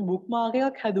 මම bookmark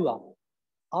එකක් හැදුවා.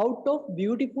 Out of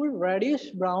beautiful reddish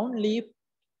brown leaf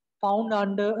found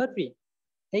under a tree.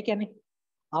 ඒ කියන්නේ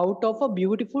out of a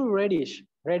beautiful reddish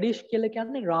කියලා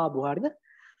කියන්නේ රාබු. හරිද?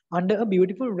 Under a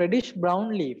beautiful reddish brown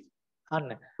leaf.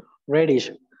 අන්න reddish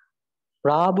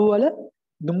රාබු වල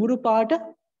දුඹුරු පාට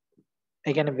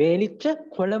ඒ කියන්නේ වේලිච්ච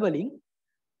කොළ වලින්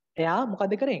එයා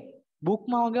මොකද කරේ?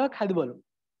 bookmark එකක් හැදුවලු.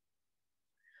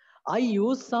 I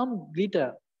used some glitter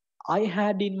I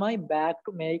had in my bag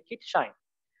to make it shine.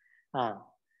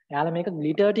 එයාලා මේක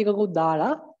glitter ටිකකුත් දාලා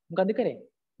මොකද කරේ?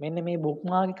 මෙන්න මේ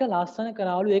bookmark එක ලස්සන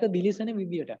කරාලු ඒක දිලිසෙන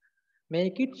විදියට.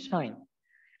 Make it shine.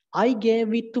 I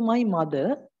gave it to my mother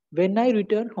when I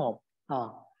returned home.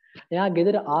 එයා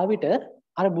ගෙදර ආවිත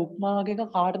අර bookmark එක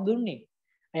කාටද දුන්නේ?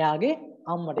 එයාගේ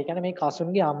අම්මට. ඒ කියන්නේ මේ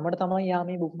කසුන්ගේ අම්මට තමයි යා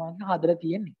මේ bookmark එක හදලා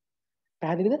තියෙන්නේ.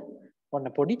 පැහැදිලිද? ඔන්න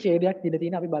පොඩි ඡේදයක් දීලා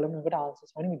තියෙන අපි බලමු එකට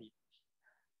answers වලින් විදිය.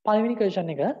 පළවෙනි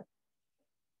question එක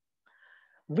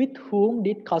with whom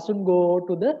did Kasun go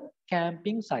to the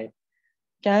camping site?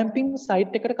 camping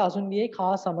site එකට කසුන් ගියේ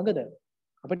කා සමගද?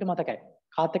 අපිට මතකයි.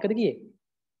 කාත් එක්කද ගියේ?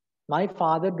 My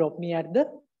father dropped me at the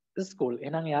school.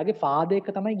 එහෙනම් එයාගේ father එක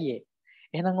තමයි ගියේ.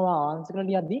 එහෙනම් ඔයා answer කරලා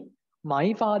ලියද්දි my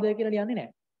father කියලා ලියන්නේ නැහැ.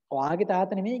 ඔයාගේ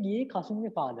තාත්තා නෙමෙයි ගියේ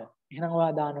කසුන්ගේ father. එහෙනම්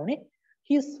ඔයා දාන්න ඕනේ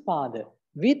his father.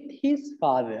 with his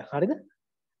father. හරිද?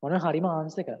 මොන හරිම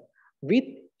answer එක. with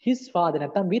his father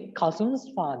නැත්නම් with Kasun's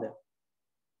father.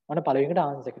 මොන පළවෙනිකට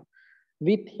answer එක.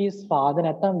 with his father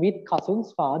නැත්නම් with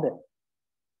Kasun's father.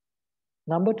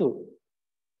 Number 2.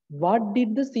 What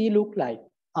did the sea look like?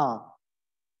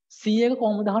 sea එක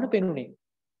කොහොමද අහන්න පෙනුනේ?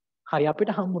 හරි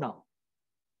අපිට හම්බුණා.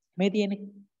 මේ තියෙන්නේ.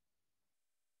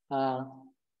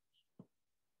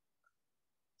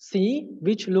 see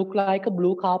which look like a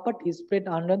blue carpet is spread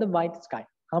under the white sky.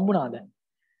 හම්බුණාද?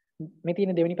 මේ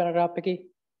තියෙන දෙවෙනි පැරග්‍රාෆ් එකේ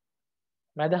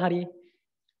මැද හරිය.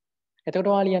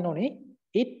 එතකොට ඔයාලා ලියන්න ඕනේ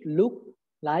it look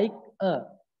like a.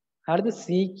 හරිද?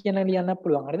 see කියන ලියන්න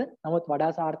පුළුවන්. හරිද? නමුත්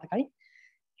වඩා සාර්ථකයි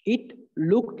it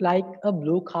looked like a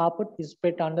blue carpet is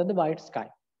spread under the white sky.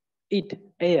 it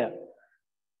air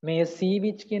මේ see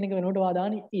which කියන එක වෙනුවට ඔයා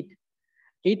දාන්නේ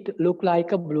it looked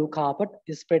like a blue carpet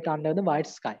is spread under the white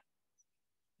sky.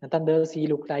 නැත්නම් the sea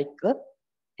looked like a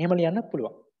එහෙම ලියන්න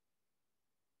පුළුවන්.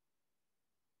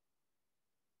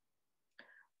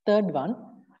 Third one,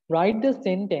 write the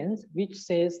sentence which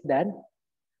says that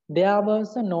there was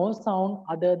no sound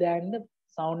other than the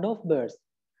sound of birds.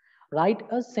 Write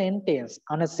a sentence.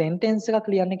 අන sentence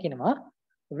එකක් ලියන්න කියනවා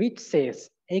which says.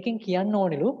 ඒකෙන් කියන්න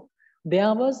ඕනෙලු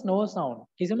there was no sound.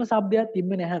 කිසිම શબ્දයක්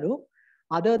තිබ්බේ නැහැලු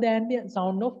other than the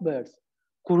sound of birds.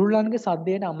 කුරුල්ලන්ගේ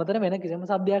සද්දයට අමතර වෙන කිසිම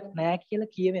શબ્දයක් නැහැ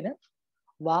කියලා කියවෙන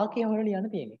වාක්‍යය හොයලා ලියන්න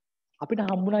තියෙන්නේ. අපිට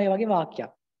හම්බුණා මේ වගේ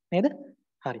වාක්‍යයක්. නේද?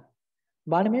 හරි.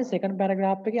 බලන්න මේ second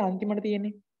paragraph එකේ අන්තිමට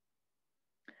තියෙන්නේ.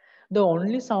 The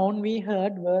only sound we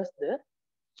heard was the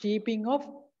chirping of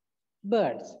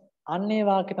birds. අන්න ඒ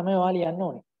වාක්‍ය තමයි ඔයාලා ලියන්න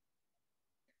ඕනේ.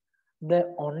 The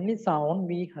only sound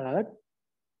we heard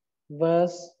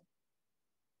was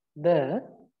the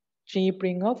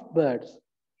chirping of birds.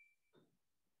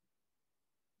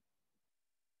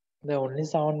 The only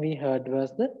sound we heard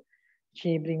was the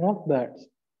chirping of birds.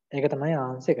 ඒක තමයි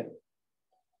answer එක.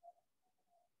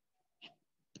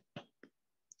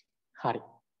 හරි.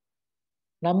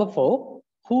 Number 4,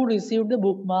 who received the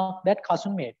bookmark that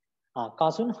cousin made?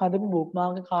 cousin හදපු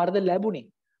bookmark එක කාටද ලැබුණේ?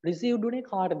 received උනේ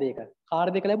කාටද ඒක?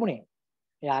 කාටද ඒක ලැබුණේ?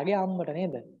 එයාගේ අම්මට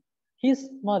නේද? his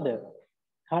mother.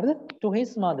 හරිද? to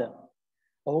his mother.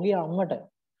 ඔහුගේ අම්මට.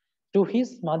 to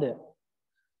his mother.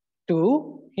 to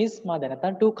his mother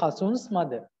නැත්නම් to cousin's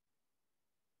mother.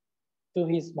 to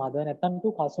his mother නැත්නම්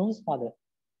to cousin's mother.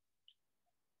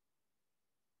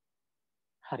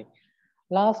 හරි.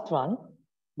 last one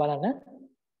බලන්න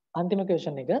අන්තිම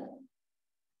question එක.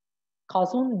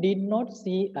 cousin did not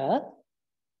see a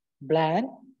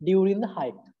blank during the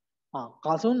hike.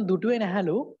 cousin දුටුවේ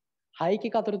නැහැලු hike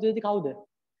එක අතරතුරදී කවුද?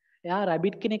 එයා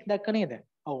rabbit කෙනෙක් දැක්ක නේද?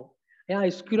 ඔව්. එයා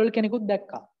squirrel කෙනෙකුත්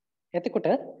දැක්කා. එතකොට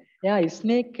එයා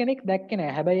snake කෙනෙක් දැක්කේ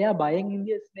නැහැ. හැබැයි එයා බයෙන්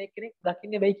ඉන්දිය snake කෙනෙක්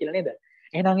දකින්න වෙයි කියලා නේද?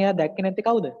 එහෙනම් එයා දැක්කේ නැත්තේ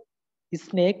කවුද?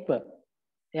 snake ව.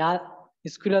 එයා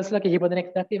squirrels ලා කිහිප දෙනෙක්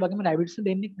දැක්කේ. ඒ වගේම rabbits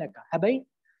දෙන්නෙක් දැක්කා. හැබැයි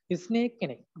ස්නේක්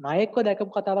කෙනෙක් නායකව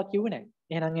දැකපු කතාවක් කිව්වේ නැහැ.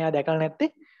 එහෙනම් එයා දැකලා නැත්තේ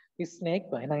ස්නේක්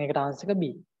ව. එහෙනම් ඒකට ආන්සර් එක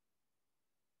B.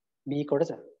 B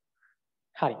කොටස.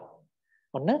 හරි.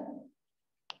 ඔන්න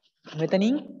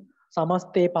මෙතනින්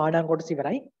සමස්තේ පාඩම් කොටස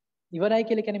ඉවරයි. ඉවරයි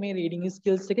කියලා කියන්නේ මේ රීඩින්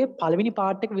ස්කිල්ස් එකේ පළවෙනි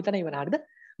පාර්ට් එක විතරයි ඉවර. හරිද?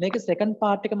 මේක සෙකන්ඩ්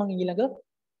පාර්ට් එක මම ඊළඟ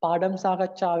පාඩම්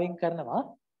සාකච්ඡාවෙන් කරනවා.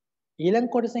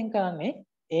 ඊළඟ කොටසෙන් කරන්නේ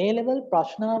A level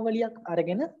ප්‍රශ්නාවලියක්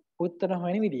අරගෙන උත්තර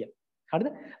හොයන විදිය. හරිද?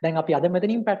 දැන් අපි අද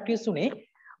මෙතනින් ප්‍රැක්ටිස් උනේ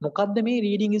මොකද්ද මේ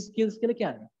රීඩින් ස්කිල්ස් කියලා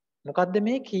කියන්නේ? මොකද්ද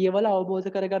මේ කියවලා අවබෝධ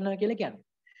කරගන්නවා කියලා කියන්නේ?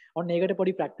 ඔන්න ඒකට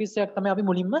පොඩි ප්‍රැක්ටිස් එකක් තමයි අපි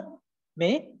මුලින්ම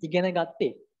මේ ඉගෙන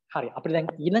ගත්තේ. හරි. අපිට දැන්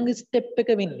ඊළඟ ස්ටෙප්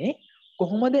එක වෙන්නේ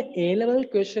කොහොමද A level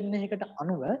question එකකට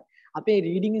අනුව අපේ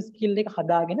රීඩින් ස්කිල් එක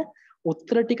හදාගෙන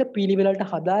උත්තර ටික පිළිවෙලට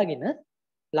හදාගෙන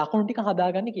ලකුණු ටික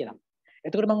හදාගන්න කියලා.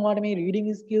 එතකොට මම ඔයාලට මේ රීඩින්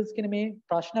ස්කිල්ස් කියන මේ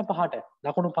ප්‍රශ්න පහට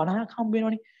ලකුණු 50ක් හම්බ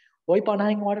වෙනවනේ. ওই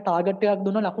 50න් ඔයාලට ටාගට් එකක්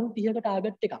දුන්නා ලකුණු 30ක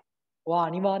ටාගට් එකක්. ඔයා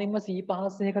අනිවාර්යෙන්ම C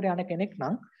පාස් එකකට යන කෙනෙක්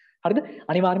නම් හරිද?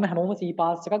 අනිවාර්යෙන්ම හැමෝම C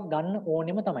පාස් එකක් ගන්න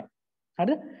ඕනෙම තමයි.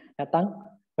 හරිද? නැත්තම්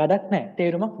වැඩක් නැහැ.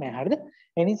 තේරුමක් නැහැ. හරිද?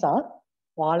 ඒ නිසා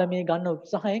ඔයාලා මේ ගන්න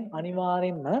උත්සාහයෙන්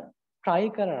අනිවාර්යෙන්ම try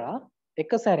කරලා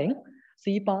එක සැරෙන්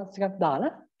C පාස් එකක්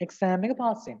දාලා exam එක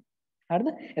පාස් වෙන්න. හරිද?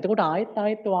 එතකොට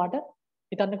ආයෙත් ඔයාට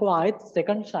හිතන්නකෝ ආයෙත්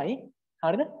second try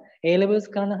හරිද? A levels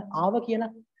කරන්න ආව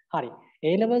කියලා. හරි.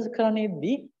 A levels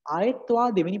කරන්නේදී ආයෙත්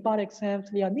ඔයා දෙවෙනි පාර exams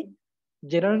ලියද්දී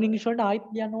ජෙනරල් ඉංග්‍රීසි වලට ආයෙත්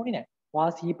ලියන්න ඕනේ නැහැ.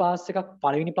 ඔයා C පාස් එකක්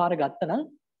පළවෙනි පාර ගත්තා නම්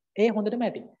ඒ හොඳටම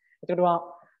ඇති. ඒකට ඔයා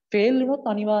ෆේල් වුණොත්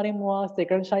අනිවාර්යෙන්ම ඔයා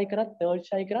සෙකන්ඩ් ට්‍රයි කරත් තර්ඩ්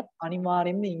ට්‍රයි කරත්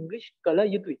අනිවාර්යෙන්ම ඉංග්‍රීසි කළ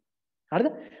යුතුයි. හරිද?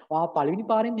 ඔයා පළවෙනි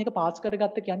පාරෙන් මේක පාස්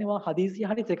කරගත්ත කියන්නේ ඔයා හදිසිය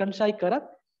හරි සෙකන්ඩ් ට්‍රයි කරත්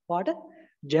ඔයාට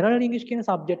ජෙනරල් ඉංග්‍රීසි කියන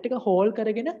සබ්ජෙක්ට් එක හෝල්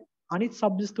කරගෙන අනිත්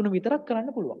සබ්ජෙක්ට්ස් තුන විතරක්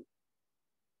කරන්න පුළුවන්.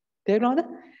 තේරුණාද?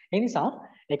 ඒ නිසා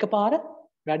එකපාර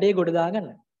වැඩේ ගොඩ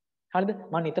දාගන්න. හරිද?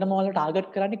 මම නිතරම ඔයාලට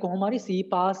ටාගට් කරන්නේ කොහොම හරි C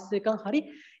පාස් එක හරි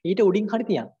ඊට උඩින් හරි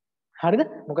තියන්න. හරිද?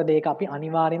 මොකද ඒක අපි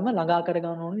අනිවාර්යෙන්ම ළඟා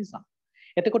කරගන්න ඕන නිසා.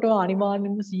 එතකොට ඔය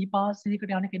අනිවාර්යෙන්ම C පාස්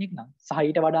එකකට යන කෙනෙක් නම් සහ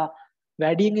ඊට වඩා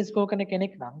වැඩියෙන් ස්කෝර් කරන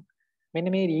කෙනෙක් නම්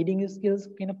මෙන්න මේ රීඩින් ස්කිල්ස්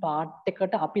කියන පාර්ට්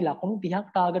එකට අපි ලකුණු 30ක්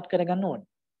ටාගට් කරගන්න ඕනේ.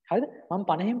 හරිද? මම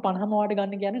 50න් 50ම ඔයාලට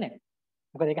ගන්න කියන්නේ නැහැ.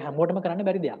 මොකද ඒක හැමෝටම කරන්න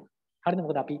බැරි දෙයක්. හරිද?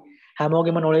 මොකද අපි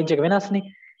හැමෝගෙම නොලෙජ් එක වෙනස්නේ.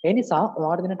 ඒ නිසා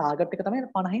ඔයාලට දෙන ටාගට් එක තමයි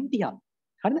 50න් 30ක්.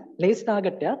 හරිද? ලේස්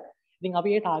ටාගට් එක. ඉතින්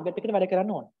අපි ඒ ටාගට් එකට වැඩ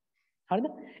කරන්න ඕන. හරිද?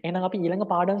 එහෙනම් අපි ඊළඟ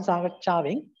පාඩම්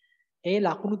සාකච්ඡාවෙන් ඒ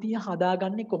ලකුණු 30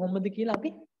 හදාගන්නේ කොහොමද කියලා අපි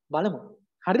බලමු.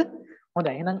 හරිද?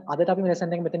 හොඳයි. එහෙනම් අදට අපි මේ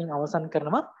ලෙසන් එක මෙතනින් අවසන්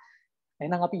කරනවා.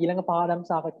 එහෙනම් අපි ඊළඟ පාඩම්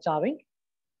සාකච්ඡාවෙන්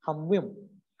හම්බ වෙමු.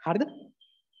 හරිද?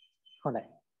 හොඳයි.